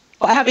interviews.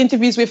 But I have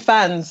interviews with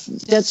fans.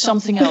 That's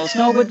something else.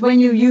 No, but when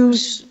you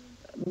use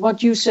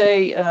what you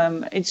say,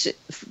 it's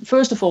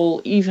first of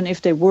all, even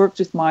if they worked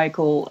with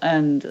Michael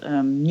and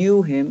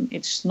knew him,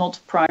 it's not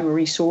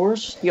primary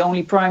source. The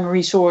only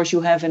primary source you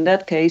have in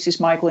that case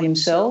is Michael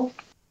himself.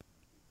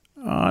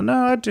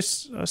 No,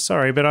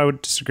 sorry, but I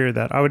would disagree with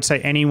that. I would say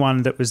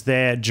anyone that was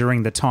there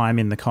during the time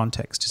in the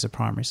context is a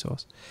primary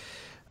source.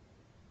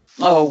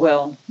 Oh,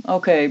 well,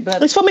 okay.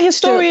 But it's from a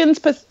historian's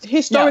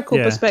historical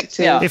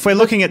perspective. Yeah. If we're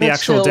looking at the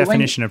actual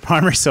definition of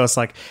primary source,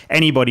 like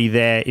anybody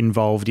there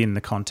involved in the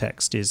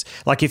context is,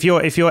 like if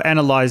you're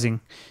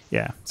analysing,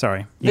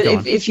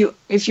 if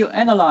you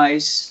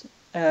analyse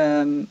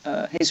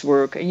his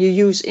work and you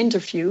use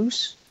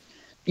interviews,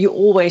 you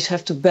always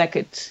have to back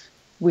it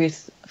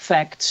with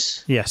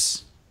facts.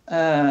 Yes.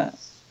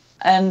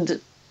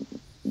 And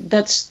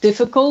that's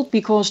difficult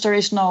because there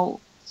is no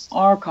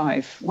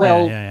archive.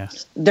 Well,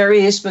 there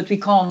is, but we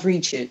can't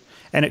reach it.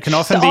 And it can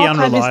often be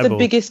unreliable. The archive is the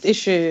biggest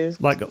issue.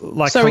 Sorry,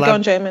 go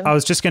on, Jamin. I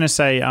was just going to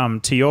say,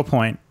 to your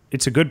point,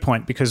 it's a good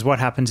point, because what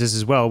happens is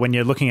as well, when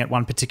you're looking at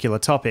one particular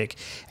topic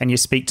and you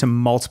speak to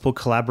multiple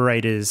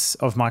collaborators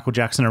of Michael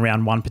Jackson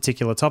around one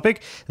particular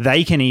topic,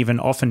 they can even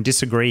often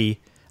disagree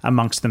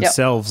amongst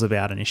themselves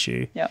about an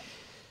issue. Yeah.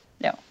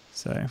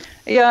 So.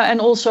 Yeah, and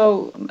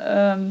also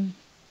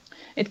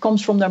it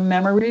comes from their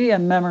memory,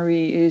 and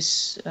memory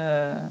is,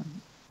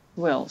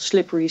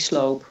 slippery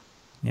slope.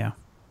 Yeah,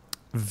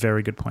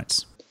 very good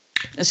points.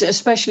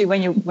 Especially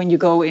when you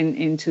go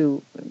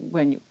into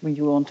when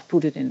you want to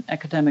put it in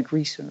academic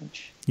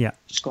research. Yeah.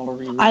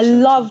 Scholarly research. I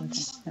loved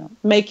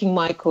Making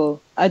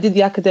Michael. I did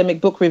the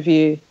academic book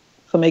review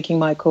for Making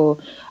Michael.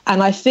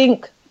 And I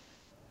think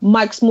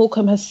Mike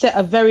Smallcombe has set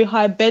a very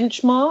high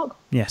benchmark.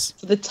 Yes.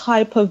 For the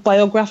type of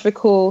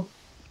biographical,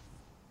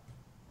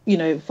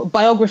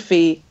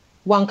 biography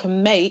one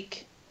can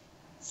make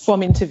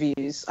from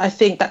interviews. I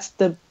think that's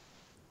the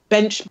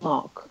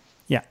benchmark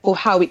for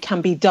how it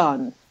can be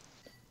done.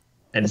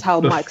 And that's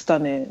how Mike's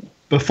done it.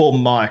 Before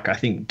Mike, I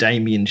think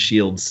Damien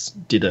Shields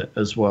did it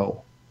as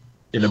well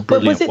in a brilliant way.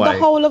 But was it the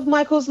whole of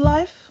Michael's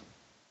life?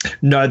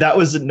 No, that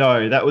was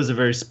a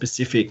very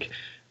specific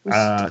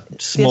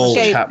small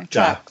chapter.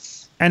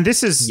 Tracks. And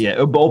this is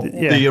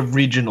the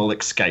original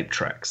Escape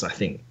tracks, I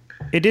think.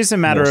 It is a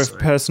matter of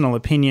personal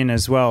opinion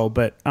as well,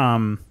 but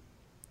I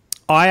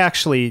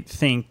actually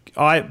think,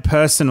 I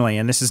personally,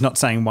 and this is not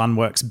saying one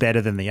works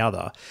better than the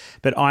other,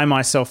 but I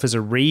myself as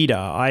a reader,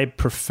 I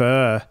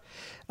prefer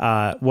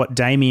what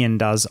Damien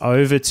does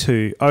over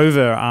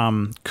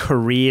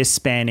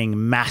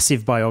career-spanning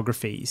massive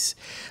biographies.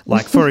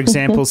 Like, for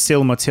example,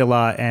 Sil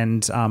Motilla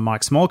and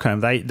Mike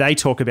Smallcombe, they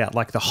talk about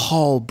like the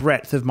whole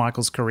breadth of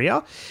Michael's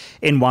career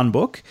in one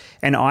book,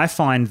 and I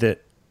find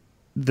that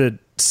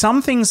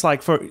some things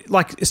like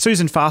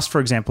Susan Fast,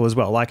 for example, as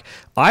well, like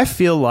I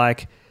feel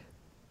like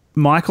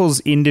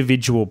Michael's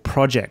individual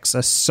projects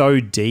are so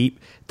deep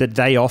that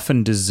they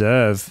often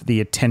deserve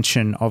the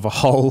attention of a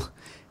whole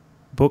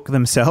book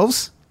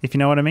themselves, if you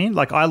know what I mean.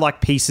 Like, I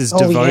like pieces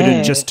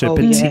devoted just to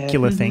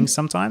particular things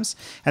sometimes.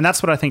 And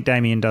that's what I think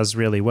Damien does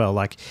really well.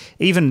 Like,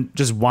 even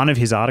just one of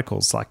his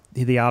articles, like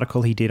the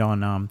article he did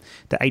on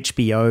the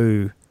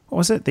HBO, what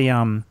was it? The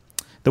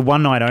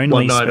One Night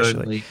Only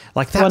especially.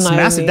 Like, that's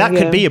massive. That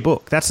could be a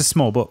book. That's a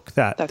small book,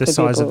 the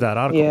size of that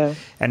article. Yeah.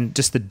 And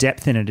just the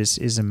depth in it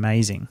is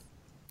amazing.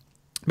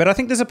 But I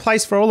think there's a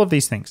place for all of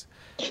these things.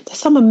 There's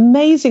some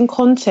amazing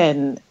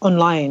content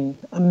online,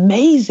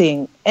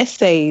 amazing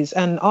essays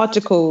and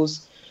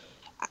articles.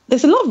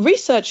 There's a lot of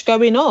research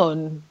going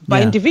on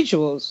by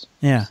individuals.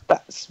 Yeah.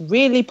 That's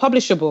really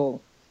publishable.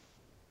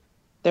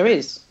 There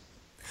is.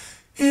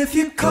 If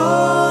you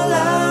call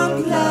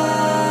out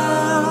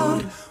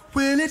loud,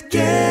 will it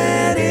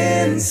get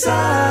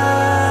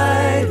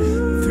inside?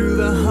 Through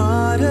the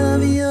heart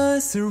of your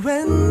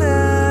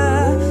surrender.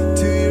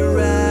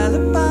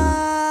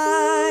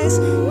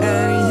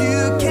 And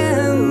you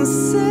can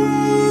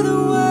say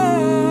the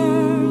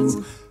words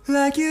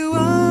like you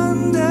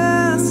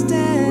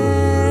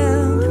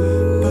understand,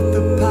 but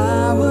the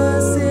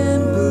power's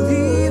in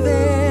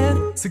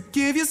believing. So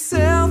give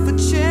yourself a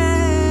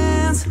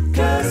chance,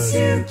 'cause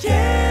you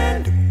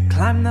can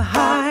climb the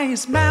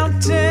highest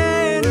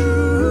mountain,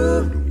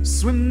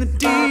 swim the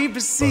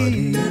deepest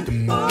sea.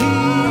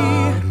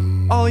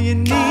 All you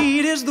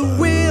need is the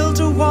will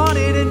to want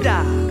it and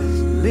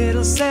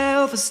little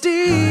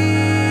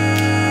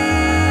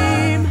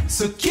self-esteem.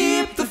 So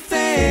keep the faith.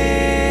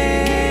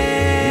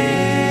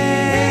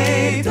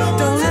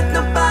 Don't let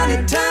nobody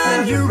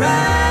turn you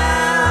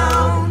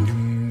around.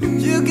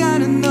 You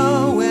gotta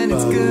know when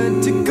it's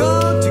good to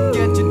go, to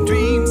get your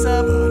dreams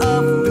up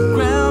off the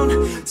ground.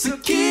 So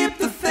keep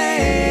the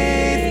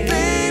faith,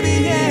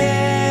 baby,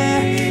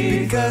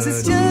 because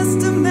it's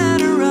just a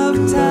matter of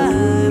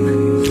time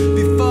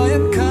before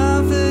your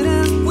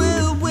confidence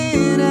will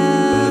win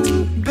out.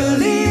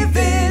 Believe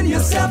in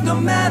yourself no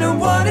matter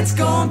what it's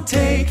gonna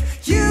take.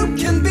 You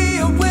can be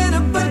a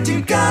winner, but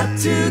you got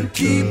to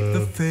keep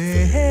the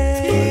faith.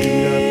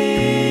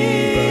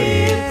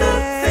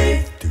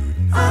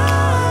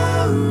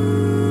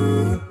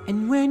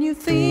 And when you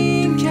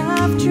think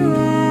I've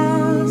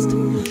trust,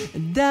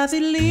 does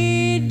it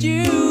lead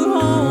you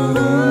home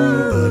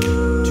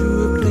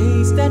to a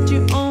place that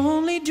you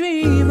only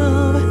dream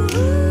of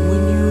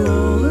when you're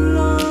all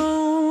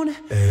alone?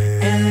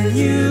 And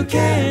you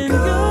can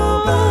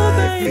go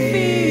by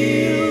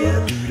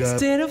feel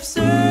instead of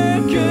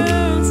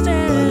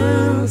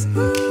circumstance,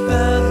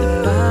 but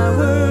the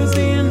power's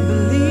in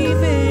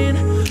believing.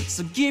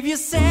 So give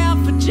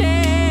yourself a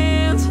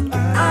chance.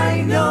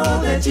 I know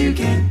that you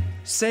can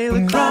sail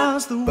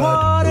across the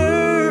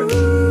water,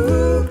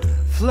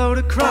 float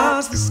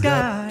across the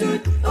sky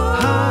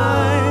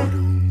high.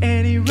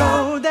 Any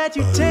road that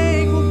you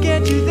take will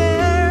get you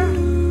there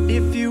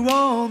if you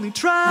only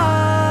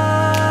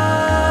try.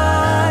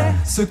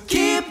 So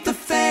keep the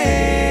faith.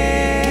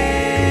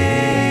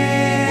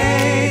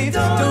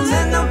 Don't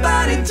let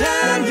nobody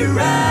turn you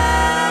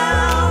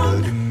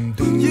around.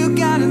 You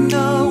gotta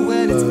know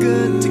when it's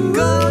good to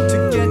go,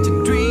 to get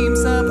your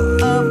dreams up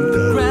off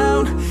the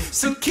ground.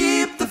 So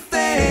keep the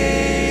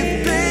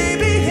faith,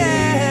 baby,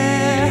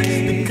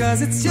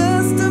 because it's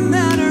just a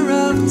matter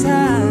of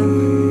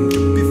time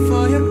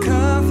before your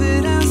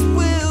confidence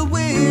will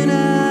win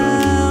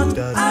out.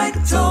 I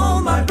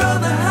told my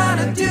brother how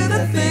to do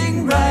the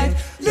thing right.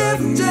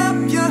 Lift up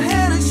your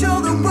head and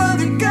show the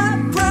world you got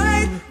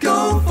pride.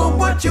 Go for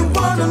what you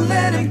want, don't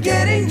let it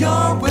get in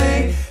your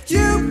way.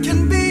 You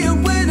can be a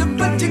winner,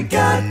 but you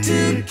got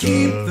to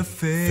keep the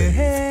faith.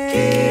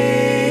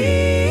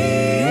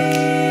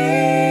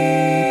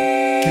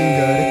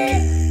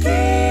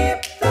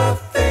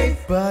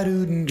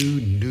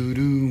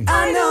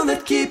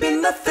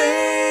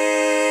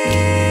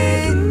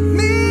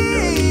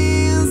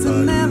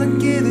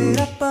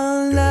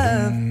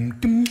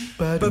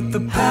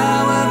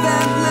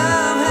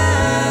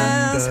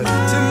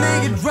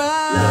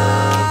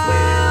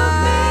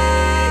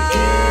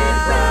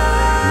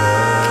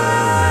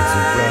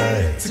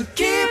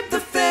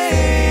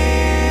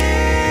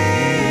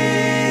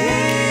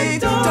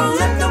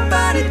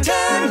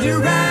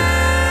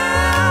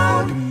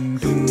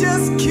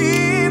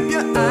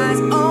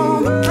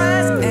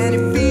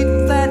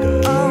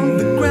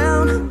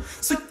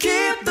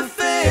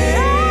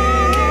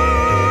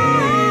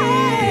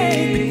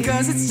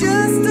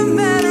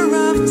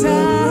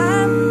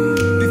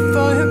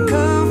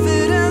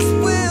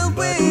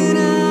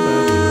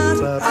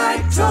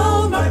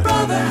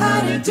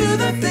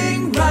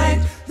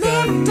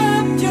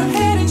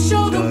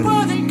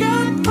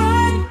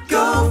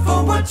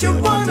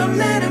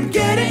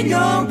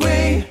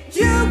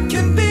 You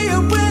can be a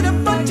winner,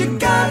 but you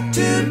got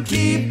to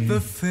keep the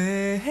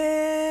faith.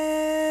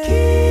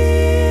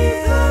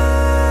 Keep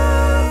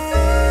the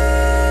faith.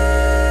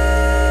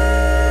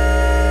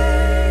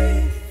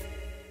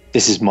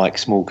 This is Mike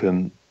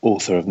Smallcombe,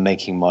 author of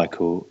Making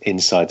Michael,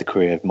 Inside the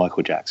Career of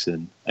Michael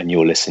Jackson, and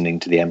you're listening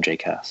to the MJ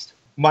Cast.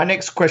 My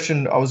next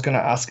question I was going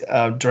to ask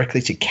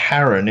directly to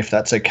Karin, if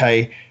that's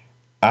okay,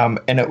 and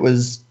it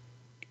was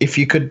if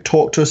you could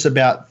talk to us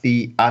about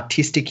the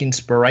artistic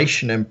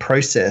inspiration and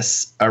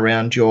process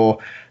around your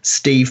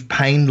Steve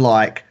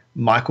Payne-like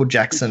Michael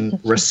Jackson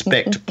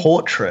respect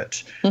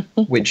portrait,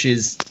 which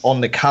is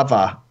on the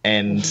cover,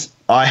 and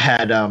I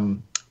had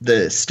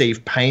the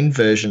Steve Payne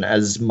version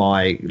as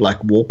my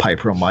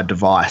wallpaper on my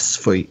device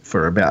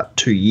for about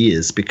 2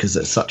 years because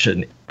it's such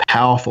a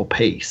powerful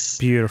piece.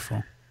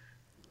 Beautiful.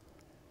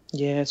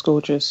 Yeah, it's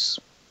gorgeous.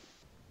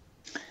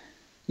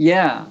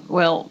 Yeah,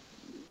 well,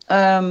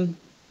 when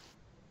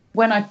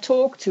I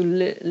talked to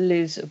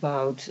Liz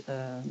about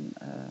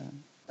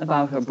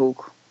her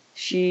book,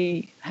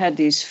 she had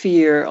this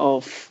fear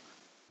of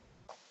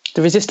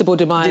the resistible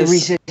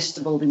demise.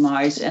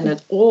 And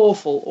that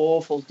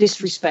awful,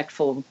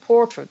 disrespectful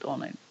portrait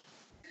on it.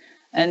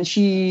 And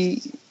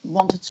she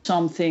wanted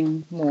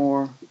something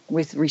more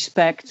with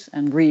respect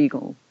and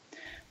regal.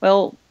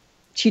 Well,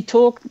 she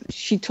told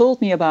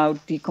me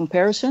about the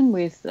comparison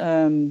with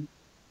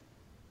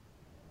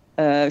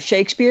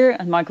Shakespeare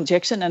and Michael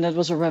Jackson, and that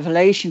was a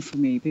revelation for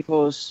me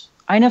because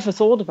I never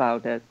thought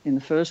about that in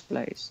the first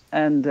place.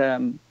 And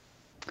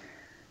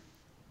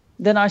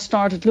then I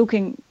started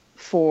looking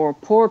for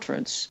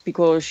portraits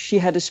because she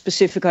had a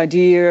specific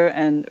idea,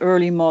 and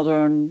early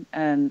modern,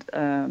 and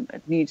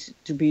it needs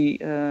to be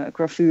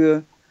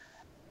gravure.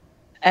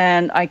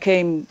 And I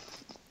came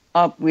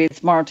up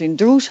with Martin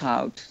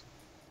Droeshout,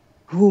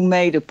 who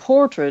made a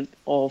portrait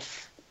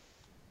of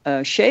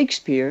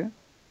Shakespeare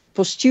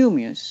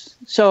posthumous.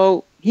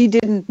 So he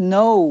didn't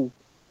know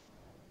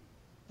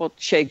what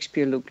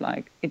Shakespeare looked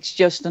like. It's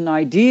just an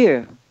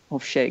idea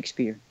of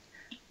Shakespeare.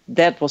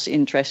 That was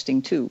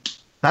interesting too.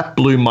 That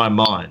blew my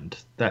mind.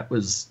 That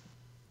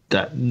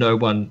no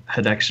one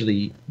had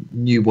actually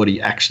knew what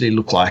he actually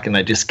looked like, and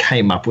they just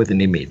came up with an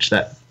image.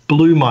 That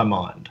blew my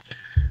mind.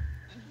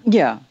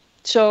 Yeah.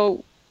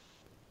 So,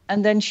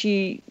 and then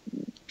she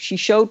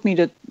showed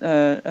me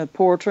a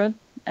portrait,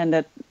 and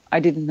that I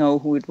didn't know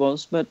who it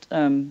was, but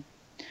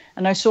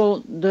and I saw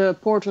the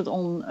portrait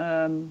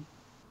on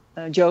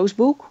Joe's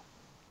book.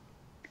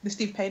 The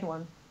Steve Payne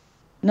one.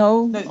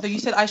 No, you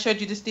said I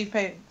showed you the Steve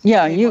Payne.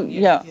 Yeah, Payne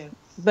yeah.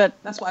 But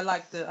that's what I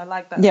liked. I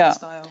like that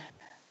style.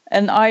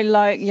 And I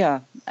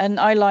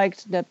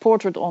liked that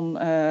portrait on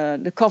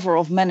the cover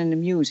of Men in the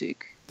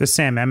Music. The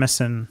Sam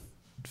Emerson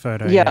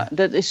photo. Yeah,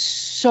 that is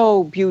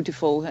so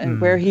beautiful,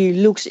 and where he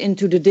looks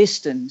into the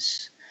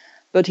distance,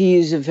 but he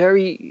is a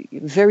very,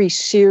 very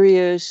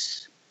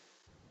serious.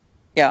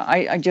 Yeah,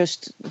 I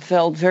just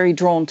felt very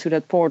drawn to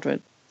that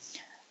portrait,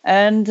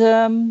 and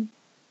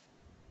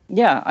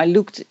I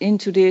looked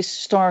into this,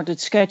 started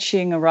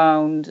sketching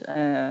around,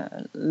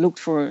 looked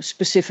for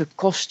specific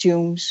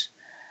costumes,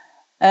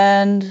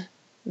 and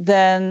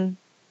then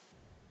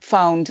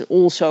found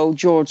also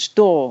George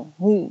Daw,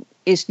 who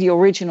is the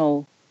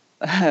original.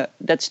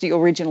 That's the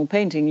original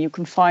painting. You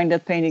can find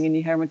that painting in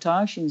the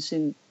Hermitage in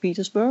St.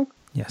 Petersburg.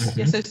 Yes.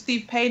 Yeah. So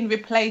Steve Payne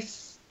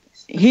replaced.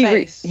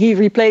 He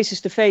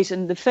replaces the face,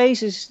 and the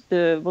face is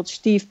what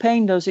Steve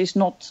Payne does is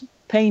not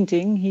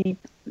painting. He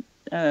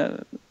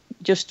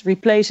just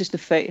replaces the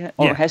face,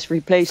 or has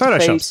replaced the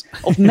face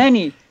of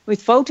many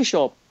with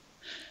Photoshop.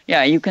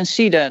 Yeah, you can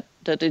see that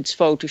it's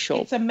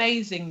Photoshop. It's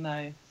amazing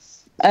though.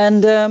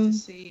 And to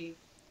see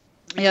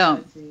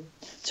reality.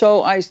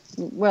 So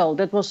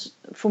that was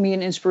for me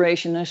an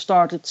inspiration. I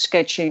started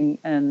sketching,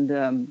 and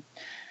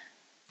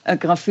a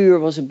gravure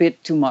was a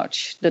bit too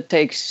much. That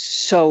takes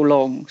so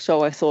long.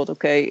 So I thought,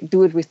 okay,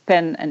 do it with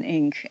pen and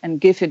ink and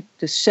give it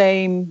the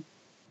same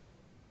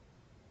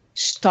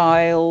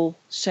style,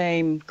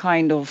 same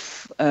kind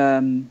of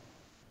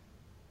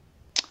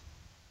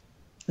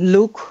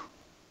look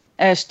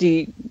as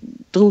the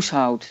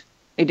Droeshout.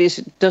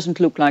 It doesn't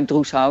look like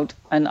Droeshout,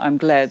 and I'm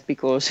glad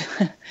because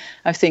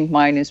I think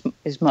mine is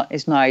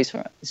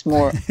nicer. It's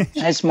more.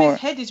 Has more.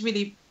 His head is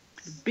really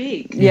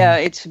big. Yeah,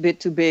 it's a bit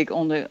too big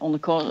on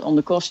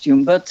the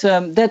costume, but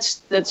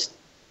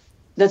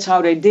that's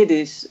how they did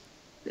this.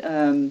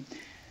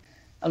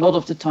 A lot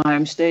of the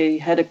times they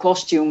had a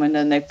costume and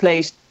then they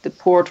placed the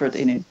portrait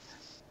in it.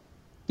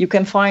 You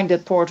can find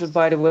that portrait,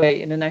 by the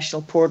way, in the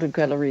National Portrait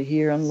Gallery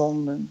here in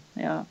London.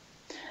 Yeah.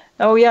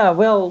 Oh yeah.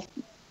 Well.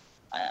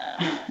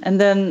 And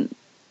then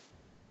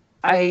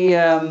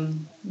I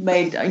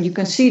made, you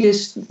can see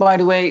this, by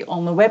the way,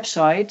 on the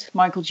website,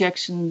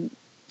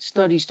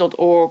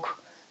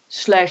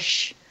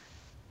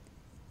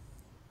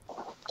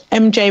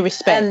 michaeljacksonstudies.org/MJ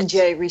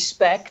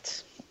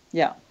Respect.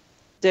 Yeah.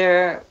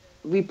 There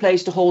we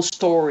placed the whole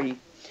story.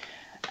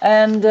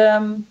 And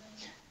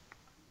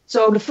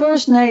so the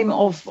first name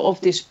of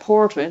this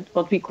portrait,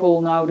 what we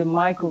call now the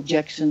Michael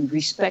Jackson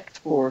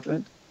Respect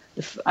portrait,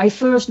 I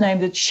first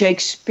named it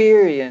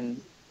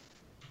Shakespearean,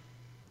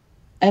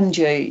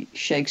 MJ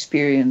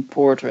Shakespearean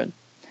portrait,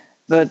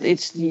 but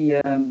it's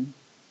the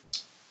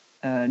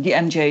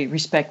MJ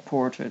Respect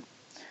portrait.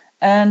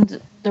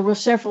 And there were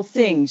several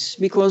things,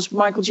 because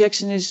Michael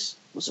Jackson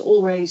was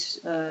always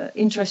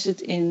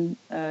interested in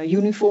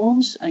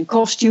uniforms and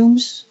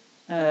costumes,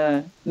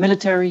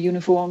 military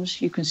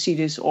uniforms. You can see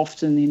this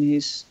often in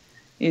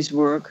his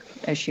work,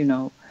 as you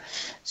know.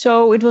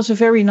 So it was a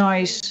very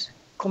nice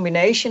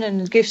combination,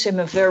 and it gives him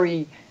a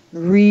very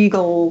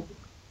regal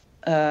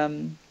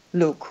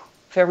look,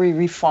 very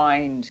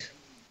refined.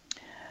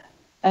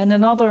 And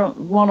another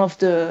one of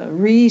the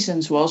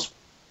reasons was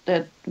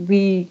that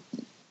we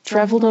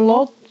traveled a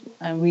lot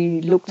and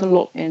we looked a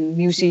lot in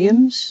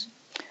museums.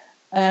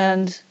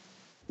 And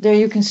there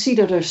you can see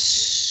that there's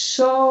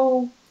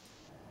so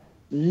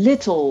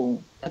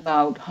little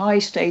about high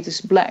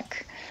status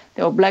black.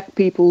 There are black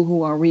people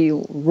who are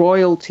real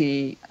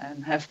royalty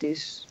and have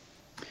this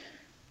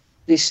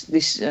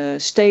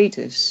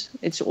status.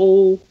 It's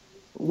all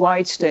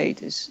white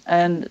status.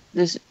 And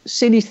the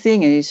silly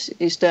thing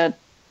is that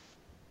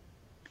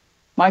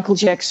Michael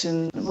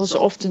Jackson was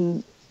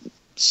often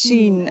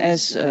seen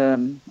as,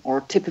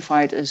 or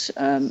typified as,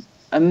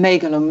 a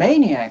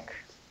megalomaniac.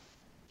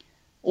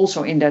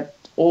 Also in that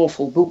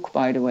awful book,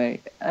 by the way.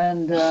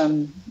 And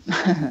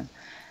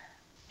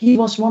he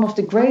was one of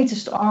the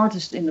greatest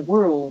artists in the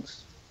world.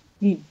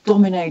 He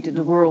dominated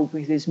the world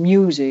with his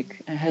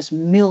music and has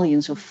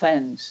millions of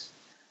fans.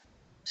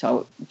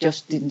 So it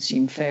just didn't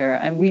seem fair.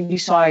 And we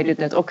decided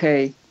that,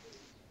 okay,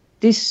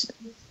 this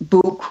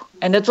book,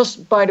 and that was,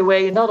 by the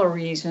way, another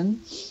reason,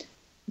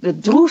 the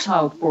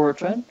Droeshout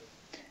portrait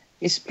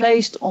is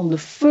placed on the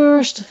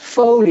first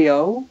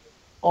folio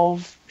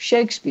of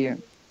Shakespeare.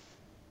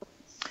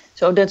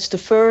 So that's the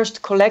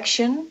first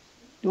collection.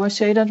 Do I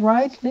say that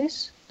right,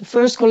 Liz? The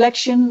first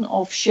collection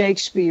of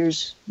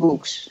Shakespeare's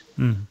books,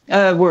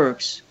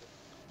 works.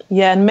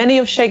 Yeah, and many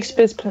of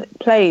Shakespeare's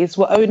plays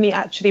were only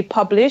actually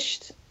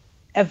published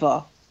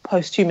ever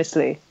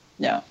posthumously.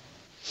 Yeah.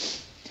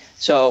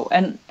 So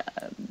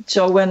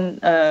when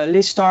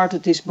Liz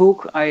started this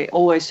book, I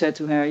always said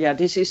to her, "Yeah,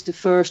 this is the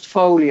first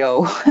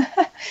folio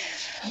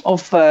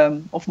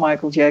of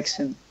Michael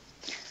Jackson."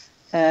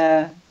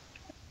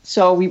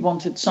 So we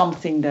wanted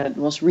something that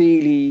was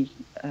really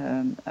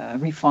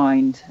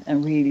refined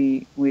and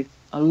really with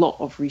a lot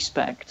of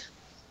respect.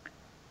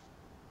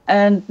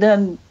 And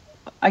then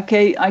I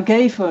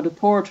gave her the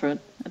portrait.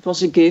 It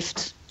was a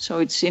gift, so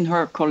it's in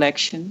her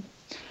collection.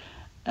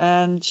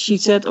 And she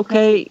said,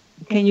 "Okay,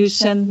 can you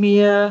send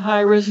me a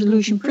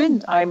high-resolution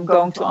print? I'm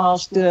going to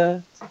ask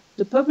the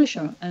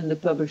publisher." And the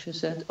publisher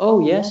said, "Oh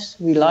yes,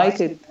 we like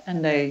it,"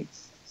 and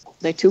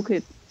they took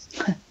it.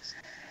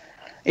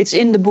 It's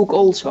in the book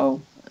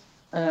also,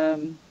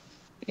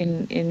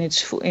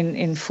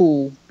 in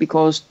full,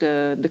 because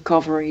the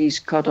cover he's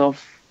cut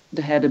off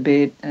the head a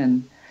bit,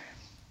 and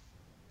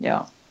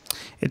yeah.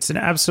 It's an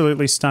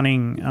absolutely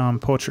stunning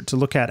portrait to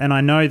look at, and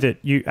I know that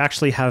you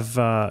actually have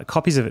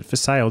copies of it for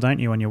sale, don't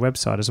you, on your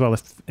website as well,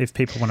 if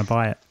people want to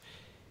buy it?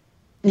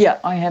 Yeah,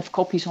 I have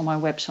copies on my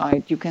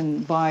website. You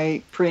can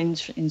buy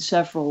prints in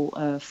several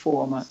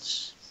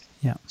formats,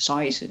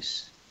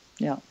 sizes,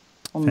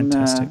 on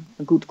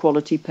a good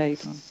quality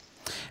paper.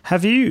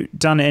 Have you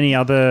done any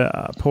other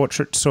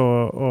portraits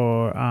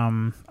or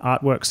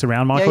artworks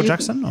around Michael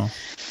Jackson? Or?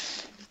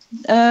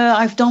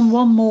 I've done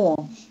one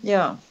more,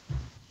 yeah.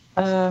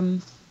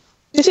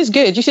 This is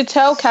good. You should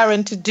tell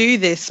Karin to do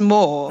this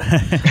more.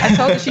 I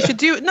told her she should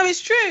do it. No,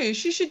 it's true.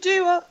 She should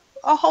do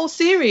a whole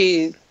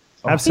series.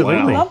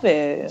 Absolutely. I love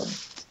it.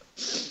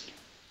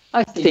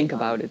 I think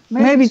about it.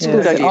 Maybe it's a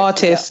good idea.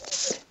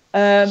 Artists.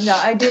 No,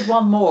 I did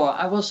one more.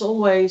 I was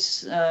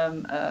always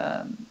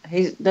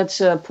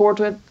that's a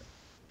portrait.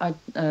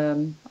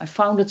 I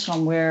found it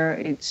somewhere.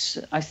 It's,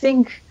 I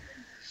think,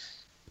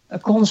 a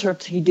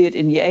concert he did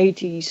in the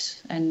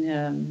 80s,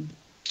 and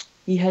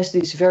he has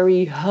this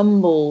very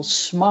humble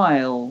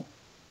smile,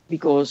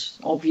 because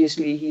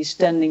obviously he's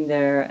standing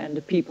there and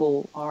the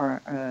people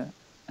are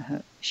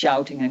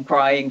shouting and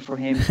crying for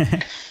him.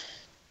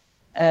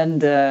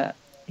 And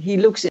he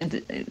looks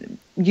into,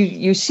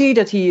 you see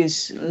that he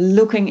is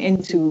looking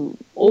into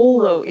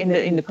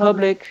in the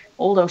public.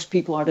 All those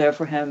people are there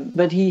for him,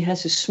 but he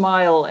has a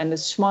smile, and the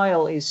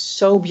smile is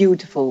so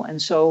beautiful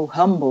and so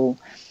humble.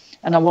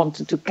 And I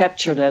wanted to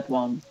capture that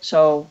one,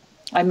 so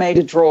I made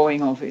a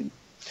drawing of it.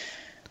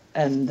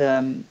 And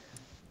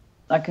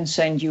I can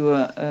send you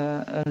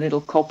a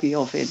little copy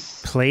of it.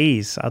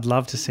 Please, I'd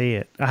love to see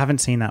it. I haven't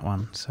seen that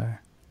one, so.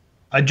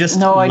 I just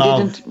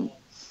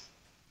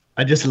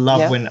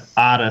love when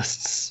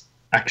artists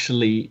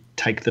actually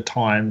take the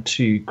time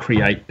to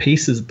create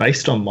pieces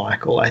based on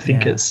Michael. I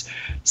think it's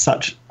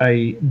such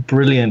a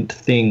brilliant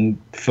thing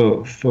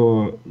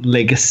for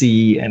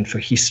legacy and for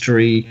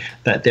history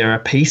that there are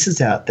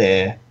pieces out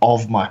there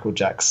of Michael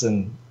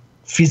Jackson,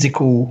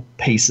 physical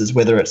pieces,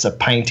 whether it's a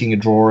painting, a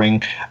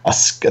drawing, a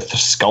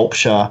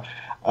sculpture,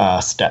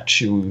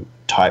 statue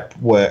type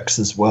works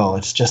as well.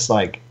 It's just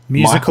like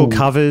Musical Michael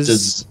covers.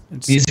 does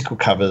musical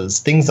covers,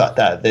 things like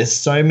that. There's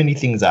so many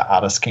things that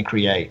artists can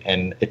create,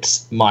 and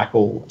it's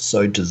Michael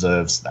so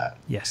deserves that.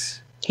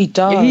 Yes. He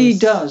does. He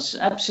does,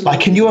 absolutely.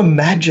 Like, can you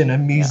imagine a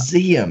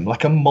museum,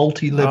 like a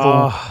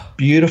multi-level,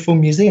 beautiful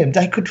museum?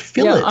 They could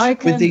fill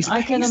it with these pieces.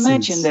 I can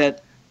imagine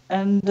that.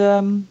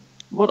 And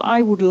what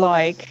I would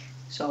like,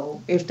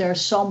 so if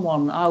there's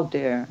someone out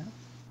there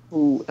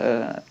who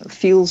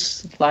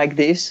feels like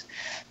this,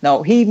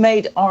 no, he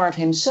made art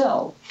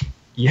himself.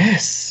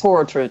 Yes.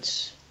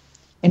 Portraits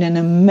in an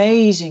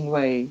amazing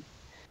way.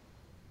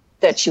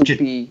 That should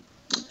be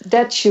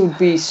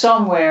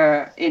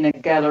somewhere in a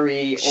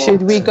gallery.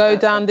 Should we go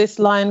down this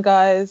line,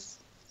 guys?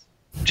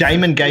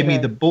 Jamin gave me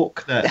the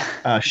book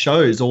that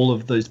shows all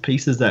of those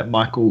pieces that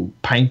Michael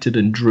painted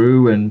and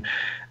drew and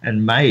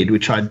made,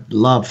 which I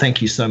love.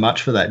 Thank you so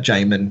much for that,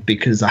 Jamin,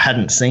 because I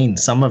hadn't seen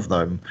some of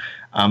them.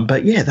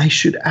 But yeah, they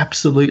should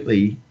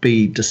absolutely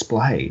be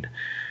displayed.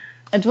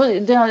 It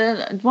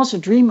was a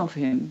dream of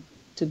him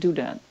to do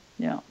that.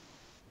 Yeah.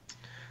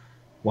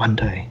 One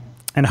day.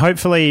 And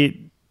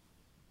hopefully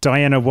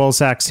Diana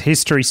Walzak's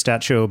history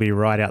statue will be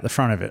right out the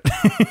front of it.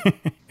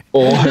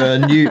 Or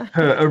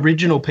her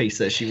original piece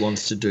that she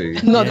wants to do.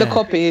 Not the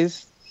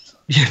copies.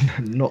 Yeah,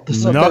 not the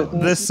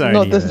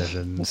Sony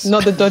versions.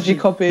 Not the dodgy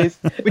copies.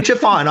 Which are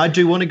fine. I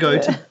do want to go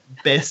to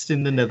Best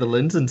in the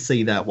Netherlands and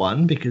see that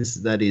one,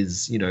 because that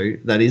is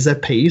a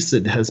piece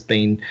that has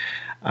been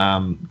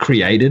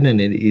created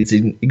and it is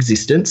in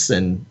existence,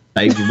 and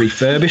they've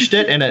refurbished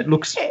it, and it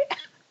looks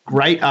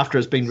great after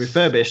it's been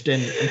refurbished.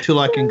 And until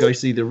I can go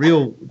see the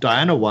real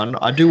Diana one,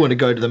 I do want to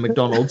go to the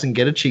McDonald's and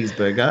get a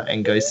cheeseburger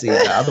and go see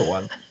the other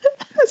one.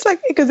 It's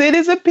like, because it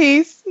is a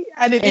piece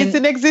and it is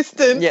in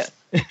existence. Yeah.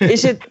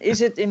 Is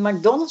it in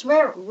McDonald's?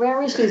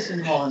 Where is this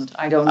in Holland?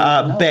 I don't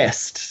know.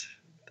 Best.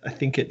 I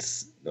think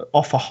it's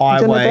off a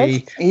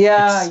highway.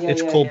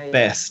 It's called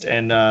Best,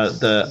 and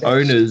the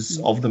owners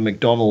of the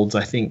McDonald's,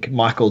 I think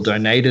Michael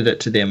donated it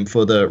to them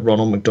for the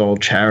Ronald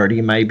McDonald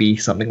charity, maybe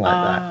something like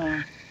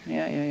that.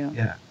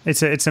 Yeah.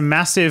 It's a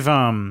massive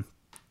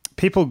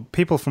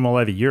people from all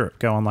over Europe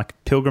go on like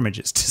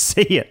pilgrimages to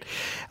see it.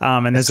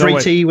 And there's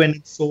 3T when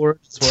it saw it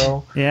as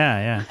well.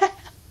 Yeah.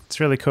 It's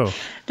really cool.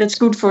 That's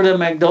good for the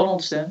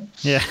McDonald's then.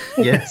 Yeah.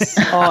 Yes.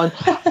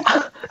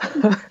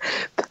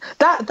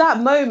 That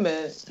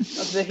moment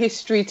of the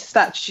history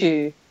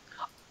statue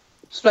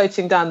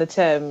floating down the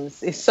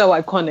Thames is so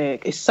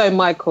iconic. It's so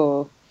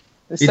Michael.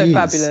 It's so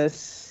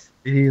fabulous.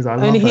 It is. I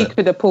love Only he it.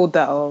 could have pulled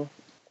that off.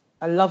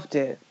 I loved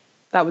it.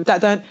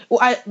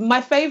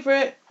 My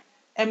favorite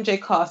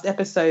MJ Cast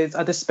episodes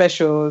are the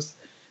specials.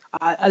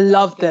 I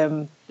love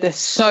them. They're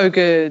so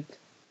good.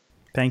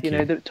 Thank you. You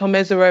know, the Tom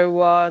Mesereau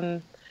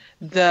one,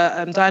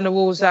 the Diana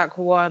Walzak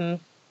one,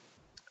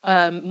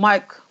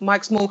 Mike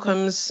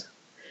Smallcomb's.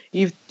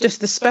 The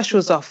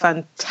specials are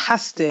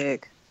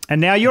fantastic.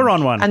 And now you're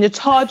on one. And your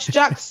Taj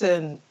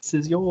Jackson. This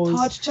is yours.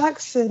 Taj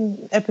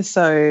Jackson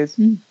episode.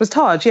 Was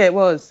Taj? Yeah, it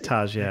was.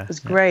 Taj, yeah. It was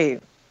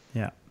great.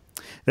 Yeah.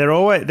 They're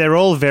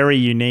all very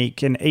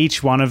unique, and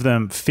each one of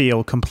them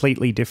feel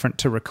completely different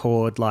to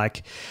record.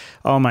 Like,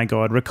 oh my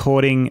God,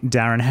 recording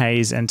Darren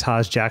Hayes and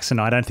Taj Jackson,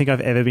 I don't think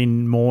I've ever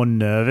been more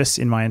nervous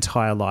in my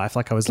entire life.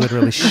 Like, I was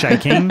literally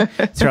shaking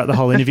throughout the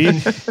whole interview.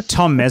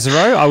 Tom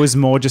Mesereau, I was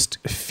more just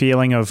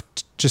feeling of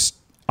just,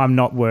 I'm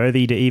not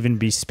worthy to even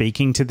be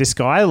speaking to this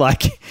guy.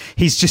 Like,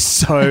 he's just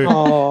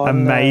so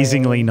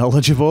amazingly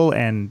knowledgeable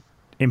and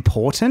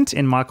important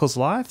in Michael's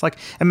life. Like,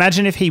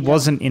 imagine if he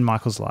wasn't in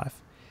Michael's life.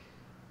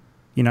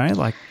 You know,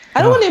 like...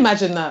 I don't want to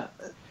imagine that.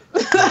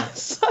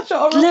 That's such a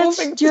horrible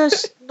thing. Let's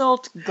just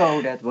not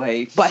go that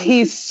way. But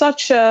he's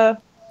such a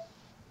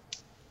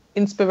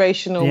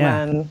inspirational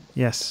man.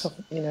 Yes.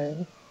 You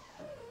know.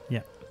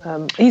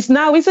 Yeah. He's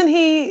now, isn't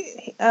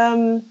he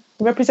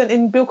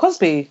representing Bill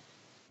Cosby?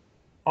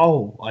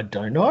 Oh, I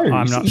don't know.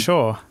 I'm not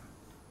sure. I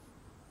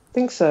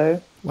think so.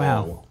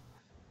 Wow.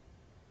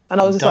 And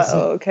I was just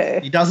like, oh, okay.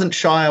 He doesn't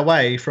shy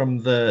away from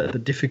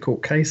the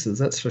difficult cases,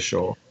 that's for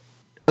sure.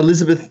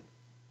 Elizabeth...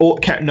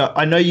 No,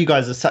 I know you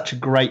guys are such a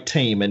great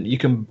team, and you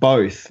can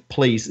both,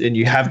 please, and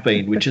you have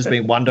been, which has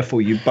been wonderful.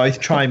 You both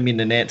chime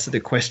in and answer the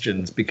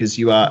questions because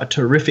you are a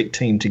terrific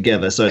team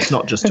together. So it's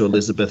not just to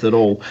Elizabeth at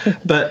all.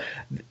 But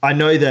I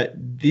know that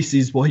this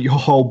is what your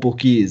whole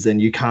book is,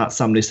 and you can't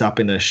sum this up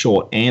in a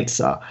short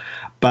answer.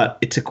 But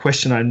it's a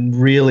question I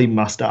really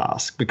must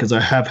ask because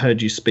I have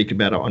heard you speak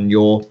about it on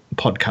your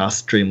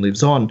podcast, Dream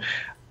Lives On.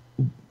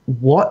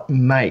 What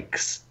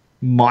makes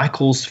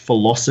Michael's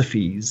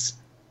philosophies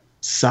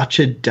such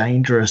a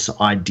dangerous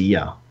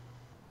idea?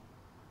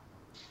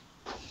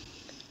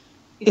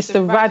 It's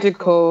the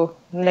radical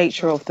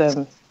nature of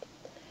them.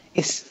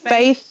 It's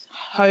faith,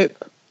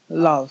 hope,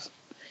 love.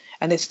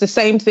 And it's the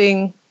same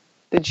thing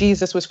that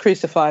Jesus was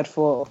crucified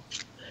for,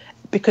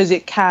 because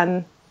it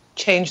can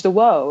change the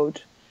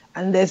world.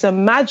 And there's a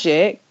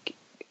magic,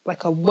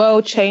 like a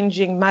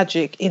world-changing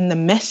magic in the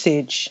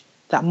message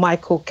that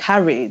Michael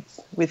carried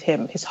with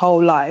him his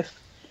whole life.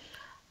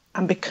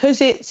 And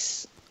because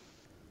it's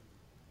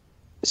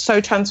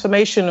so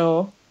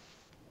transformational,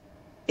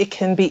 it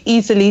can be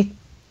easily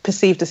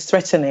perceived as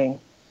threatening.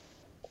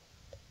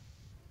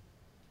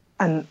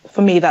 And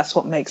for me, that's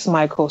what makes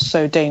Michael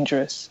so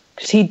dangerous.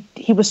 Because he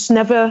was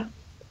never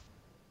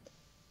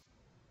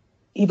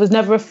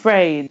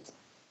afraid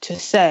to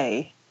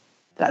say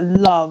that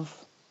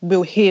love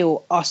will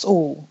heal us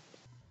all.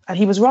 And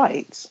he was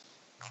right.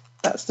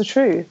 That's the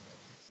truth.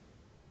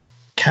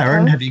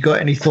 Karin, have you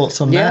got any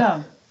thoughts on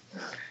that?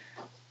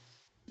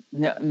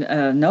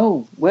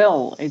 No.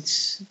 Well,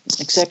 it's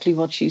exactly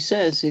what she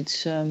says.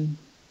 It's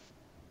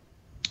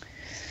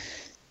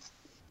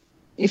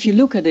if you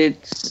look at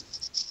it,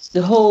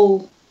 the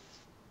whole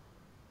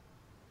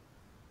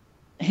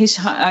his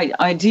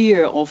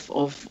idea of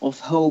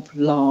hope,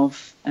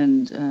 love,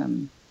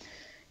 and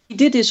he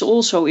did this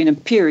also in a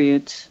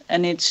period,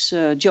 and it's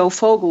Joe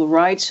Vogel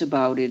writes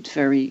about it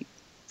very,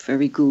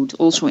 very good.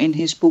 Also in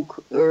his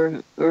book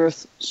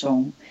Earth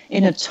Song,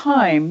 in a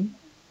time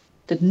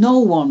that no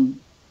one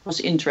was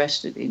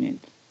interested in it.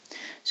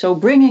 So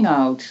bringing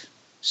out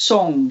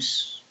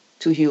songs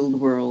to heal the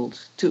world,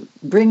 to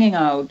bringing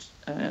out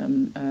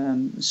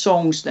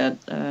songs that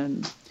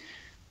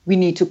we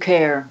need to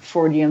care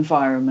for the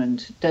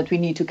environment, that we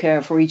need to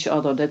care for each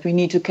other, that we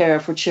need to care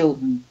for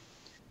children.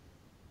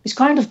 It's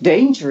kind of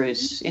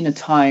dangerous in a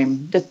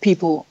time that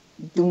people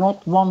do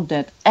not want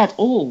that at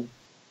all.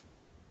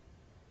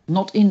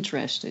 Not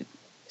interested.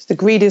 It's the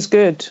greed is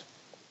good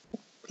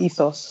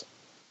ethos.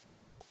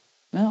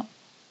 Yeah.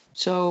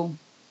 So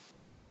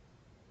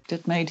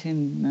that made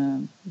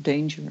him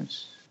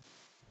dangerous.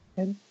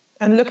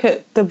 And look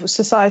at the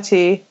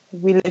society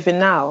we live in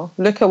now.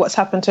 Look at what's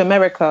happened to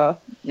America.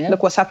 Yeah.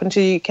 Look what's happened to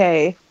the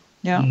UK.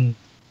 Yeah.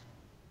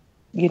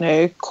 You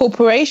know,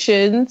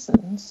 corporations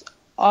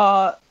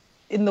are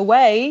in the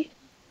way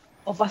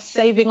of us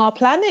saving our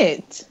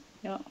planet.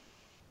 Yeah.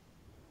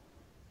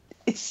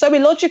 It's so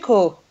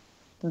illogical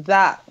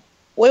that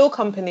oil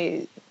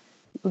companies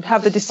would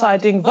have the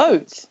deciding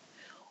vote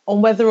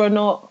on whether or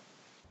not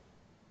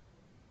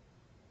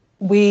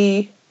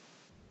we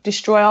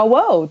destroy our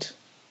world.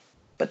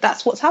 But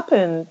that's what's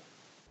happened.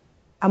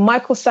 And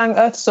Michael sang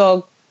Earth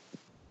Song,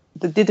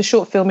 did the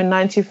short film in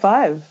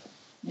 95.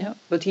 Yeah,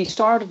 but he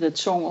started that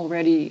song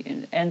already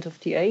in the end of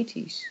the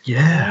 80s.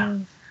 Yeah.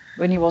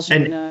 When he was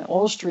in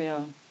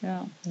Austria.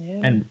 Yeah.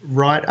 And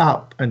right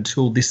up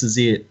until This Is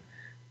It,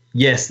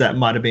 yes, that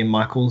might have been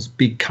Michael's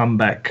big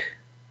comeback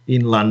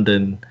in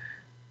London,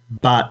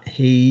 but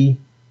it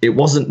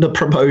wasn't the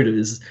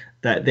promoters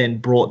that then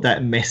brought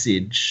that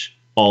message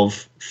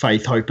of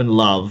faith, hope and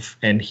love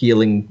and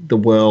healing the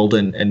world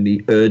and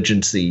the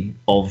urgency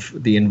of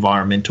the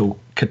environmental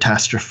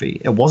catastrophe.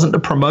 It wasn't the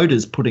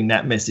promoters putting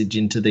that message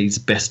into these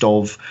best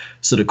of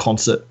sort of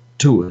concert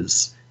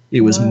tours.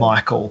 It was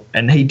Michael,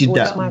 and he did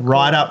that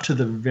right up to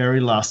the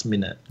very last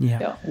minute.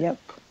 Yeah. Yep.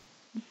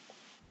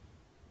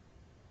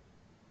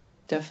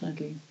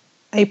 Definitely.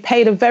 He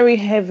paid a very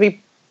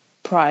heavy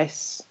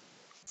price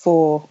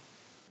for,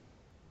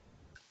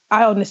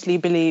 I honestly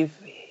believe,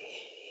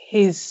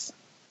 his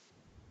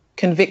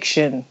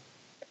conviction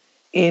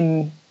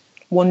in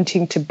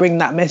wanting to bring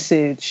that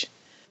message.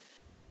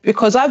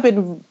 Because I've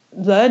been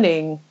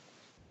learning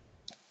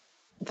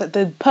that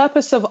the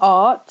purpose of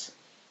art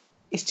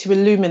is to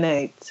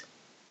illuminate.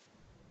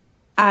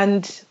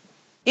 And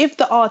if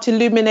the art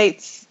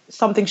illuminates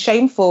something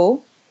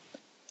shameful,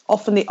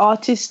 often the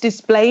artist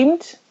is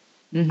blamed,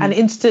 and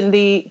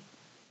instantly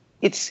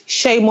it's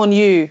shame on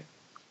you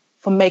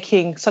for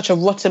making such a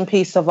rotten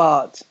piece of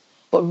art.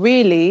 But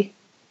really,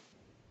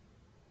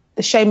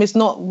 the shame is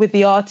not with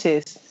the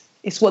artist,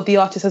 it's what the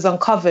artist has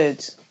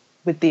uncovered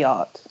with the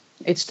art.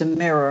 It's the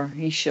mirror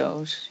he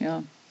shows,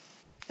 yeah.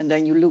 And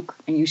then you look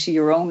and you see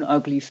your own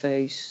ugly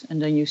face,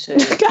 and then you say,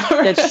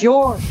 that's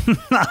yours.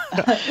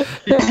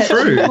 It's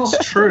true, it's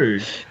true.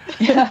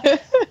 Yeah.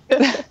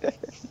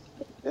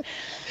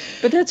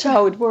 But that's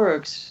how it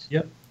works.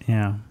 Yep.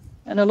 Yeah.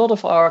 And a lot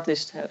of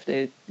artists have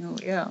that,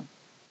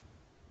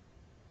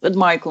 But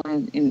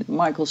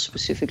Michael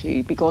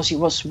specifically, because he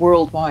was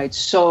worldwide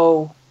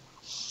so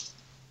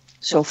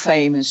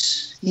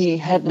famous, he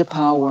had the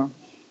power.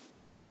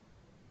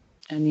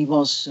 And he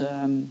was,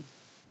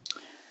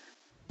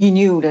 he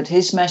knew that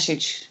his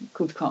message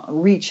could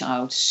reach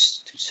out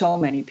to so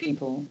many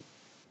people.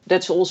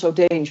 That's also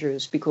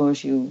dangerous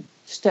because you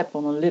step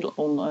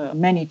on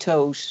many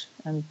toes,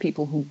 and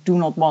people who do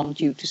not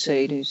want you to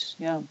say this.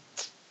 Yeah.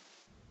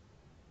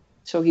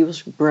 So he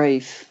was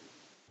brave.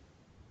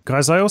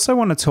 Guys, I also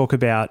want to talk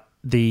about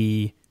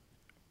the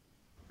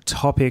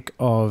topic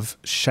of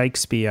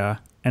Shakespeare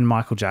and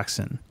Michael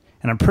Jackson.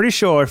 And I'm pretty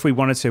sure if we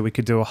wanted to, we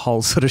could do a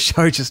whole sort of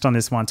show just on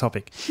this one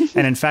topic.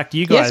 And in fact,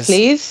 you guys, yes,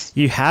 please.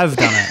 You have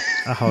done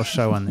a whole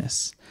show on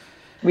this.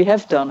 We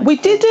have done it. We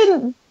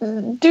didn't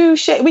do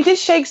we did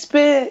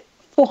Shakespeare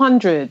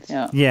 400.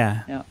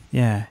 Yeah.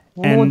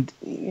 And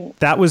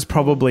that was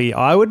probably,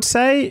 I would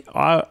say,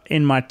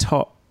 in my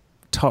top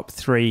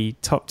 2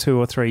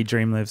 or 3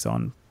 Dream Lives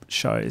On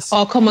shows.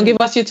 Oh, come on, give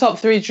us your top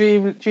 3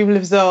 Dream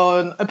Lives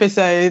On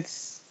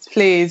episodes,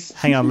 please.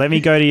 Hang on, let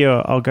me go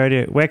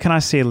to where can I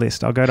see a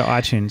list? I'll go to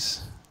iTunes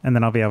and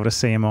then I'll be able to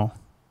see them all.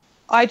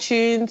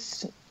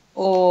 iTunes,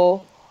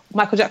 or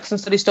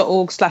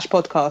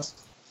michaeljacksonstudies.org/podcast.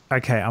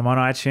 Okay, I'm on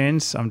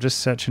iTunes. I'm just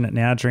searching it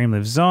now. Dream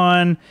Lives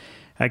On.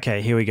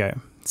 Okay, here we go.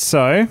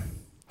 So,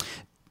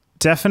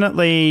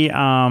 definitely,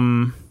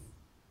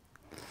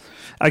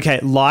 okay,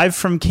 Live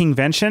from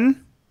Kingvention.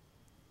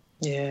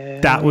 Yeah.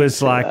 That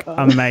was like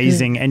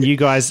amazing. And you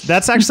guys,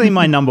 that's actually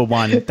my number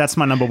one. That's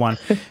my number one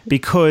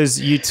because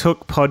you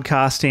took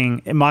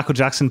podcasting, Michael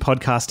Jackson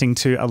podcasting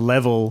to a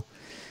level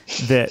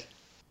that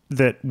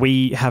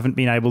we haven't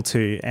been able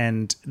to.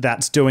 And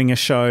that's doing a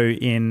show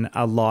in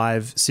a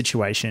live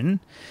situation.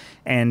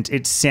 And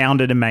it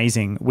sounded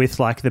amazing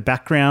with like the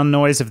background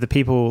noise of the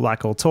people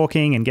like all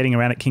talking and getting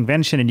around at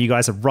Kingvention, and you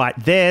guys are right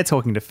there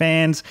talking to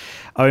fans.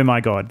 Oh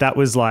my God. That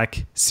was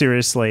like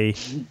seriously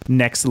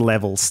next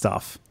level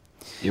stuff.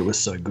 It was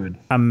so good.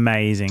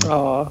 Amazing.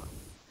 Oh.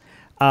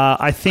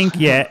 I think,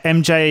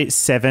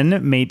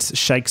 MJ7 meets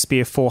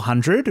Shakespeare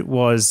 400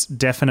 was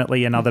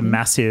definitely another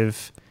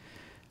massive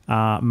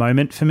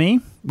moment for me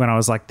when I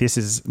was like, this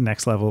is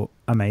next level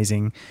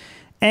amazing.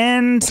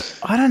 And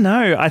I don't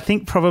know, I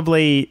think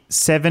probably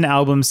 7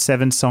 albums,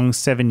 7 songs,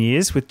 7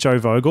 years with Joe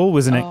Vogel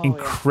was an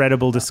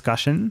incredible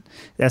discussion.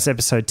 That's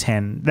episode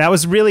 10. That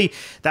was a really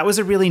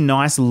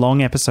nice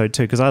long episode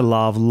too, because I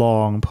love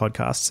long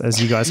podcasts, as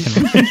you guys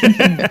can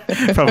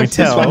probably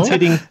tell.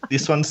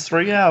 This one's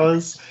 3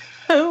 hours.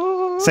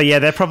 So yeah,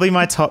 they're probably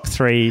my top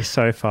 3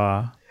 so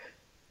far.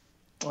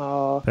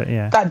 Oh, but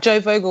yeah, that Joe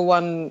Vogel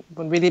one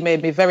really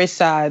made me very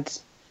sad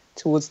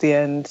towards the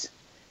end.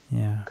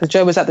 Yeah, because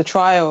Joe was at the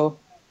trial.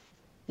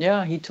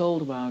 Yeah, he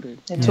told about it.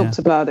 He talked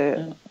about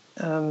it.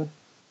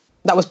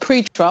 That was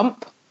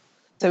pre-Trump,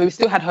 so we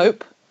still had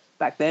hope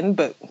back then,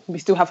 but we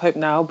still have hope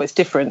now, but it's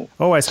different.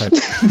 Always hope.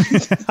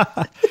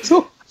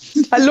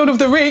 At Lord of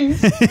the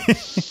Rings,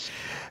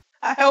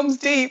 at Helm's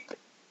Deep.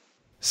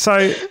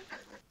 So,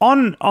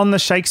 on the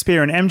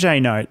Shakespeare and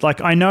MJ note,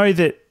 like I know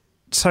that.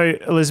 So,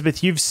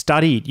 Elizabeth, you've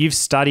studied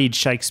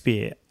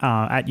Shakespeare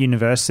at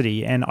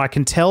university, and I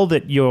can tell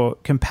that your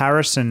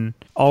comparison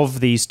of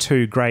these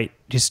two great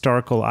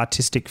historical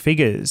artistic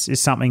figures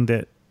is something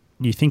that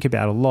you think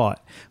about a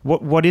lot.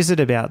 What is it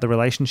about the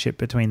relationship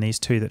between these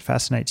two that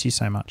fascinates you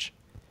so much?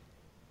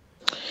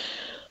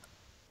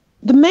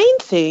 The main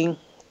thing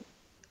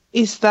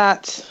is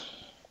that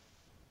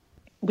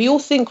we all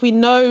think we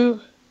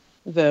know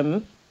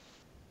them.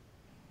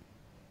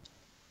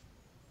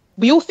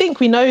 We all think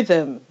we know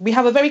them. We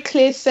have a very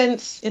clear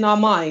sense in our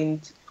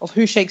mind of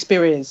who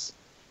Shakespeare is,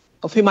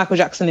 of who Michael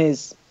Jackson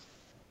is.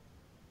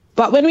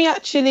 But when we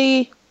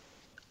actually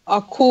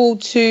are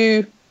called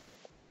to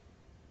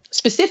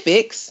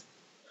specifics,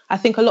 I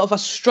think a lot of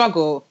us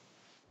struggle,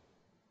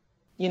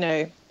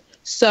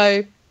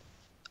 So,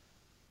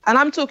 and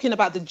I'm talking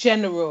about the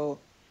general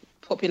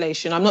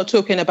population. I'm not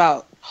talking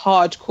about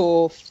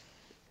hardcore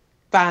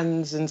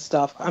fans and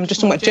stuff. I'm just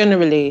talking about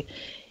generally.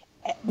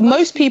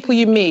 Most people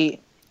you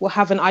meet will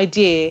have an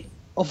idea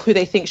of who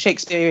they think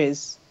Shakespeare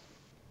is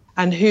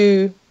and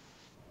who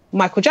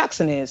Michael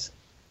Jackson is.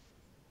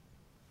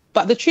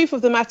 But the truth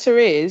of the matter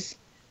is,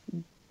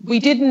 we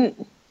don't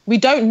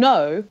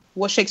know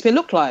what Shakespeare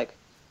looked like.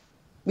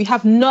 We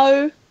have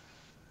no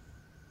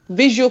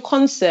visual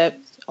concept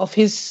of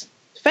his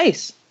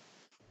face.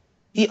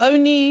 The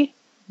only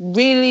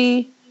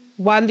really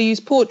widely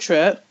used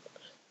portrait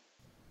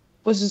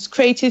was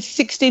created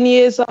 16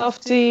 years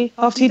after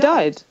he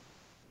died.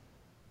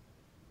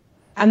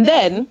 And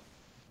then,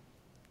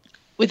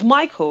 with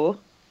Michael,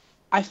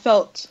 I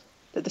felt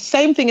that the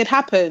same thing had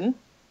happened,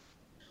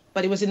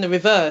 but it was in the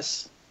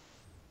reverse.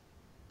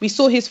 We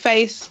saw his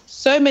face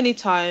so many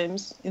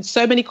times, in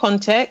so many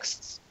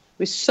contexts,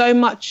 with so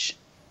much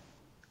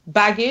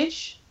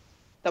baggage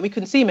that we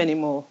couldn't see him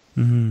anymore.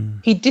 Mm-hmm.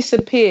 He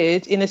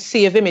disappeared in a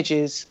sea of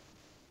images.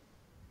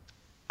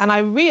 And I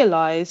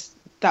realized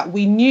that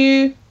we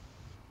knew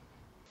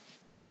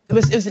it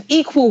was an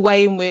equal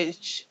way in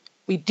which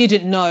we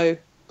didn't know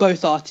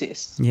both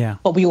artists. Yeah.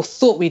 But we all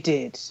thought we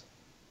did.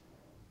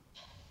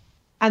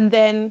 And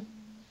then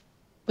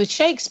with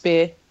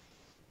Shakespeare,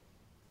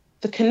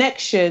 the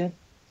connection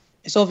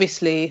is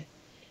obviously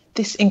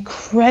this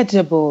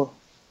incredible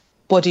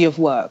body of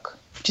work,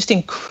 just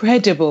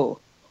incredible,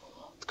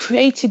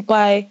 created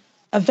by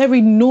a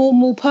very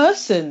normal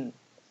person.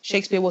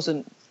 Shakespeare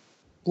wasn't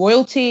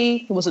royalty,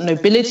 he wasn't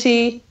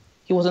nobility,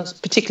 he wasn't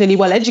particularly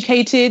well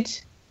educated.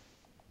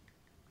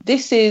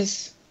 This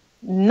is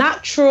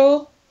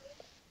natural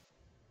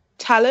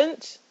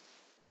talent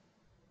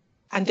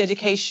and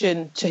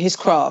dedication to his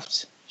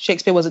craft.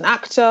 Shakespeare was an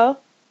actor,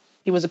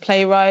 he was a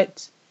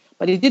playwright,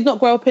 but he did not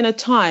grow up in a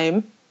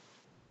time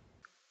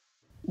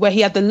where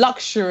he had the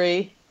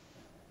luxury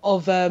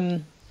of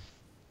an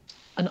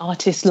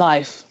artist's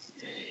life.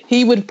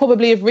 He would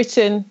probably have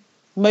written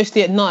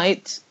mostly at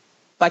night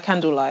by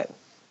candlelight.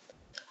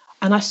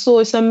 And I saw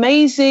this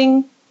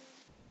amazing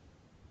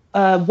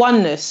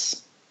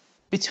oneness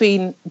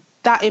between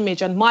that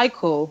image and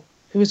Michael,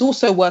 who was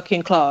also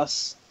working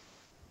class,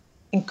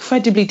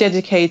 incredibly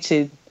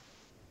dedicated,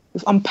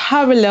 with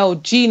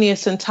unparalleled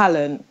genius and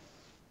talent.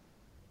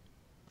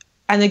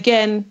 And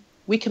again,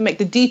 we can make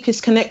the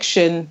deepest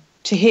connection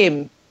to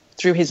him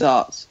through his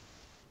art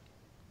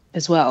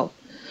as well.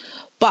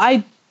 But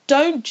I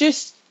don't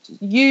just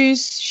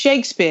use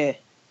Shakespeare.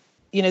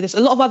 You know, there's a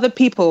lot of other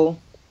people.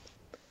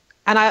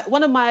 And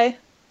one of my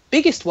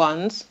biggest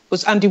ones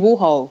was Andy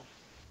Warhol.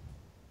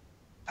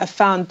 I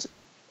found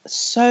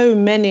so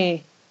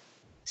many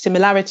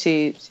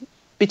similarities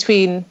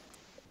between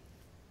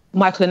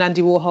Michael and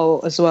Andy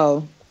Warhol as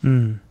well.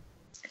 Mm.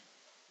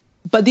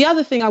 But the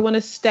other thing I want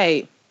to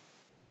state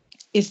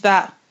is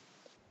that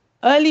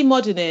early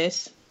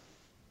modernists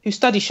who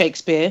study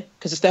Shakespeare,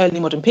 because it's the early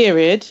modern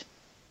period,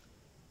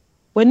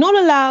 we're not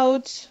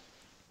allowed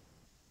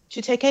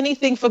to take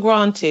anything for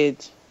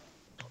granted.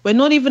 We're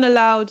not even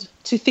allowed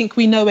to think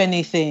we know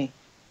anything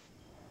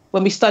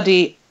when we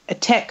study a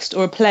text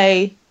or a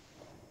play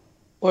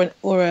or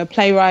a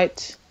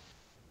playwright.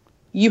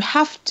 You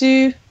have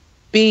to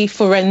be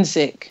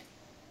forensic.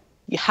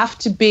 You have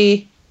to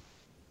be,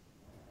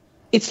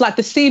 it's like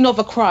the scene of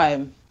a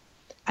crime,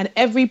 and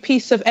every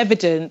piece of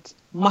evidence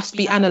must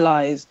be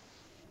analysed.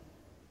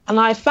 And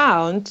I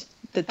found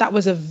that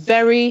was a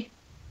very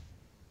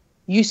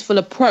useful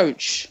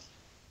approach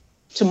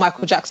to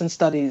Michael Jackson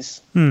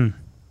studies. Mm.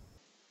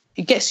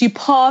 It gets you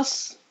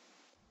past,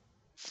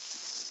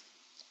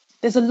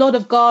 there's a lot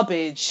of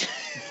garbage,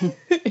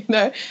 you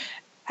know,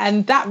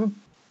 and that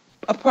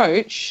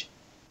approach,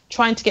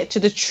 trying to get to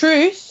the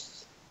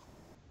truth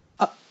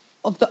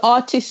of the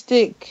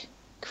artistic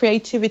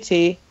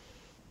creativity,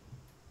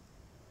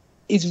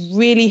 is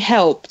really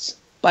helped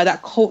by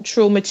that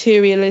cultural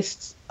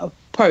materialist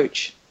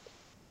approach.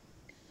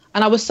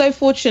 And I was so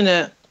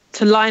fortunate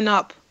to line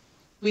up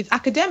with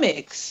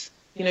academics.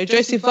 You know,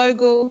 Joseph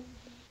Vogel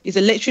is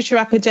a literature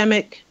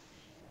academic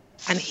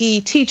and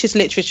he teaches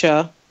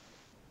literature.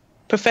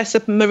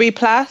 Professor Marie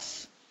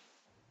Plath,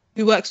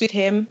 who works with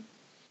him,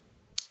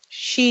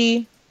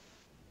 she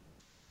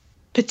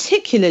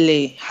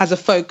particularly has a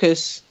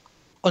focus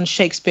on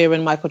Shakespeare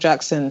and Michael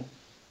Jackson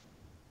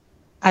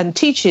and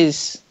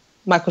teaches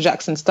Michael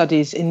Jackson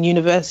studies in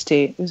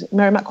university. Was it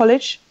Merrimack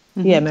College?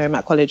 Mm-hmm. Yeah,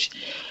 Merrimack College.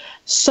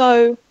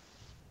 So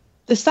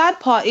the sad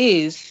part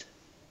is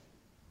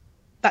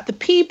that the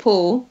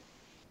people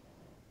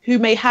who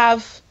may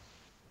have,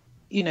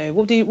 you know,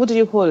 what do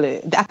you call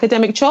it? The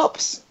academic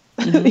chops,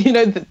 mm-hmm. You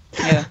know,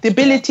 the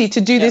ability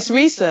to do this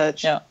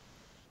research,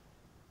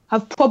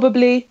 have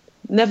probably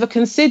never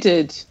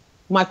considered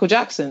Michael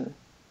Jackson.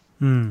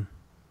 Mm.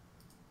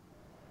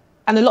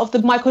 And a lot of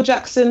the Michael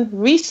Jackson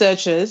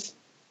researchers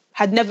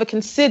had never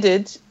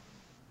considered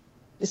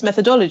this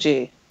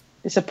methodology,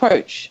 this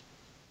approach.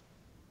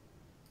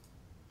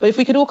 But if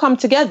we could all come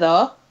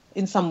together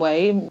in some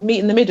way, meet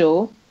in the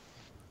middle,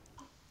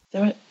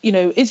 there are, you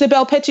know,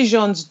 Isabelle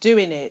Petitjean's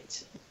doing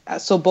it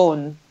at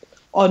Sorbonne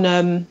on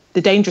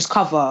The Dangerous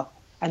Cover,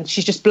 and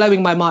she's just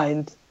blowing my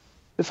mind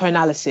with her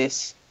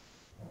analysis.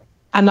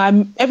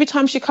 And every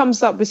time she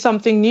comes up with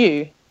something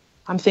new,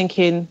 I'm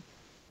thinking,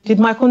 did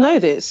Michael know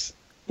this?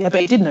 Yeah,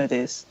 but he did know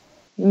this.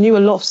 He knew a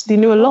lot. He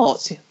knew a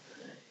lot. He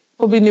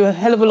probably knew a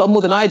hell of a lot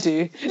more than I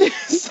do.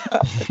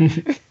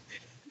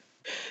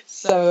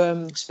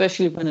 So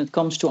especially when it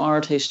comes to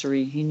art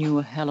history, he knew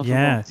a hell of a lot.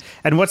 Yeah,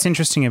 and what's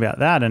interesting about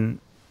that, and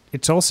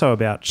it's also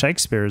about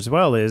Shakespeare as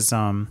well, is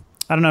I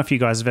don't know if you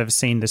guys have ever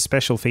seen the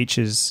special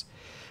features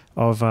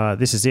of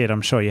This Is It.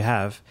 I'm sure you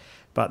have.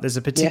 But there's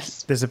a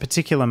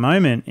particular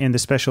moment in the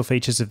special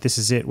features of This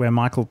Is It where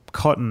Michael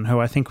Cotton, who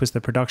I think was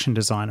the production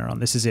designer on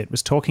This Is It,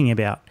 was talking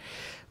about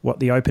what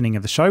the opening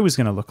of the show was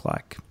going to look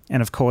like.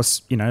 And of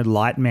course, you know,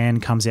 Light Man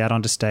comes out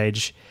onto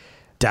stage,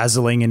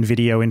 dazzling in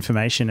video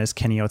information, as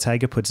Kenny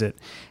Ortega puts it.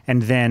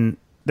 And then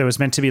there was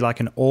meant to be like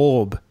an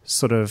orb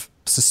sort of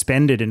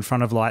suspended in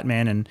front of Light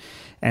Man,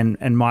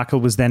 and Michael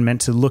was then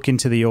meant to look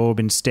into the orb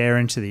and stare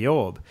into the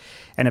orb.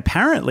 And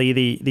apparently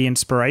the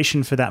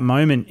inspiration for that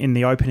moment in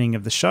the opening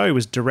of the show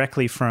was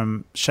directly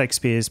from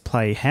Shakespeare's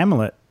play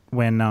Hamlet,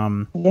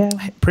 when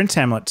Prince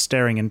Hamlet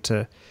staring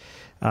into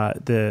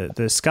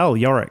the skull,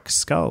 Yorick's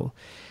skull,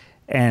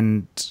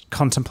 and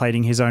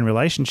contemplating his own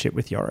relationship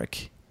with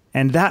Yorick.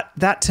 And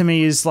that to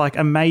me is like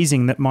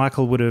amazing that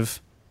Michael would have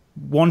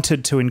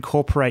wanted to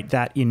incorporate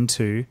that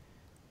into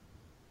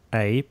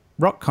a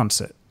rock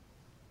concert.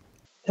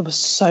 There was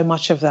so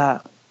much of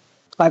that.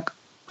 Like,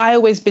 I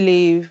always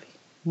believe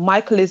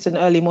Michael is an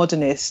early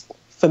modernist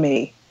for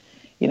me.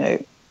 You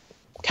know,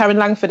 Karin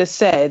Langford has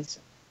said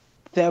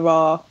there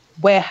are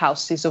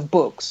warehouses of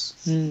books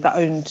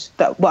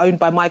that were owned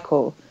by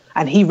Michael,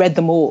 and he read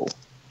them all.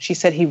 She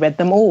said he read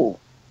them all.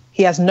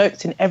 He has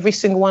notes in every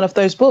single one of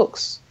those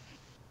books.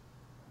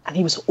 And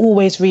he was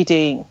always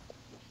reading.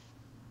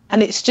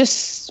 And it's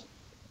just,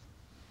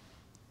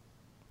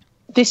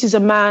 this is a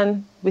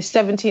man with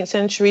 17th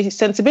century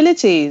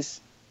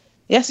sensibilities.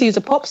 Yes, he was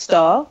a pop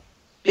star,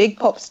 big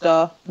pop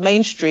star,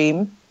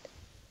 mainstream.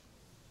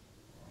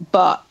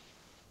 But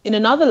in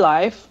another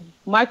life,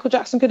 Michael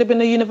Jackson could have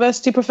been a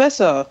university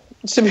professor,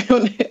 to be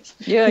honest.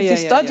 He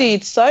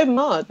studied so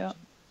much. Yeah.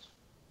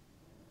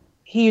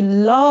 He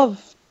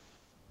loved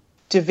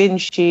Da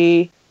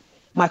Vinci,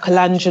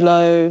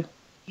 Michelangelo.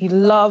 He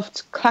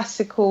loved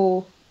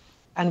classical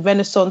and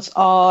Renaissance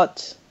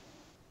art,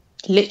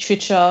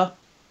 literature.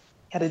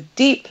 He had a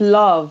deep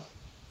love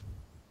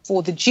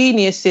for the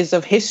geniuses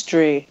of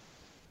history,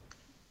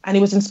 and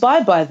he was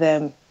inspired by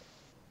them.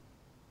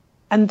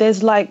 And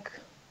there's like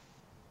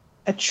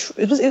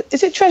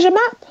is it treasure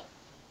map?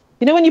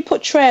 You know when you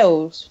put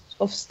trails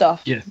of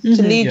stuff to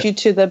lead you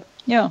to the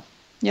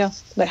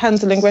like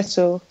Hansel and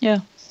Gretel. Yeah.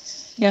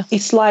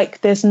 It's like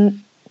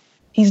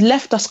he's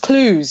left us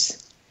clues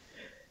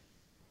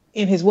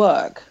in his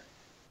work,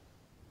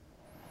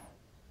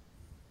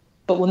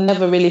 but we'll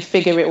never really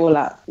figure it all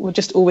out. We'll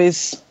just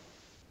always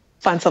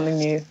find something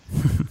new.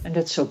 And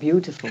that's so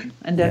beautiful.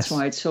 And that's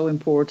why it's so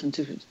important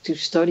to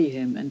study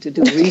him and to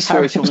do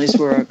research on his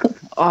work.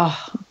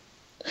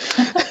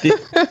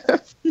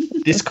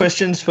 This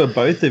question's for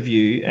both of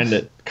you, and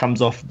it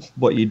comes off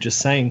what you're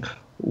just saying.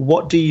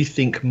 What do you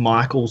think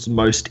Michael's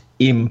most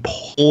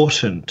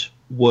important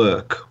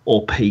work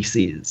or piece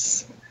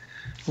is?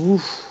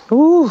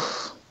 Ooh.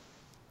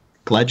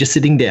 Glad you're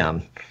sitting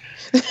down.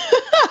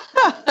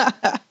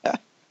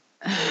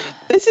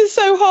 This is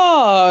so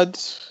hard.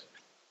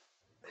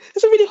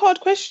 It's a really hard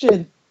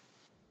question.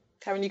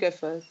 Karin, you go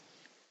first.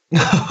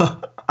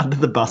 Under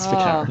the bus for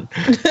Karin.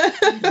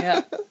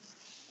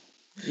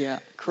 Yeah,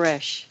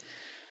 Crash.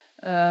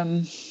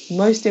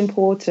 Most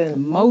important.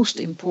 Most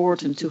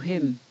important to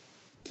him.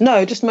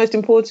 No, just most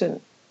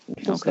important.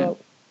 Okay.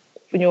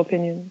 In your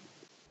opinion.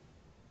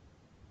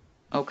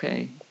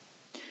 Okay.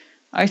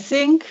 I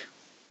think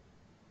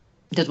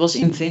that was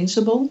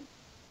Invincible.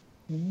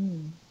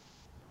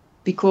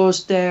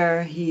 Because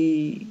there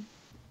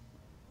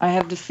I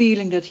have the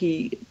feeling that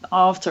he,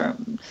 after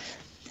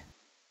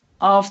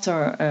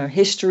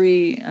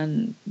History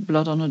and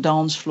Blood on the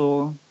Dance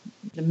Floor,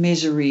 The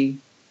Misery,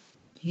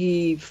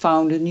 he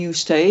found a new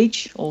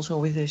stage also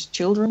with his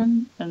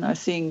children, and I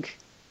think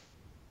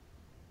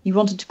he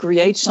wanted to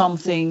create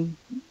something,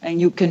 and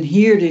you can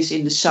hear this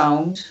in the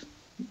sound,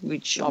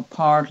 which are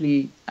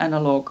partly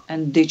analog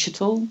and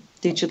digital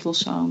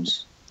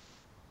sounds.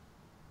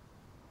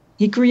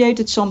 He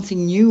created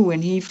something new,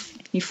 and he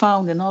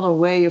found another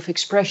way of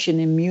expression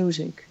in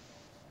music.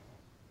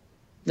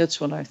 That's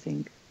what I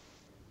think.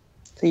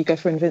 So you go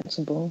for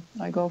Invincible?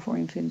 I go for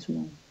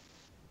Invincible.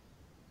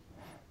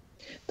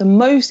 The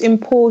most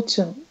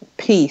important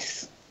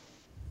piece.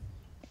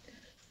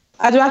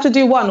 Do I have to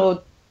do one,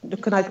 or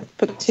can I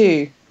put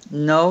two?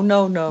 No.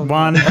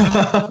 One.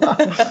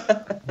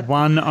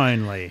 One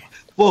only.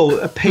 Well,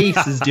 a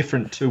piece is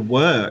different to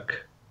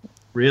work,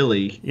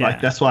 really. Yeah.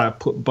 Like, that's why I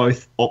put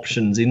both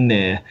options in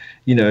there.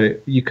 You know,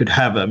 you could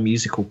have a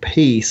musical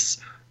piece,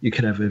 you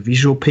could have a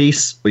visual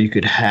piece, or you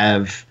could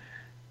have,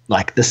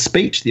 like, the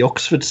speech. The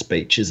Oxford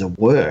speech is a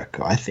work,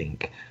 I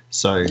think.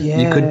 So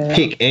you could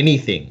pick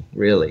anything,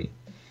 really.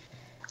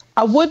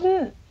 I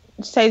wouldn't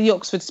say the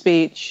Oxford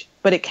speech,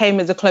 but it came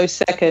as a close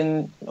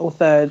second or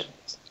third.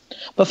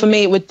 But for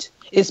me,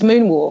 it's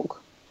Moonwalk,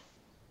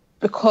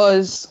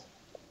 because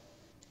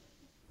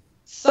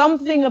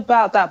something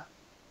about that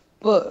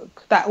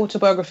book, that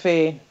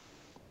autobiography,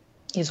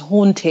 is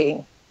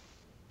haunting,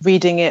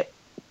 reading it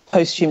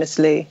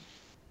posthumously.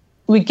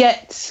 We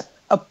get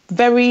a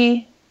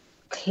very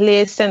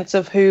clear sense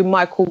of who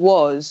Michael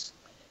was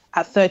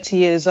at 30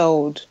 years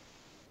old.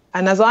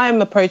 And as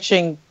I'm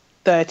approaching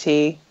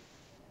 30,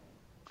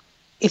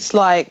 it's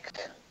like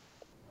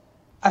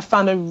I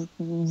found a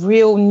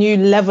real new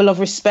level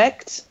of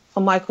respect for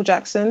Michael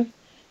Jackson,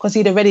 because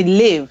he'd already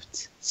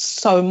lived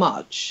so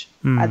much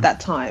at that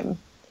time.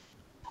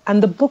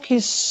 And the book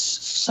is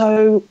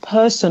so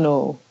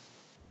personal.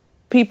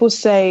 People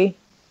say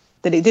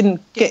that it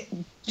didn't get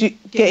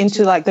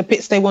into like the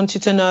bits they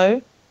wanted to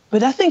know,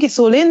 but I think it's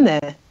all in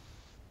there.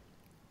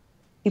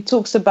 He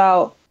talks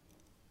about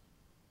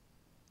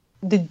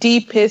the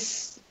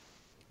deepest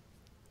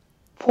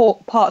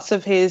parts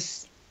of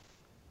his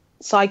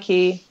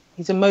psyche,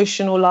 his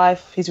emotional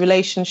life, his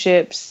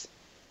relationships.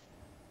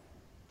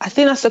 I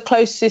think that's the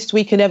closest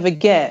we could ever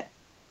get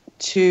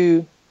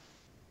to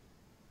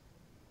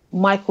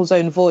Michael's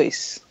own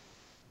voice.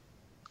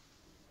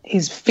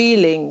 His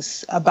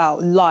feelings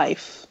about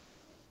life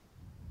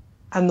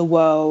and the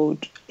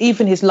world,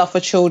 even his love for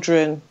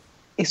children,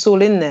 it's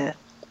all in there.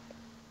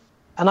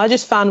 And I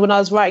just found when I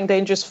was writing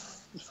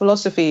Dangerous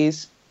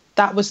Philosophies,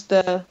 that was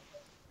the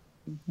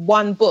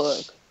one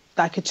book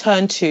that I could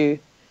turn to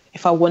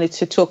if I wanted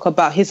to talk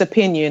about his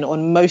opinion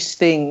on most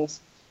things.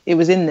 It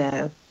was in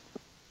there.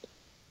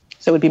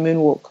 So it would be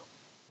Moonwalk.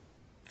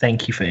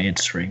 Thank you for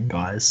answering,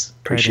 guys.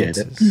 Appreciate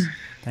it.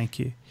 Thank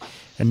you.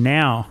 And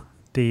now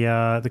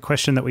the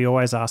question that we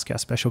always ask our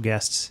special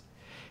guests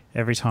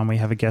every time we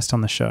have a guest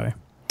on the show.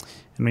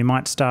 And we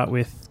might start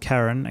with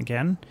Karin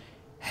again.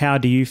 How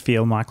do you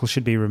feel Michael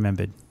should be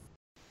remembered?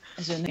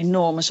 As an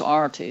enormous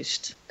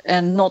artist,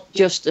 and not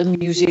just a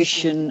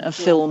musician, a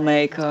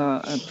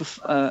filmmaker,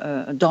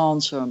 a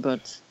dancer,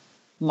 but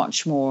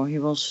much more. He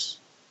was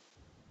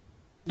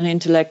an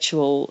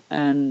intellectual,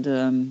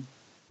 and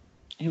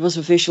he was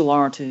a visual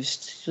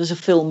artist. He was a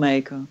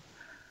filmmaker.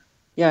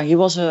 Yeah, he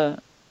was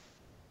a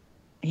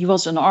he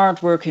was an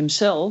artwork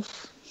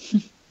himself.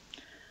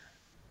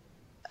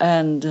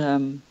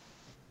 And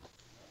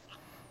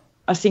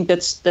I think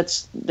that's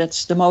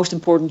the most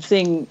important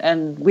thing.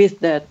 And with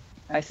that,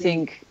 I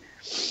think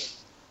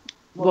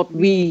what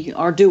we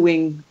are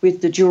doing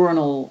with the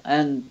journal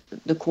and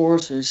the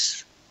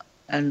courses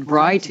and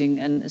writing,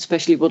 and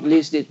especially what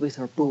Liz did with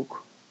her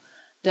book,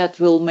 that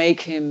will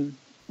make him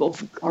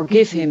or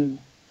give him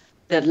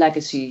that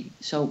legacy,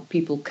 so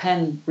people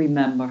can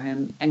remember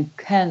him and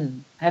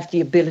can have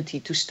the ability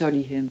to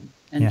study him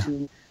and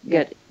to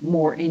get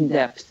more in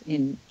depth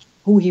in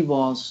who he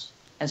was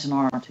as an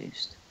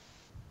artist.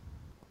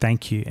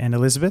 Thank you. And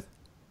Elizabeth?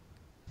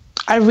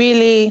 I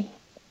really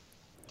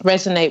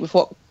resonate with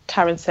what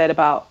Karin said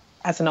about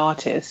as an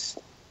artist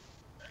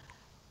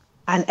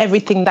and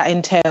everything that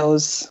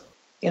entails.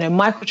 You know,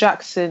 Michael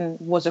Jackson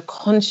was a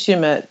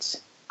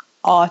consummate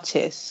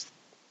artist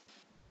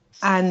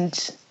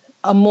and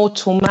a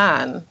mortal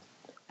man,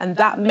 and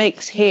that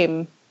makes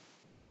him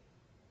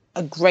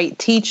a great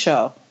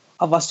teacher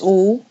of us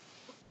all,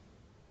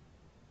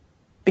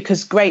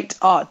 because great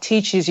art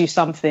teaches you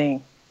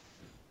something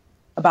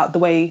about the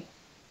way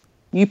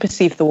you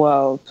perceive the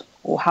world,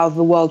 or how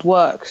the world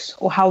works,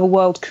 or how the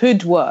world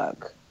could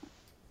work.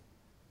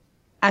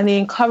 And he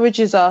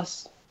encourages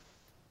us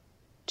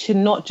to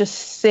not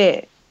just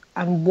sit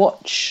and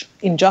watch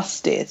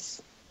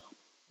injustice,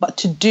 but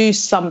to do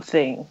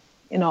something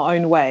in our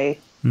own way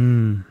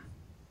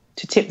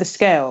to tip the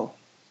scale.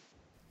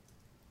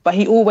 But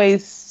he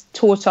always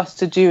taught us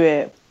to do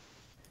it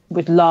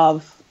with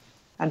love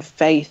and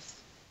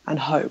faith and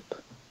hope.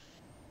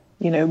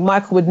 You know,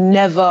 Michael would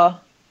never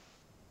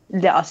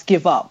let us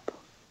give up,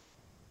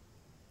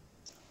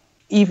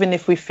 even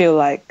if we feel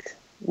like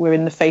we're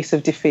in the face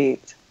of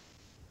defeat.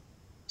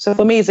 So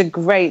for me, he's a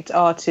great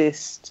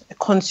artist, a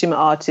consummate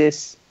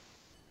artist,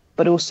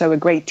 but also a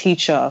great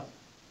teacher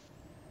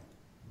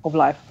of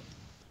life.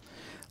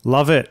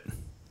 Love it.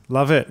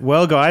 Love it.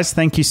 Well, guys,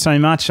 thank you so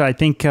much. I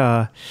think,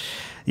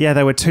 they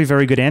were two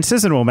very good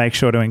answers, and we'll make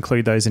sure to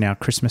include those in our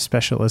Christmas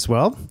special as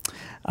well.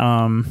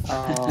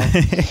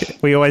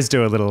 We always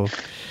do a little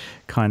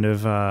kind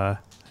of,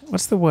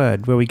 what's the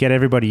word, where we get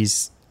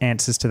everybody's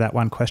answers to that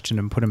one question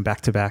and put them back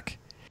to back.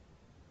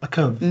 Like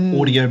a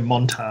audio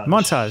montage.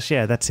 Montage,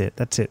 yeah, that's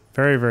it.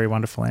 Very, very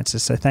wonderful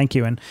answers. So thank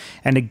you. And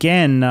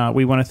again,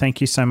 we want to thank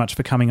you so much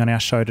for coming on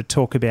our show to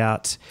talk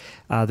about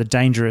the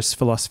dangerous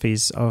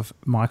philosophies of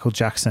Michael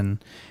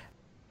Jackson.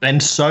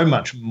 And so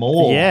much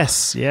more.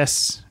 Yes.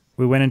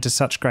 We went into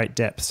such great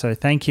depth. So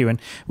thank you.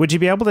 And would you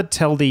be able to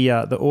tell the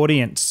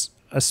audience,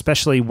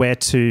 especially where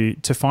to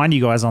find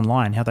you guys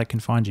online, how they can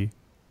find you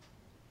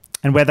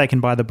and where they can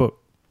buy the book?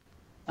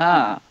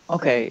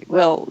 Okay.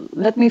 Well,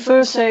 let me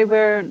first say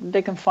where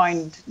they can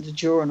find the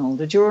journal.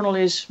 The journal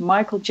is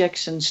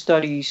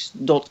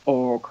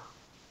michaeljacksonstudies.org.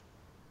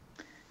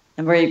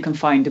 And where you can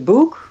find the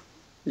book,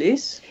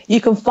 Liz? You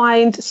can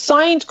find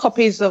signed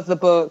copies of the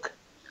book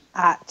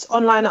at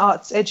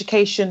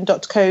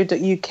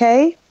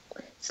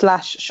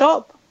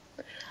onlineartseducation.co.uk/shop.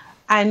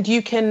 And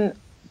you can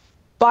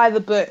buy the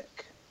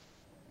book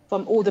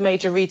from all the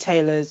major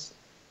retailers,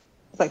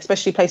 like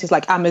especially places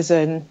like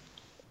Amazon,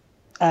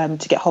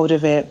 to get hold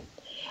of it.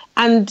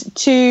 And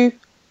to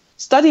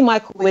study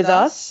Michael with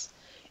us,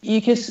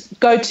 you can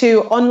go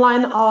to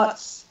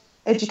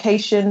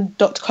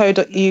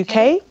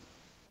onlineartseducation.co.uk.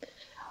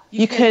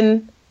 You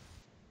can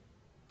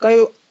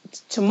go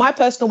to my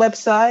personal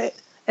website,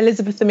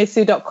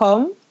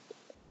 elizabethamisu.com,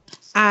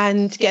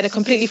 and get a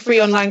completely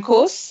free online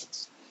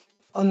course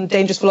on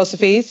dangerous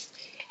philosophies.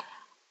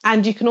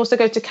 And you can also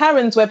go to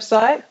Karin's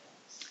website,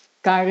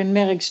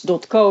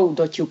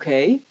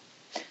 karinmerx.co.uk.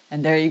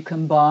 And there you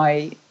can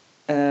buy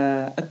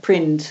a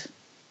print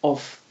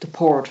of the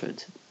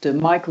portrait, the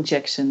Michael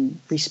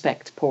Jackson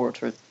Respect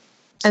portrait.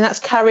 And that's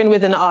Karin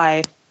with an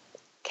I,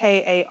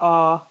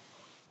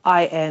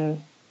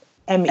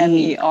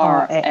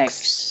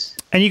 KARINMERX.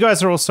 And you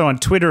guys are also on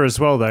Twitter as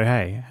well, though,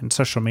 hey, and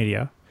social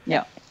media.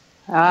 Yeah.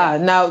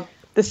 Now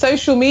the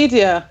social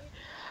media.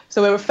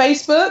 So we're on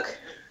Facebook,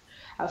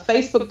 at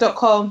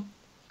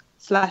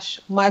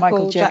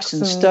facebook.com/Michael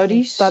Jackson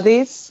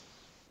Studies.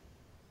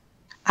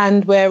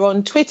 And we're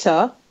on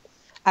Twitter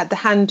at the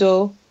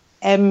handle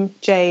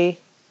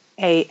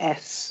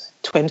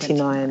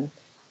MJAS29.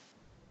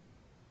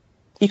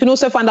 You can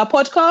also find our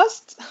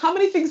podcast. How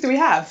many things do we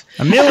have?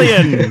 1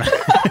 million.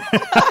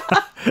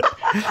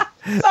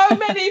 So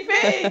many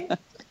things.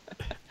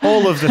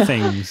 All of the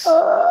things.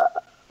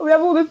 We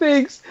have all the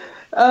things.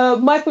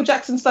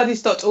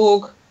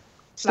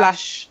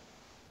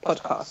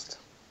 michaeljacksonstudies.org/podcast.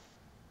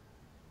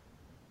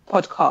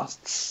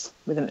 Podcasts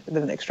with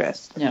an extra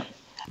S. Yeah.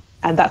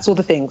 And that's all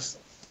the things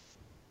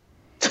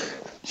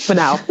for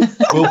now.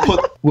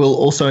 We'll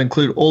also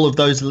include all of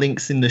those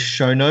links in the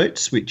show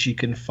notes, which you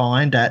can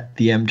find at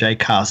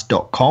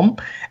themjcast.com.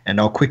 And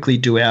I'll quickly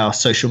do our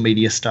social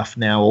media stuff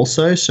now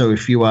also. So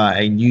if you are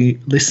a new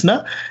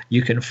listener,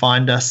 you can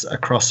find us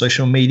across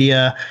social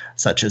media,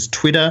 such as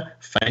Twitter,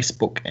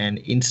 Facebook, and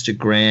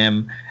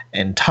Instagram,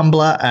 and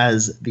Tumblr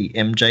as the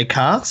MJ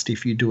Cast.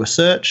 If you do a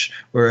search,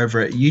 we're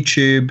over at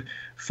YouTube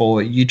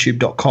for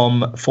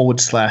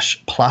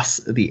youtube.com/plus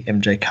the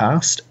MJ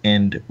Cast.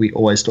 And we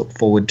always look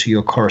forward to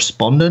your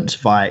correspondence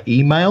via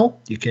email.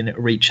 You can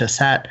reach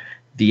us at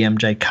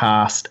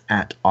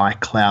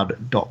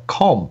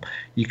themjcast@icloud.com.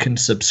 You can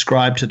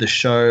subscribe to the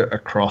show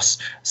across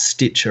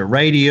Stitcher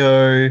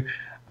Radio.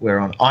 We're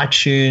on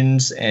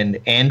iTunes and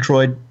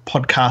Android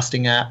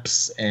podcasting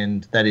apps,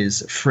 and that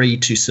is free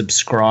to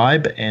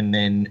subscribe. And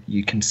then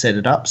you can set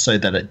it up so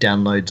that it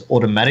downloads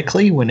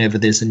automatically whenever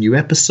there's a new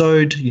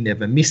episode. You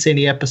never miss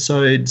any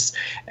episodes.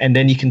 And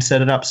then you can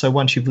set it up so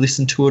once you've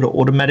listened to it, it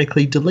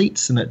automatically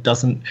deletes and it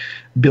doesn't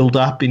build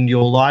up in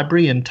your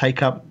library and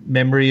take up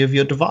memory of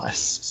your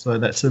device. So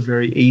that's a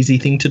very easy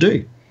thing to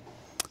do.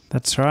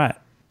 That's right.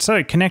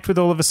 So connect with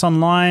all of us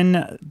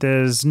online.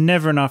 There's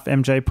never enough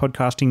MJ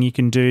podcasting you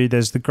can do.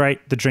 There's the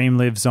Dream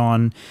Lives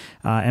On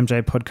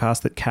MJ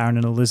podcast that Karin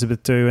and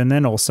Elizabeth do, and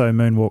then also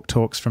Moonwalk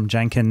Talks from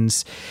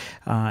Jenkins.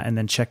 And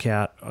then check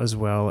out as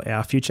well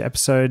our future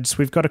episodes.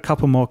 We've got a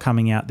couple more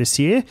coming out this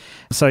year.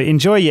 So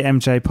enjoy your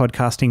MJ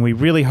podcasting. We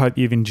really hope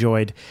you've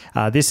enjoyed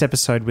this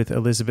episode with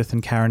Elizabeth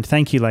and Karin.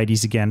 Thank you,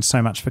 ladies, again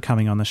so much for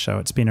coming on the show.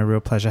 It's been a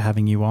real pleasure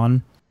having you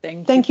on.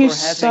 Thank you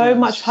so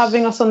much for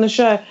having us on the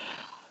show.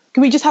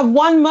 Can we just have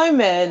one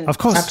moment? Of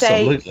course.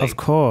 Absolutely. Of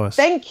course.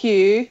 Thank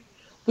you.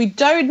 We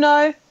don't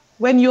know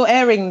when you're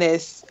airing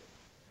this.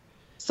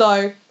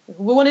 So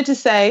we wanted to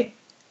say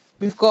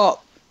we've got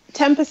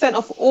 10%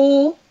 off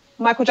all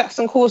Michael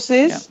Jackson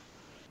courses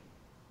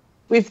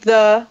with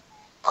the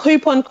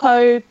coupon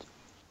code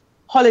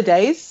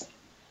HOLIDAYS.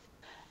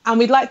 And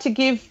we'd like to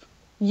give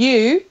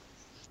you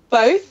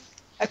both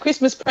a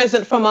Christmas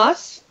present from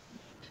us.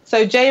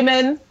 So,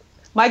 Jamin,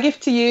 my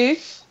gift to you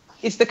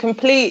is the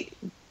complete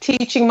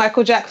Teaching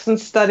Michael Jackson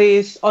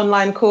Studies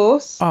online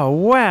course. Oh,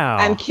 wow.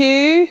 And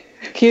Q,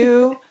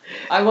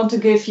 I want to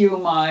give you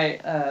my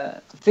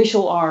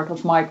visual art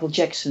of Michael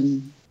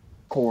Jackson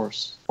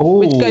course.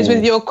 Which goes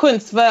with your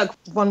Kunstwerk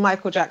von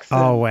Michael Jackson.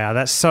 Oh, wow.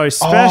 That's so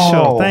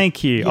special.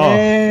 Thank you.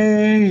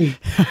 Yay.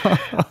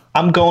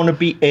 I'm going to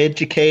be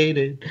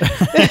educated.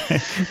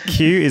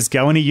 Q is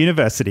going to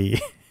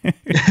university.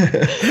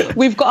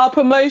 We've got our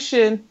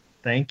promotion.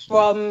 Thank you.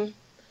 From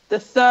the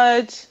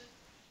 3rd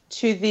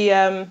to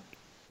the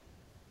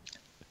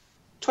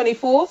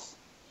 24th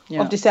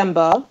of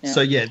December. Yeah.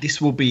 So,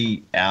 this will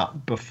be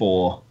out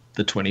before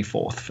the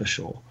 24th for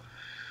sure.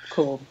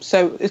 Cool.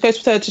 So it goes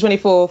from 3rd to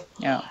 24th.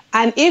 Yeah.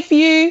 And if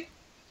you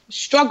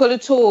struggle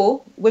at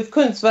all with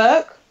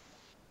Kunstwerk,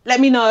 let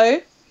me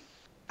know.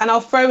 And I'll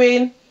throw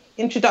in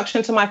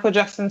Introduction to Michael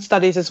Jackson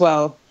Studies as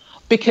well,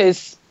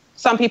 because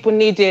some people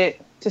need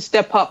it to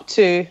step up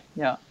to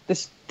the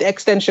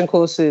extension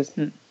courses.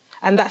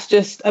 And that's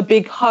just a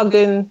big hug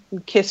and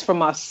kiss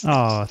from us.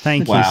 Oh,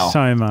 thank you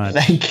so much.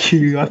 Thank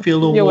you. I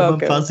feel all warm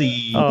and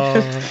fuzzy. Oh.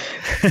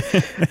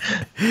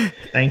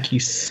 Thank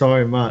you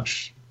so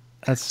much.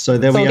 So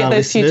there we are, get those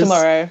listeners. to you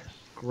tomorrow.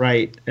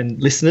 Great.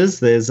 And listeners,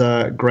 there's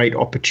great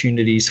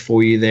opportunities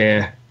for you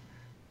there.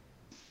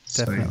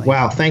 Definitely. So,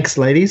 wow. Thanks,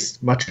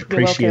 ladies. Much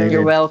appreciated.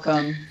 You're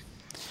welcome.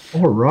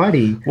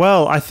 Alrighty.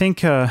 Well, I think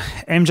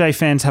MJ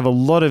fans have a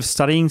lot of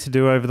studying to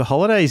do over the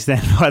holidays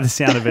then, by the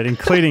sound of it,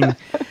 including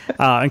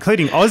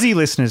Aussie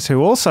listeners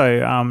who also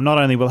not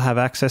only will have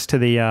access to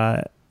the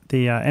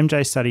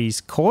MJ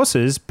Studies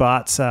courses,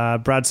 but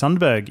Brad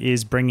Sundberg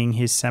is bringing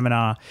his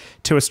seminar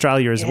to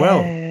Australia as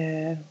well.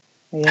 Yeah.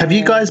 Have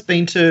you guys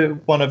been to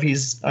one of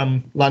his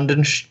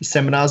London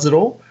seminars at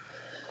all?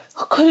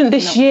 I couldn't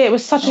this year. It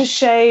was such a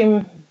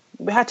shame.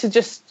 We had to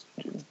just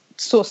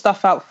sort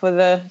stuff out for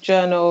the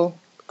journal.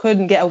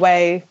 Couldn't get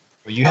away.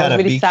 Well, you had a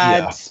really big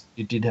year.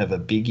 You did have a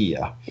big year.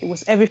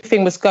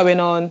 Everything was going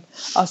on.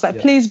 I was like,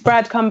 please,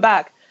 Brad, come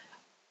back.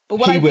 But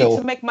what I did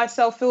to make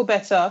myself feel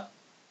better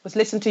was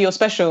listen to your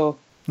special.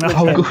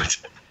 Oh, good.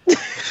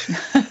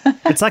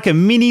 It's like a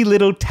mini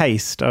little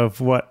taste of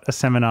what a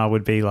seminar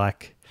would be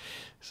like.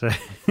 So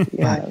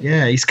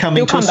he's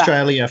coming to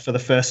Australia for the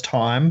first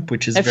time,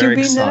 which is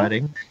very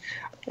exciting.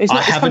 I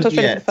haven't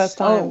yet. For the first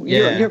time. Oh,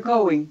 you're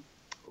going.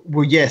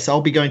 Well, yes,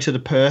 I'll be going to the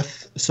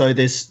Perth. So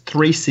there's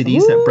 3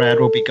 cities that Brad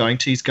will be going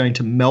to. He's going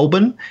to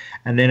Melbourne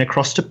and then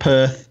across to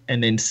Perth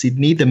and then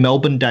Sydney. The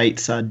Melbourne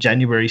dates are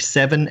January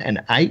 7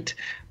 and 8.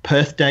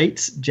 Perth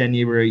dates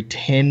January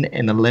 10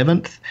 and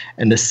 11th.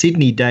 And the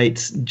Sydney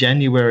dates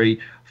January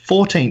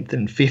 14th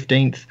and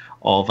 15th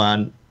of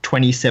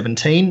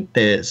 2017.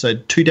 So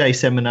 2-day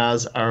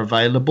seminars are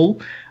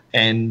available.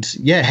 And,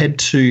 head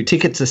to –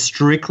 tickets are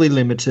strictly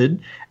limited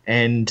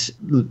and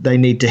they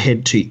need to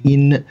head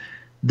to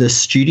the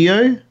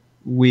studio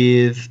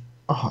with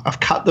I've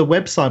cut the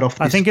website off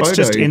this I think photo. it's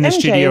just in the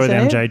studio with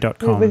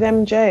MJ.com. With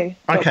MJ.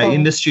 Okay,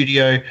 in the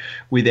studio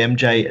with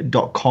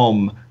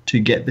MJ.com to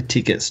get the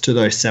tickets to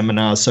those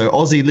seminars. So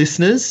Aussie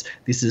listeners,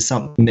 this is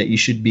something that you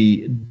should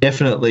be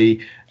definitely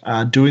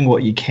doing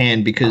what you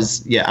can,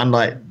 because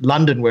unlike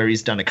London where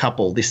he's done a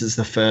couple, this is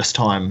the first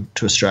time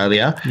to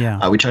Australia,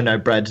 which I know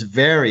Brad's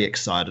very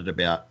excited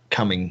about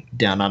coming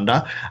down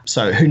under.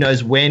 So who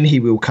knows when he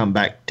will come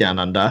back down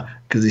under,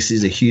 because this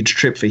is a huge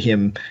trip for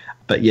him.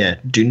 But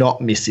do not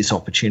miss this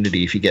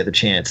opportunity if you get the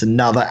chance.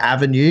 Another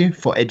avenue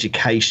for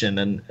education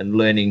and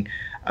learning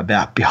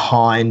about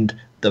behind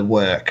the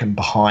work and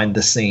behind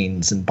the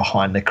scenes and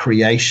behind the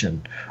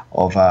creation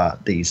of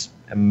these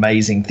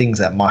amazing things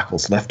that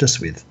Michael's left us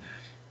with.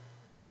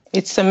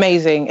 It's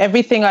amazing.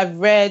 Everything I've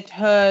read,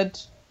 heard,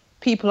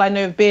 people I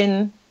know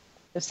have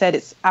said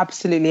it's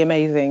absolutely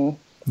amazing.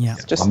 Yeah.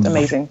 It's just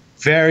amazing.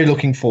 Very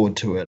looking forward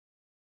to it.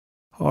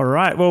 All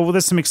right. Well,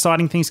 there's some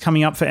exciting things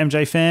coming up for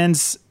MJ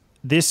fans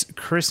this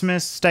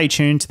Christmas. Stay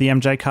tuned to the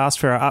MJ Cast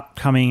for our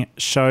upcoming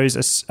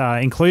shows,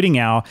 including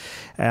our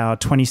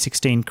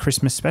 2016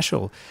 Christmas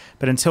special.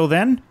 But until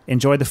then,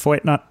 enjoy the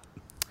fortnight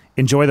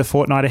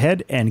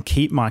ahead and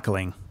keep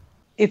Michaeling.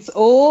 It's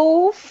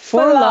all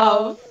for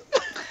love.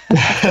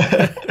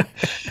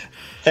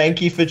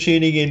 Thank you for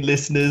tuning in,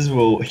 listeners.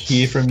 We'll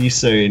hear from you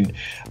soon.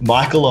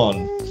 Michael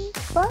on.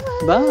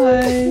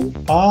 Bye.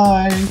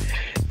 Bye.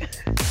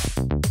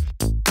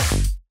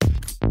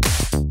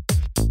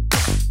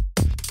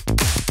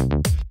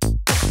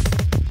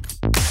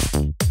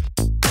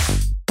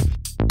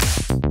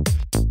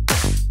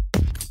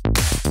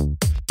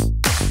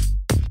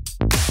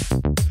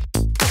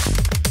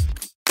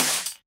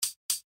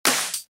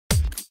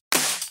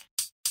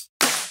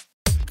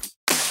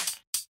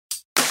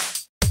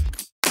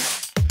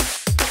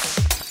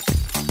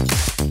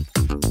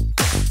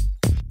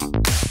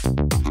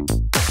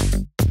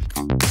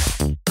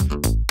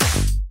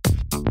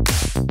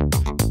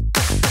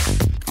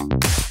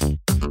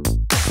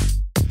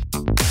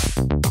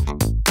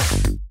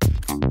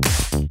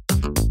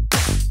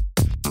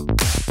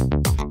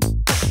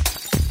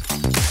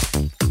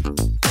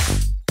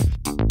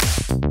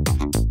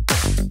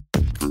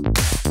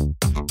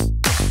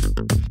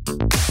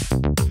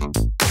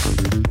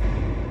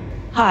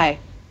 Hi,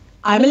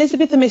 I'm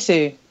Elizabeth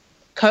Amisu,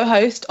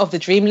 co-host of The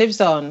Dream Lives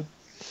On.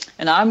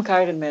 And I'm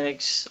Karin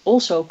Merx,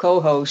 also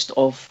co-host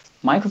of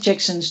Michael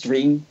Jackson's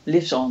Dream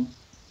Lives On.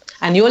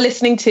 And you're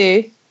listening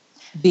to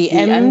the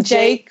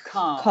MJ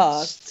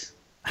Cast.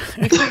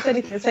 We can't say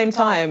it at the same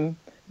time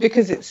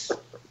because it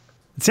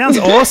sounds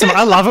awesome.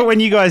 I love it when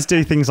you guys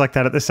do things like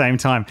that at the same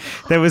time.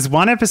 There was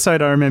one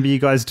episode I remember you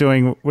guys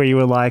doing where you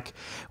were like,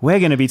 we're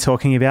going to be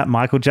talking about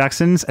Michael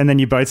Jackson's, and then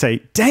you both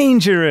say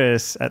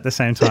dangerous at the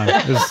same time.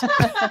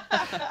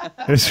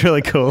 It was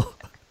really cool.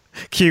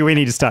 Q, we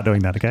need to start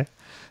doing that, okay?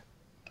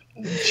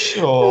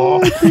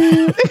 Sure.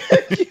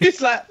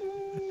 Q's like...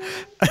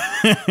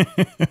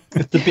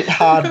 It's a bit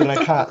hard when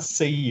I can't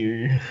see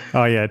you.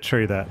 Oh, yeah,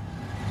 true that.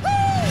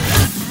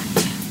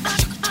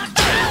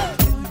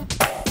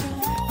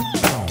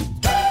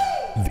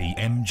 The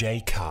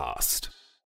MJ Cast.